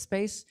and closed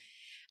space.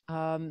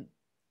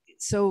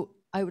 So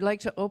I would like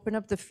to open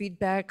up the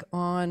feedback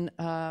on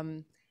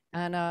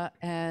Anna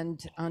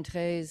and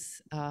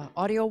Andre's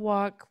audio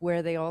walk,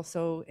 where they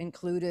also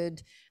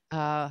included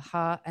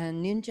Ha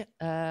and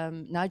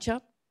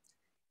Naja.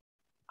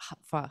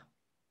 Fa.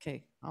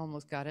 Okay,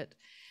 almost got it.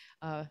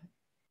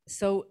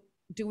 So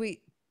do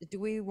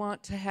we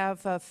want to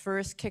have a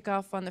first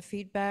kickoff on the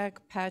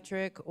feedback,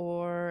 Patrick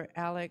or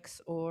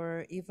Alex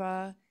or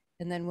Eva,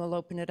 and then we'll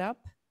open it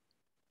up?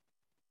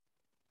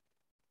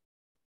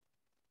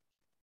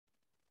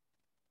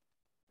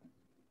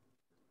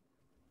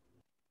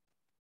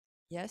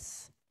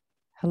 Yes?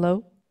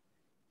 Hello?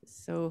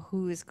 So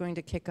who is going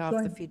to kick off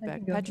Sure, the I feedback?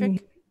 can go.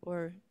 Patrick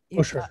or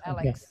Oh, sure.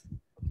 Alex?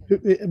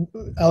 Yeah.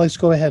 Alex,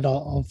 go ahead.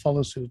 I'll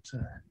follow suit.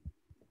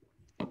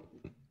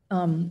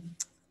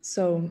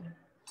 So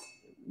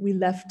we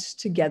left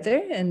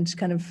together and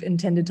kind of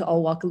intended to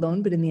all walk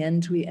alone, but in the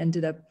end, we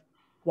ended up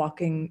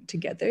walking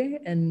together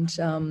and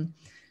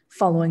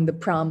following the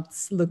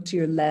prompts, look to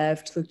your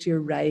left, look to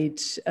your right,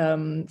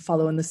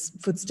 follow in the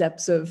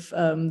footsteps of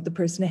the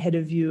person ahead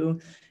of you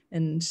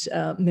and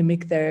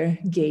mimic their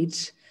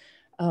gait.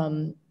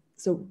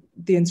 So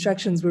the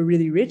instructions were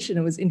really rich, and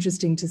it was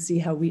interesting to see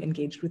how we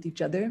engaged with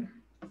each other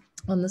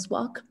on this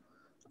walk.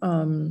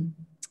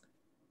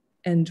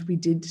 And we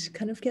did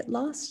kind of get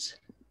lost,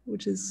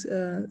 which is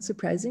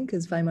surprising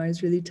because Weimar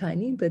is really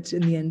tiny, but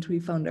in the end we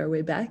found our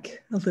way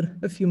back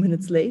a few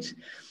minutes late.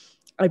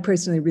 I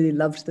personally really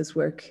loved this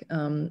work,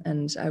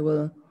 and I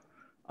will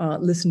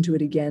listen to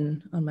it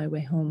again on my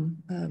way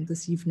home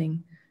this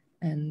evening.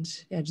 And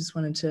yeah, I just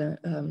wanted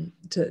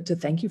to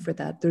thank you for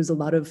that. There's a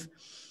lot of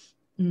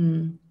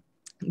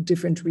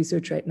different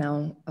research right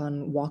now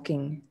on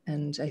walking,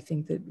 and I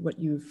think that what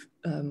you've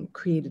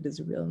created is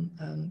a real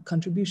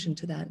contribution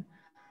to that.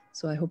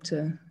 So I hope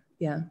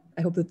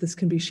that this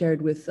can be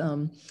shared with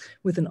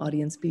an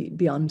audience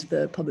beyond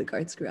the Public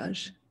Arts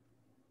Garage.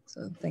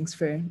 So thanks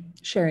for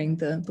sharing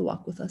the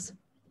walk with us.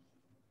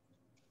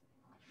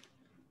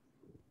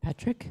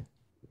 Patrick?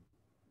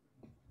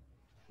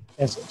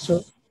 Yes,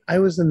 so I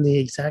was in the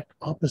exact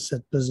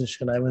opposite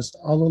position. I was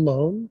all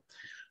alone,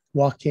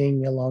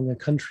 walking along a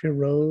country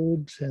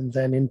road and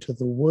then into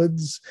the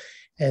woods.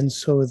 And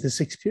so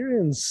this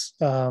experience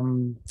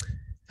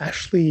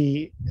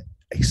actually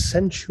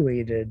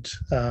accentuated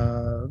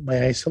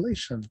my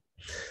isolation,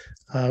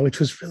 which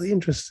was really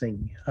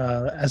interesting.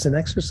 As an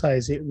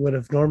exercise, it would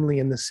have normally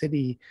in the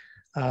city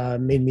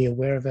made me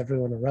aware of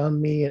everyone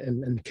around me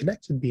and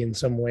connected me in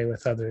some way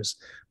with others.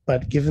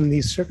 But given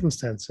these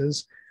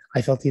circumstances,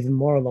 I felt even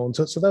more alone.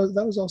 So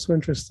that was also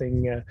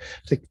interesting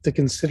to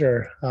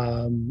consider.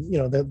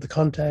 The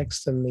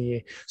context and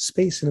the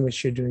space in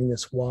which you're doing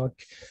this walk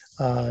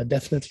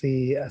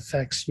definitely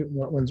affects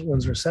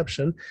one's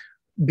reception.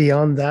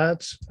 Beyond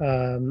that,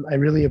 I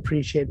really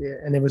appreciate it,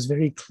 and it was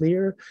very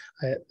clear.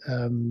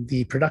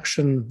 The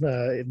production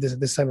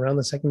this time around,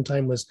 the second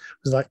time, was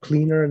a lot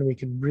cleaner, and we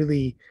could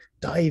really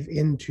dive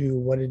into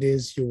what it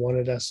is you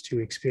wanted us to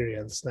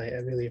experience. And I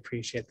really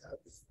appreciate that.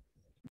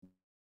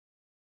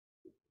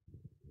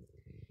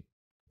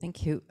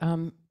 Thank you.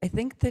 I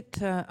think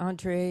that,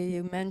 Andre,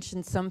 you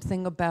mentioned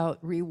something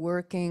about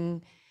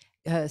reworking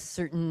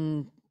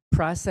certain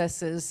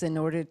processes in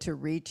order to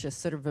reach a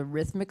sort of a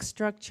rhythmic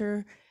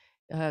structure.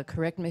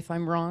 Correct me if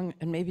I'm wrong,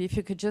 and maybe if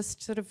you could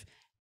just sort of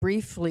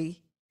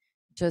briefly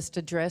just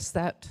address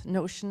that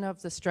notion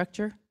of the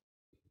structure.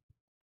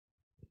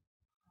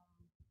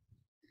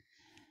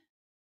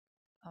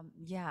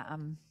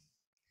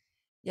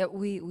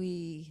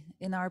 We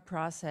in our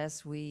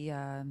process we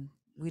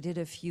did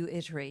a few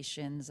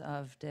iterations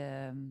of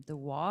the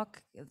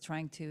walk,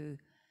 trying to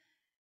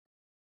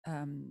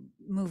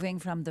moving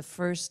from the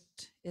first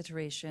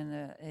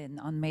iteration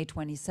on May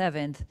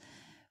 27th,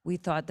 we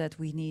thought that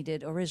we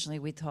needed, originally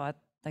we thought,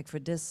 like for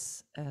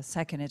this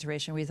second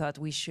iteration, we thought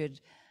we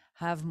should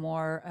have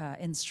more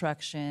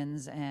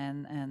instructions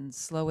and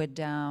slow it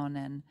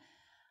down,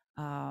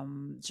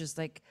 and just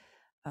like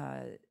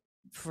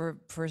for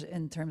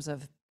in terms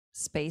of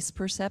space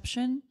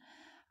perception.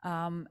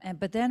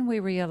 But then we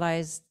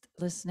realized,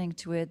 listening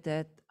to it,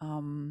 that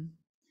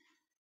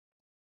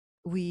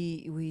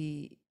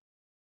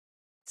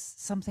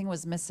something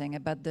was missing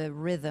about the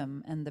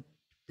rhythm and the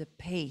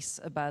pace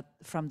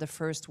from the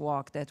first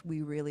walk that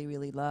we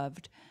really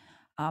loved.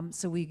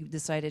 So we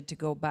decided to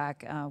go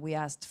back. We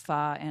asked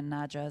Fa and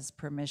Naja's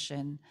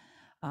permission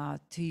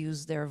to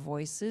use their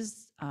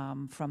voices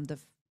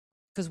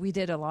because we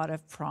did a lot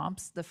of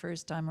prompts the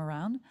first time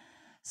around.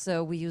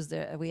 So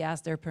we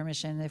asked their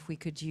permission if we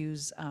could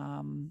use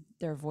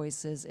their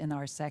voices in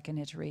our second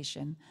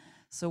iteration.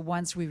 So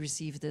once we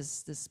received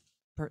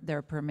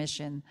their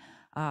permission,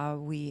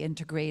 we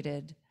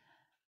integrated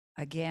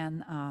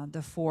again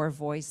the 4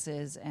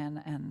 voices,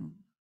 and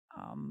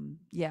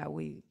yeah,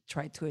 we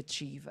tried to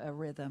achieve a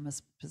rhythm, a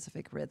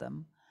specific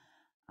rhythm.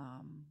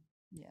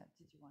 Yeah,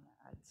 did you want to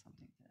add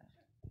something to that?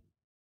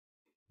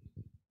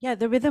 Yeah,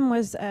 the rhythm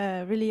was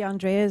really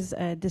Andrea's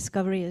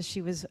discovery as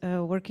she was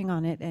working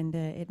on it, and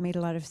it made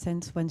a lot of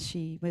sense when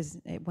she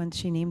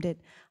named it.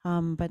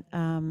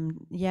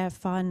 Yeah,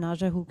 Fa and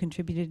Naja, who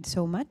contributed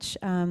so much,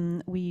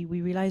 we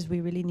realized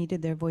we really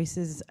needed their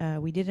voices.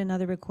 We did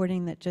another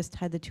recording that just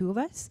had the 2 of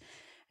us,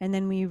 and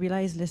then we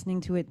realized,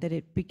 listening to it, that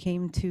it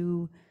became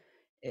too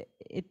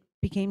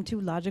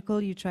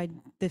logical. You tried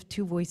the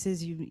 2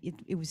 voices,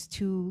 it was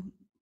too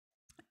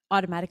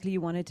automatically, you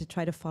wanted to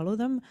try to follow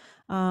them,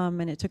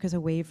 and it took us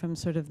away from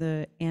sort of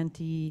the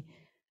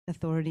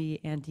anti-authority,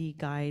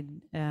 anti-guide,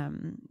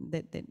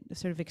 that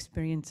sort of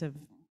experience of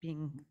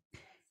being,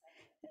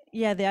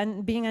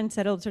 being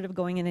unsettled, sort of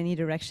going in any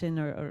direction,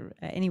 or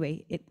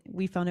anyway,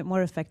 we found it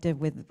more effective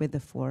with the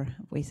 4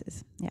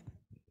 voices. Yeah.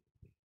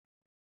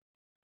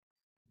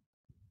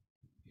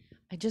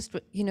 I just,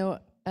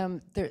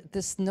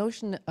 this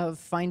notion of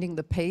finding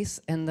the pace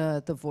and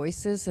the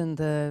voices and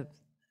the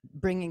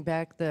bringing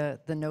back the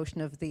notion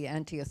of the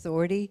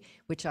anti-authority,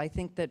 which I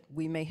think that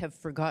we may have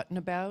forgotten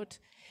about,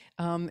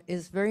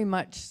 is very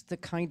much the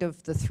kind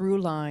of the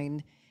through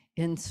line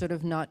in sort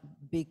of not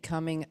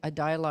becoming a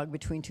dialogue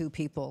between 2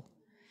 people.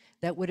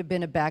 That would have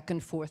been a back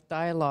and forth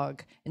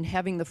dialogue, and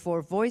having the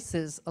 4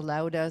 voices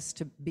allowed us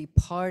to be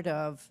part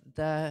of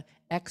the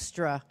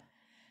extra,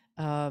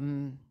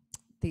 the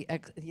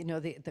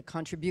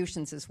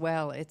contributions as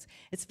well.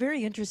 It's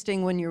very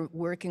interesting when you're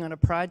working on a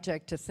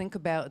project to think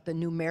about the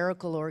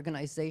numerical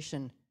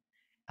organization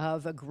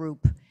of a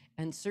group,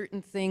 and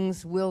certain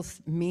things will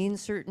mean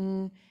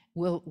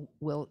will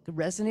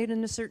resonate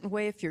in a certain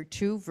way if you're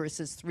 2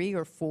 versus 3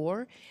 or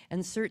 4,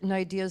 and certain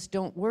ideas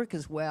don't work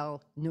as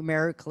well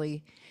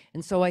numerically.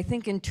 And so I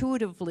think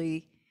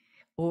intuitively,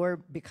 or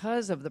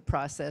because of the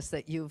process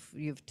that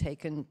you've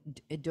taken,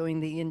 doing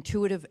the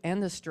intuitive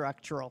and the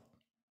structural,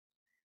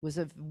 was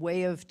a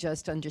way of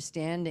just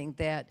understanding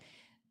that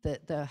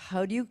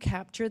how do you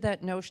capture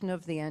that notion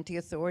of the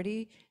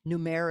anti-authority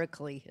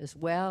numerically as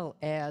well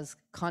as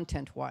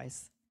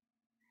content-wise?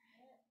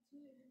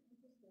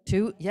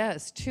 2,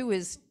 yes, 2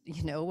 is,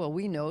 well,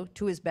 we know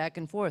 2 is back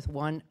and forth,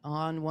 1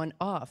 on, 1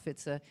 off.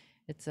 It's a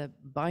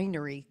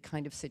binary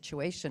kind of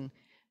situation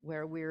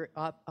where we're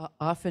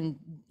often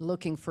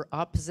looking for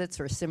opposites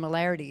or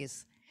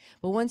similarities.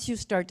 But once you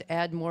start to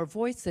add more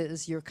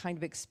voices, you're kind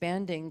of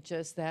expanding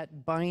just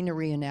that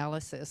binary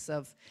analysis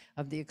of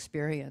the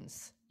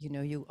experience.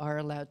 You are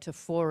allowed to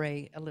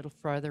foray a little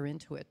farther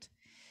into it.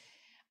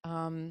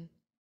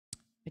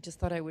 I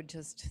just thought I would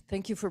just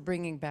thank you for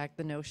bringing back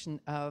the notion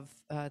of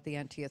the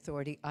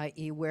anti-authority,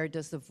 i.e., where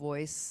does the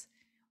voice,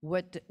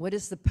 what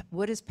is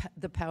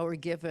the power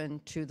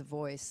given to the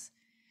voice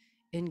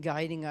in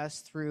guiding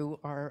us through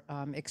our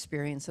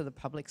experience of the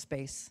public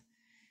space?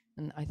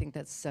 And I think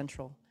that's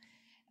central.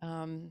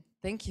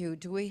 Thank you.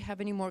 Do we have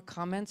any more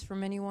comments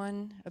from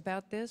anyone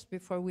about this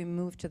before we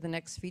move to the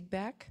next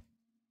feedback?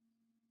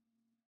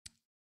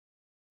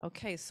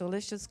 Okay, so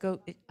let's just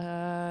go.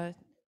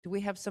 Do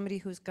we have somebody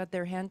who's got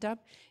their hand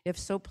up? If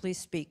so, please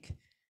speak.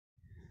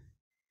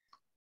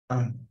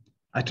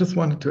 I just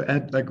wanted to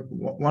add like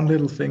one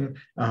little thing,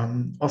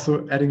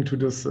 also adding to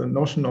this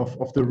notion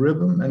of the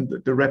rhythm and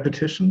the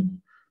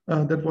repetition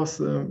that was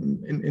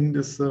in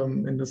this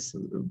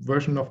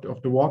version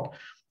of the walk.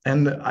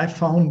 And I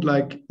found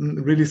like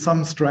really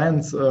some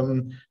strands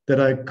that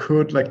I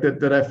could like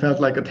that I felt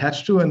like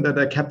attached to and that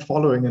I kept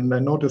following. And I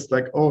noticed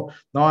like, oh,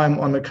 now I'm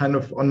on a kind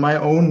of on my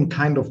own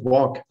kind of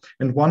walk.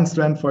 And one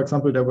strand, for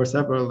example, there were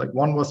several. Like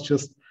one was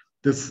just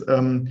this,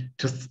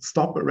 just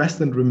stop, rest,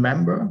 and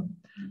remember.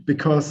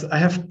 Because I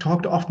have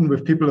talked often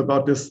with people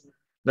about this.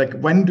 Like,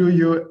 when do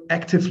you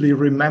actively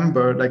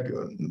remember? Like,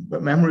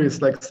 memory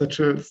is like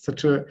such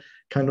a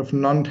kind of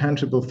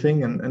non-tangible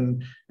thing,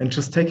 and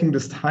just taking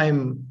this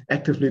time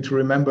actively to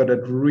remember,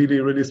 that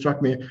really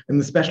struck me.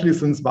 And especially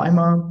since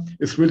Weimar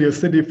is really a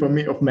city for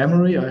me of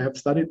memory. I have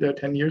studied there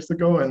 10 years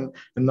ago, and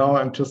now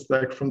I'm just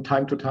like from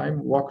time to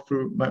time walk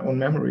through my own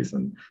memories,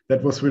 and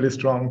that was really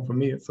strong for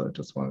me. So I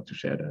just wanted to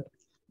share that.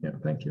 Yeah,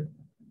 thank you.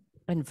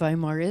 And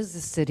Weimar is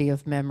a city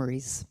of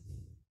memories.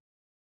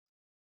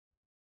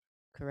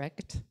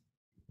 Correct?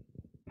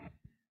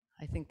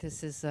 I think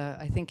this is,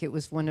 I think it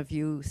was one of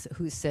you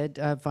who said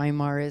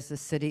Weimar is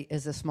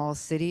a small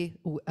city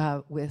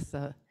with,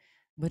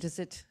 what is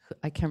it?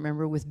 I can't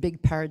remember, with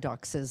big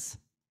paradoxes.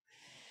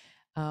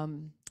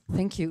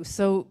 Thank you.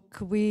 So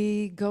could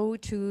we go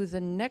to the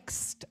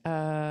next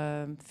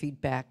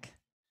feedback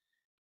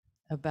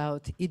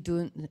about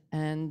Idun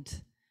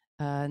and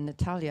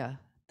Natalia,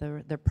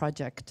 their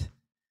project?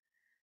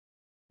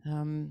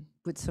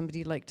 Would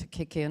somebody like to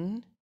kick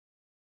in?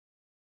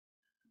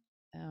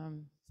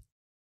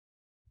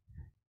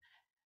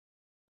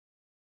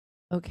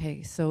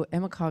 Okay, so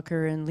Emma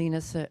Cocker and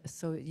Lena,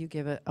 so you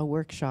give a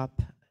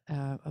workshop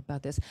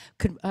about this.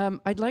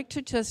 I'd like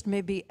to just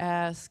maybe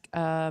ask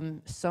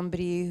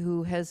somebody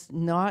who has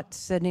not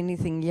said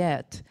anything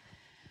yet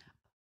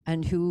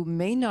and who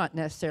may not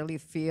necessarily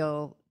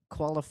feel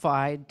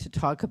qualified to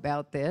talk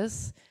about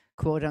this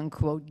quote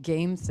unquote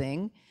game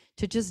thing,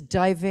 to just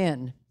dive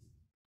in.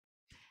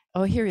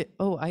 Oh,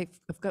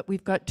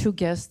 we've got two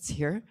guests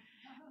here.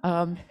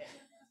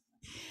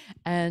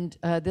 And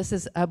this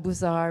is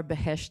Abuzar,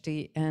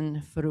 Beheshti,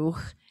 and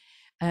Farouk.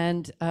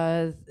 And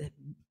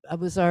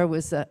Abuzar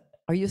was,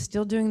 are you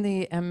still doing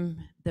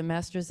the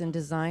Masters in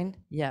Design?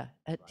 Yeah,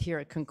 here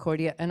at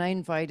Concordia. And I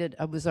invited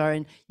Abuzar,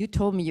 and you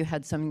told me you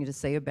had something to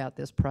say about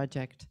this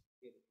project.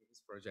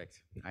 This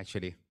project,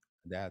 actually,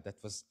 that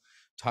was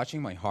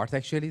touching my heart,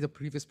 actually, the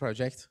previous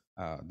project,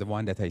 the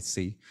one that I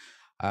see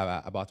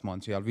about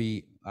Montreal.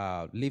 We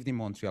lived in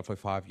Montreal for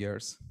 5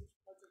 years.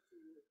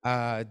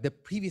 The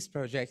previous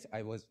project,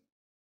 I was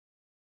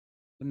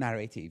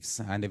narratives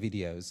and the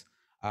videos.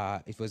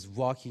 It was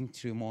walking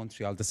through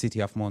Montreal, the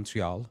city of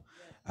Montreal.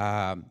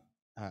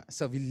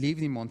 So we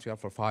lived in Montreal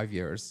for 5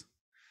 years.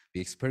 We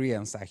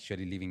experienced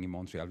actually living in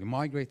Montreal. We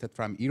migrated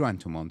from Iran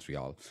to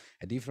Montreal,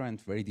 a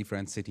very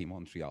different city,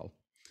 Montreal.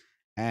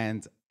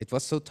 And it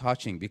was so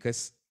touching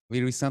because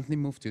we recently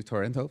moved to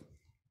Toronto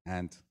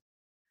and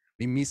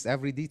we missed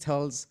every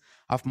details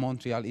of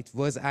Montreal. It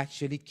was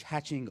actually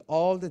catching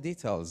all the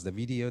details. The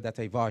video that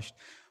I watched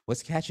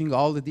was catching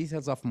all the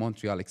details of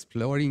Montreal,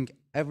 exploring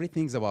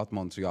everything about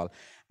Montreal.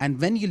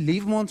 And when you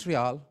leave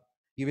Montreal,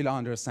 you will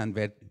understand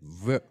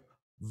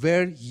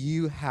where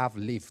you have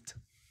lived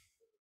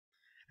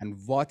and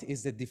what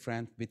is the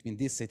difference between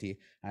this city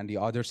and the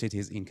other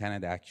cities in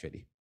Canada,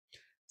 actually.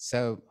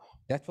 So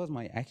that was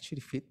my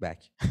actually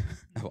feedback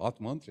about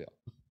Montreal.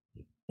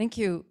 Thank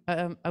you,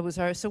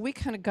 Abuzar. So we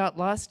kind of got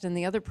lost in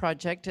the other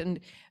project, and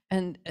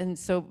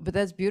so, but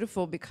that's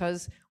beautiful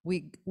because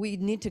we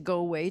need to go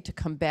away to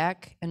come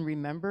back and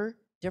remember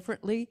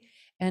differently.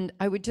 And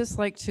I would just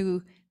like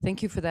to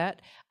thank you for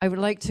that. I would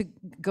like to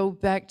go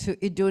back to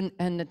Idun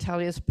and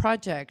Natalia's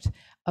project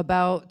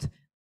about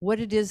what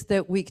it is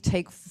that we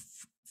take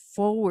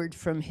forward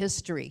from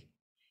history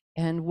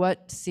and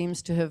what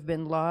seems to have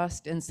been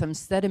lost in some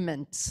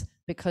sediments,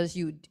 because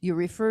you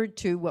referred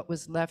to what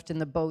was left in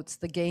the boats,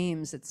 the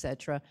games,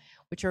 etc.,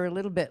 which are a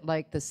little bit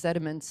like the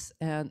sediments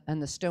and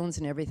the stones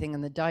and everything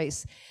and the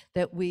dice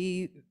that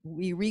we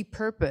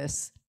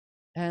repurpose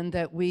and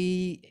that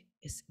we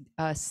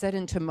set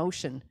into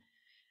motion,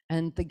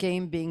 and the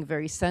game being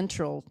very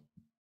central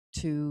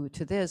to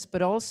this,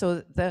 but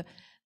also the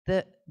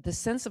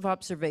sense of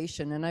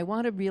observation. And I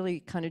want to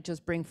really kind of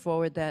just bring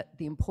forward that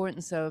the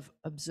importance of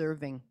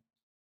observing.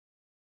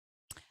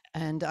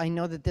 And I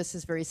know that this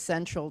is very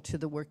central to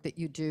the work that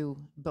you do,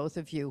 both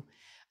of you,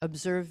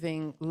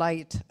 observing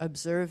light,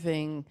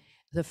 observing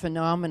the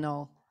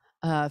phenomenology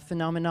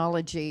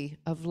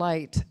of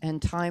light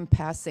and time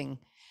passing.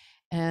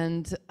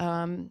 And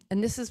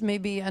this is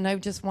maybe, and I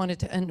just wanted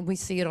to, and we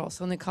see it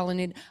also in the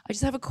colony. I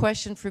just have a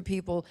question for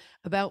people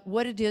about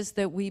what it is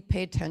that we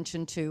pay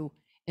attention to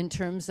in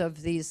terms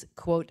of these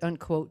quote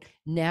unquote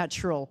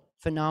natural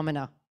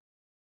phenomena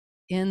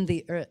in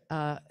the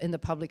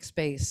public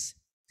space.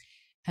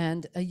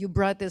 And you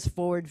brought this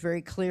forward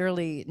very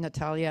clearly,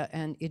 Natalia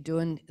and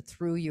Idun,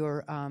 through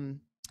your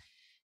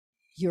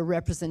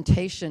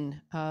representation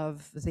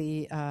of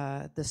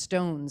the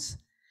stones.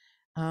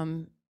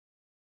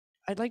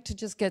 I'd like to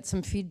just get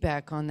some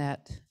feedback on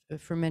that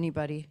from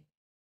anybody.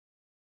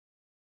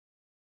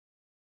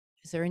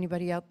 Is there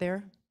anybody out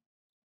there?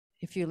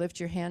 If you lift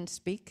your hand,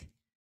 speak.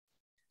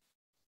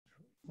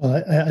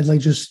 Well,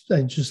 I'd just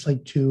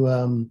like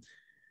to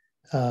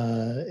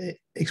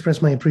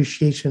express my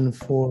appreciation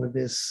for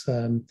this,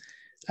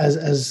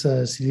 as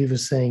Sylvie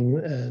was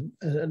saying,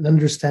 an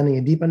understanding,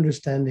 a deep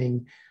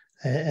understanding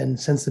and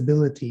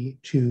sensibility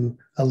to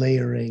a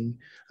layering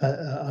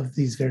of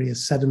these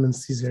various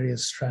sediments, these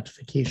various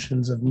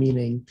stratifications of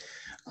meaning.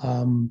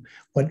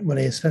 What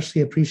I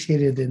especially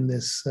appreciated in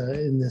this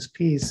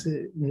piece,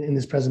 in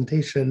this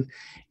presentation,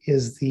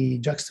 is the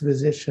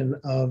juxtaposition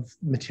of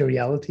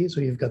materiality.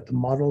 So you've got the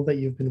model that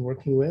you've been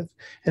working with,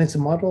 and it's a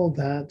model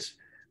that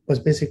was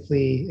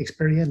basically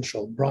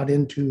experiential, brought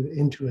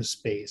into a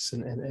space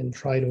and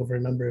tried over a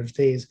number of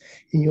days.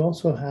 And you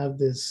also have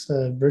this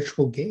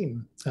virtual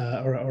game,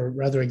 or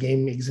rather a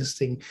game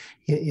existing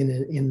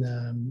in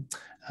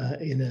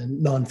a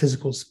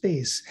non-physical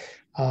space.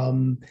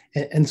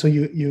 And so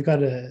you've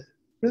got a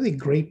really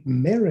great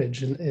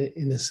marriage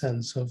in a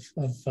sense of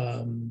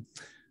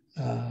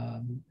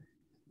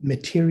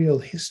material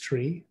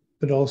history,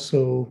 but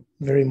also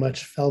very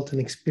much felt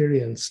and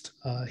experienced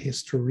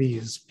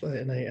histories,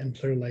 and I am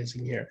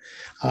pluralizing here.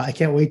 I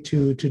can't wait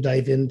to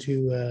dive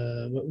into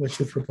what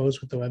you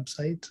proposed with the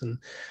website. And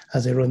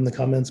as I wrote in the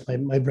comments,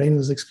 my brain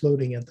was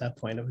exploding at that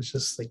point. I was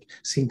just like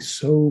seeing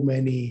so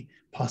many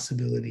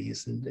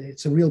possibilities, and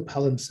it's a real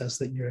palimpsest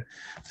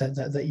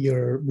that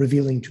you're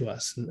revealing to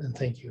us, and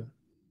thank you.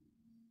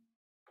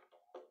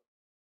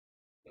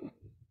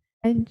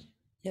 And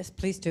yes,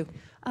 please do.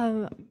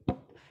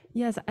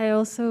 Yes, I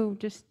also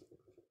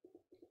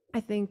I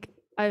think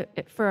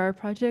for our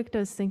project, I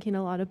was thinking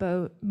a lot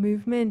about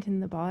movement in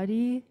the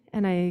body,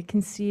 and I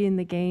can see in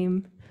the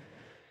game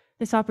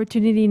this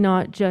opportunity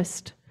not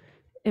just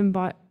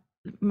embody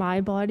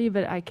my body,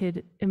 but I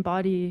could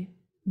embody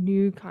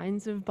new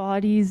kinds of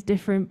bodies,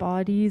 different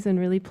bodies, and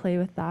really play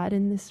with that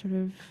in this sort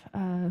of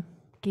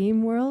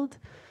game world.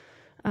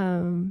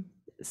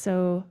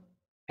 So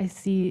I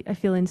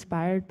feel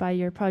inspired by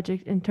your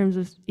project in terms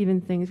of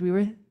even things we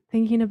were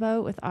thinking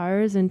about with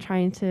ours, and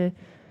trying to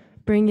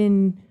bring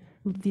in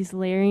these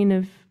layering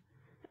of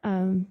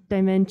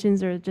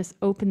dimensions, or just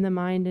open the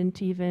mind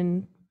into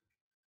even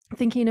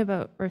thinking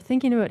about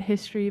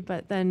history,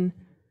 but then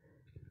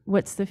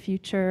what's the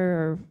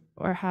future,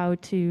 or how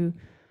to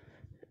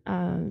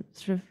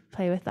sort of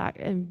play with that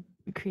and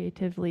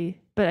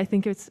creatively. But I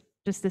think it's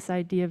just this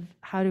idea of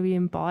how do we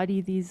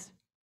embody these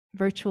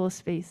virtual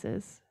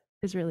spaces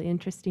is really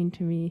interesting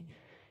to me,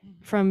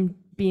 from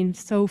being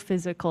so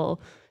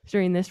physical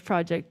during this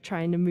project,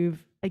 trying to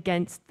move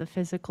against the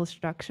physical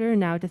structure,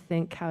 now to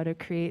think how to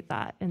create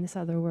that in this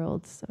other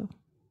world. So,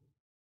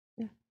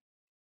 yeah.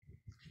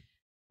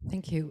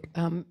 Thank you.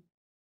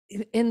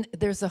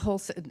 There's a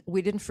whole,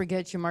 we didn't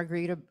forget you,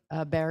 Margarita,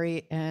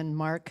 Barry, and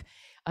Mark.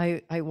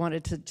 I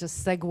wanted to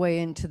just segue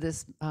into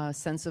this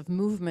sense of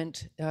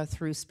movement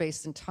through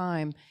space and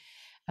time.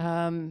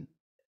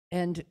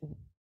 And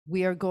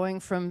we are going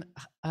from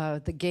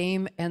the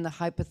game and the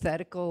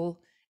hypothetical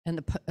and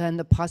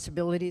the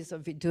possibilities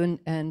of Vidun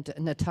and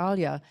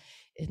Natalia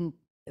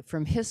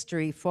from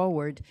history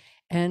forward.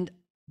 And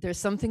there's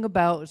something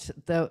about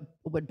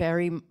what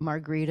Barry,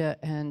 Margarita,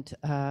 and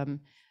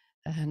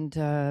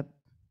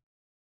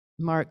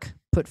Mark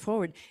put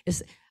forward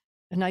is,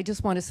 and I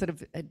just want to sort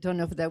of, I don't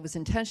know if that was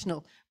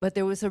intentional, but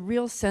there was a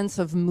real sense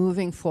of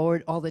moving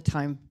forward all the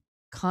time,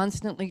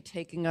 constantly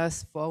taking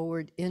us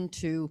forward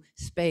into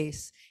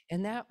space.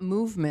 And that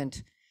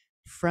movement,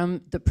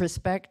 from the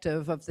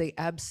perspective of the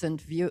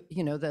absent view,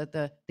 you know,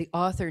 the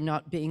author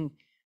not being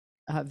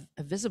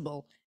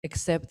visible,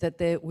 except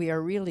that we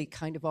are really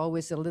kind of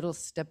always a little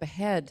step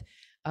ahead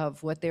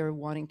of what they're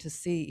wanting to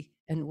see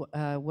and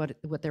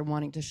what they're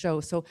wanting to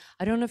show. So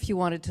I don't know if you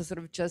wanted to sort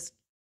of just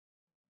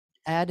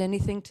add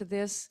anything to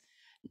this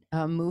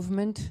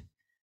movement.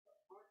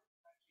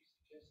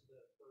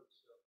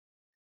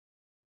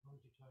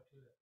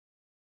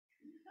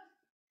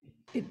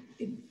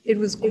 It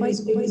was quite.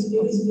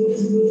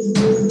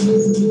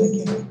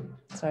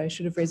 Sorry, I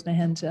should have raised my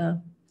hand.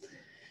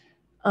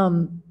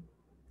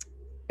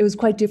 It was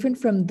quite different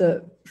from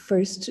the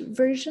first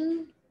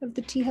version of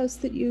the tea house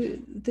that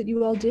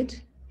you all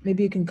did.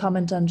 Maybe you can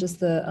comment on just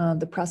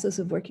the process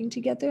of working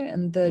together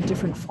and the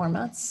different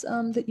formats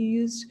that you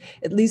used.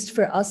 At least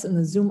for us in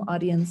the Zoom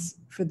audience,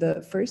 for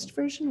the first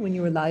version when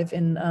you were live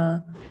in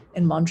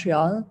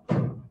Montreal,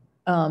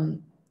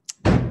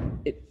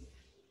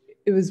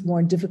 it was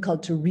more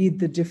difficult to read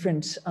the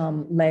different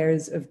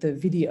layers of the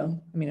video.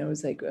 I mean, it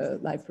was like a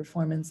live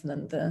performance, and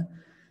then the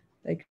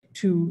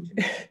two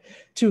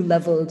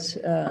leveled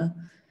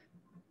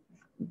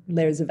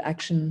layers of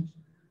action.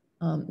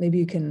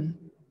 Maybe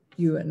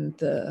you and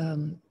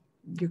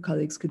your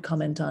colleagues could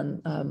comment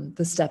on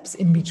the steps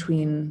in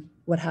between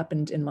what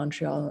happened in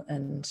Montreal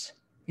and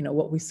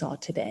what we saw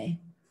today.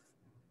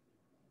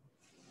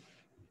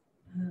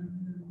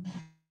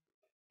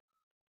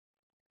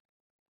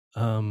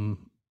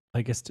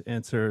 I guess to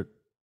answer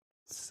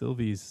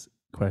Sylvie's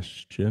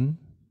question,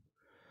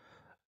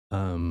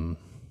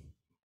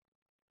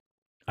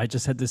 I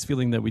just had this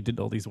feeling that we did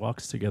all these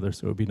walks together,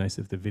 so it would be nice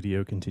if the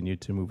video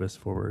continued to move us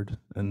forward.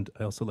 And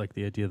I also like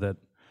the idea that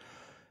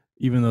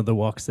even though the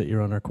walks that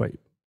you're on are quite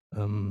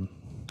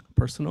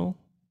personal,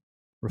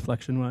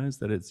 reflection-wise,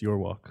 that it's your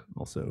walk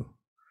also.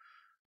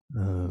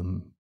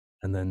 And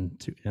then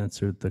to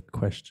answer the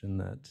question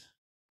that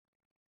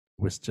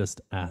was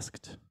just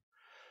asked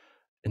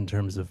in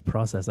terms of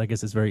process. I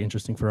guess it's very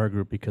interesting for our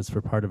group because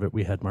for part of it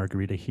we had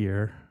Margarita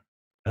here,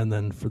 and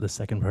then for the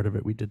second part of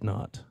it we did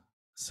not.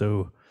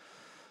 So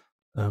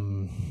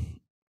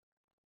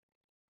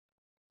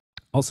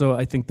also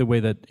I think the way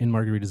that in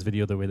Margarita's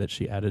video, the way that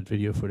she added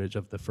video footage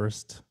of the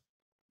first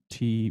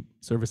tea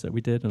service that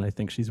we did, and I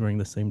think she's wearing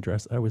the same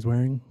dress I was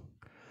wearing.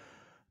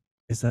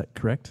 Is that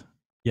correct?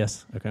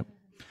 Yes, okay.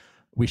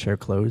 We share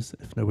clothes,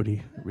 if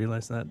nobody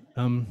realized that.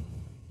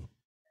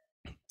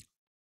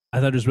 I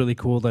thought it was really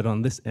cool that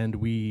on this end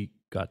we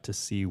got to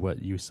see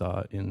what you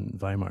saw in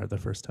Weimar the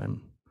first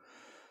time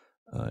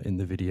in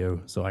the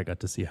video. So I got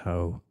to see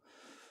how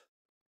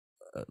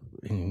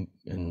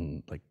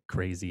like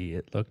crazy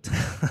it looked.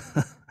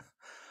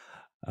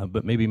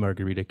 But maybe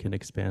Margarita can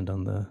expand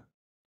on the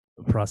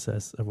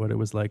process of what it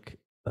was like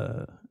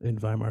in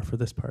Weimar for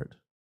this part.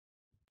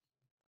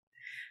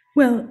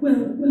 Well,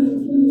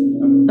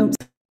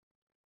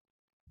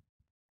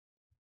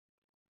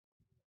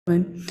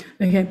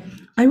 okay.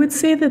 I would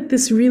say that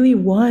this really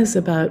was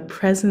about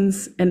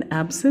presence and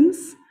absence,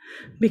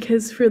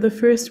 because for the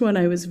first one,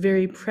 I was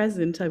very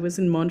present. I was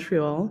in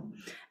Montreal,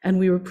 and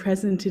we were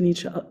present in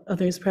each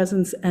other's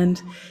presence.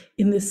 And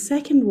in the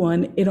second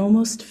one, it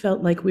almost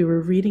felt like we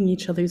were reading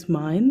each other's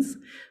minds.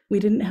 We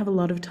didn't have a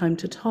lot of time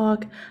to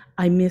talk.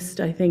 I missed,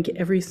 I think,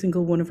 every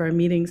single one of our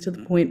meetings to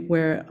the point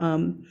where,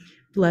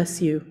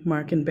 bless you,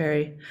 Mark and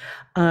Barry,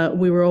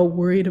 we were all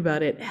worried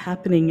about it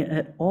happening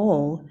at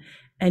all.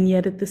 And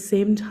yet at the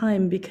same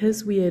time,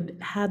 because we had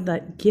had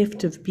that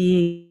gift of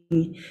being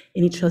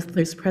in each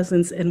other's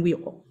presence, and we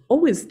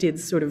always did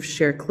sort of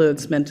share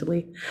clothes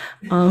mentally,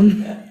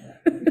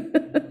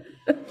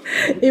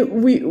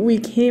 we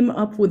came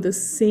up with the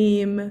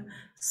same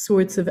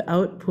sorts of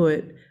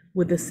output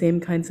with the same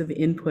kinds of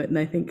input. And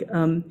I think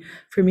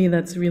for me,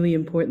 that's really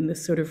important,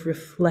 this sort of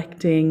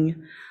reflecting.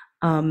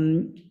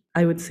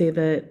 I would say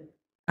that,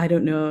 I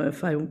don't know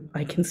if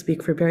I can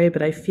speak for Barry,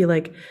 but I feel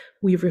like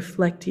we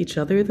reflect each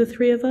other, the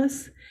three of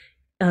us,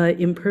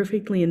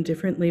 imperfectly and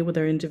differently with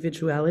our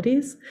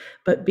individualities,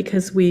 but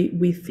because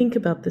we think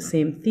about the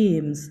same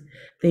themes,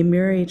 they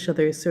mirror each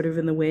other sort of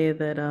in the way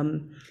that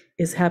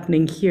is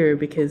happening here,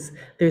 because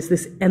there's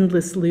this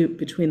endless loop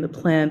between the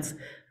plants,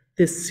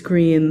 this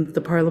screen,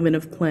 the Parliament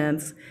of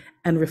Plants,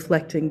 and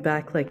reflecting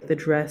back like the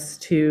dress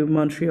to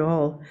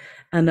Montreal.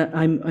 And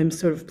I'm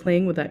sort of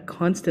playing with that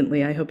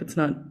constantly. I hope it's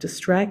not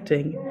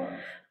distracting,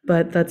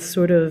 but that's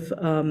sort of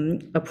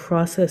a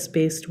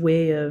process-based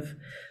way of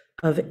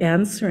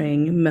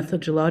answering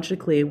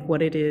methodologically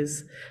what it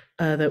is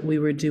that we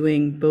were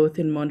doing both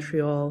in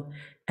Montreal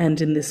and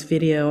in this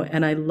video.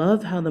 And I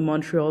love how the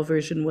Montreal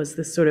version was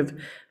this sort of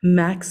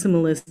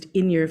maximalist,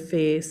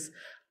 in-your-face,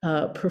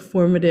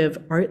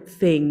 performative art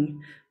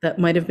thing that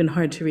might have been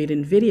hard to read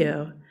in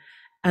video.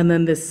 And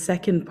then this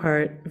second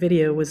part,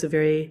 video, was a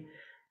very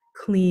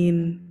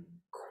clean,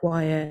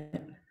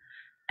 quiet,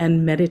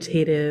 and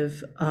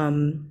meditative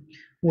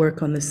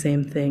work on the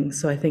same thing.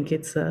 So I think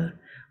it's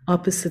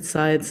opposite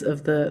sides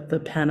of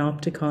the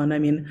panopticon. I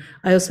mean,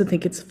 I also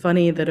think it's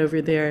funny that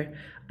over there,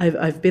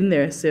 I've been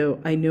there, so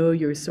I know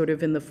you're sort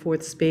of in the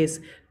fourth space,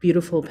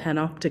 beautiful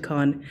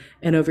panopticon,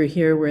 and over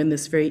here we're in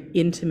this very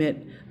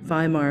intimate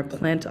Weimar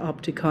plant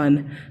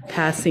opticon,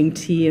 passing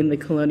tea in the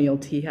colonial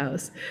tea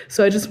house.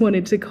 So I just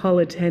wanted to call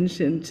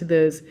attention to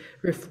those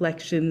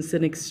reflections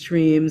and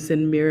extremes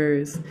and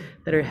mirrors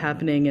that are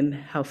happening and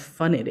how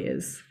fun it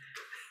is.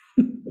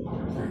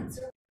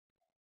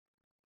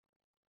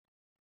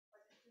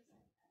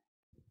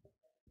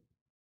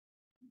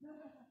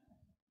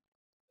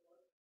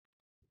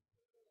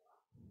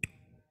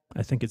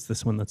 I think it's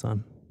this one that's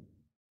on.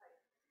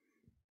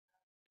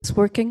 It's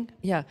working?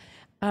 Yeah.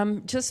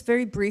 Just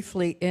very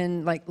briefly,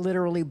 in like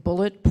literally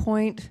bullet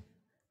point,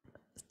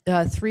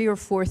 3 or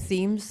 4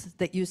 themes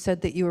that you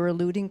said that you were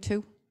alluding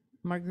to,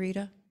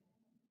 Margarita?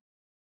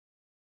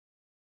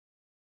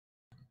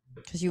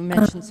 Because you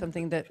mentioned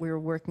something that we were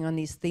working on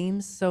these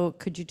themes. So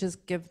could you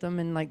just give them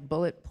in like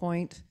bullet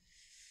point?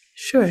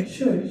 Sure.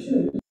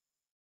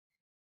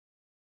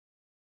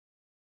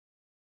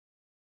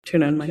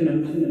 Turn on my,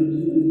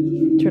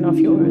 turn off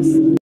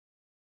yours.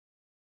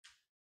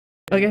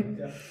 Okay.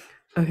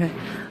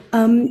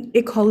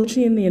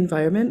 Ecology and the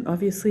environment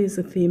obviously is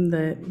a theme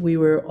that we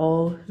were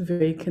all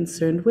very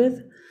concerned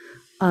with.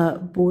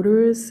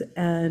 Borders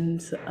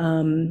and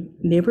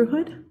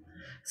neighborhood,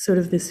 sort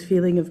of this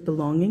feeling of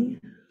belonging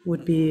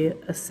would be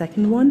a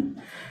second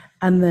one.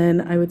 And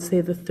then I would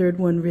say the third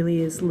one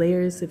really is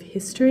layers of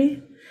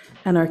history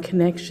and our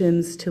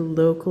connections to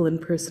local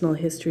and personal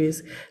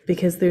histories,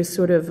 because there's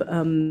sort of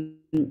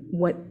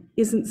what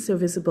isn't so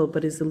visible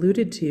but is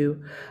alluded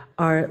to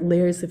are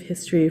layers of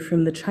history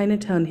from the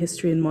Chinatown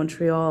history in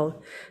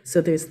Montreal. So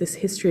there's this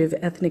history of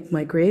ethnic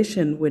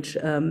migration, which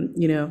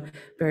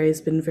Barry has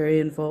been very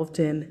involved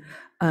in,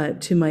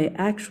 to my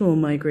actual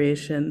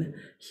migration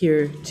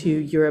here to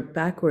Europe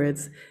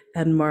backwards,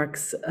 and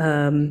Mark's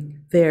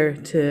there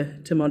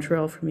to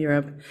Montreal from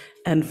Europe,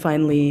 and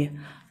finally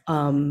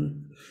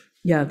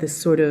yeah, this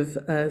sort of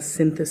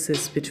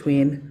synthesis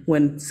between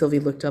when Sylvie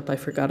looked up, I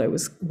forgot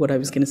what I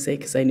was going to say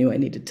because I knew I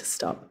needed to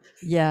stop.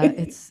 Yeah,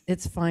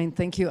 it's fine.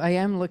 Thank you. I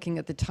am looking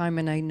at the time,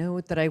 and I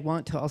know that I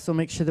want to also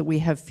make sure that we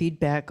have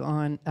feedback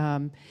on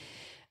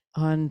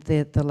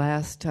the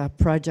last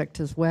project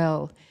as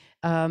well.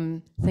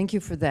 Thank you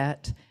for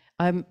that.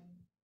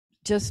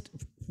 Just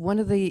one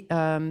of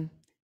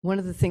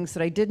the things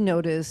that I did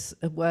notice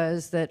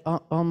was that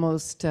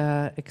almost,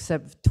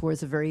 except towards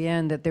the very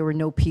end, that there were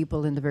no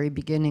people in the very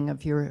beginning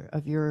of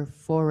your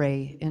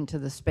foray into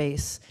the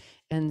space,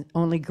 and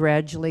only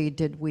gradually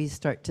did we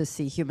start to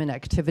see human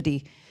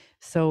activity.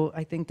 So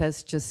I think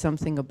that's just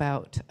something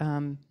about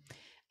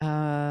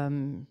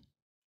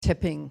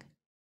tipping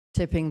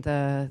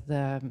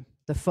the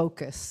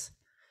focus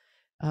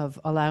of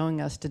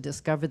allowing us to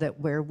discover that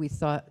where we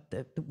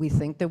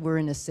think that we're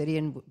in a city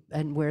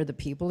and where the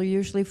people are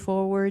usually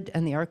forward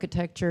and the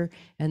architecture,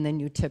 and then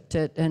you tipped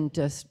it and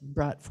just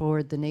brought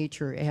forward the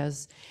nature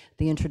as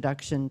the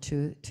introduction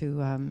to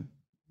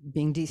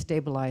being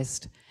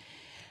destabilized.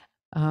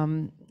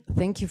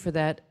 Thank you for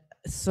that.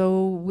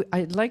 So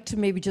I'd like to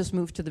maybe just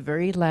move to the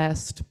very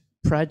last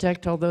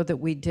project, although that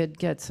we did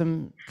get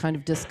some kind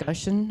of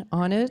discussion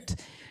on it.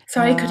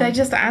 Sorry, could I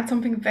just add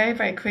something very,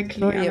 very quickly?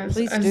 Sure, yeah,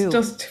 please do.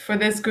 Just for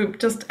this group,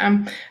 just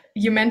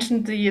you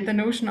mentioned the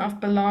notion of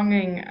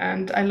belonging,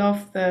 and I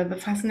love the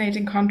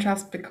fascinating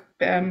contrast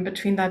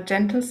between that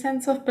gentle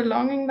sense of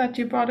belonging that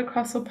you brought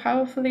across so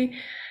powerfully,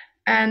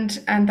 and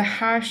the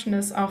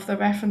harshness of the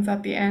reference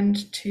at the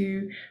end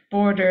to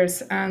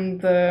borders and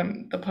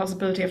the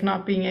possibility of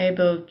not being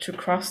able to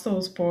cross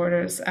those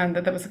borders, and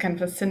that there was a kind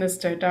of a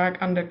sinister, dark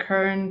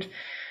undercurrent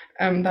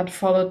that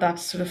followed that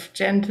sort of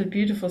gentle,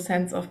 beautiful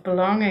sense of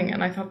belonging.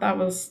 And I thought that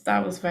was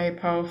very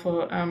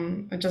powerful.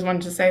 I just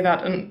wanted to say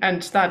that,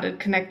 and that it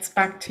connects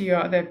back to your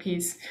other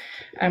piece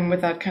with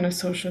that kind of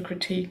social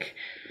critique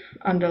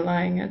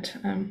underlying it.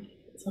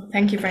 So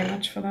thank you very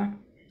much for that.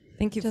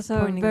 Thank you. Just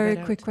a very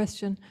quick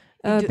question,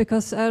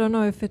 because I don't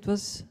know if it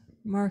was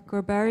Mark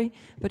or Barry,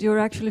 but you were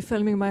actually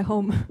filming my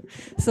home.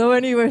 So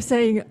when you were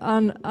saying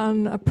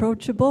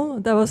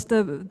unapproachable, that was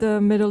the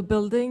middle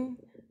building.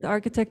 The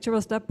architecture,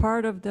 was that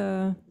part of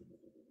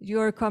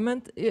your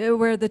comment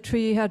where the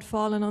tree had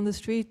fallen on the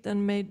street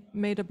and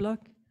made a block?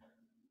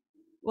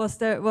 Was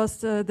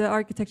the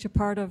architecture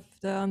part of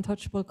the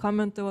untouchable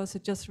comment, or was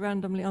it just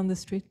randomly on the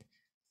street?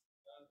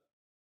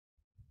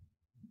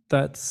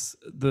 That's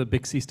the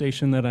Bixie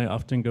station that I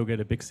often go get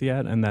a Bixie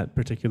at, and that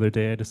particular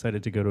day I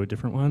decided to go to a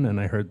different one, and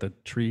I heard the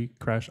tree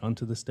crash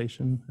onto the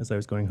station as I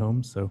was going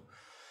home, so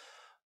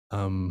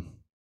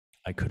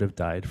I could have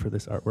died for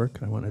this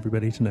artwork, I want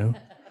everybody to know.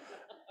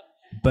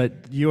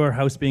 But your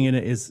house being in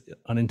it is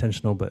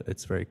unintentional, but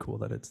it's very cool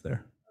that it's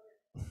there.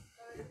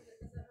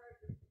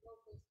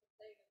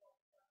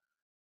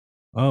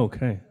 Oh,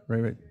 okay,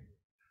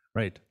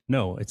 right.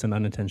 No, it's an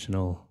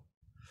unintentional.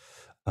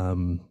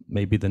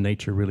 Maybe the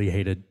nature really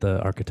hated the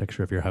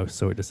architecture of your house,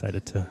 so it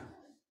decided to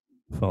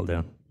fall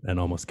down and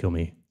almost kill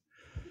me.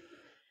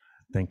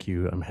 Thank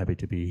you, I'm happy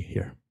to be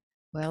here.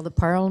 Well, the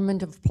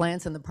Parliament of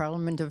Plants and the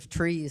Parliament of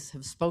Trees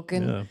have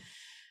spoken. Yeah.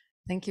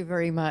 Thank you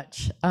very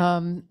much.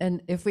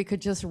 And if we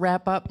could just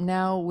wrap up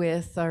now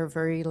with our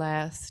very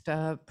last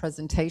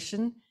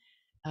presentation.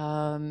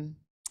 And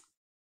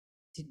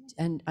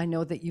I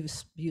know that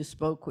you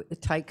spoke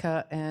with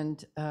Taika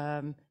and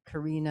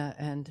Karina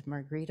and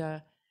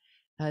Margarita.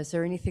 Is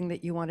there anything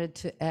that you wanted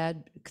to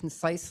add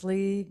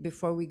concisely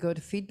before we go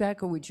to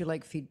feedback, or would you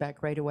like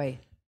feedback right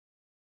away?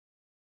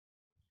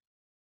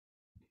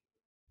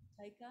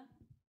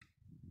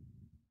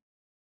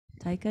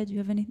 Taika, do you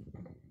have anything?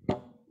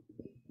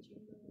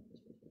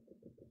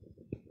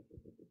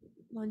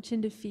 Launch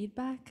into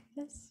feedback,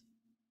 yes.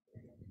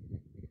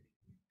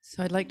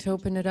 So I'd like to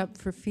open it up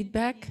for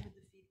feedback.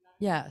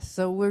 Yeah,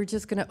 so we're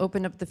just going to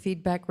open up the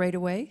feedback right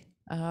away.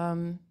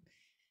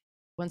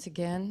 Once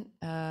again,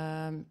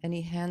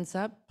 any hands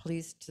up,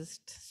 please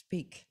just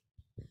speak.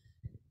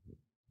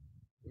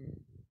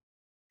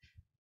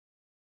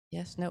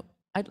 Yes, no.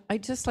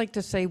 I'd just like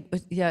to say,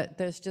 yeah,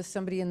 there's just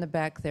somebody in the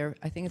back there.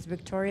 I think it's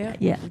Victoria.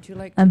 Yeah. Would you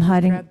like I'm to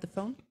hiding. grab the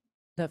phone?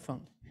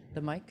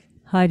 The mic?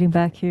 Hiding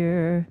back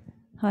here.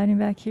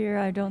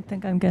 I don't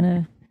think I'm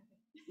gonna.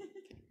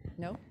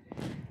 No?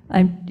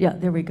 Yeah,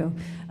 there we go.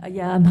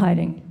 Yeah, I'm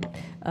hiding.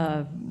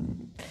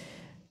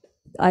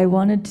 I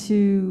wanted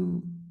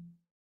to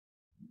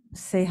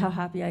say how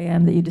happy I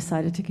am that you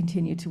decided to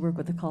continue to work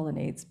with the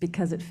colonnades,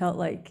 because it felt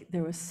like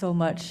there was so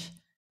much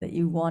that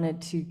you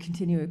wanted to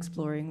continue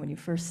exploring when you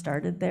first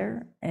started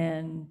there.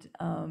 And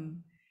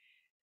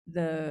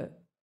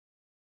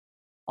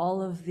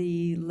all of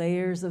the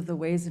layers of the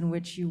ways in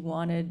which you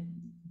wanted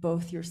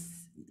both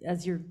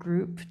as your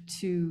group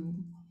to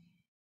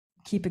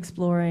keep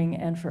exploring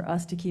and for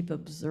us to keep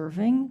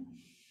observing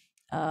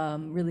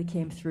really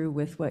came through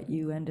with what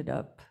you ended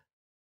up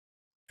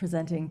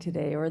presenting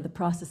today, or the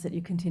process that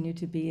you continue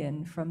to be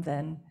in from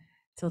then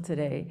till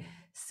today.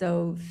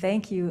 So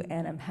thank you,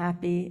 and I'm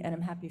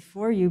happy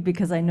for you,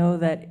 because I know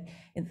that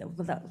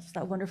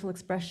that wonderful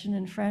expression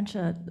in French,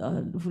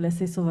 vous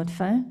laissez sur votre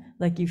faim,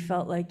 like you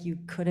felt like you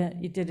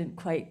didn't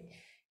quite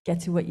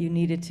get to what you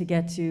needed to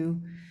get to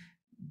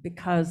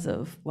because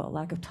of, well,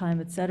 lack of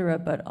time, etc.,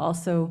 but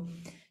also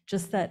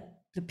just that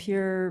the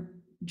pure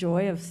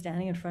joy of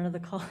standing in front of the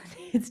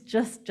colonnades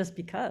just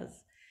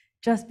because.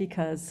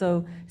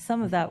 So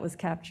some of that was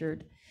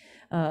captured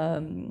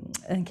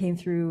and came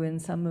through in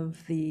some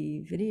of the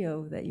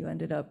video that you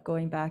ended up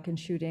going back and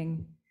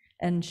shooting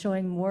and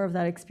showing more of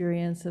that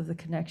experience of the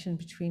connection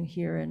between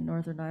here and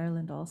Northern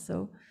Ireland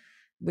also,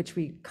 which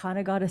we kind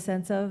of got a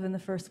sense of in the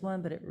first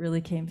one, but it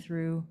really came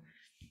through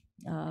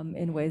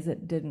in ways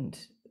that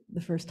didn't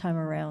the first time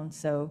around.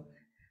 So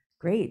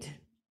great,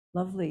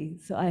 lovely.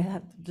 So I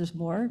have just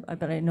more,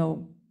 but I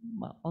know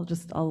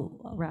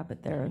I'll wrap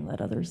it there and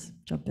let others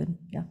jump in.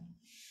 Yeah.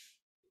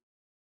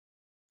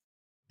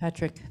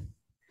 Patrick.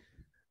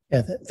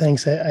 Yeah,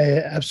 thanks.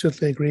 I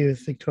absolutely agree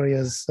with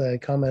Victoria's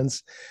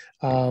comments.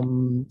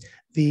 The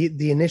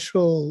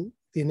initial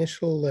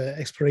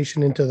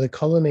exploration into the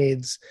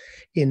colonnades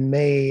in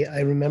May,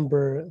 I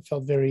remember,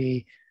 felt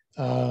very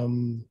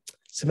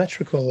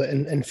symmetrical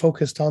and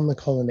focused on the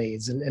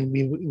colonnades, and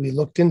we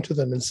looked into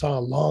them and saw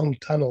a long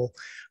tunnel.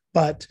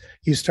 But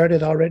you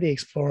started already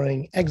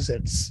exploring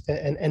exits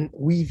and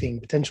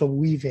potential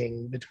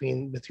weaving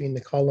between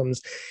the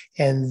columns.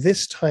 And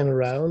this time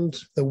around,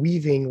 the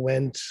weaving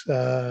went,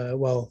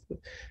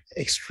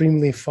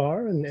 extremely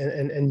far,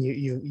 and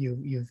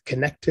you've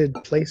connected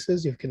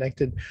places. You've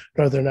connected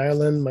Northern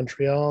Ireland,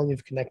 Montreal.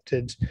 You've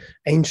connected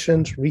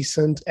ancient,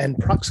 recent, and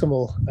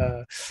proximal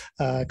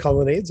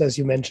colonnades. As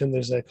you mentioned,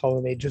 there's a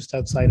colonnade just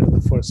outside of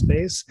the fourth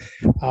space,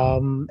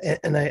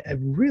 and I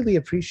really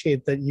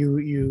appreciate that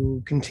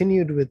you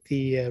continued with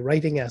the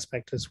writing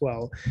aspect as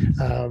well,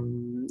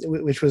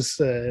 which was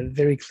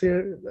very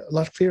clear, a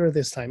lot clearer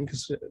this time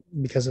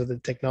because of the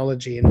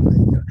technology, and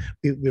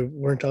we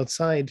weren't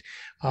outside.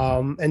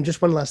 And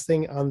just one last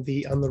thing on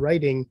the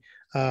writing,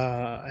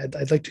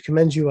 I'd like to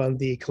commend you on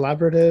the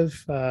collaborative,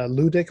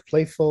 ludic,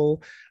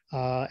 playful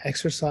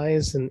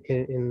exercise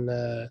in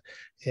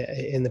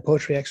the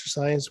poetry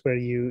exercise, where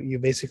you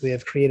basically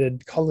have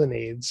created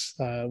colonnades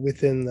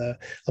within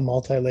a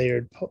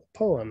multi-layered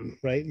poem,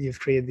 right? You've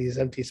created these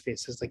empty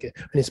spaces, like an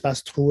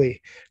espace troué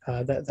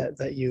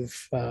that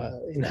you've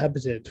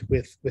inhabited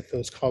with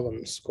those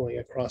columns going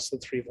across the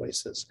three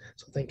voices.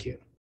 So thank you.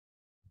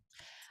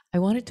 I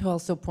wanted to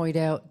also point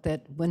out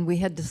that when we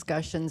had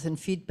discussions and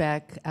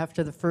feedback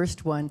after the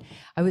first one,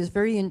 I was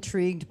very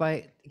intrigued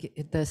by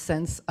the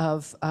sense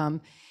of, are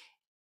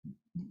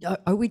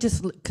we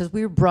just, because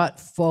we were brought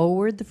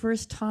forward the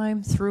first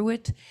time through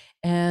it,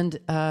 and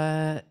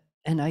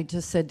I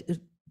just said,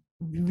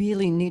 we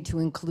really need to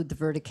include the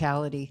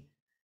verticality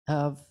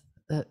of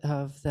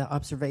the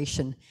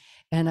observation.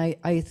 And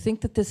I think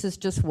that this is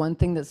just one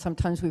thing that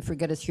sometimes we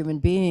forget as human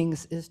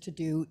beings, is to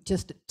do,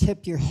 just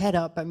tip your head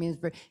up. I mean,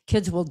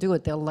 kids will do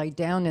it. They'll lie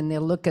down and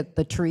they'll look at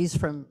the trees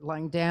from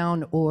lying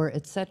down, or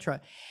etc.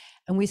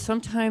 And we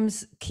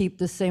sometimes keep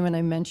the same, and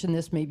I mentioned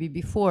this maybe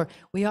before,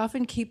 we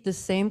often keep the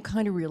same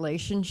kind of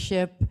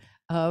relationship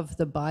of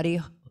the body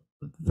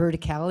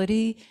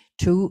verticality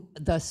to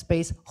the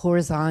space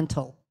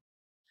horizontal.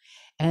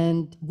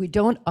 And we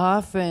don't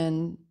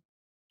often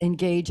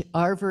engage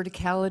our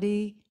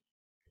verticality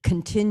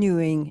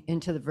continuing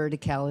into the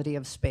verticality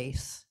of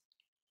space.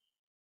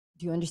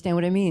 Do you understand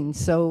what I mean?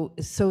 So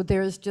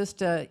there's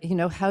just a,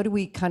 how do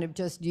we kind of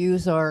just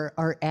use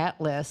our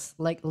atlas,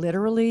 like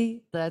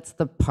literally, that's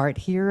the part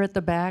here at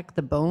the back,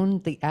 the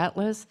bone, the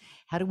atlas.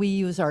 How do we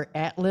use our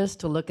atlas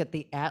to look at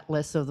the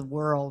atlas of the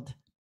world?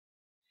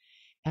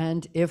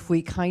 And if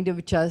we kind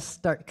of just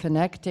start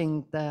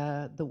connecting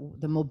the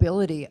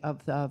mobility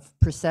of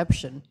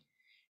perception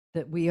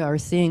that we are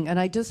seeing. And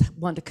I just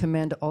want to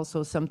commend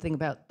also something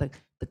about the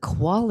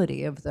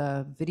quality of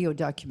the video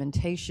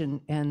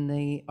documentation and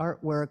the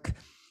artwork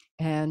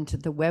and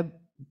the web.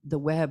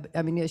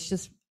 I mean,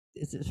 it's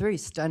very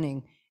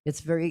stunning.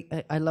 It's very,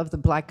 I love the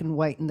black and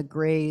white and the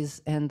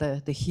grays and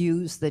the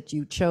hues that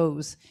you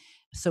chose.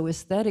 So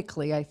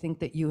aesthetically, I think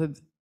that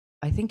you've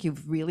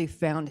really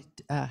found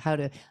how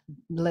to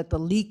let the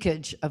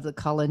leakage of the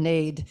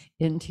colonnade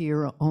into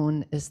your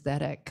own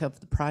aesthetic of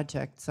the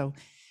project. So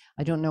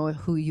I don't know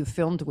who you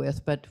filmed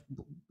with, but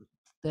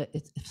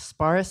it's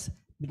sparse,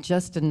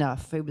 just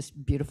enough. It was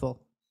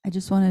beautiful. I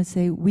just want to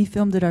say we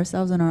filmed it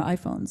ourselves on our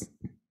iPhones.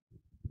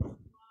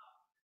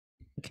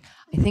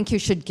 I think you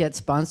should get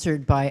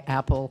sponsored by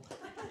Apple.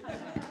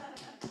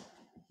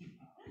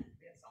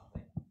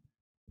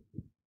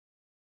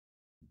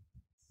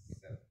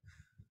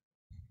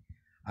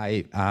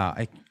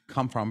 I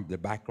come from the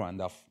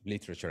background of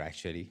literature,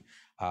 actually,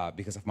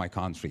 because of my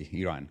country,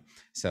 Iran.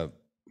 So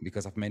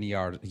because of many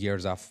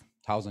years of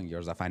 1,000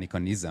 years of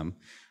aniconism,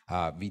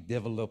 we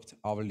developed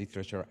our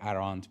literature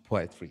around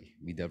poetry.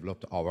 We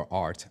developed our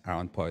art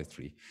around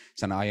poetry.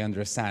 So now I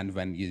understand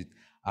when you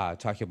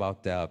talk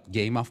about the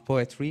game of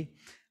poetry,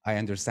 I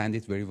understand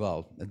it very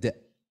well. The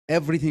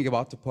everything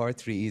about the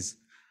poetry is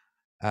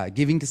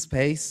giving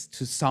space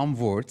to some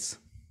words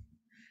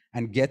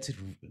and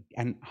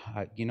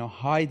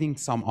hiding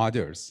some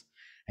others,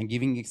 and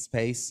giving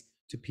space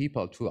to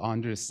people to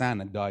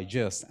understand and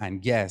digest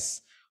and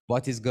guess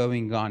what is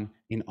going on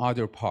in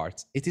other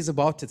parts. It is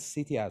about the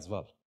city as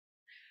well.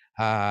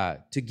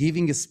 To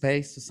giving a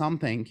space to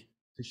something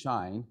to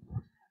shine,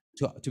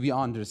 to be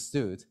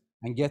understood,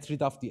 and get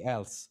rid of the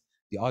else,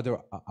 the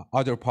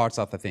other parts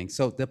of the thing.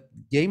 So the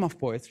game of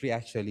poetry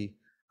actually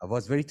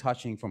was very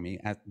touching for me,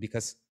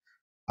 because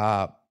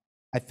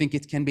I think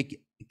it can be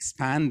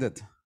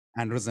expanded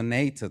and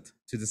resonated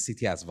to the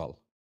city as well.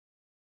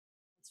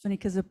 It's funny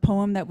because a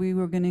poem that we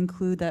were going to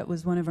include that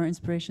was one of our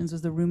inspirations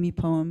was the Rumi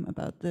poem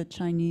about the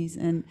Chinese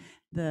and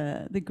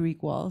the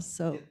Greek walls.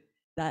 So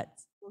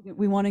that's,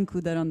 we want to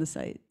include that on the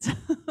site.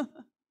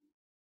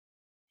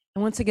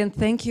 And once again,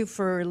 thank you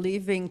for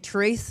leaving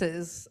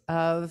traces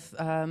of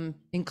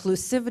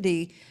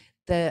inclusivity.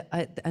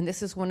 And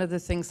this is one of the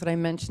things that I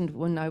mentioned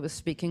when I was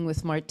speaking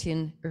with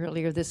Martin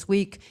earlier this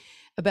week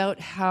about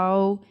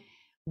how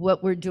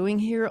what we're doing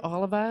here,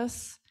 all of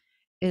us,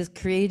 is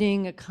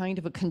creating a kind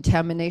of a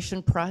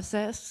contamination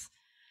process,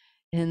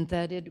 and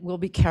that it will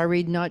be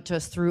carried not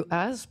just through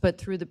us, but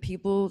through the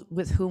people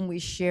with whom we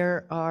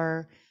share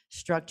our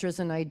structures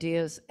and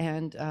ideas,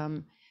 and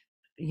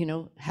you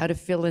know, how to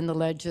fill in the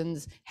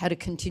legends, how to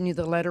continue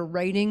the letter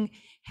writing,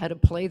 how to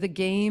play the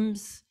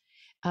games,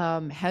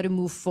 how to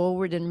move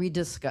forward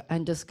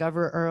and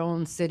discover our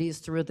own cities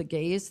through the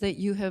gaze that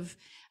you have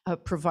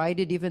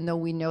provided, even though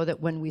we know that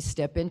when we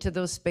step into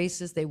those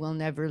spaces, they will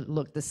never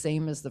look the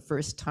same as the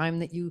first time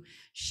that you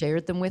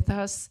shared them with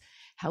us,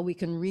 how we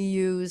can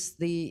reuse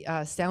the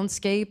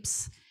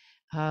soundscapes,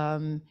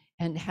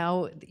 and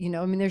how, you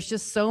know, I mean, there's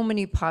just so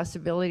many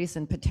possibilities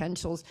and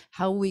potentials,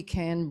 how we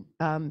can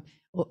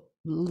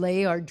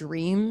lay our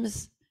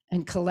dreams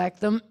and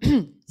collect them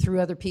through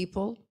other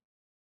people.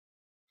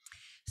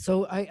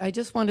 So I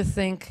just want to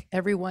thank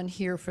everyone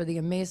here for the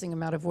amazing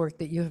amount of work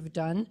that you have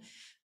done.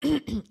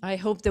 I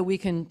hope that we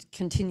can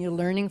continue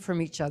learning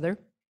from each other.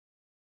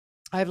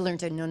 I've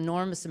learned an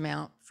enormous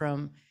amount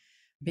from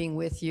being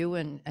with you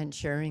and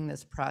sharing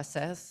this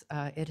process.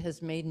 It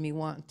has made me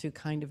want to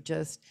kind of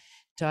just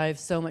dive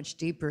so much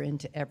deeper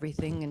into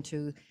everything,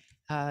 into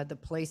the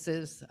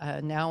places.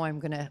 Now I'm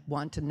going to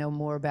want to know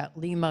more about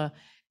Lima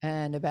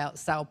and about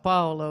Sao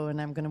Paulo,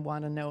 and I'm going to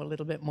want to know a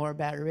little bit more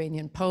about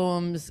Iranian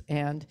poems,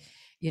 and,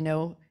 you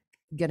know,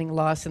 getting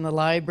lost in the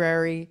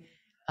library,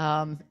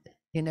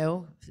 you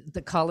know,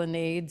 the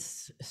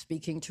colonnades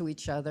speaking to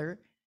each other,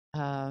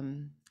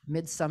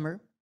 midsummer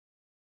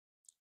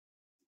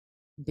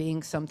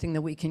being something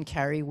that we can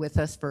carry with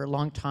us for a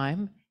long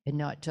time, and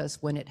not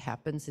just when it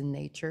happens in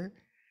nature.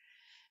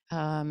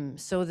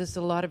 So there's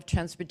a lot of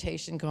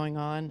transportation going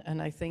on,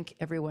 and I think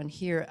everyone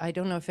here, I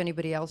don't know if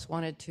anybody else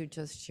wanted to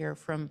just share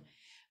from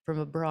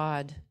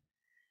abroad,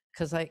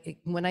 because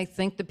when I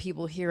think the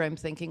people here, I'm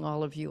thinking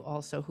all of you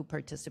also who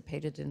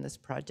participated in this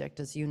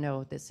project. As you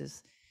know, this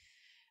is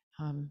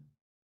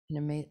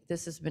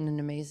this has been an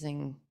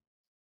amazing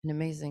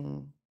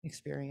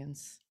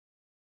experience.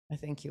 I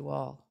thank you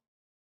all,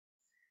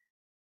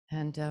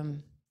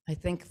 and I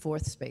thank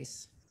Fourth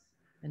Space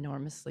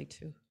enormously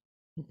too.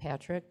 And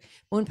Patrick.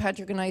 When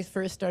Patrick and I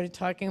first started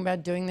talking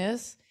about doing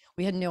this,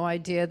 we had no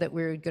idea that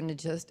we were going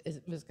to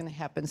it was going to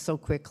happen so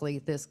quickly.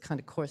 This kind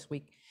of course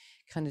we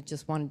kind of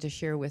just wanted to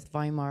share with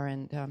Weimar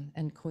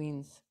and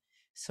Queens.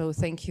 So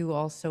thank you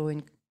also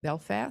in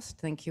Belfast.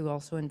 Thank you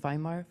also in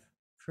Weimar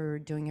for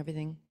doing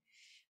everything,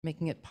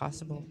 making it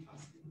possible.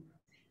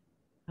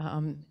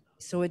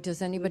 So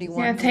does anybody want?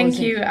 Yeah, thank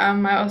you.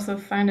 I also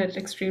find it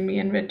extremely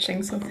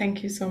enriching. So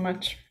thank you so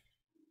much.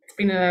 It's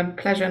been a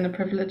pleasure and a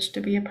privilege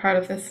to be a part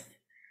of this.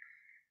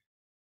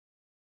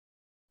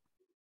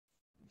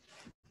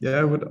 Yeah,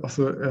 I would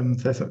also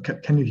say so.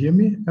 Can you hear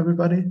me,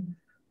 everybody?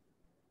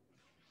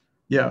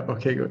 Yeah,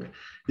 okay, good.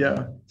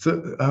 Yeah,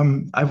 so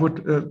I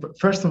would,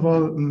 first of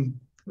all,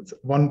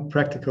 one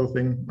practical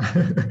thing.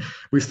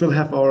 We still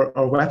have our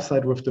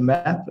website with the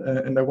map,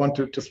 and I want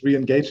to just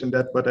re-engage in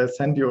that, but I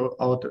send you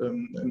out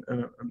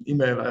an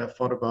email I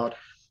thought about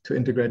to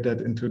integrate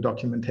that into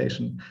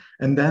documentation.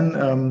 And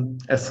then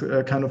as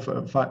kind of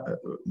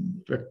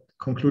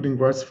concluding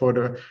words for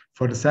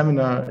the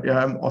seminar,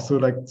 yeah, I'm also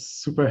like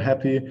super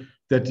happy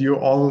that you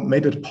all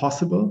made it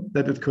possible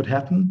that it could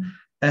happen.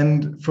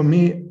 And for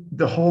me,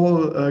 the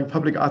whole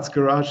Public Arts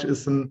Garage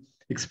is an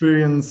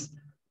experience,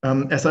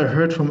 as I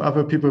heard from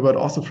other people, but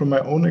also from my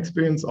own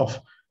experience of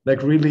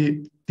like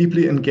really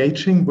deeply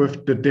engaging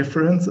with the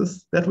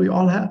differences that we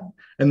all have,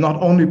 and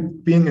not only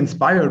being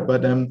inspired by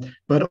them,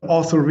 but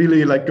also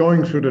really like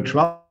going through the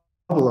trouble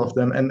of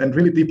them, and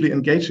really deeply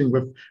engaging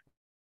with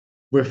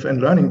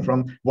and learning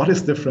from what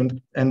is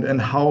different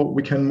and how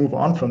we can move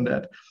on from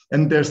that.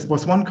 And there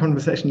was one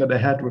conversation that I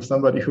had with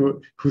somebody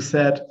who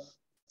said,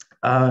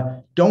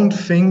 don't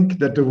think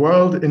that the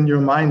world in your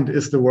mind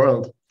is the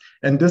world.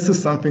 And this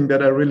is something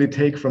that I really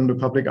take from the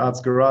Public Arts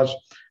Garage.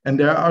 And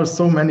there are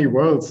so many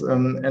worlds,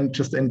 and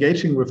just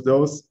engaging with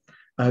those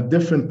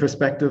different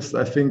perspectives,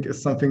 I think,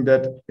 is something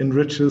that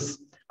enriches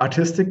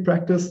artistic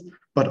practice,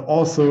 but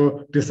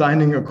also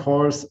designing a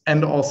course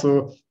and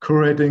also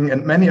curating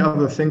and many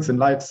other things in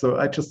life. So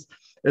I just,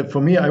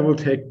 for me, I will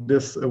take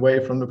this away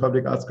from the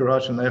Public Arts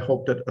Garage, and I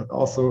hope that it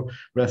also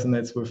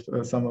resonates with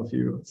some of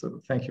you.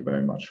 So thank you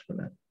very much for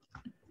that.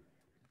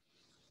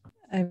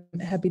 I'm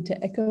happy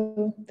to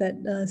echo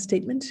that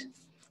statement.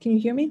 Can you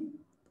hear me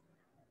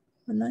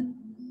online?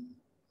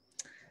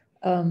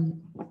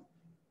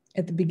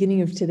 At the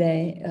beginning of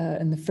today,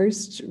 in the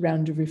first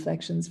round of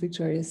reflections,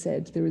 Victoria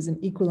said there was an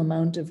equal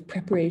amount of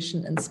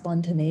preparation and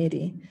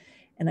spontaneity.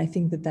 And I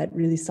think that that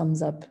really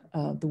sums up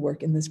the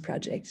work in this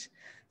project.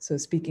 So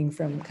speaking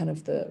from kind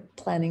of the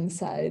planning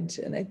side,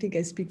 and I think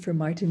I speak for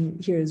Martin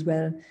here as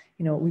well,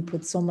 you know, we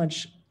put so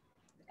much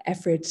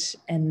effort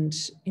and,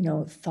 you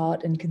know,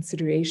 thought and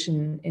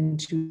consideration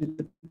into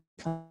the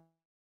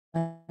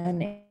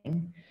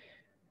planning,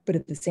 but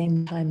at the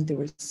same time, there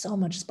was so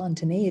much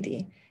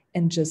spontaneity.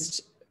 And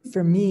just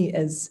for me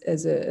as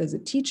a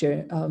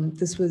teacher,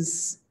 this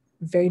was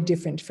very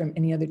different from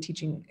any other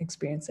teaching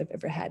experience I've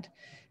ever had,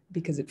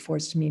 because it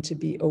forced me to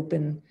be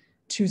open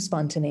to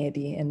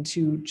spontaneity and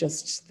to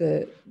just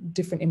the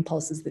different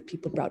impulses that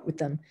people brought with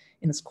them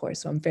in this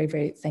course. So I'm very,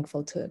 very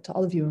thankful to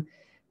all of you.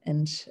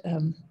 And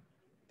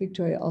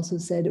Victoria also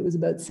said it was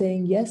about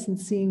saying yes and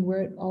seeing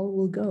where it all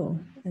will go.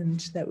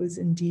 And that was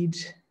indeed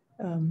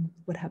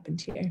what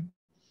happened here.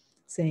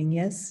 Saying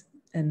yes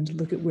and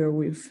look at where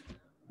we've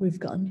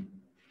gone.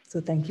 So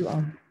thank you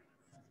all.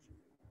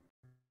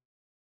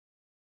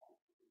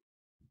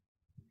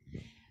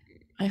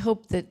 I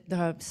hope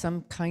that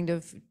some kind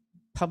of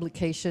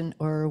publication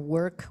or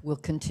work will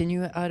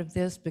continue out of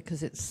this,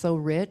 because it's so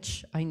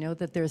rich. I know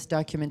that there's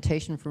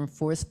documentation from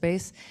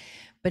Fourspace,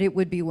 but it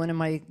would be one of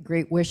my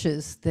great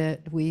wishes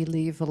that we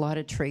leave a lot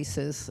of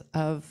traces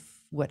of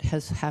what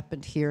has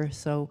happened here.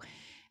 So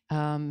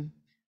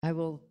I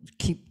will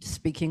keep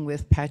speaking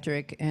with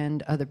Patrick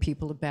and other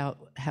people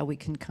about how we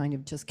can kind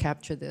of just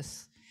capture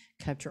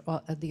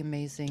all of the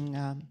amazing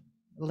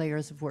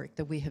layers of work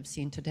that we have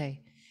seen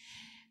today.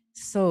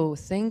 So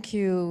thank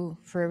you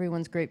for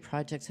everyone's great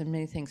projects, and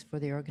many thanks for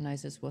the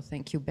organizers. Well,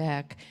 thank you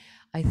back.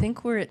 I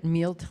think we're at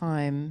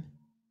mealtime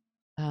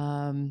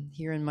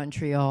here in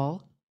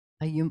Montreal.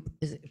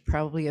 Is it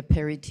probably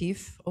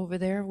aperitif over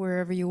there,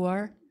 wherever you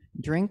are?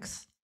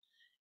 Drinks?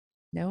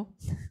 No?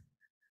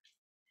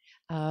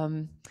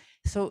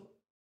 So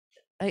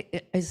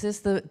is this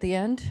the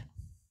end?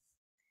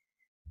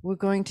 We're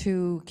going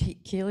to,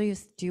 Keely,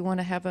 do you want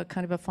to have a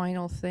kind of a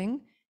final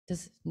thing?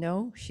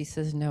 No? She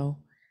says no.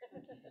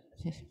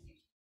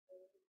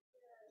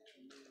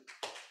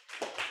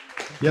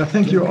 Yeah,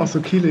 thank you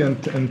also Keely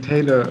and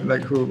Taylor,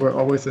 like, who were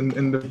always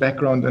in the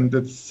background and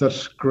did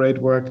such great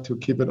work to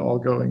keep it all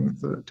going.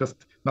 So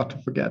just not to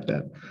forget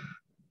that.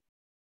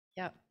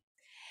 Yeah.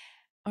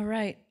 All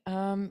right.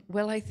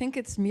 Well, I think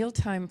it's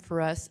mealtime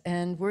for us,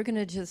 and we're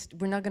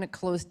not going to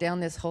close down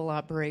this whole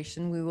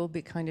operation. We will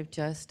be kind of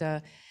just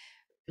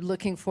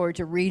looking forward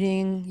to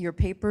reading your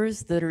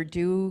papers that are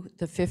due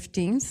the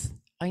 15th.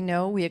 I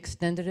know we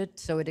extended it,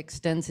 so it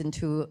extends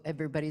into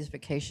everybody's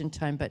vacation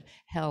time, but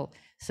hell,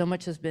 so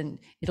much has been,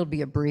 it'll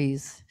be a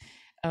breeze.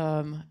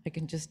 I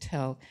can just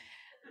tell.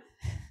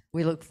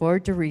 We look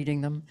forward to reading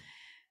them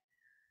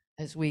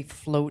as we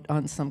float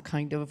on some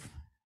kind of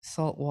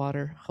salt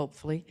water,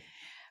 hopefully.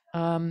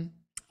 All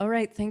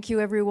right, thank you,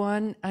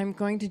 everyone. I'm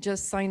going to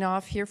just sign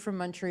off here from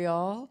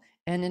Montreal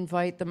and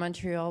invite the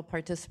Montreal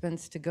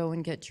participants to go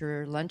and get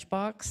your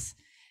lunchbox.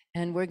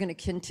 And we're going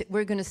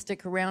to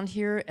stick around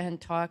here and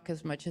talk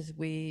as much as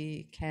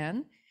we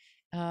can.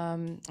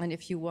 And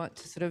if you want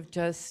to sort of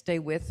just stay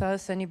with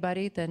us,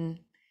 anybody, then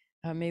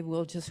maybe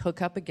we'll just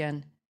hook up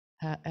again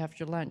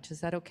after lunch.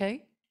 Is that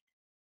okay?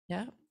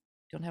 Yeah?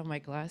 Don't have my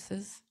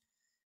glasses.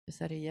 Is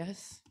that a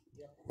yes?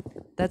 Yeah.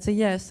 That's a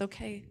yes.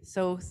 Okay.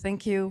 So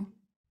thank you.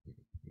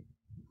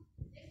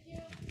 Thank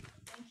you.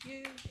 Thank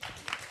you.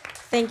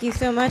 Thank you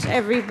so much,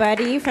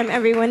 everybody. From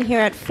everyone here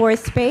at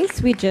Fourspace,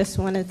 we just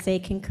want to say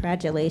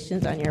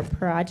congratulations on your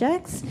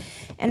projects.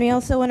 And we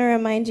also want to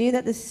remind you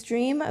that the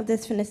stream of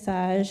this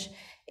Finissage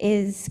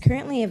is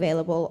currently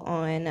available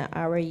on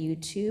our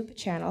YouTube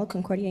channel,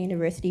 Concordia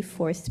University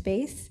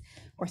Fourspace,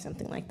 or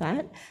something like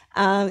that.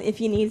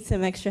 If you need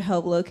some extra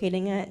help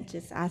locating it,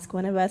 just ask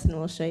one of us and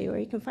we'll show you where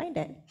you can find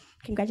it.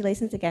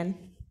 Congratulations again.